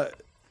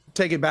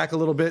 take it back a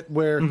little bit,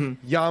 where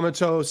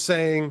Yamato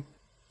saying,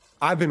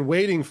 I've been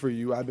waiting for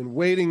you. I've been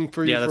waiting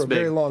for you Yeah, for that's a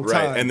very big. long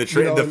Right, time. and the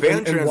you know, the fan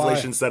and why.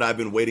 translation said, "I've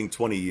been waiting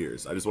 20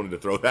 years." I just wanted to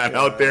throw that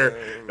out there.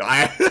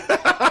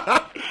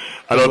 I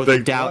don't with the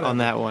think. doubt on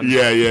that one.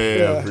 Yeah,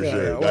 Yeah, for yeah,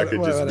 sure. yeah, That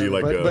could just be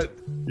like whatever. a.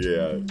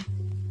 Yeah.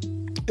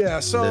 Yeah,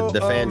 so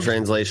The fan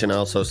translation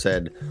also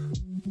said,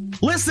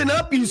 "Listen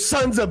up, you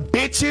sons of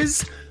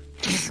bitches."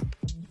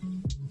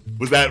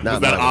 Was that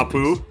Not mine.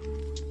 Apu?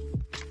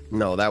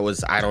 No, that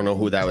was I don't know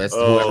who that was.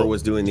 Oh. Whoever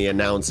was doing the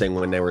announcing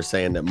when they were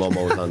saying that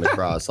Momo was on the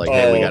cross. Like,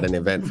 hey, we got an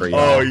event for you.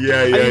 Oh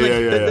yeah, I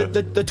mean, like,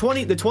 yeah.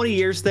 The 20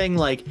 years thing,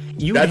 like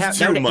you would That's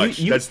have too that would- much.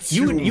 You, That's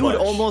you, too would, you would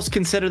much. almost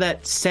consider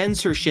that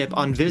censorship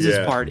on Viz's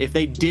Yeah. part if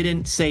they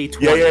didn't say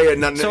 20. Yeah.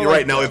 No, So, you're like,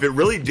 right. Now, if it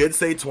really did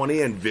say 20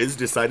 and Viz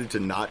decided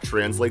to not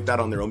translate that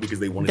on their own because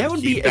they wanted That to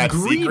would keep be that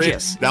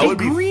egregious. secret, that would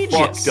be Egregious.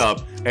 fucked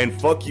up. And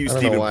fuck you, I don't know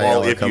Stephen why Paul,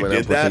 y'all are if you coming did up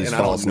with that these and I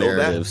don't false know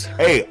narratives. that.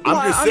 Hey, I'm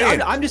Well, just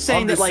saying. I'm just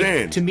saying that, like,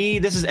 saying. to me,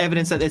 this is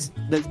evidence that it's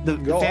the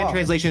Go fan off.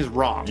 translation is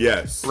wrong.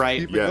 Yes. Right?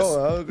 Keep it Yes.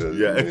 going.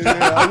 Yeah.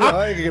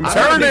 I ain't gonna-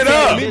 Turn it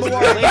up.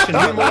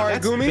 Mimawari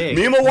Gumi? Big.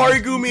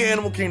 Mimawari Gumi,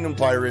 Animal Kingdom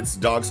Pirates,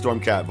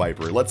 Dogstorm Cat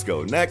Viper. Let's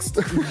go. Next.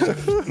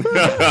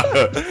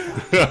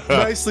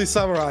 Nicely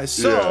summarized.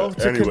 So,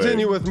 Yeah, to anyway.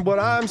 continue with what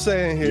I'm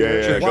saying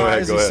here, Yeah, go why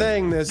ahead, is go he ahead.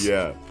 saying this?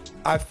 Yeah.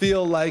 I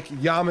feel like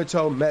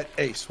Yamato met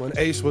Ace when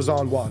Ace was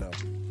on Wano.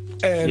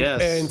 And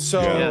Yes. and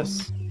so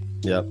Yes.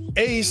 Yep.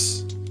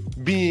 Ace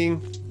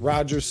being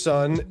Roger's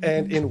son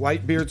and in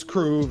Whitebeard's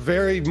crew,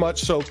 very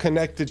much so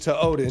connected to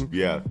Odin.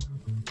 Yeah.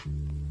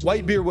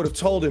 Whitebeard would have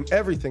told him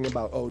everything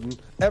about Odin,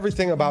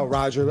 everything about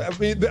Roger. I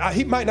mean,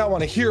 he might not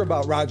want to hear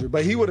about Roger,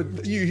 but he would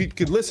have. He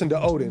could listen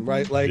to Odin,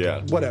 right? Like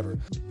Yeah. whatever.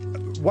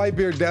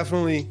 Whitebeard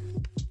definitely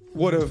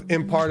would have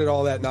imparted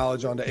all that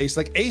knowledge onto Ace.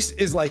 Like Ace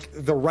is like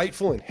the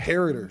rightful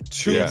inheritor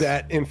to Yeah.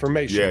 that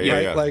information. Yeah.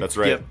 right? Yeah. Like, That's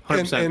right. Yep.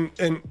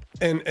 100%.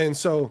 and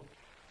so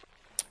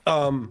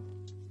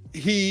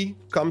he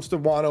comes to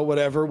Wano,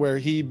 whatever, where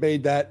he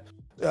made that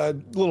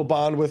little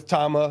bond with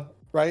Tama,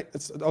 right?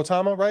 It's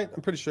Otama, right?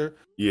 I'm pretty sure.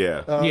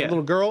 Yeah. Yeah.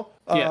 Little girl,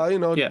 Yeah.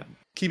 yeah.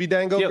 Kibi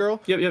Dango Yep.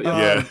 girl. Yep.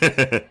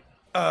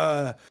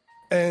 Yeah.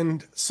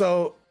 And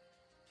so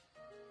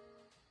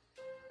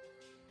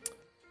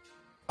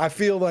I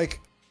feel like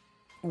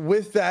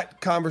with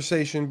that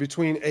conversation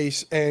between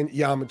Ace and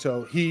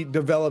Yamato, he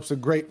develops a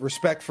great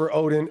respect for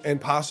Odin and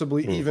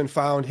possibly even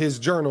found his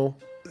journal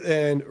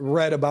and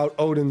read about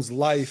Odin's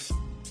life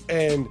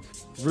and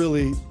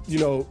really,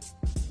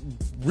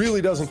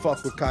 really doesn't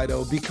fuck with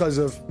Kaido because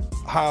of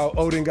how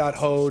Odin got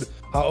hoed,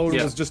 how Odin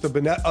Yeah. was just a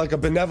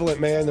benevolent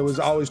man that was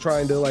always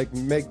trying to like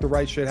make the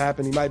right shit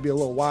happen. He might be a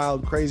little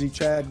wild, crazy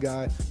Chad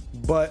guy,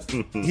 but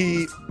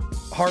he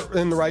heart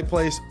in the right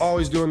place,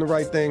 always doing the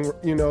right thing,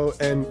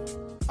 and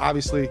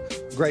obviously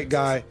great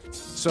guy.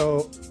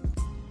 So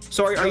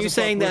So are you Doesn't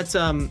saying fuck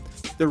that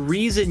the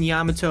reason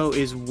Yamato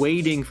is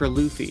waiting for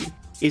Luffy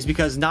is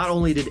because not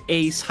only did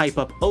Ace hype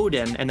up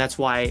Odin, and that's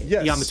why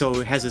Yes.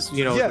 Yamato has his,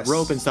 Yes.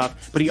 rope and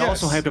stuff, but he Yes.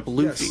 also hyped up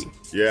Luffy. Yes.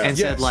 Yeah. And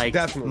Yes, said, like,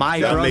 definitely.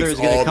 my That brother makes is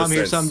going all to the come here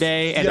sense.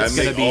 someday, and Yes. it's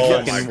going to be oh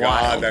fucking my god,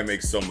 wild. that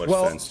makes so much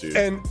well, sense, dude.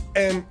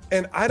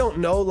 and I don't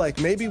know, like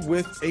maybe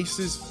with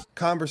Ace's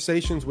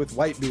conversations with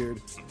Whitebeard,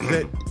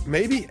 that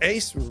maybe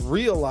Ace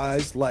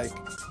realized like,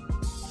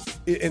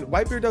 and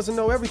Whitebeard doesn't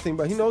know everything,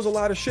 but he knows a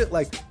lot of shit.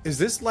 Like, is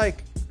this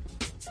like?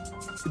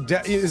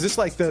 Is this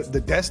like the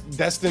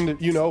destined,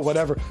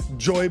 whatever,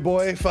 Joy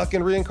Boy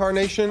fucking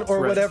reincarnation or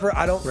Right. whatever?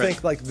 I don't Right.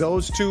 think like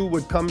those two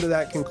would come to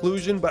that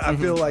conclusion, but I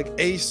feel like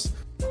Ace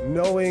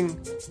knowing,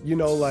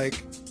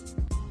 like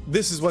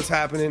this is what's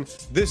happening.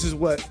 This is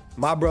what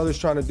my brother's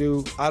trying to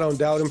do. I don't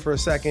doubt him for a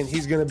second.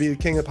 He's going to be the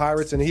king of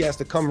pirates and he has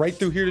to come right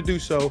through here to do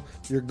so.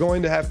 You're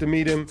going to have to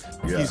meet him.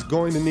 Yeah. He's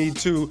going to need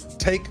to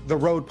take the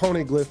road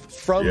poneglyph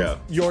from Yeah.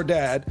 your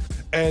dad.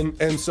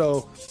 And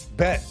so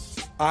bet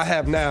I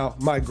have now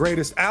my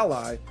greatest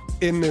ally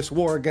in this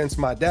war against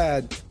my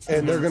dad,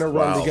 and they're going to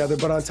run Wow. together.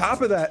 But on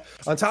top of that,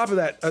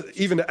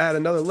 even to add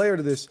another layer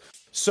to this,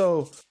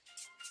 so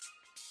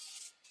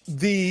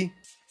the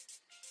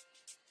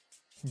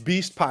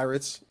beast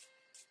pirates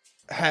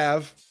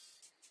have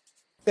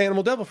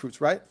animal devil fruits,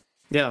 right?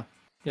 Yeah.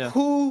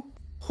 Who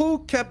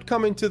kept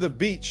coming to the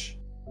beach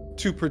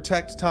to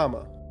protect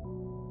Tama?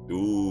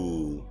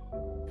 Ooh.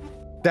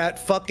 That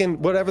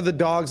fucking whatever the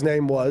dog's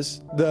name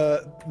was,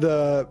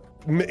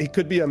 it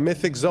could be a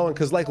mythic zone,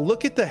 because like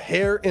look at the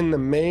hair in the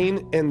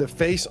mane and the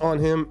face on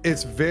him.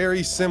 It's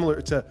very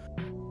similar to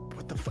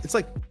it's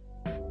like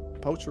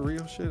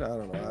Pocherio shit. I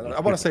don't know. I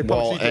want to say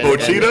Well,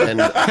 Pochita.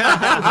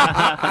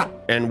 Pochita?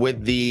 and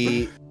with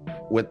the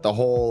with the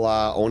whole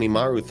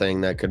Onimaru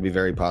thing, that could be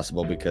very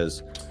possible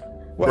because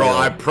Bro,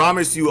 I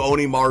promise you,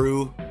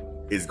 Onimaru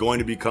is going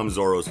to become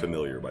Zoro's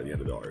familiar by the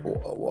end of the arc.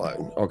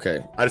 okay.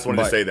 I just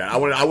wanted to say that. I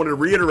wanted to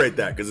reiterate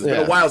that because it's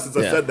been a while since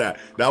I said that.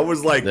 That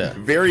was like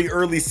very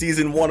early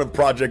season 1 of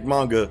Project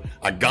Manga.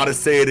 I gotta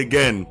say it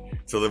again.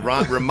 So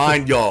to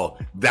remind y'all,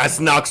 that's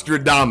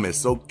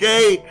Noxtradamus,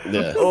 okay?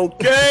 Yeah.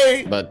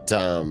 Okay. But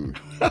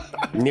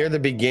near the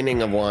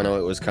beginning of Wano,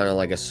 it was kind of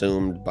like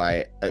assumed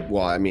by,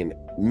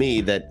 me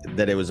that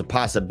it was a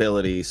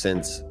possibility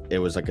since it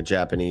was like a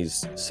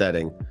Japanese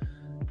setting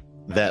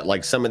that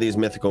like some of these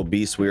mythical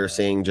beasts we were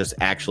seeing just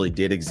actually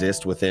did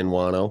exist within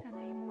Wano.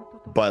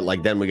 But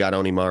like then we got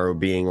Onimaru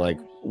being like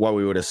what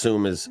we would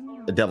assume is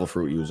a devil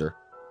fruit user.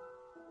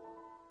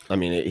 I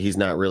mean, he's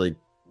not really.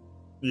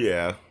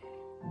 Yeah.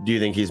 Do you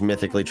think he's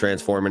mythically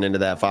transforming into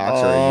that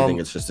fox, or do you think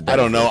it's just a devil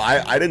I don't know.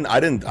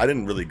 fruit? I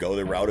didn't really go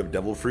the route of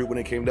devil fruit when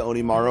it came to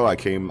Onimaru. I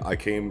came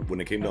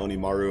when it came to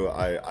Onimaru,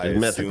 I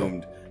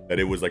assumed that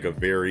it was like a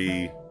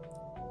very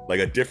like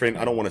a different,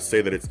 I don't want to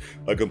say that it's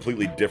a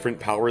completely different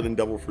power than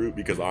devil fruit,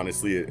 because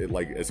honestly it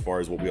like as far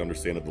as what we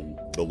understand of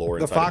the lore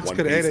The inside fox of One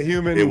could Piece, ate a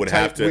human. it would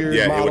have to, weird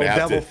yeah, it model would have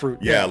devil to, fruit.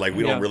 yeah, like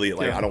we don't really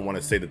like. Yeah. I don't want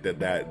to say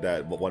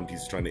that what One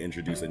Piece is trying to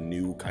introduce a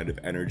new kind of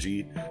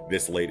energy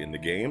this late in the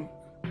game.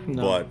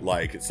 No. But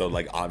like, so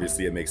like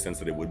obviously it makes sense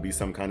that it would be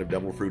some kind of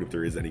devil fruit if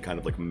there is any kind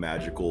of like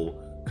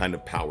magical kind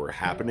of power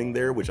happening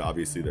there, which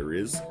obviously there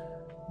is.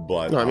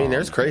 But No, I mean,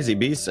 there's crazy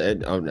beasts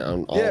on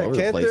all over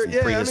the can't place. there? in Yeah,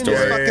 I mean, there's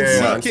prehistoric fucking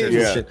sea monsters and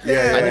kittens. shit.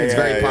 Yeah, I think it's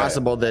very yeah.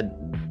 possible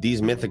that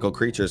these mythical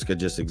creatures could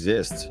just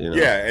exist. You know?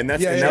 yeah, and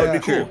that's Yeah, and that would yeah, be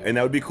cool, sure. and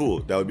that would be cool.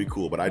 That would be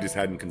cool. But I just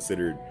hadn't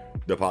considered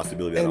the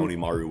possibility that And-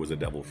 Onimaru was a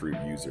devil fruit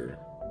user.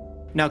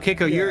 Now,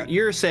 Keiko, Yeah.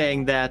 you're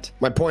saying that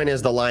My point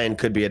is, the lion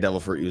could be a devil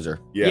fruit user.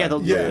 yeah,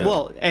 Yeah.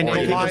 well, and Or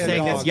Keiko's lion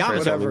saying that's dogs, Yamato.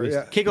 whatever,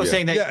 yeah. Keiko's Yeah.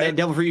 saying that, Yeah, that and-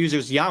 devil fruit user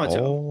is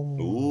Yamato.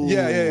 Ooh.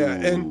 Yeah,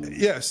 and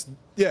yes,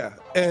 yeah,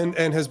 and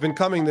has been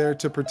coming there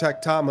to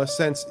protect Tama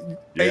since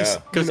Yeah. Ace.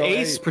 Because you know,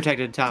 Ace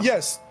protected Tom.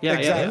 Yes, Yeah,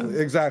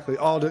 exactly.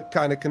 All to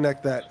kind of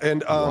connect that.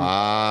 And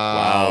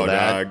Wow,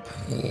 that-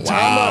 dog.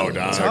 Wow,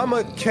 dog.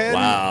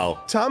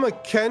 Tama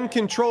can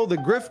control the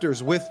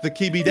grifters with the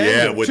Kibi Dango.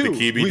 Yeah, with too. the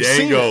Kibi We've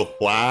seen Dango. it.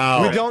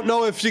 Wow. We don't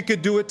know if she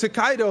could do it to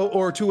Kaido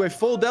or to a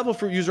full devil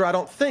fruit user. I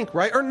don't think,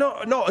 right? Or no,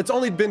 it's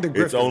only been to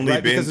grifters. It's only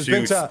right? been because to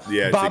it's been to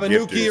yeah,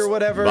 Babanuki to gifters. or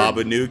whatever.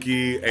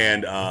 Babanuki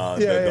and the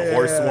yeah,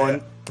 horse yeah, one.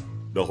 yeah.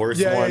 The horse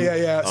Yeah, one.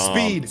 yeah.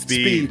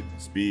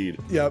 Speed.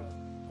 Yep.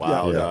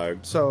 Wow, Yeah. dog.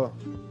 So,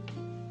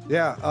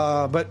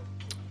 yeah, but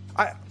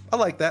I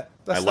like that.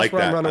 I That's like what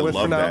that. I'm running I with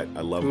love for now. that.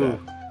 I love that.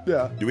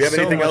 Yeah. Do we have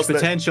So anything much else?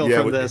 potential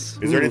that, from this.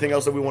 Is there anything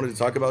else that we wanted to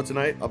talk about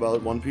tonight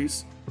about One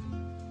Piece?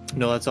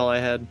 No, that's all I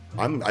had.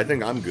 I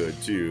think I'm good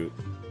too.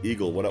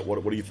 Eagle, what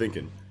are you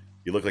thinking?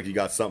 You look like you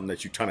got something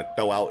that you're trying to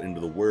throw out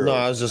into the world. No,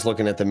 I was just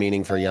looking at the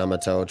meaning for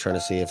Yamato, trying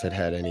to see if it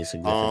had any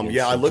significance.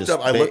 Yeah, I It looked just-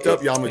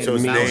 up Yamato's it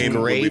means name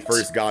when we great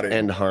first got it.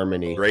 and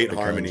harmony. Great the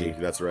harmony. kanji.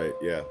 That's right.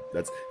 Yeah,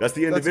 that's the That's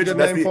a individual.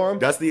 good name for him?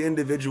 That's the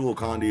individual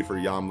kanji for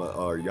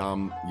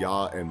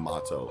Ya and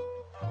Mato.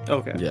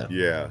 Okay. Yeah.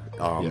 Yeah,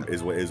 Yeah.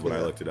 is what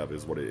I looked it up.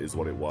 Is what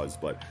it was.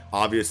 But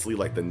obviously,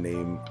 like the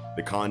name,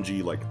 the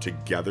kanji, like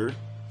together,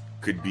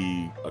 could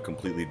be a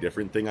completely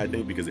different thing. I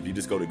think because if you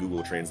just go to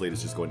Google Translate,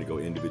 it's just going to go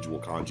individual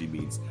kanji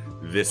means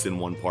this in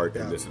one part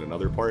and this in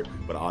another part.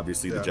 But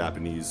obviously, the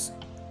Japanese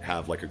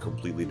have like a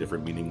completely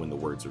different meaning when the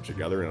words are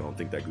together, and I don't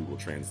think that Google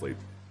Translate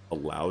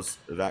allows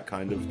that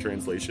kind of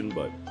translation.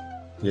 But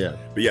Yeah.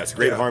 yes,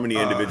 great Yeah, harmony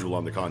individual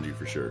on the kanji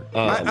for sure.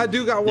 I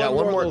do got one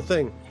more little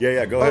thing.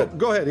 Yeah, go Oh, ahead.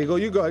 go ahead, Eagle.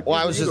 You go ahead. Well,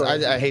 I was You just, go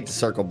ahead. I hate to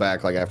circle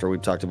back, like after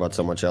we've talked about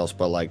so much else,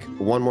 but like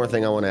one more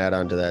thing I want to add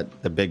on to that,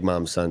 the Big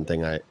Mom Son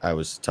thing I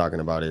was talking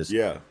about is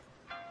Yeah.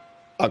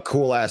 a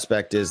cool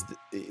aspect is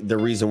the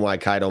reason why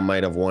Kaido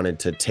might have wanted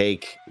to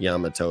take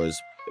Yamato is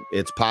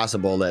it's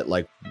possible that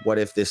like, what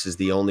if this is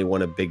the only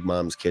one of Big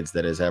Mom's kids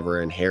that has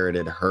ever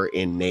inherited her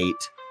innate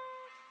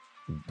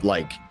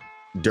like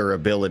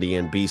durability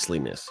and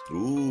beastliness?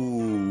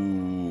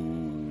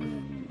 Ooh.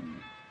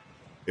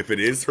 If it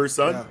is her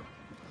son, Yeah.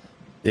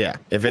 Yeah.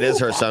 If it is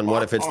her son,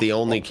 what if it's the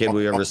only kid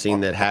we've ever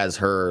seen that has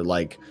her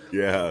like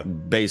yeah.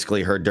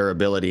 basically her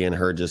durability and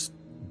her just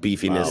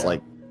beefiness, Wow.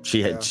 like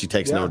she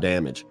takes no Yeah.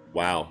 damage.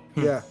 Wow.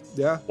 Yeah.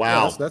 Wow.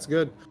 Yeah, that's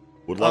good.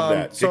 Would love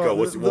that. So Chico,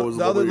 what the was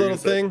other what were you little gonna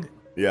say? thing?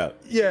 Yeah.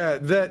 Yeah,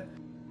 that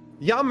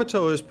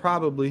Yamato is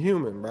probably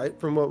human, right?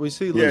 From what we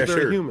see, Yeah, looks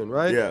very sure. human,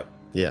 right? Yeah.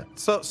 Yeah.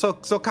 So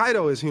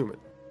Kaido is human.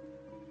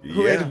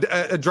 Who Yeah. ate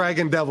a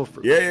dragon devil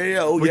fruit.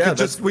 Yeah. Oh, We yeah. can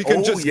that's- just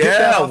get yeah,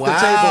 that off the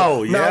wow,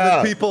 table. Now yeah.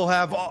 that people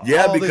have all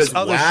because this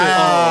other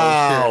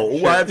wow.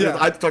 shit. Ooh, I have to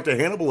Yeah. talk to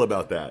Hannibal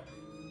about that.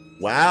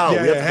 Wow.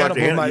 Yeah, we have yeah, to talk to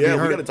Hannibal might be Yeah, we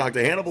hurt. got to talk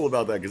to Hannibal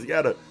about that because he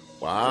got to.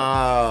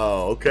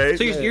 Wow. Okay.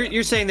 So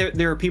you're saying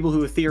there are people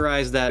who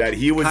theorize that That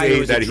he was Kaido a-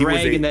 is that a he was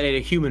a- dragon that ate a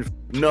human.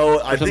 No,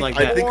 I something think like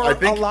I that. think Or I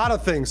think a lot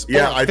of things.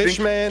 Yeah, or I a think-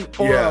 fishman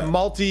or yeah. a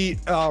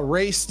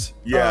multi-raced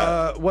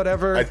Yeah.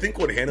 whatever. I think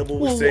what Hannibal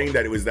was saying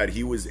that it was that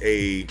he was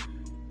a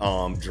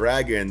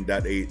dragon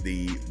that ate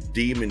the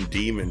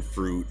demon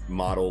fruit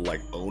model like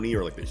Oni,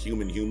 or like the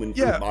human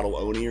fruit model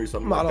Oni or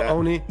something Model like that.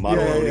 Oni.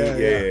 Model Yeah, Oni.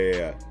 yeah,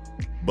 Yeah.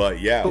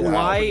 But yeah, But wow.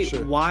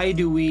 why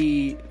do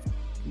we,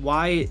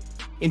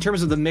 in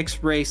terms of the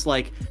mixed race,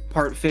 like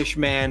part fish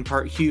man,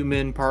 part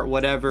human, part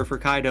whatever for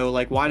Kaido,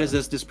 like why does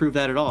this disprove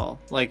that at all?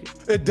 Like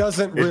It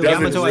doesn't really.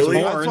 doesn't Yamato really.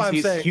 has That's horns, why I'm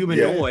he's saying.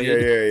 humanoid.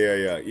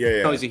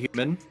 Yeah. Oh, he's a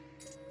human.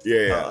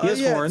 Yeah. He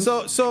has horns.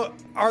 So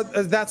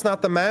that's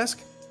not the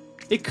mask.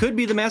 It could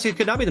be the mask, it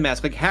could not be the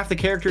mask. Like half the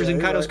characters in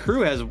you're Kaido's right.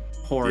 crew has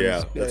horns.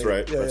 Yeah, that's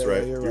right. That's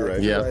right. You're You're right.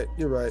 right. Yeah. You're right.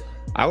 You're right.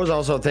 I was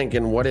also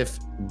thinking, what if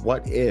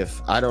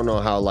I don't know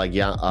how what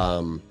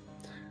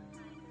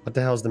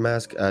the hell's the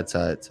mask? It's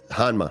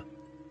Hanma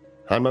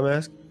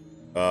mask.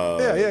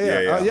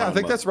 Yeah. I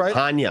think that's right.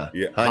 Hanya.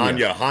 Yeah.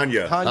 Hanya.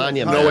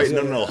 Hanya. No, No, wait,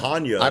 wait, no.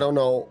 Hanya. I don't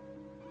know.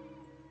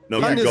 No,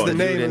 Hanya's keep going.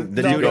 the name.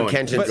 The No, dude in no,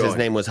 Kenshin's, but- his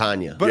name was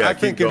Hanya. But Yeah, I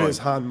keep think it going. is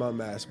Hanma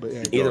mask. But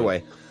yeah, Either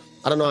way,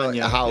 I don't know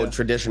Hanya, how yeah.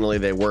 traditionally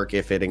they work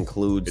if it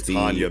includes It's the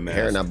Hanya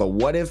hair mask. now. But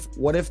what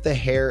if the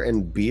hair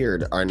and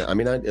beard are? I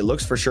mean, it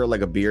looks for sure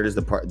like a beard is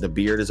the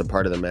beard is a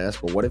part of the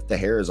mask. But what if the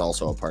hair is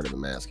also a part of the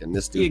mask? And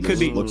this dude It could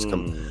be. looks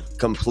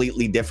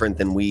completely different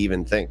than we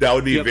even think. That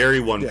would be Yep.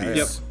 very One Yeah, Piece.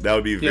 yep. That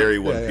would be very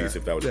Yep. One Yeah, Piece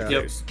if that was yeah. the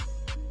Yep. case.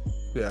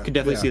 yeah, Could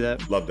definitely yeah. see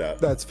that. Love that.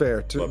 That's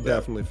fair. Love that.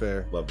 Definitely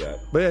fair. Love that.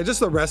 But yeah,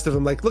 just the rest of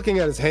him, like looking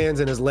at his hands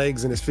and his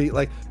legs and his feet,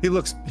 like he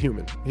looks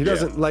human. He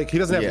doesn't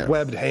have Yeah.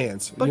 webbed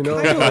hands. But you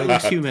know, Kaido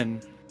looks human.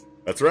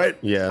 That's right.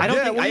 Yeah. I don't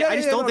Yeah, think. well, I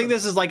just don't think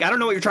this is like. I don't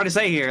know what you're trying to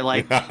say here.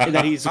 Like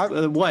that he's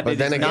what? But He's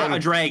then again, not a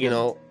dragon. you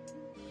know,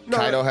 No,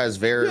 Kaido has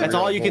very. That's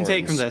real all you can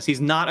take from horns this.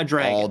 He's not a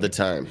dragon all the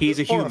time. He's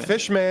a or human. a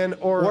fishman,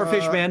 or Or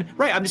fishman.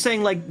 Right. I'm just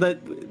saying like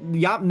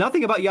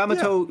nothing about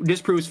Yamato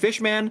disproves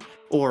fishman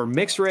or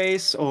mixed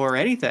race or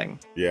anything.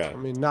 Yeah. I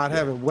mean, not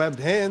having webbed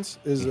hands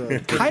is.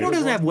 Kaido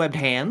doesn't have webbed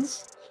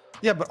hands.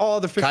 Yeah, but all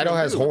the fishermen Kaido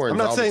has do. horns I'm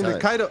not all the saying time.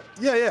 that Kaido.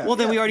 Yeah. Well,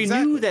 then we already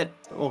exactly. knew that.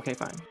 Okay,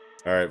 fine.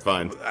 All right.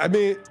 Fine. I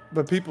mean,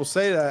 but people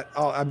say that.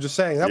 Oh, I'm just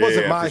saying that Yeah,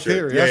 wasn't yeah, my for sure.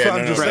 theory. Yeah, That's yeah, what no,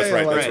 I'm no, just that's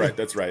saying. right. like,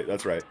 That's right.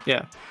 That's right.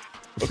 Yeah.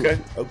 Okay.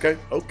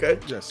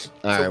 Yes.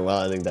 All right. Well,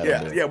 I think that'll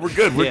do Yeah. it. Yeah. We're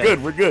good.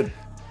 We're good.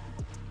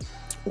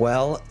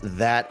 Well,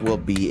 that will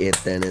be it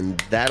then, and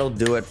that'll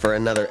do it for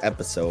another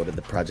episode of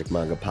the Project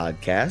Manga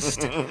Podcast.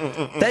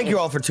 Thank you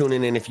all for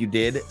tuning in. If you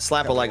did,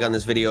 slap a like on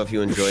this video if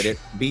you enjoyed it.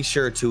 Be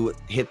sure to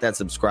hit that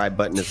subscribe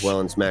button as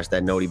well and smash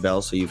that noti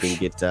bell so you can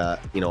get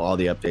all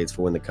the updates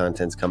for when the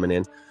content's coming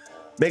in.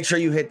 Make sure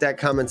you hit that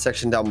comment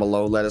section down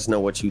below. Let us know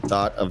what you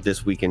thought of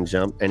this weekend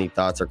jump, any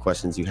thoughts or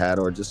questions you had,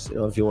 or just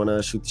if you want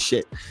to shoot the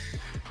shit.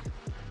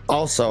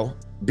 Also,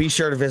 be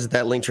sure to visit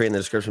that link tree in the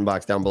description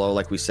box down below,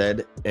 like we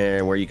said,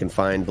 and where you can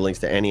find the links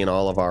to any and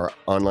all of our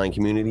online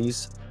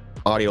communities,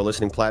 audio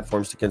listening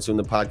platforms to consume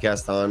the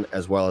podcast on,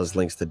 as well as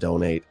links to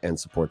donate and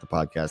support the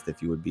podcast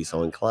if you would be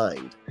so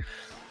inclined.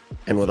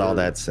 And with all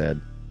that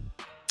said,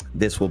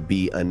 this will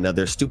be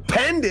another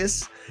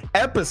stupendous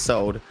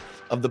episode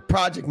of the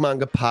Project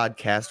Manga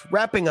Podcast.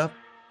 Wrapping up,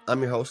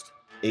 I'm your host,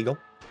 Eagle.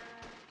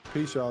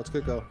 Peace, y'all. It's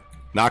Kiko.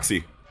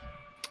 Noxie.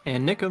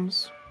 And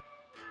Nickums.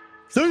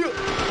 See ya!